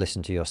people here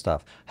listen to your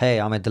stuff. Hey,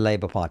 I'm at the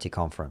Labour Party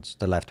conference,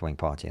 the left-wing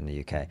party in the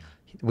UK.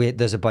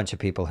 There's a bunch of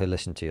people who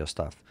listen to your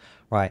stuff,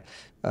 right?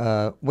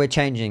 We're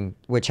changing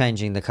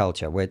the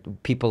culture, where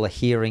people are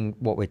hearing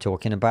what we're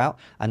talking about,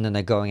 and then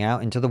they're going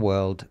out into the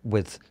world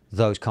with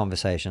those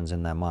conversations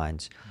in their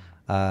minds.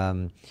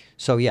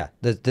 So yeah,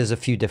 there's a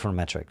few different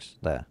metrics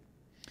there.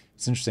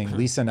 It's interesting.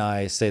 Lisa and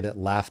I say that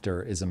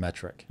laughter is a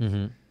metric.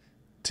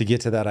 To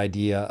get to that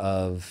idea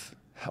of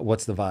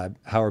what's the vibe,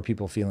 how are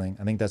people feeling?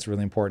 I think that's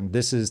really important.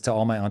 This is, to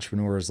all my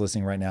entrepreneurs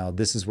listening right now,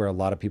 this is where a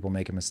lot of people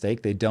make a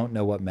mistake. They don't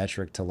know what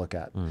metric to look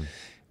at.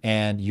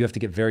 And you have to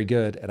get very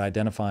good at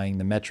identifying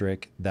the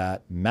metric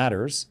that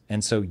matters.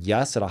 And so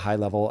yes, at a high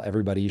level,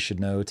 everybody should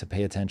know to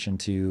pay attention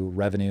to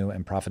revenue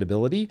and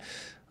profitability.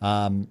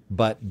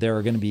 But there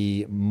are going to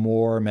be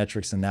more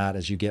metrics than that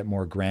as you get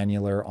more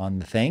granular on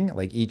the thing.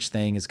 Like each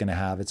thing is going to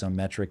have its own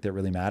metric that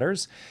really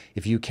matters.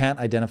 If you can't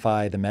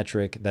identify the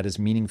metric that is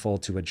meaningful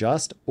to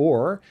adjust,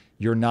 or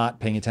you're not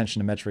paying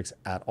attention to metrics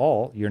at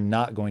all, you're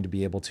not going to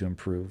be able to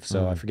improve.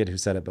 So I forget who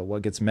said it, but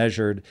what gets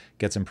measured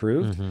gets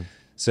improved.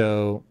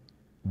 So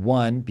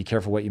 1, be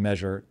careful what you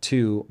measure.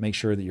 2, make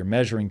sure that you're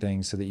measuring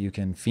things so that you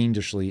can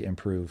fiendishly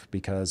improve,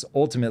 because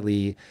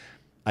ultimately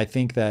I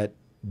think that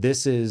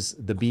this is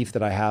the beef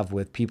that I have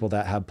with people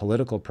that have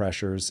political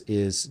pressures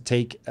is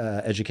take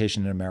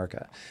education in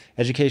America.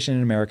 Education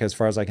in America, as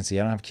far as I can see,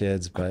 I don't have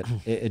kids, but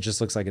it just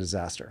looks like a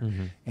disaster.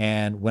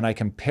 And when I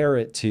compare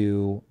it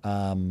to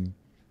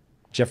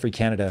Jeffrey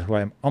Canada, who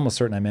I'm almost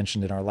certain I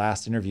mentioned in our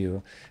last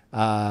interview,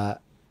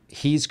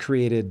 he's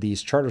created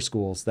these charter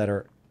schools that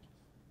are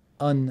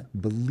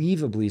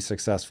unbelievably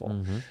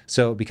successful.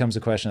 So it becomes a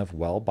question of,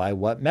 well, by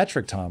what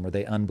metric, Tom, are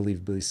they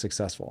unbelievably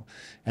successful?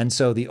 And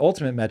so the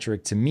ultimate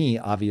metric to me,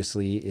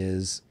 obviously,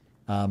 is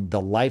the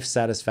life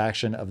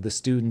satisfaction of the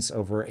students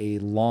over a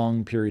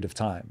long period of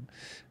time.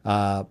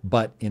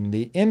 But in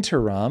the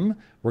interim,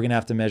 we're going to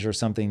have to measure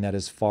something that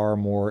is far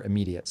more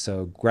immediate.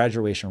 So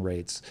graduation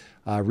rates,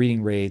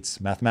 reading rates,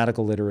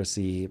 mathematical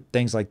literacy,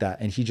 things like that.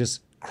 And he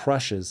just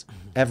crushes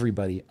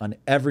everybody on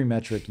every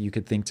metric you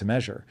could think to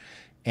measure.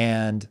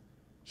 And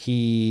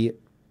he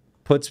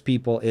puts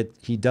people,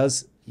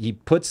 he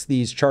puts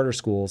these charter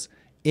schools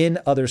in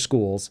other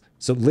schools,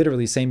 so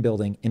literally same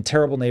building, in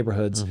terrible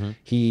neighborhoods.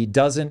 He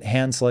doesn't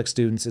hand select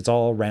students, it's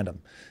all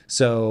random.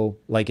 So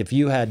like if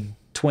you had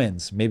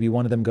twins, maybe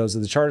one of them goes to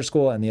the charter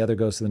school and the other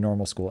goes to the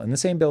normal school in the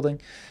same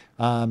building.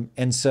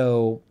 And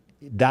so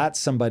that's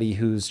somebody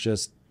who's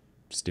just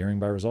steering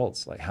by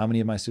results. Like, how many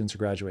of my students are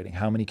graduating?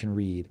 How many can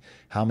read?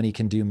 How many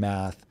can do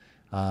math?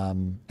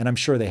 And I'm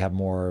sure they have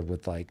more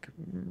with like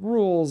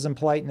rules and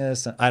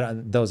politeness.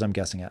 And those I'm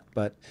guessing at,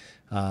 but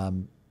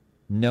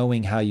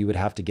knowing how you would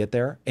have to get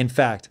there. In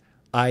fact,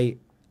 I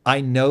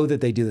know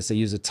that they do this. They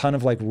use a ton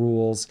of like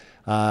rules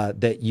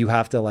that you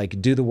have to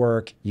like do the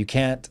work. You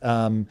can't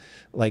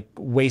like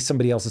waste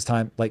somebody else's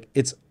time. Like,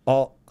 it's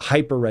all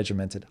hyper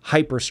regimented,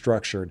 hyper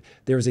structured.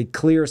 There's a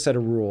clear set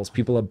of rules.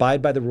 People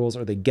abide by the rules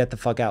or they get the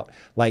fuck out.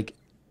 Like,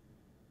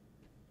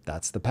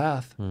 that's the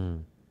path.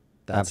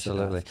 That's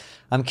Absolutely. the path.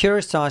 I'm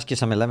curious to ask you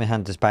something. Let me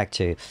hand this back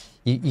to you.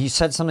 You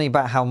said something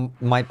about how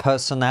my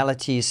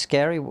personality is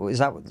scary.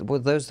 Were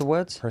those the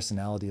words?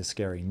 Personality is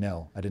scary.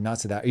 No, I did not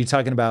say that. Are you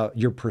talking about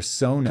your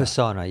persona?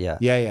 Persona, yeah.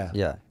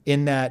 Yeah.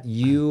 In that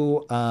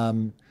you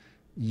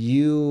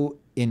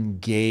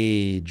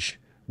engage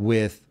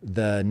with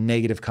the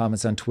negative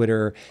comments on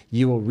Twitter.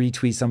 You will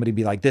retweet somebody,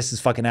 be like, "This is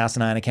fucking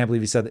asinine. I can't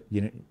believe you said that."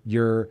 You know,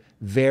 you're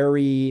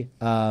very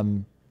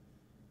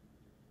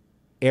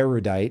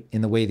erudite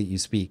in the way that you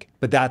speak,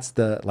 but that's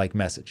the like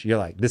message. You're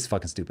like, "This is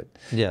fucking stupid."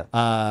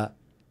 Yeah.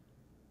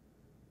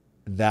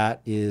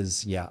 That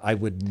is, yeah, I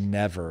would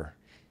never.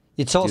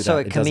 It's also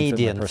a It doesn't fit my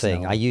comedian thing.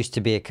 personality. I used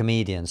to be a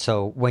comedian.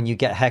 So when you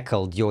get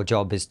heckled, your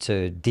job is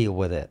to deal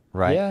with it,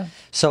 right? Yeah.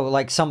 So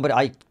like somebody,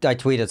 I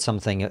tweeted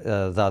something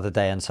the other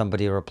day and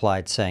somebody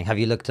replied saying, "Have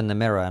you looked in the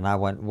mirror?" And I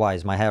went, "Why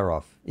is my hair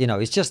off?" You know,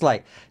 it's just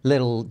like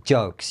little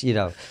jokes, you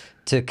know,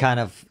 to kind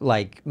of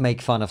like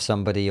make fun of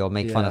somebody or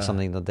make fun of Yeah.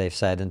 something that they've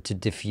said and to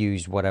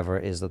diffuse whatever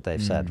it is that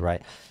they've said,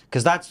 right?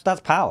 Because that's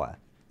power.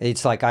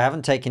 It's like, I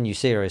haven't taken you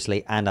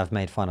seriously and I've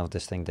made fun of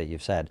this thing that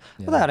you've said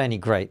without any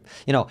great,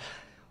 you know.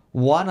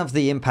 One of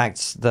the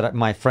impacts that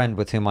my friend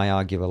with whom I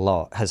argue a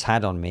lot has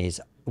had on me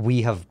is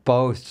we have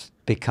both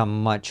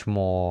become much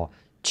more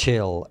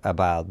chill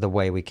about the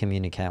way we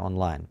communicate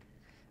online.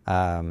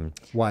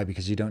 Why?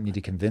 Because you don't need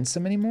to convince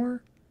them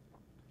anymore?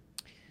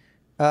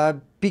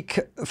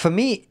 For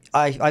me,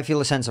 I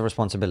feel a sense of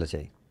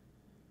responsibility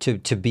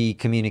to be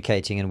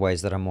communicating in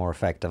ways that are more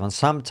effective. And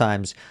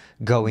sometimes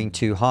going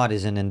too hard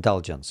is an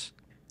indulgence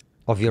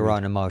of your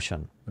own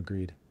emotion.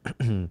 Agreed.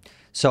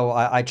 So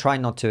I try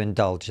not to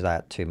indulge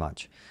that too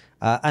much.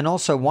 And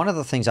also, one of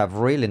the things I've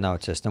really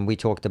noticed, and we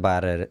talked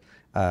about it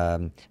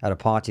at a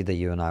party that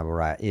you and I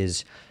were at,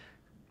 is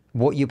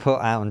what you put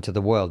out into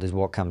the world is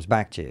what comes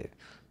back to you.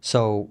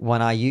 So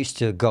when I used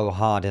to go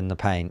hard in the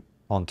paint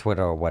on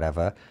Twitter or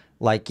whatever,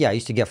 like, yeah, I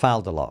used to get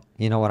fouled a lot.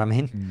 You know what I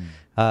mean?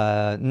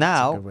 That's a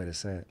Now, good way to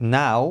say it.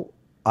 now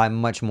I'm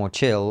much more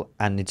chill,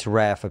 and it's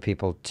rare for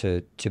people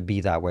to be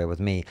that way with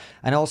me.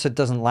 And also, it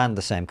doesn't land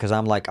the same because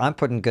I'm like, I'm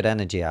putting good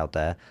energy out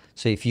there.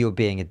 So if you're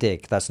being a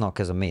dick, that's not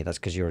because of me. That's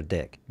because you're a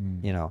dick.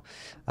 You know,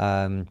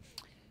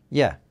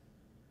 yeah.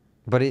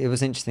 But it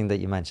was interesting that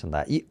you mentioned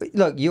that.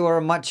 Look, you are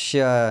a much.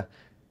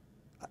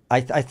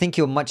 I think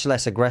you're much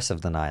less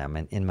aggressive than I am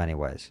in many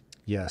ways.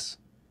 Yes.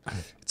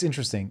 It's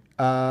interesting.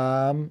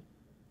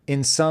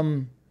 In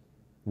some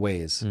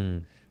ways,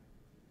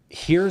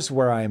 here's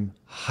where I'm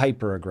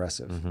hyper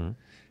aggressive.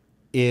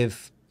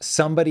 If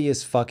somebody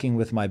is fucking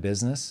with my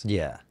business,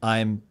 Yeah.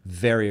 I'm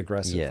very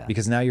aggressive. Yeah.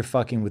 Because now you're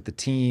fucking with the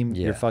team,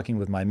 Yeah. you're fucking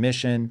with my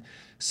mission.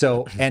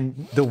 So,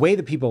 and the way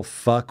that people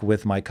fuck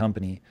with my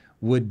company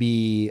would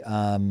be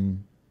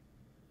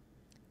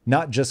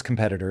not just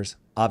competitors,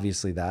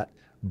 obviously that,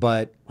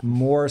 but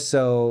more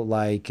so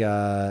like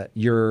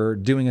you're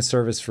doing a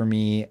service for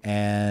me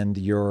and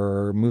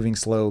you're moving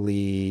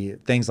slowly,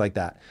 things like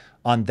that.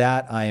 On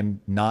that, I'm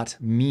not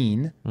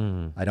mean.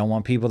 I don't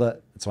want people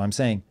to, that's what I'm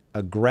saying.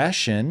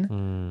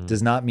 Aggression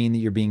does not mean that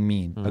you're being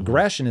mean.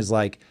 Aggression is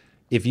like,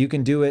 if you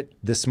can do it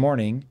this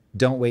morning,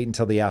 don't wait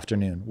until the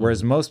afternoon.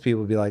 Whereas most people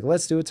would be like,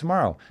 let's do it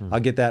tomorrow. I'll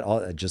get that.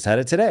 I just had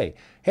it today.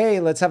 Hey,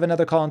 let's have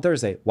another call on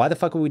Thursday. Why the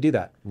fuck would we do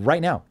that?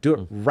 Right now. Do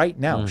it right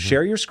now.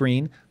 Share your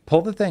screen,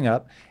 pull the thing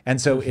up.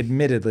 And so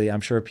admittedly,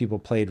 I'm sure people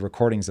played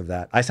recordings of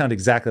that. I sound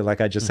exactly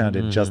like I just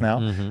sounded just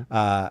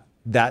now.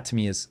 That to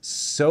me is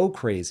so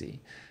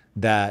crazy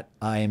that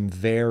I'm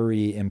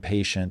very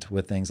impatient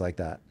with things like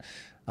that.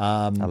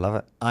 I love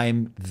it.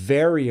 I'm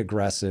very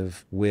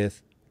aggressive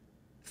with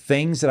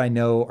things that I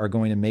know are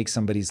going to make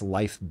somebody's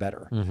life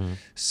better.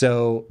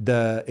 So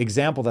the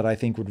example that I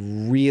think would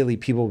really,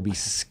 people would be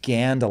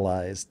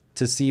scandalized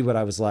to see what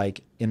I was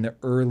like in the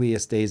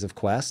earliest days of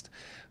Quest,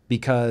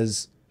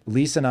 because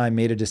Lisa and I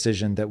made a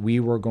decision that we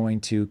were going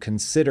to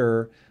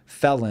consider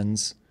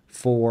felons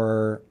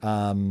for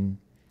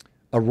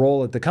a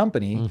role at the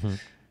company.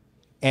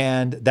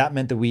 And that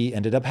meant that we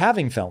ended up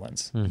having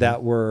felons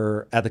that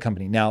were at the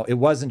company. Now, it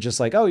wasn't just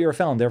like, oh, you're a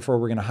felon, therefore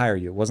we're going to hire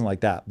you. It wasn't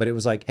like that. But it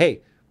was like,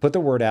 hey, put the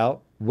word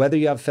out. Whether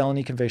you have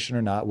felony conviction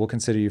or not, we'll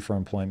consider you for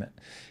employment.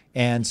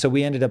 And so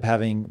we ended up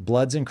having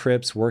Bloods and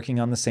Crips working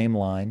on the same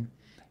line.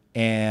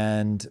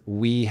 And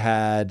we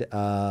had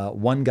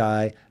one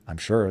guy, I'm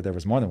sure there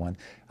was more than one,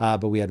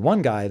 but we had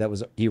one guy that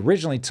was, he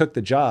originally took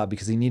the job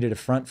because he needed a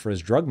front for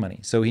his drug money.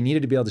 So he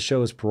needed to be able to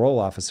show his parole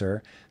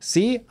officer,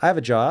 see, I have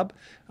a job.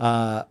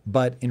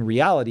 But in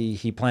reality,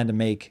 he planned to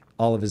make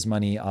all of his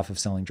money off of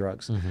selling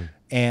drugs.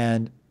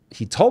 And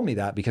he told me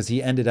that because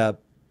he ended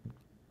up,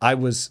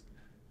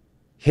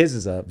 his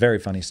is a very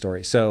funny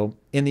story. So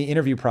in the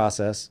interview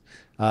process,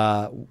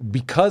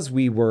 because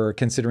we were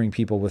considering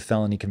people with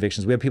felony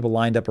convictions, we had people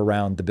lined up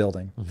around the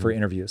building for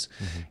interviews.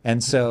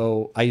 And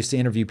so I used to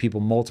interview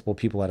multiple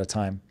people at a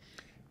time.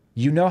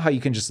 You know how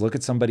you can just look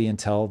at somebody and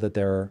tell that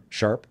they're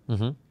sharp?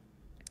 I'm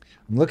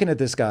looking at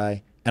this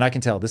guy and I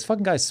can tell this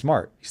fucking guy's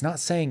smart. He's not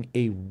saying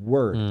a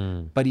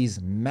word, but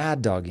he's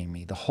mad dogging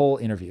me the whole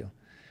interview.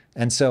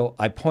 And so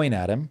I point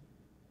at him,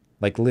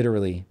 like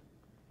literally,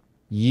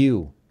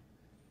 you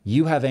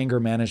have anger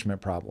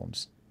management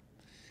problems.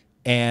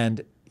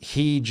 And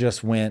he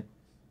just went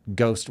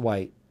ghost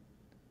white.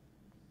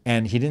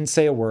 And he didn't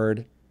say a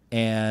word.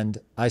 And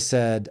I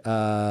said,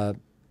 I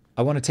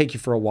want to take you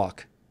for a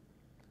walk.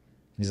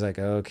 He's like,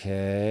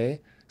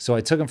 okay. So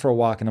I took him for a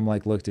walk and I'm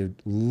like, look,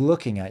 dude,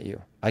 looking at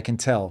you, I can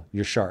tell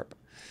you're sharp.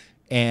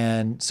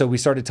 And so we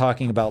started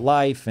talking about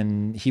life.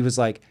 And he was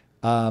like,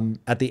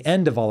 at the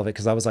end of all of it,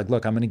 because I was like,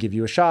 look, I'm going to give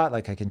you a shot.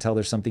 Like, I can tell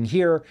there's something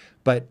here,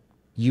 but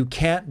you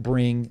can't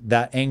bring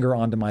that anger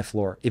onto my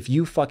floor. If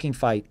you fucking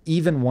fight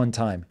even one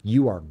time,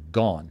 you are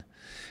gone.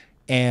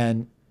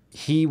 And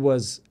he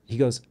goes,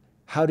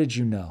 how did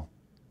you know?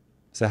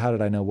 I said, how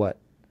did I know what?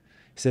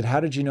 He said, how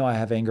did you know I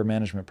have anger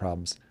management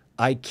problems?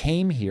 I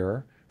came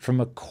here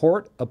from a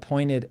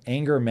court-appointed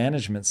anger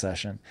management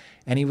session.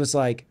 And he was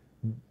like,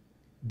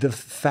 the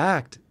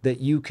fact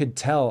that you could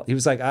tell, he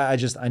was like, I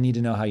need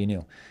to know how you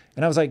knew.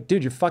 And I was like,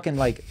 dude, you're fucking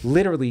like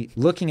literally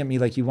looking at me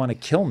like you want to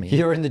kill me.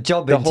 You're in the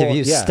job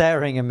interview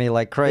staring at me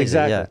like crazy.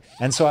 Exactly. Yeah.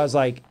 And so I was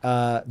like,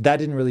 that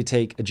didn't really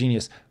take a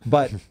genius.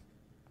 But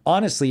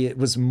honestly, it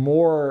was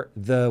more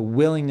the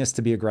willingness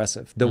to be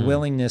aggressive, the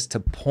willingness to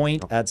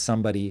point at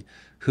somebody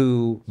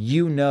who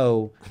you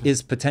know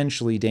is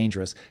potentially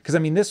dangerous. Because I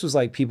mean, this was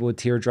like people with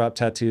teardrop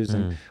tattoos,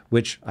 and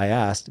which I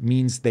asked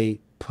means they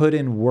put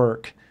in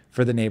work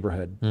for the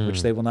neighborhood,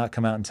 which they will not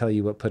come out and tell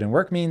you what put in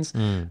work means,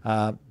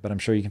 but I'm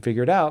sure you can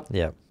figure it out.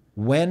 Yeah.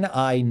 When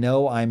I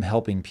know I'm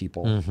helping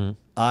people,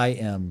 I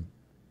am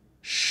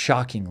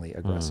shockingly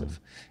aggressive.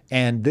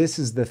 And this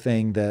is the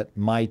thing that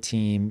my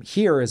team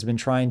here has been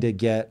trying to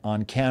get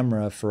on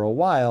camera for a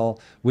while,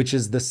 which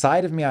is the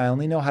side of me I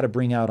only know how to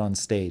bring out on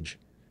stage.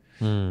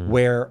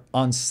 Where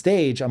on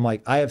stage, I'm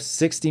like, I have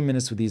 60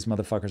 minutes with these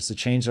motherfuckers to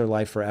change their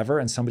life forever,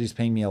 and somebody's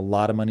paying me a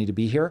lot of money to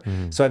be here.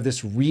 So I have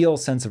this real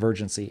sense of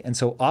urgency. And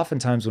so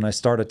oftentimes when I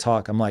start a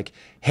talk, I'm like,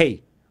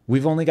 hey,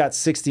 we've only got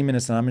 60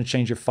 minutes and I'm going to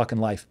change your fucking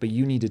life, but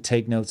you need to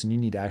take notes and you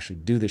need to actually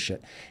do this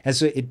shit. And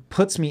so it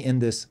puts me in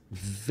this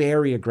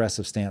very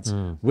aggressive stance,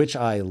 which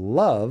I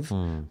love,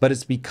 but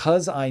it's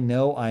because I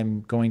know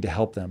I'm going to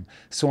help them.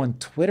 So on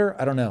Twitter,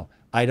 I don't know.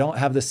 I don't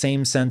have the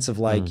same sense of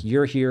like,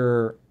 you're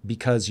here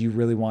because you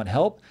really want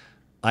help.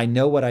 I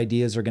know what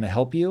ideas are going to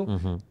help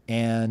you.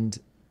 And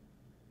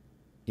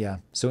yeah,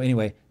 so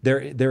anyway,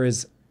 there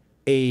is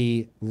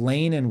a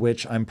lane in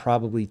which I'm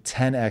probably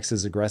 10x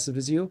as aggressive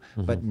as you,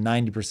 but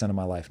 90% of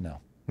my life, no.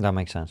 That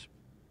makes sense.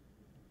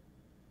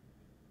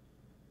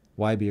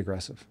 Why be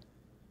aggressive?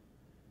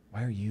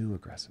 Why are you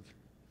aggressive?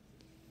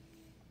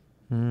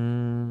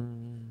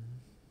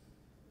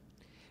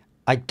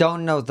 I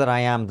don't know that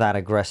I am that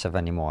aggressive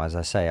anymore. As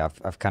I say,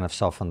 I've kind of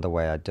softened the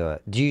way I do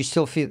it. Do you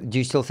still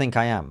think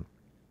I am?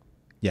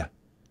 Yeah.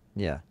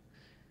 Yeah.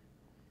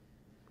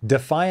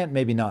 Defiant,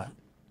 maybe not.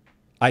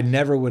 I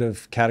never would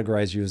have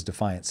categorized you as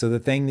defiant. So the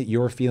thing that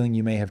you're feeling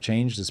you may have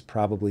changed is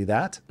probably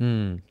that.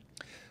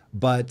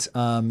 But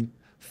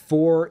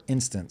for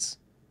instance,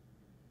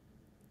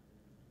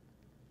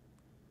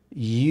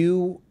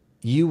 you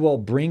will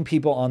bring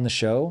people on the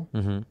show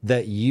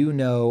that you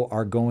know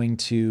are going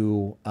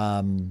to,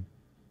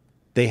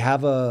 they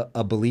have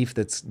a belief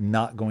that's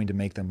not going to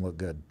make them look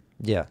good.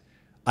 Yeah.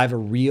 I have a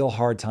real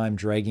hard time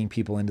dragging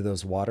people into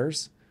those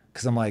waters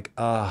because I'm like,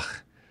 ugh,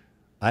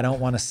 I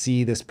don't want to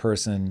see this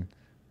person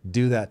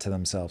do that to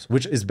themselves,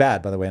 which is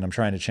bad, by the way, and I'm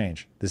trying to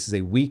change. This is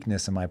a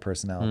weakness in my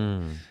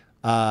personality.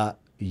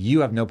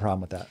 You have no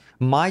problem with that.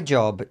 My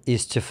job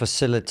is to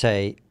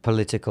facilitate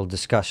political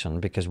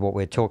discussion because what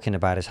we're talking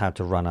about is how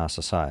to run our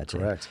society.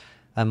 Correct.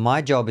 And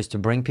my job is to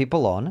bring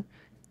people on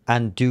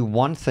and do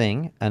one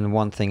thing and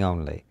one thing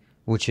only,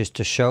 which is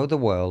to show the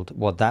world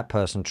what that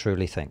person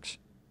truly thinks.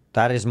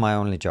 That is my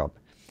only job.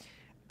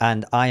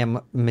 And I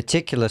am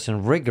meticulous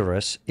and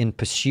rigorous in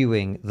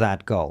pursuing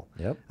that goal.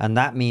 Yep. And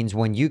that means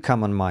when you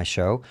come on my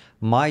show,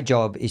 my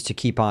job is to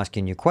keep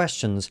asking you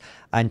questions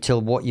until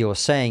what you're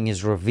saying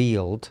is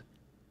revealed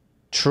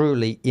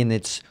truly in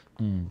its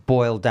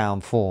boiled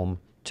down form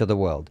to the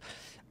world.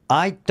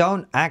 I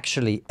don't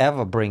actually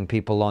ever bring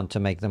people on to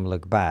make them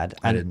look bad.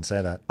 I didn't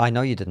say that. I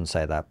know you didn't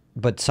say that,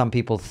 but some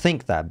people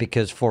think that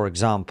because, for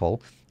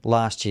example,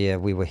 last year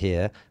we were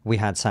here, we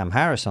had Sam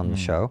Harris on the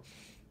show,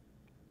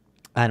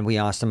 and we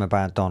asked him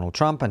about Donald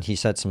Trump, and he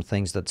said some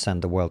things that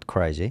send the world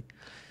crazy,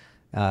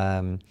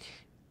 and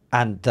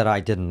that I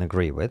didn't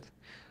agree with.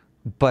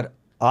 But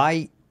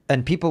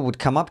and people would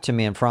come up to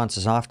me and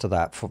Francis after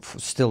that,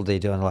 still they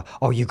do, and like,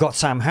 oh, you got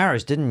Sam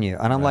Harris, didn't you?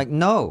 And I'm like,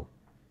 no,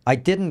 I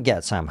didn't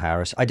get Sam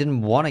Harris. I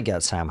didn't want to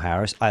get Sam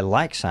Harris. I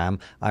like Sam.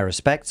 I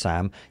respect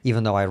Sam,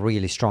 even though I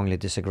really strongly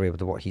disagree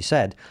with what he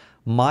said.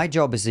 My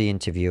job as the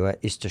interviewer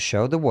is to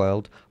show the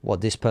world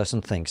what this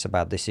person thinks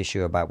about this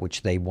issue about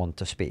which they want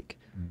to speak.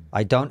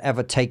 I don't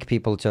ever take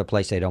people to a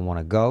place they don't want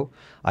to go.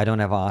 I don't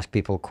ever ask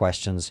people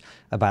questions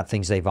about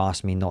things they've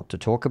asked me not to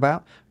talk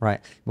about, right?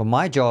 But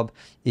my job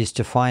is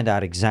to find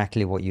out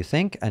exactly what you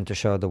think and to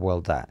show the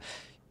world that.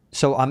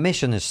 So our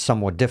mission is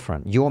somewhat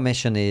different. Your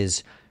mission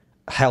is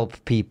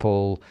help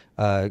people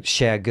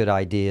share good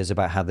ideas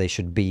about how they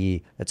should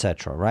be,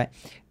 etc., right?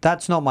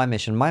 That's not my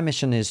mission. My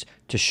mission is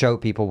to show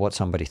people what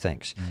somebody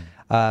thinks.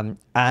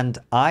 And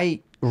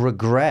I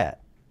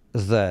regret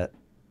that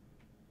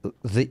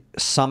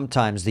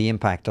sometimes the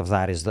impact of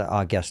that is that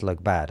our guests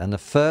look bad. And the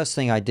first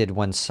thing I did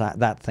when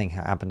that thing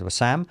happened with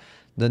Sam,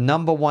 the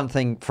number one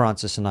thing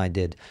Francis and I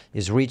did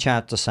is reach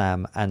out to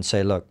Sam and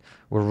say, look,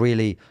 we're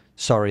really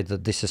sorry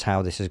that this is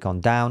how this has gone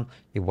down.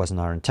 It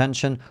wasn't our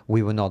intention.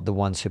 We were not the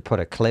ones who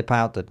put a clip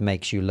out that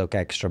makes you look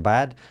extra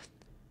bad.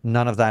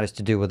 None of that is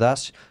to do with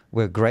us.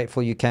 We're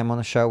grateful you came on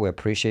the show. We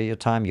appreciate your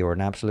time. You're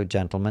an absolute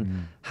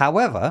gentleman.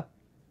 However,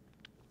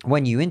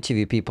 when you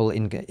interview people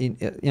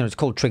it's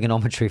called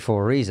trigonometry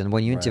for a reason.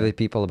 When you interview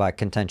people about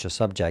contentious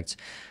subjects,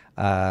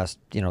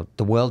 the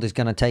world is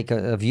going to take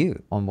a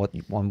view on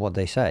what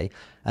they say,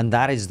 and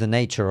that is the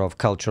nature of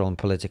cultural and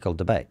political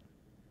debate.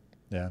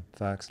 Yeah,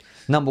 facts.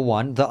 Number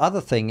one. The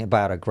other thing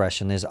about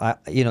aggression is,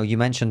 you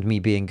mentioned me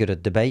being good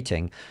at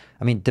debating.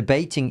 I mean,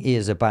 debating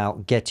is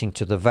about getting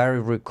to the very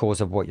root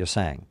cause of what you're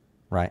saying,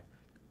 right?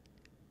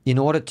 In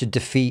order to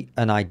defeat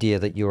an idea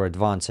that you're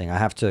advancing, I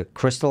have to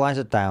crystallize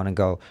it down and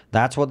go,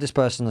 that's what this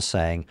person is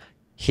saying.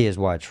 Here's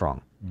why it's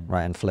wrong,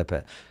 right? And flip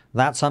it.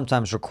 That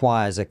sometimes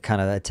requires a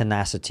kind of a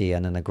tenacity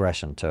and an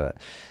aggression to it.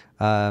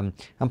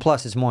 And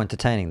plus, it's more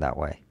entertaining that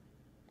way.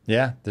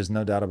 Yeah, there's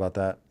no doubt about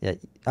that. Yeah,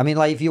 I mean,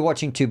 like if you're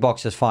watching two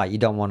boxers fight, you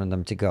don't want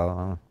them to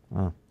go,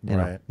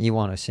 you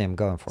want to see them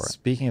going for it.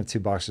 Speaking of two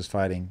boxers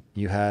fighting,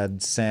 you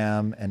had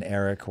Sam and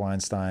Eric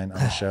Weinstein on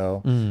the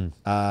show.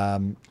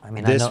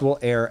 This will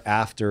air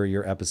after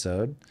your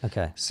episode.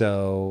 Okay.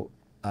 So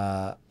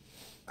how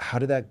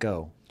did that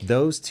go?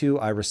 Those two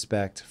I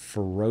respect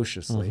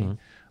ferociously.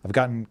 I've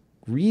gotten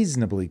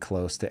reasonably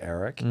close to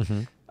Eric.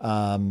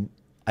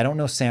 I don't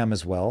know Sam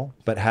as well,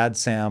 but had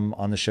Sam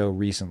on the show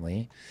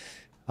recently.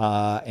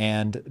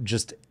 And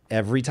just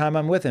every time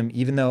I'm with him,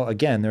 even though,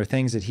 again, there are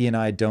things that he and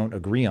I don't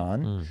agree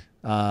on,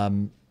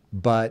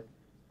 but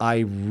I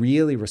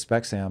really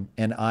respect Sam.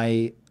 And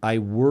I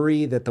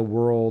worry that the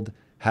world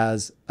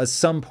has,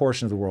 some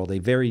portion of the world, a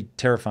very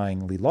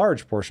terrifyingly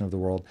large portion of the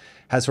world,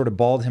 has sort of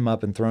balled him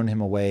up and thrown him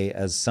away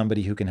as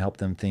somebody who can help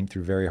them think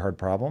through very hard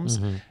problems.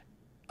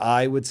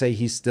 I would say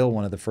he's still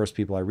one of the first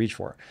people I reach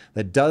for.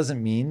 That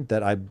doesn't mean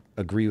that I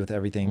agree with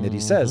everything that he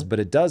says, but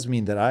it does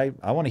mean that I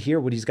want to hear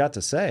what he's got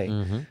to say.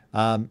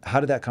 How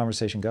did that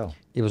conversation go?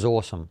 It was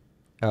awesome.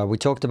 We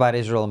talked about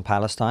Israel and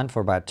Palestine for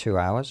about 2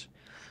 hours.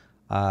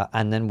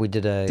 And then we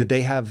did a... Did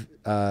they have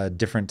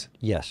different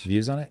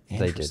views on it?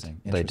 They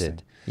did. They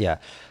did. Yeah.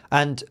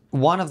 And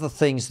one of the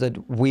things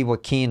that we were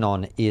keen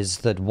on is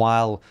that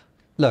while,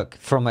 look,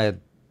 from a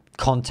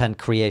content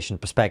creation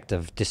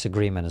perspective,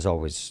 disagreement is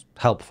always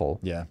helpful.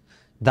 Yeah.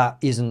 That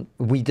isn't,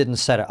 we didn't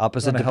set it up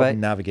as a debate. Help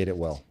navigate it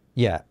well.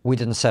 Yeah. We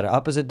didn't set it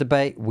up as a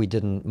debate. We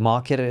didn't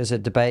market it as a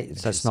debate.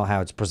 That's not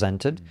how it's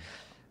presented.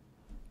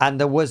 And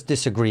there was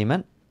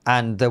disagreement.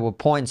 And there were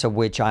points at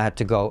which I had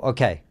to go,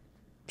 okay,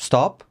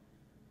 stop.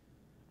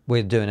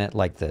 We're doing it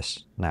like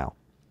this now.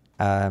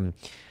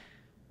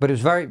 But it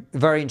was very,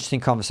 very interesting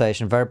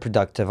conversation, very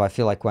productive. I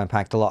feel like we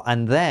unpacked a lot.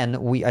 And then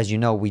we, as you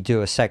know, we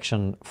do a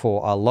section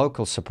for our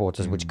local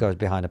supporters, which goes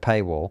behind a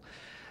paywall.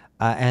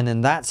 And in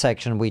that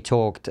section, we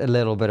talked a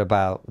little bit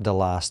about the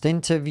last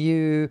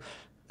interview,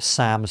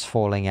 Sam's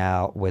falling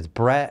out with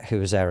Brett,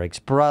 who's Eric's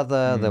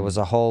brother. There was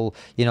a whole,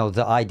 the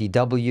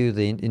IDW,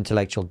 the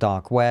intellectual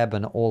dark web,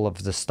 and all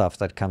of the stuff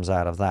that comes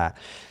out of that.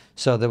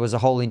 So there was a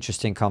whole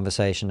interesting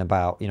conversation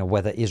about,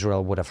 whether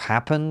Israel would have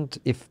happened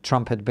if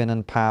Trump had been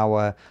in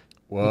power.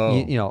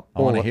 Whoa,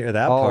 I want to hear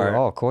that part.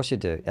 Oh, of course you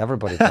do.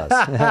 Everybody does.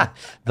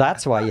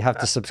 That's why you have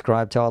to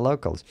subscribe to our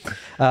locals.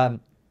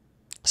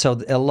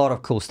 So a lot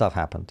of cool stuff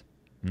happened.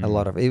 A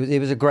lot of it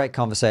was a great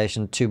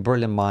conversation. Two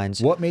brilliant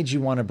minds. What made you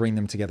want to bring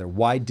them together?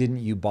 Why didn't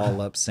you ball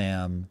up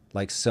Sam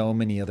like so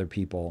many other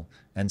people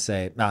and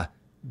say,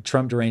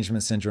 Trump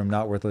derangement syndrome,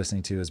 not worth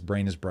listening to, his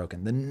brain is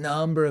broken? The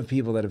number of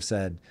people that have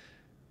said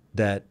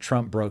that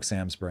Trump broke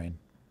Sam's brain.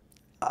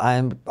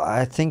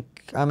 I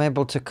think I'm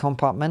able to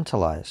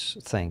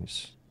compartmentalize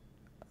things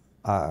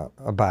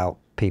about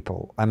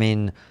people. I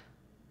mean,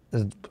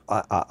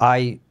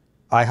 I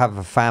have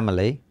a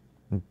family,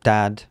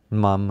 dad,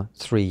 mum,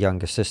 3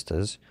 younger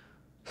sisters,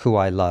 who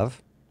I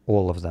love,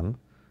 all of them.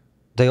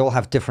 They all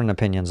have different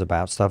opinions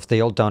about stuff.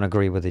 They all don't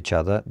agree with each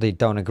other. They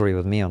don't agree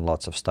with me on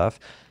lots of stuff.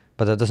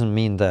 But that doesn't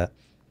mean that...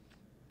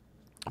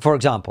 For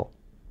example,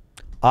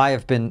 I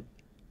have been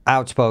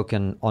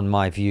outspoken on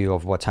my view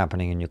of what's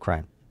happening in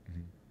Ukraine.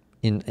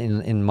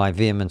 in my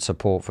vehement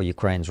support for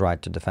Ukraine's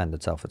right to defend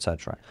itself,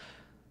 etc.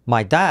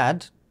 My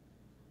dad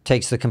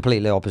takes the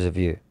completely opposite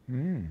view.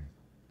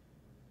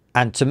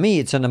 And to me,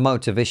 it's an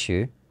emotive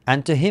issue,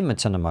 and to him,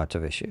 it's an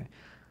emotive issue.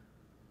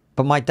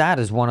 But my dad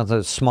is one of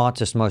the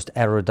smartest, most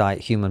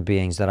erudite human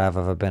beings that I've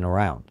ever been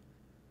around.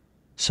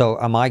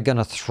 So am I going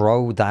to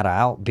throw that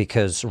out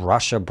because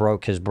Russia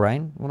broke his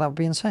brain? Well, that would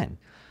be insane,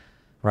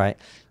 right?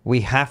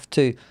 We have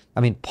to,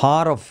 I mean,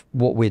 part of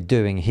what we're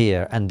doing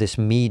here, and this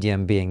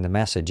medium being the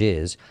message,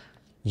 is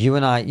you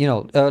and I, you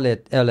know,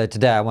 earlier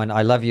today I went,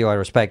 I love you, I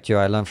respect you,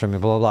 I learn from you,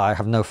 blah, blah, blah. I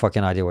have no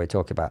fucking idea what you're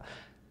talking about.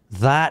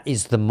 That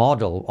is the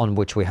model on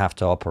which we have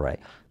to operate.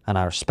 And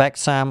I respect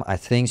Sam. I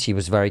think he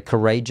was very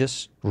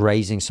courageous,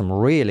 raising some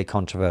really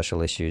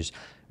controversial issues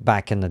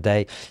back in the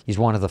day. He's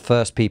one of the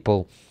first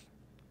people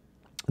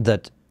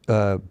that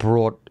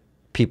brought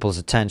people's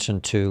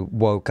attention to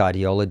woke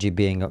ideology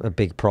being a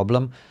big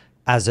problem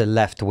as a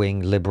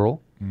left-wing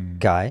liberal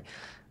guy.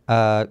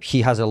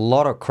 He has a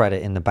lot of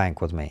credit in the bank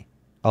with me.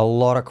 A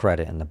lot of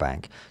credit in the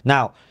bank.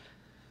 Now,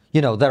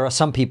 you know, there are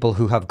some people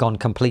who have gone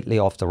completely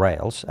off the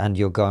rails, and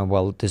you're going,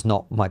 well, there's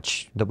not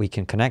much that we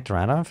can connect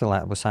around. I don't feel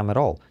that with Sam at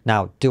all.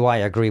 Now, do I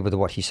agree with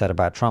what he said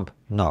about Trump?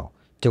 No.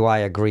 Do I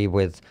agree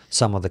with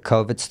some of the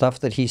COVID stuff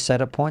that he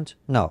said at points?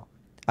 No.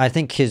 I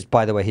think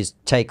by the way, his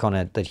take on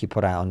it that he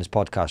put out on his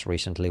podcast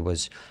recently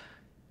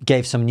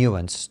gave some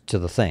nuance to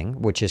the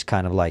thing, which is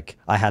kind of like,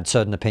 I had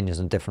certain opinions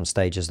in different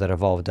stages that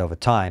evolved over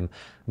time,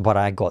 but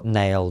I got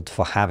nailed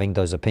for having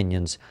those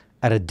opinions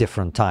at a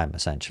different time,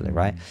 essentially,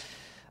 right?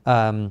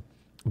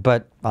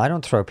 But I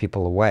don't throw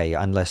people away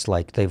unless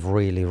like they've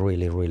really,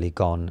 really, really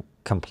gone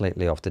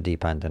completely off the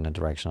deep end in a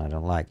direction I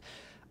don't like.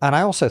 And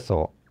I also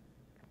thought,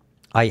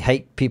 I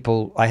hate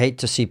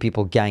to see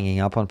people ganging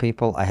up on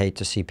people. I hate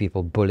to see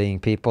people bullying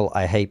people.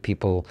 I hate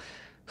people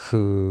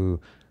who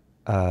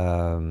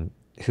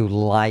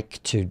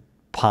like to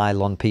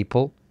pile on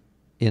people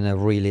in a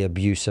really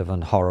abusive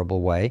and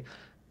horrible way.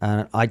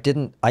 And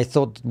I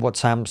thought what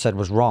Sam said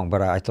was wrong,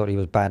 but I thought he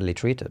was badly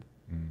treated.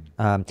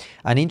 And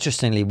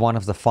interestingly, one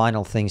of the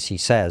final things he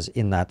says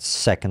in that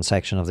second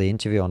section of the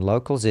interview on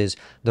locals is,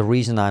 the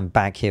reason I'm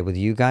back here with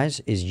you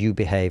guys is you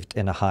behaved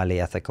in a highly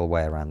ethical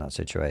way around that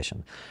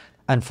situation.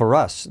 And for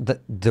us,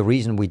 the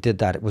reason we did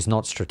that, it was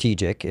not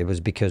strategic. It was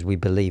because we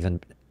believe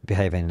in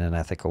behaving in an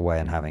ethical way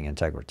and having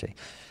integrity.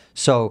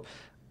 So,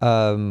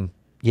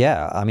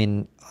 yeah, I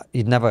mean,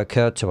 it never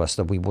occurred to us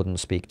that we wouldn't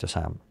speak to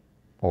Sam.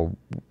 Or,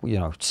 you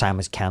know, Sam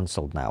is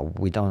cancelled now.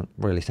 We don't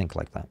really think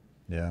like that.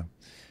 Yeah.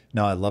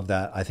 No, I love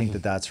that. I think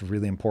that that's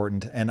really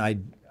important. And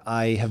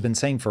I have been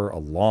saying for a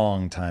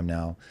long time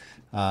now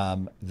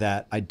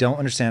that I don't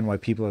understand why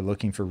people are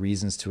looking for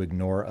reasons to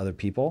ignore other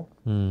people,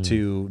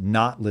 to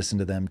not listen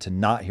to them, to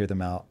not hear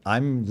them out.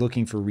 I'm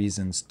looking for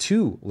reasons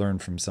to learn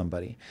from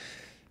somebody.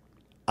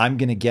 I'm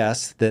going to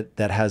guess that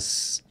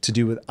has to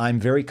do with,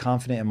 I'm very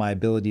confident in my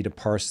ability to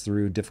parse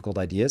through difficult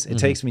ideas. It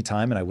takes me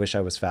time, and I wish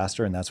I was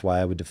faster, and that's why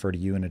I would defer to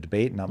you in a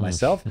debate, not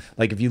myself.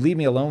 Like, if you leave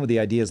me alone with the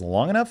ideas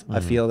long enough, I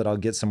feel that I'll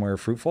get somewhere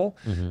fruitful,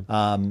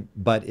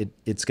 but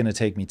it's going to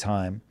take me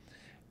time.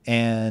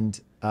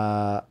 And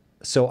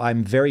so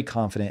I'm very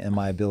confident in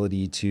my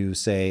ability to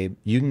say,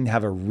 you can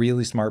have a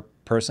really smart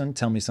person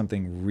tell me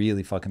something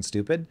really fucking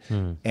stupid,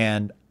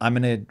 and I'm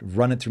going to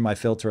run it through my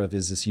filter of,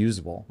 is this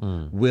usable?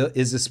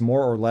 Is this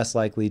more or less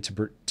likely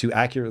to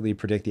accurately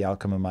predict the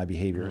outcome of my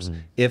behaviors?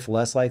 If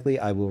less likely,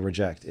 I will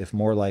reject. If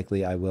more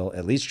likely, I will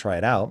at least try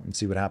it out and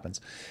see what happens.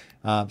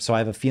 So I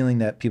have a feeling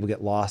that people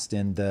get lost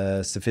in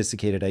the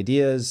sophisticated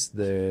ideas.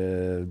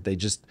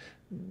 There's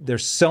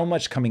so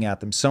much coming at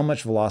them, so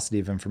much velocity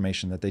of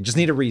information that they just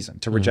need a reason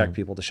to reject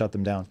people, to shut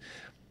them down.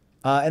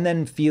 And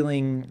then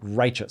feeling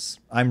righteous.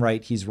 I'm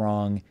right, he's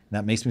wrong. And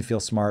that makes me feel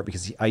smart,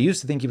 because I used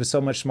to think he was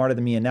so much smarter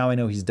than me, and now I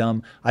know he's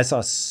dumb. I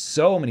saw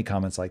so many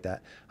comments like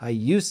that. I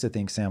used to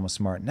think Sam was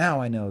smart. Now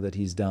I know that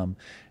he's dumb.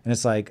 And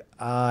it's like,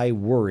 I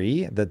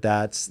worry that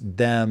that's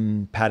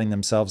them patting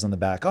themselves on the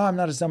back. Oh, I'm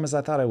not as dumb as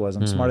I thought I was.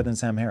 I'm smarter than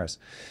Sam Harris.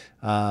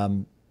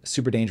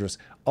 Super dangerous.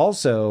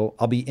 Also,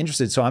 I'll be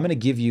interested. So I'm going to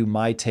give you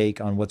my take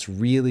on what's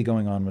really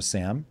going on with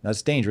Sam.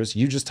 That's dangerous.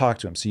 You just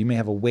talked to him, so you may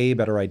have a way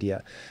better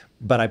idea.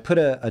 But I put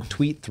a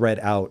tweet thread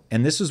out,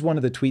 and this was one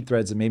of the tweet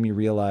threads that made me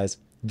realize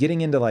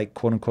getting into like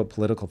quote unquote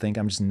political think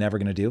I'm just never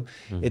going to do.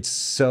 It's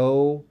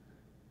so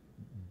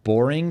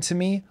boring to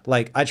me.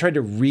 Like, I tried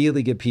to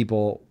really give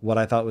people what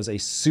I thought was a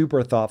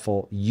super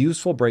thoughtful,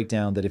 useful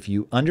breakdown that if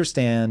you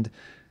understand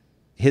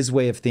his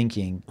way of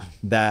thinking,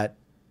 that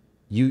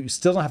you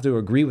still don't have to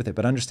agree with it,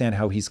 but understand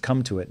how he's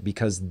come to it,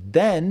 because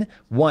then,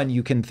 one,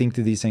 you can think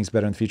through these things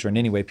better in the future. And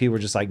anyway, people were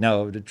just like,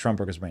 no, Trump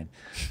broke his brain.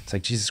 It's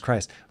like, Jesus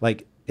Christ.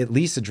 Like, at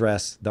least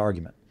address the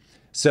argument.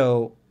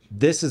 So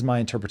this is my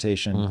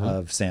interpretation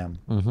of Sam.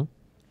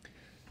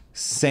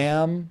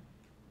 Sam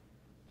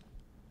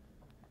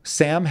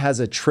has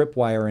a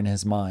tripwire in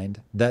his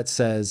mind that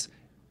says,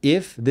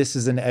 if this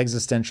is an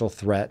existential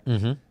threat,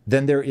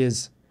 then there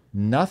is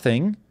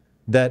nothing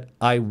that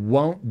I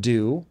won't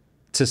do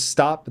to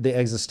stop the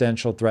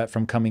existential threat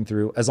from coming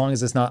through, as long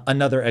as it's not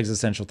another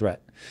existential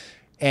threat.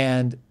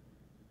 And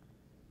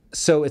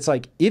So it's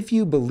like, if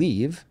you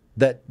believe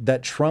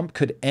that Trump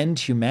could end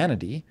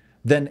humanity,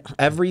 then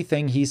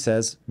everything he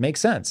says makes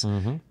sense.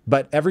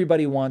 But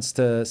everybody wants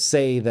to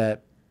say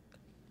that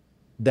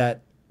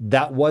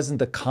wasn't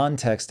the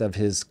context of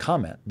his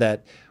comment,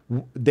 that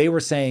they were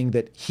saying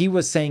that he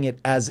was saying it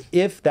as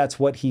if that's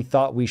what he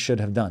thought we should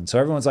have done. So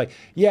everyone's like,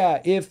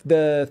 yeah, if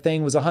the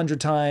thing was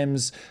 100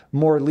 times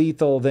more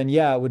lethal, then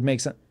yeah, it would make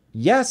sense.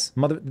 Yes,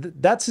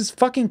 that's his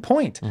fucking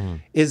point,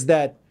 is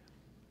that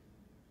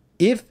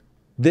if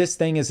this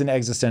thing is an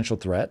existential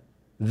threat,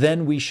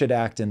 then we should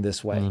act in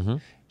this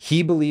way.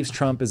 He believes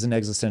Trump is an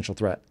existential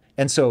threat.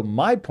 And so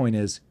my point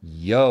is,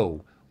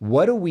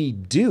 what do we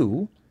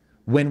do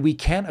when we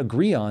can't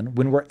agree on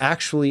when we're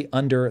actually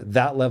under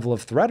that level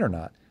of threat or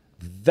not?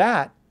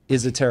 That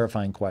is a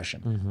terrifying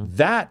question.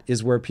 That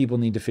is where people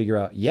need to figure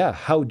out,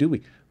 how do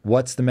we?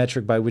 What's the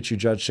metric by which you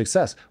judge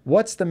success?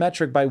 What's the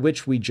metric by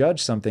which we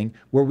judge something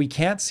where we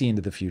can't see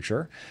into the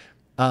future,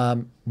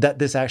 that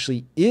this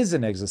actually is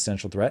an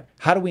existential threat?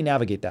 How do we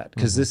navigate that?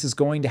 Because this is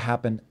going to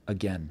happen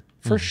again,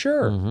 for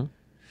sure.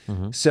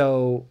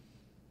 So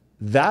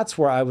that's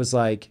where I was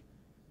like,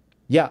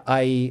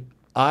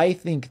 I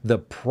think the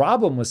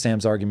problem with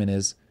Sam's argument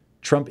is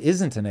Trump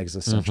isn't an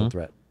existential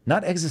threat,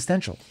 not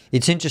existential.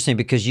 It's interesting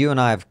because you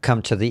and I have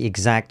come to the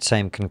exact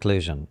same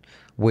conclusion,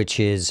 which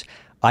is,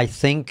 I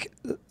think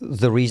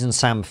the reason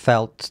Sam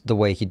spoke the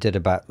way he did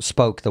about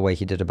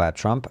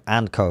Trump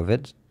and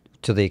COVID,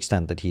 to the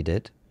extent that he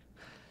did,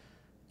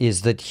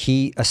 is that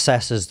he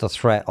assesses the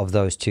threat of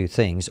those two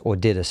things, or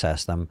did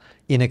assess them,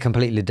 in a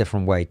completely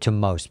different way to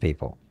most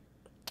people.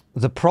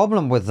 The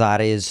problem with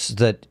that is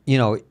that,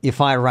 if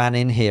I ran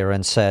in here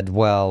and said,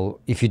 well,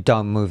 if you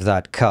don't move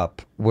that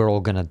cup, we're all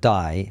going to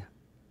die,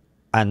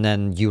 and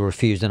then you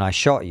refused and I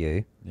shot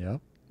you,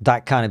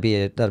 that'd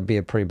be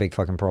a pretty big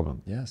fucking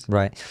problem. Yes.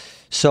 Right?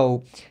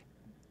 So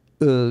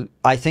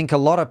I think a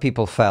lot of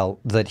people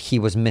felt that he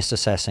was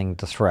misassessing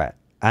the threat,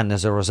 and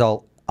as a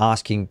result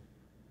asking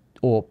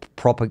or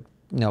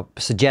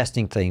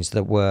suggesting things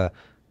that were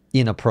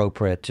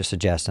inappropriate to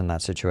suggest in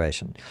that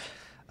situation,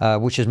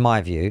 which is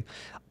my view.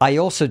 I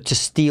also, to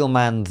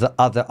steelman the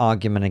other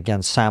argument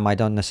against Sam, I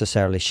don't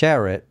necessarily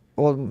share it.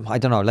 Well, I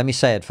don't know. Let me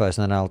say it first,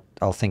 and then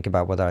I'll think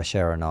about whether I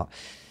share or not.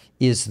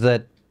 Is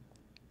that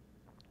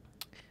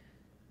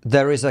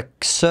there is a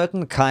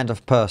certain kind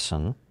of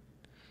person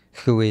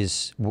who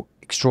is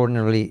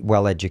extraordinarily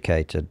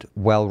well-educated,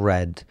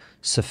 well-read,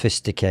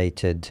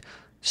 sophisticated,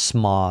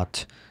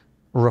 smart,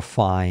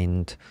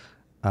 refined,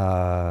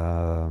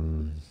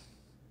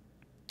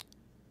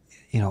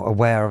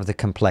 aware of the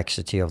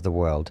complexity of the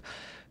world,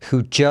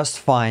 who just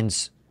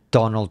finds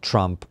Donald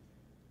Trump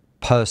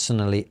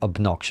personally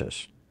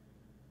obnoxious.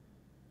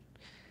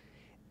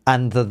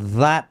 And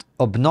that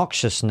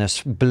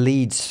obnoxiousness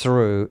bleeds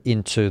through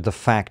into the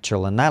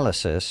factual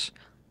analysis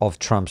of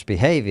Trump's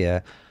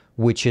behavior,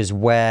 which is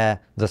where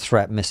the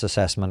threat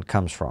misassessment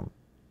comes from.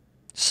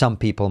 Some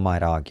people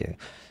might argue.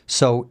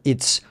 So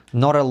it's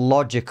not a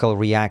logical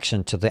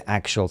reaction to the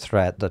actual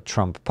threat that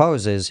Trump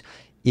poses.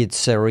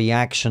 It's a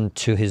reaction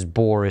to his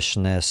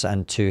boorishness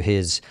and to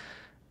his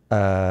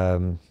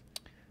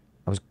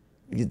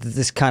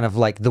this kind of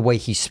like the way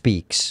he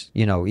speaks.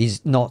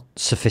 He's not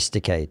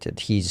sophisticated.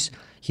 He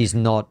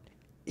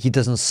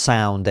doesn't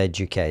sound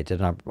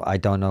educated. I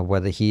don't know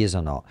whether he is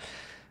or not.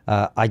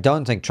 I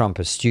don't think Trump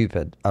is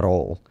stupid at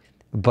all.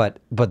 But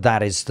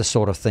that is the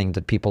sort of thing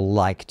that people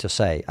like to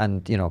say.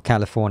 And,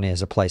 California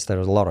is a place there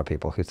are a lot of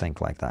people who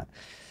think like that.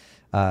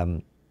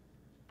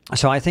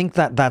 So I think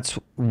that's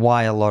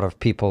why a lot of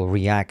people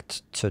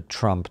react to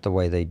Trump the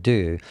way they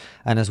do.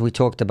 And as we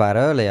talked about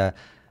earlier,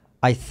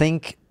 I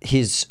think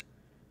he's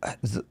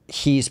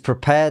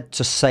prepared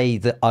to say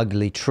the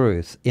ugly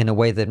truth in a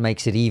way that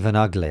makes it even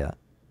uglier.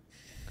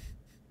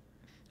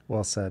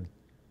 Well said.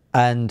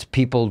 And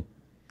people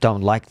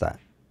don't like that.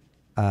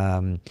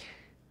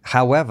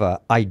 However,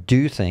 I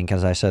do think,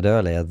 as I said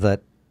earlier,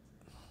 that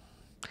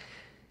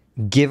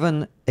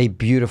given a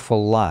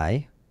beautiful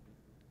lie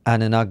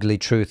and an ugly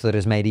truth that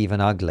is made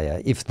even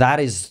uglier, if that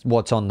is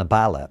what's on the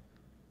ballot,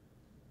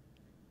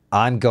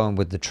 I'm going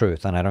with the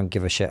truth, and I don't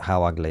give a shit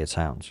how ugly it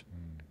sounds,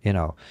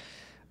 and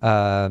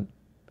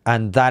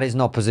that is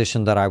not a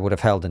position that I would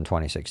have held in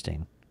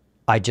 2016.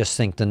 I just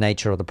think the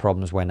nature of the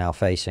problems we're now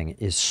facing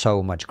is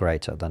so much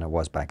greater than it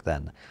was back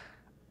then.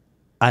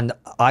 And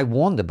I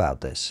warned about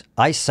this.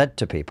 I said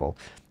to people,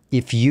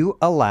 if you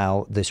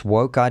allow this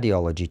woke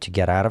ideology to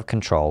get out of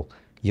control,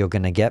 you're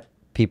going to get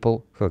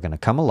people who are going to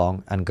come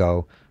along and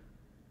go,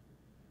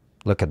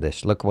 look at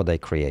this, look what they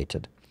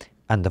created.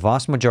 And the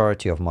vast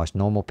majority of most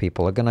normal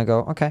people are going to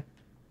go, okay,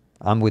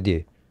 I'm with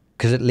you.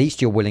 Because at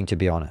least you're willing to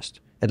be honest.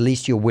 At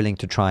least you're willing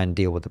to try and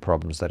deal with the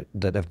problems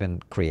that have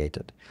been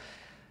created.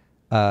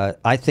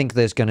 I think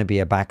there's going to be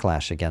a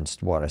backlash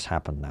against what has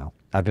happened now.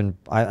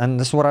 And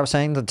this is what I was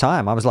saying at the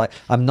time. I was like,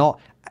 I'm not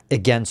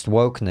against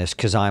wokeness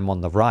because I'm on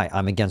the right.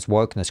 I'm against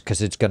wokeness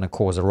because it's going to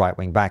cause a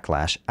right-wing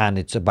backlash, and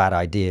it's a bad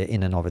idea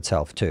in and of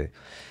itself too.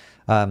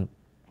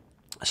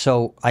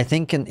 So I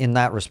think in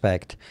that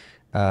respect,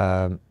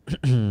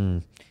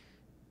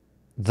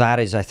 that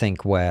is, I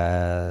think,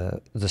 where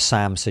the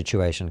Sam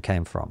situation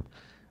came from.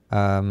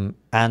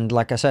 And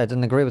like I said, I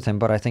didn't agree with him,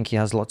 but I think he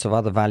has lots of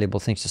other valuable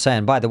things to say.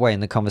 And by the way, in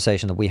the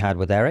conversation that we had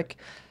with Eric,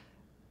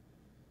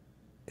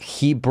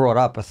 he brought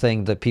up a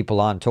thing that people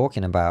aren't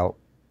talking about.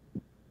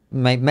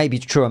 Maybe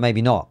it's true or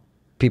maybe not.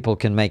 People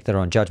can make their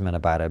own judgment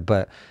about it.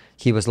 But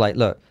he was like,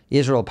 look,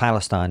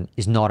 Israel-Palestine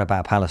is not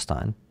about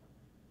Palestine.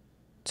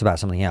 It's about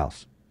something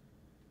else.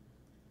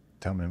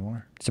 Tell me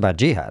more. It's about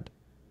jihad.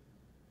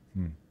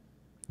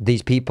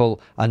 These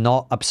people are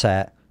not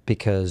upset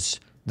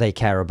because they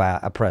care about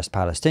oppressed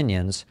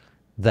Palestinians.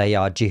 They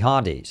are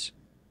jihadis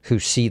who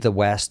see the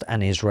West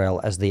and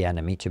Israel as the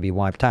enemy to be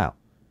wiped out.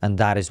 And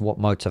that is what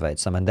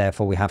motivates them. And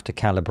therefore, we have to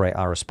calibrate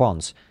our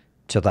response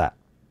to that.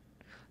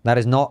 That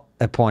is not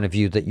a point of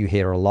view that you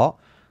hear a lot,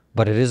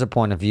 but it is a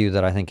point of view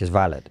that I think is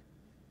valid.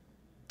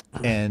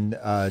 And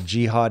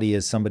jihadi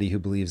is somebody who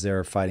believes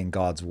they're fighting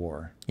God's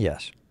war.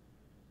 Yes.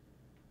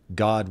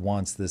 God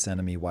wants this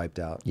enemy wiped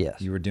out. Yes.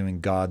 You are doing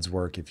God's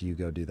work if you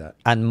go do that.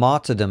 And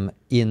martyrdom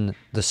in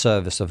the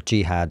service of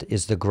jihad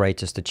is the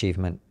greatest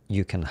achievement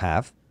you can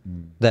have.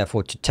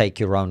 Therefore, to take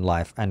your own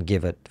life and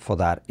give it for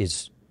that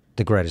is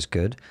the greatest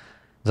good.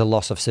 The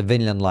loss of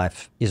civilian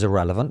life is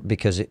irrelevant,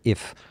 because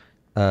if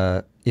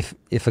a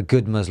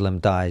good Muslim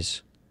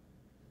dies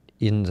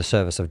in the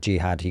service of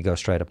jihad, he goes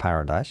straight to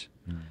paradise.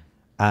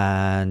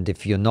 And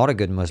if you're not a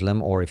good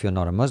Muslim, or if you're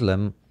not a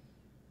Muslim,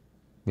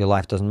 your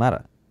life doesn't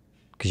matter,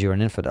 because you're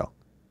an infidel.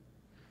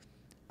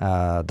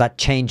 That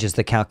changes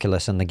the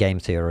calculus and the game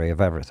theory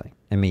of everything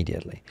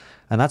immediately.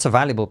 And that's a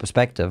valuable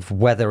perspective,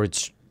 whether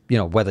it's,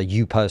 whether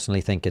you personally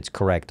think it's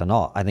correct or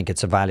not. I think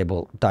it's a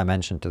valuable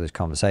dimension to this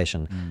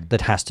conversation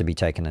that has to be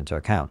taken into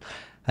account.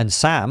 And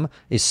Sam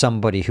is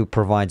somebody who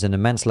provides an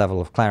immense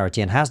level of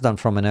clarity, and has done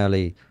from an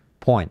early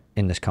point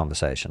in this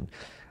conversation,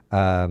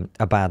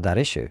 about that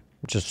issue,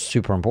 which is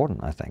super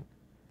important, I think.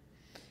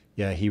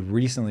 Yeah, he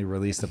recently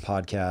released a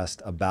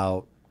podcast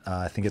about,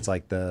 I think it's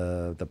like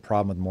the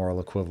problem with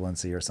moral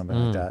equivalency or something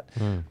like that.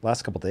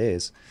 Last couple of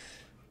days.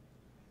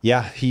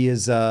 Yeah, he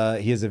is a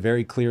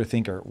very clear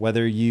thinker.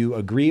 Whether you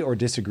agree or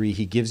disagree,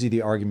 he gives you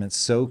the arguments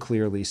so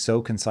clearly,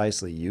 so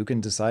concisely. You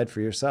can decide for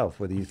yourself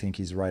whether you think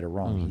he's right or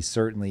wrong. He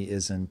certainly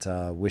isn't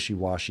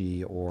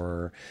wishy-washy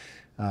or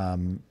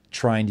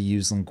trying to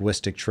use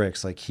linguistic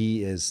tricks. Like,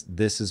 he is,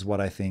 this is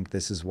what I think,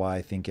 this is why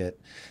I think it.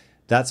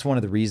 That's one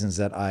of the reasons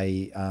that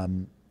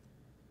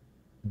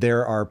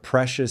there are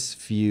precious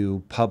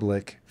few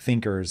public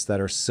thinkers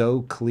that are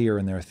so clear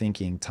in their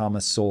thinking.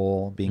 Thomas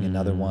Sowell being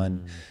another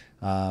one.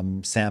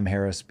 Sam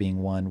Harris being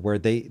one, where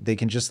they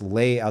can just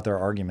lay out their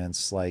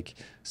arguments like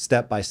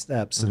step by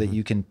step so that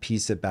you can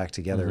piece it back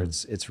together.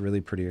 It's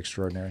really pretty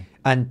extraordinary.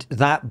 And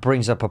that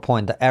brings up a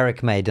point that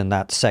Eric made in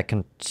that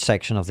second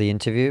section of the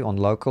interview on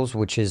locals,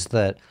 which is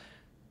that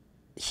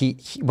he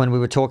when we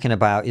were talking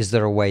about, is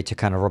there a way to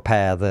kind of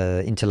repair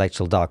the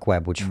intellectual dark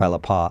web, which fell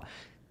apart?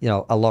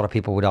 A lot of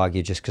people would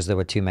argue just because there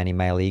were too many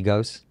male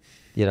egos,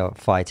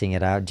 fighting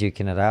it out,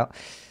 duking it out.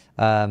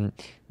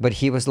 But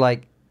he was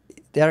like,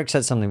 Eric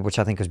said something which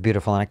I think was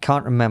beautiful, and I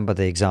can't remember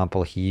the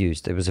example he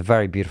used. It was a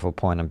very beautiful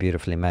point and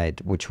beautifully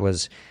made, which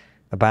was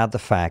about the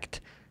fact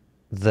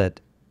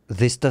that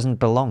this doesn't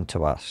belong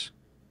to us.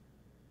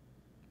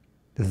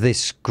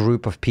 This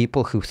group of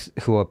people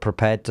who are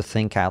prepared to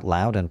think out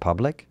loud in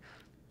public,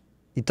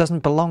 it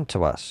doesn't belong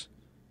to us.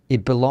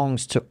 It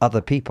belongs to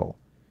other people.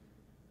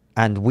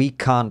 And we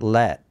can't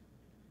let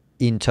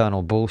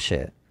internal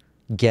bullshit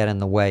get in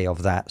the way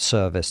of that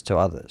service to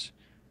others.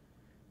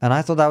 And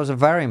I thought that was a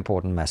very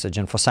important message.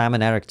 And for Sam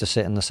and Eric to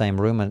sit in the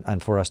same room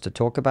and for us to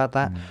talk about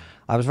that,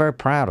 I was very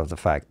proud of the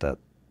fact that,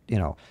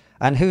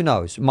 and who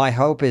knows, my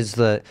hope is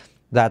that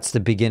that's the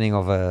beginning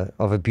of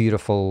a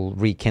beautiful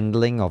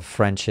rekindling of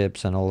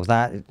friendships and all of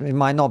that. It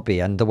might not be,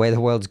 and the way the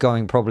world's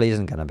going probably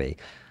isn't going to be.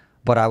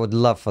 But I would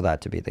love for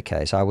that to be the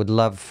case. I would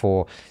love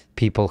for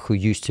people who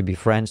used to be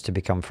friends to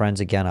become friends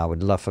again. I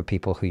would love for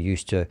people who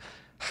used to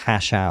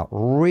hash out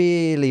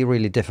really,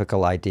 really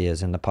difficult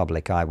ideas in the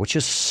public eye, which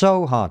is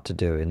so hard to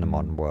do in the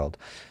modern world.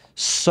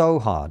 So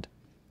hard.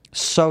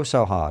 So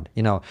hard,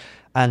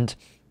 And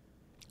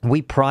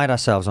we pride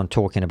ourselves on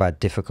talking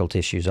about difficult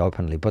issues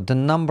openly, but the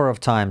number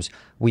of times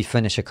we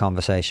finish a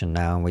conversation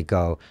now and we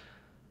go,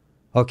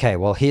 okay,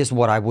 well, here's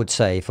what I would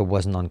say if it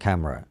wasn't on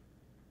camera,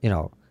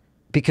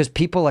 because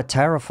people are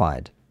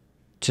terrified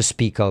to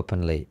speak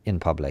openly in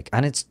public.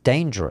 And it's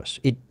dangerous.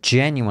 It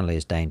genuinely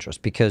is dangerous,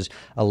 because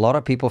a lot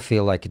of people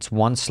feel like it's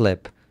one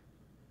slip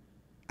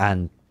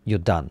and you're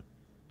done.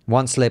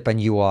 One slip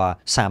and you are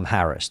Sam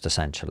Harris,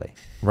 essentially,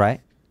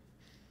 right?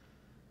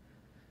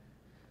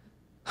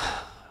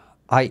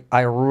 I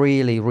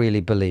really,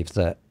 really believe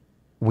that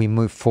we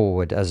move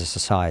forward as a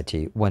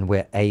society when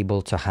we're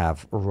able to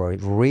have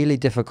really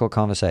difficult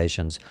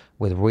conversations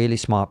with really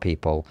smart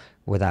people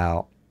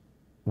without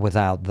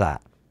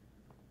that,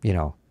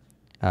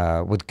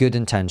 with good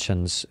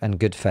intentions and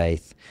good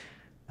faith.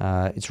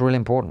 It's really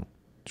important.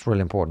 It's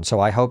really important. So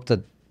I hope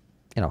that,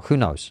 who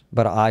knows,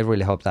 but I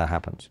really hope that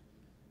happens.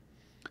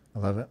 I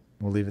love it.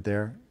 We'll leave it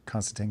there.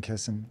 Konstantin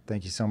Kisin,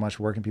 thank you so much.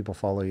 Where can people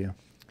follow you?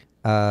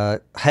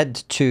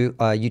 Head to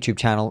our YouTube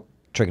channel,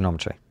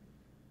 Trigonometry.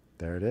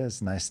 There it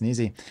is. Nice and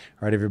easy.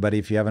 All right, everybody.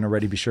 If you haven't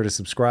already, be sure to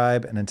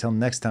subscribe. And until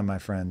next time, my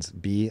friends,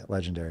 be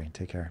legendary.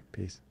 Take care.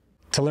 Peace.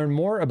 To learn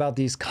more about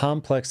these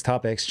complex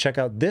topics, check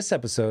out this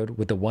episode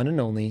with the one and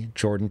only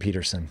Jordan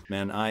Peterson.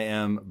 Man, I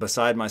am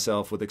beside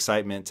myself with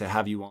excitement to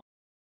have you on.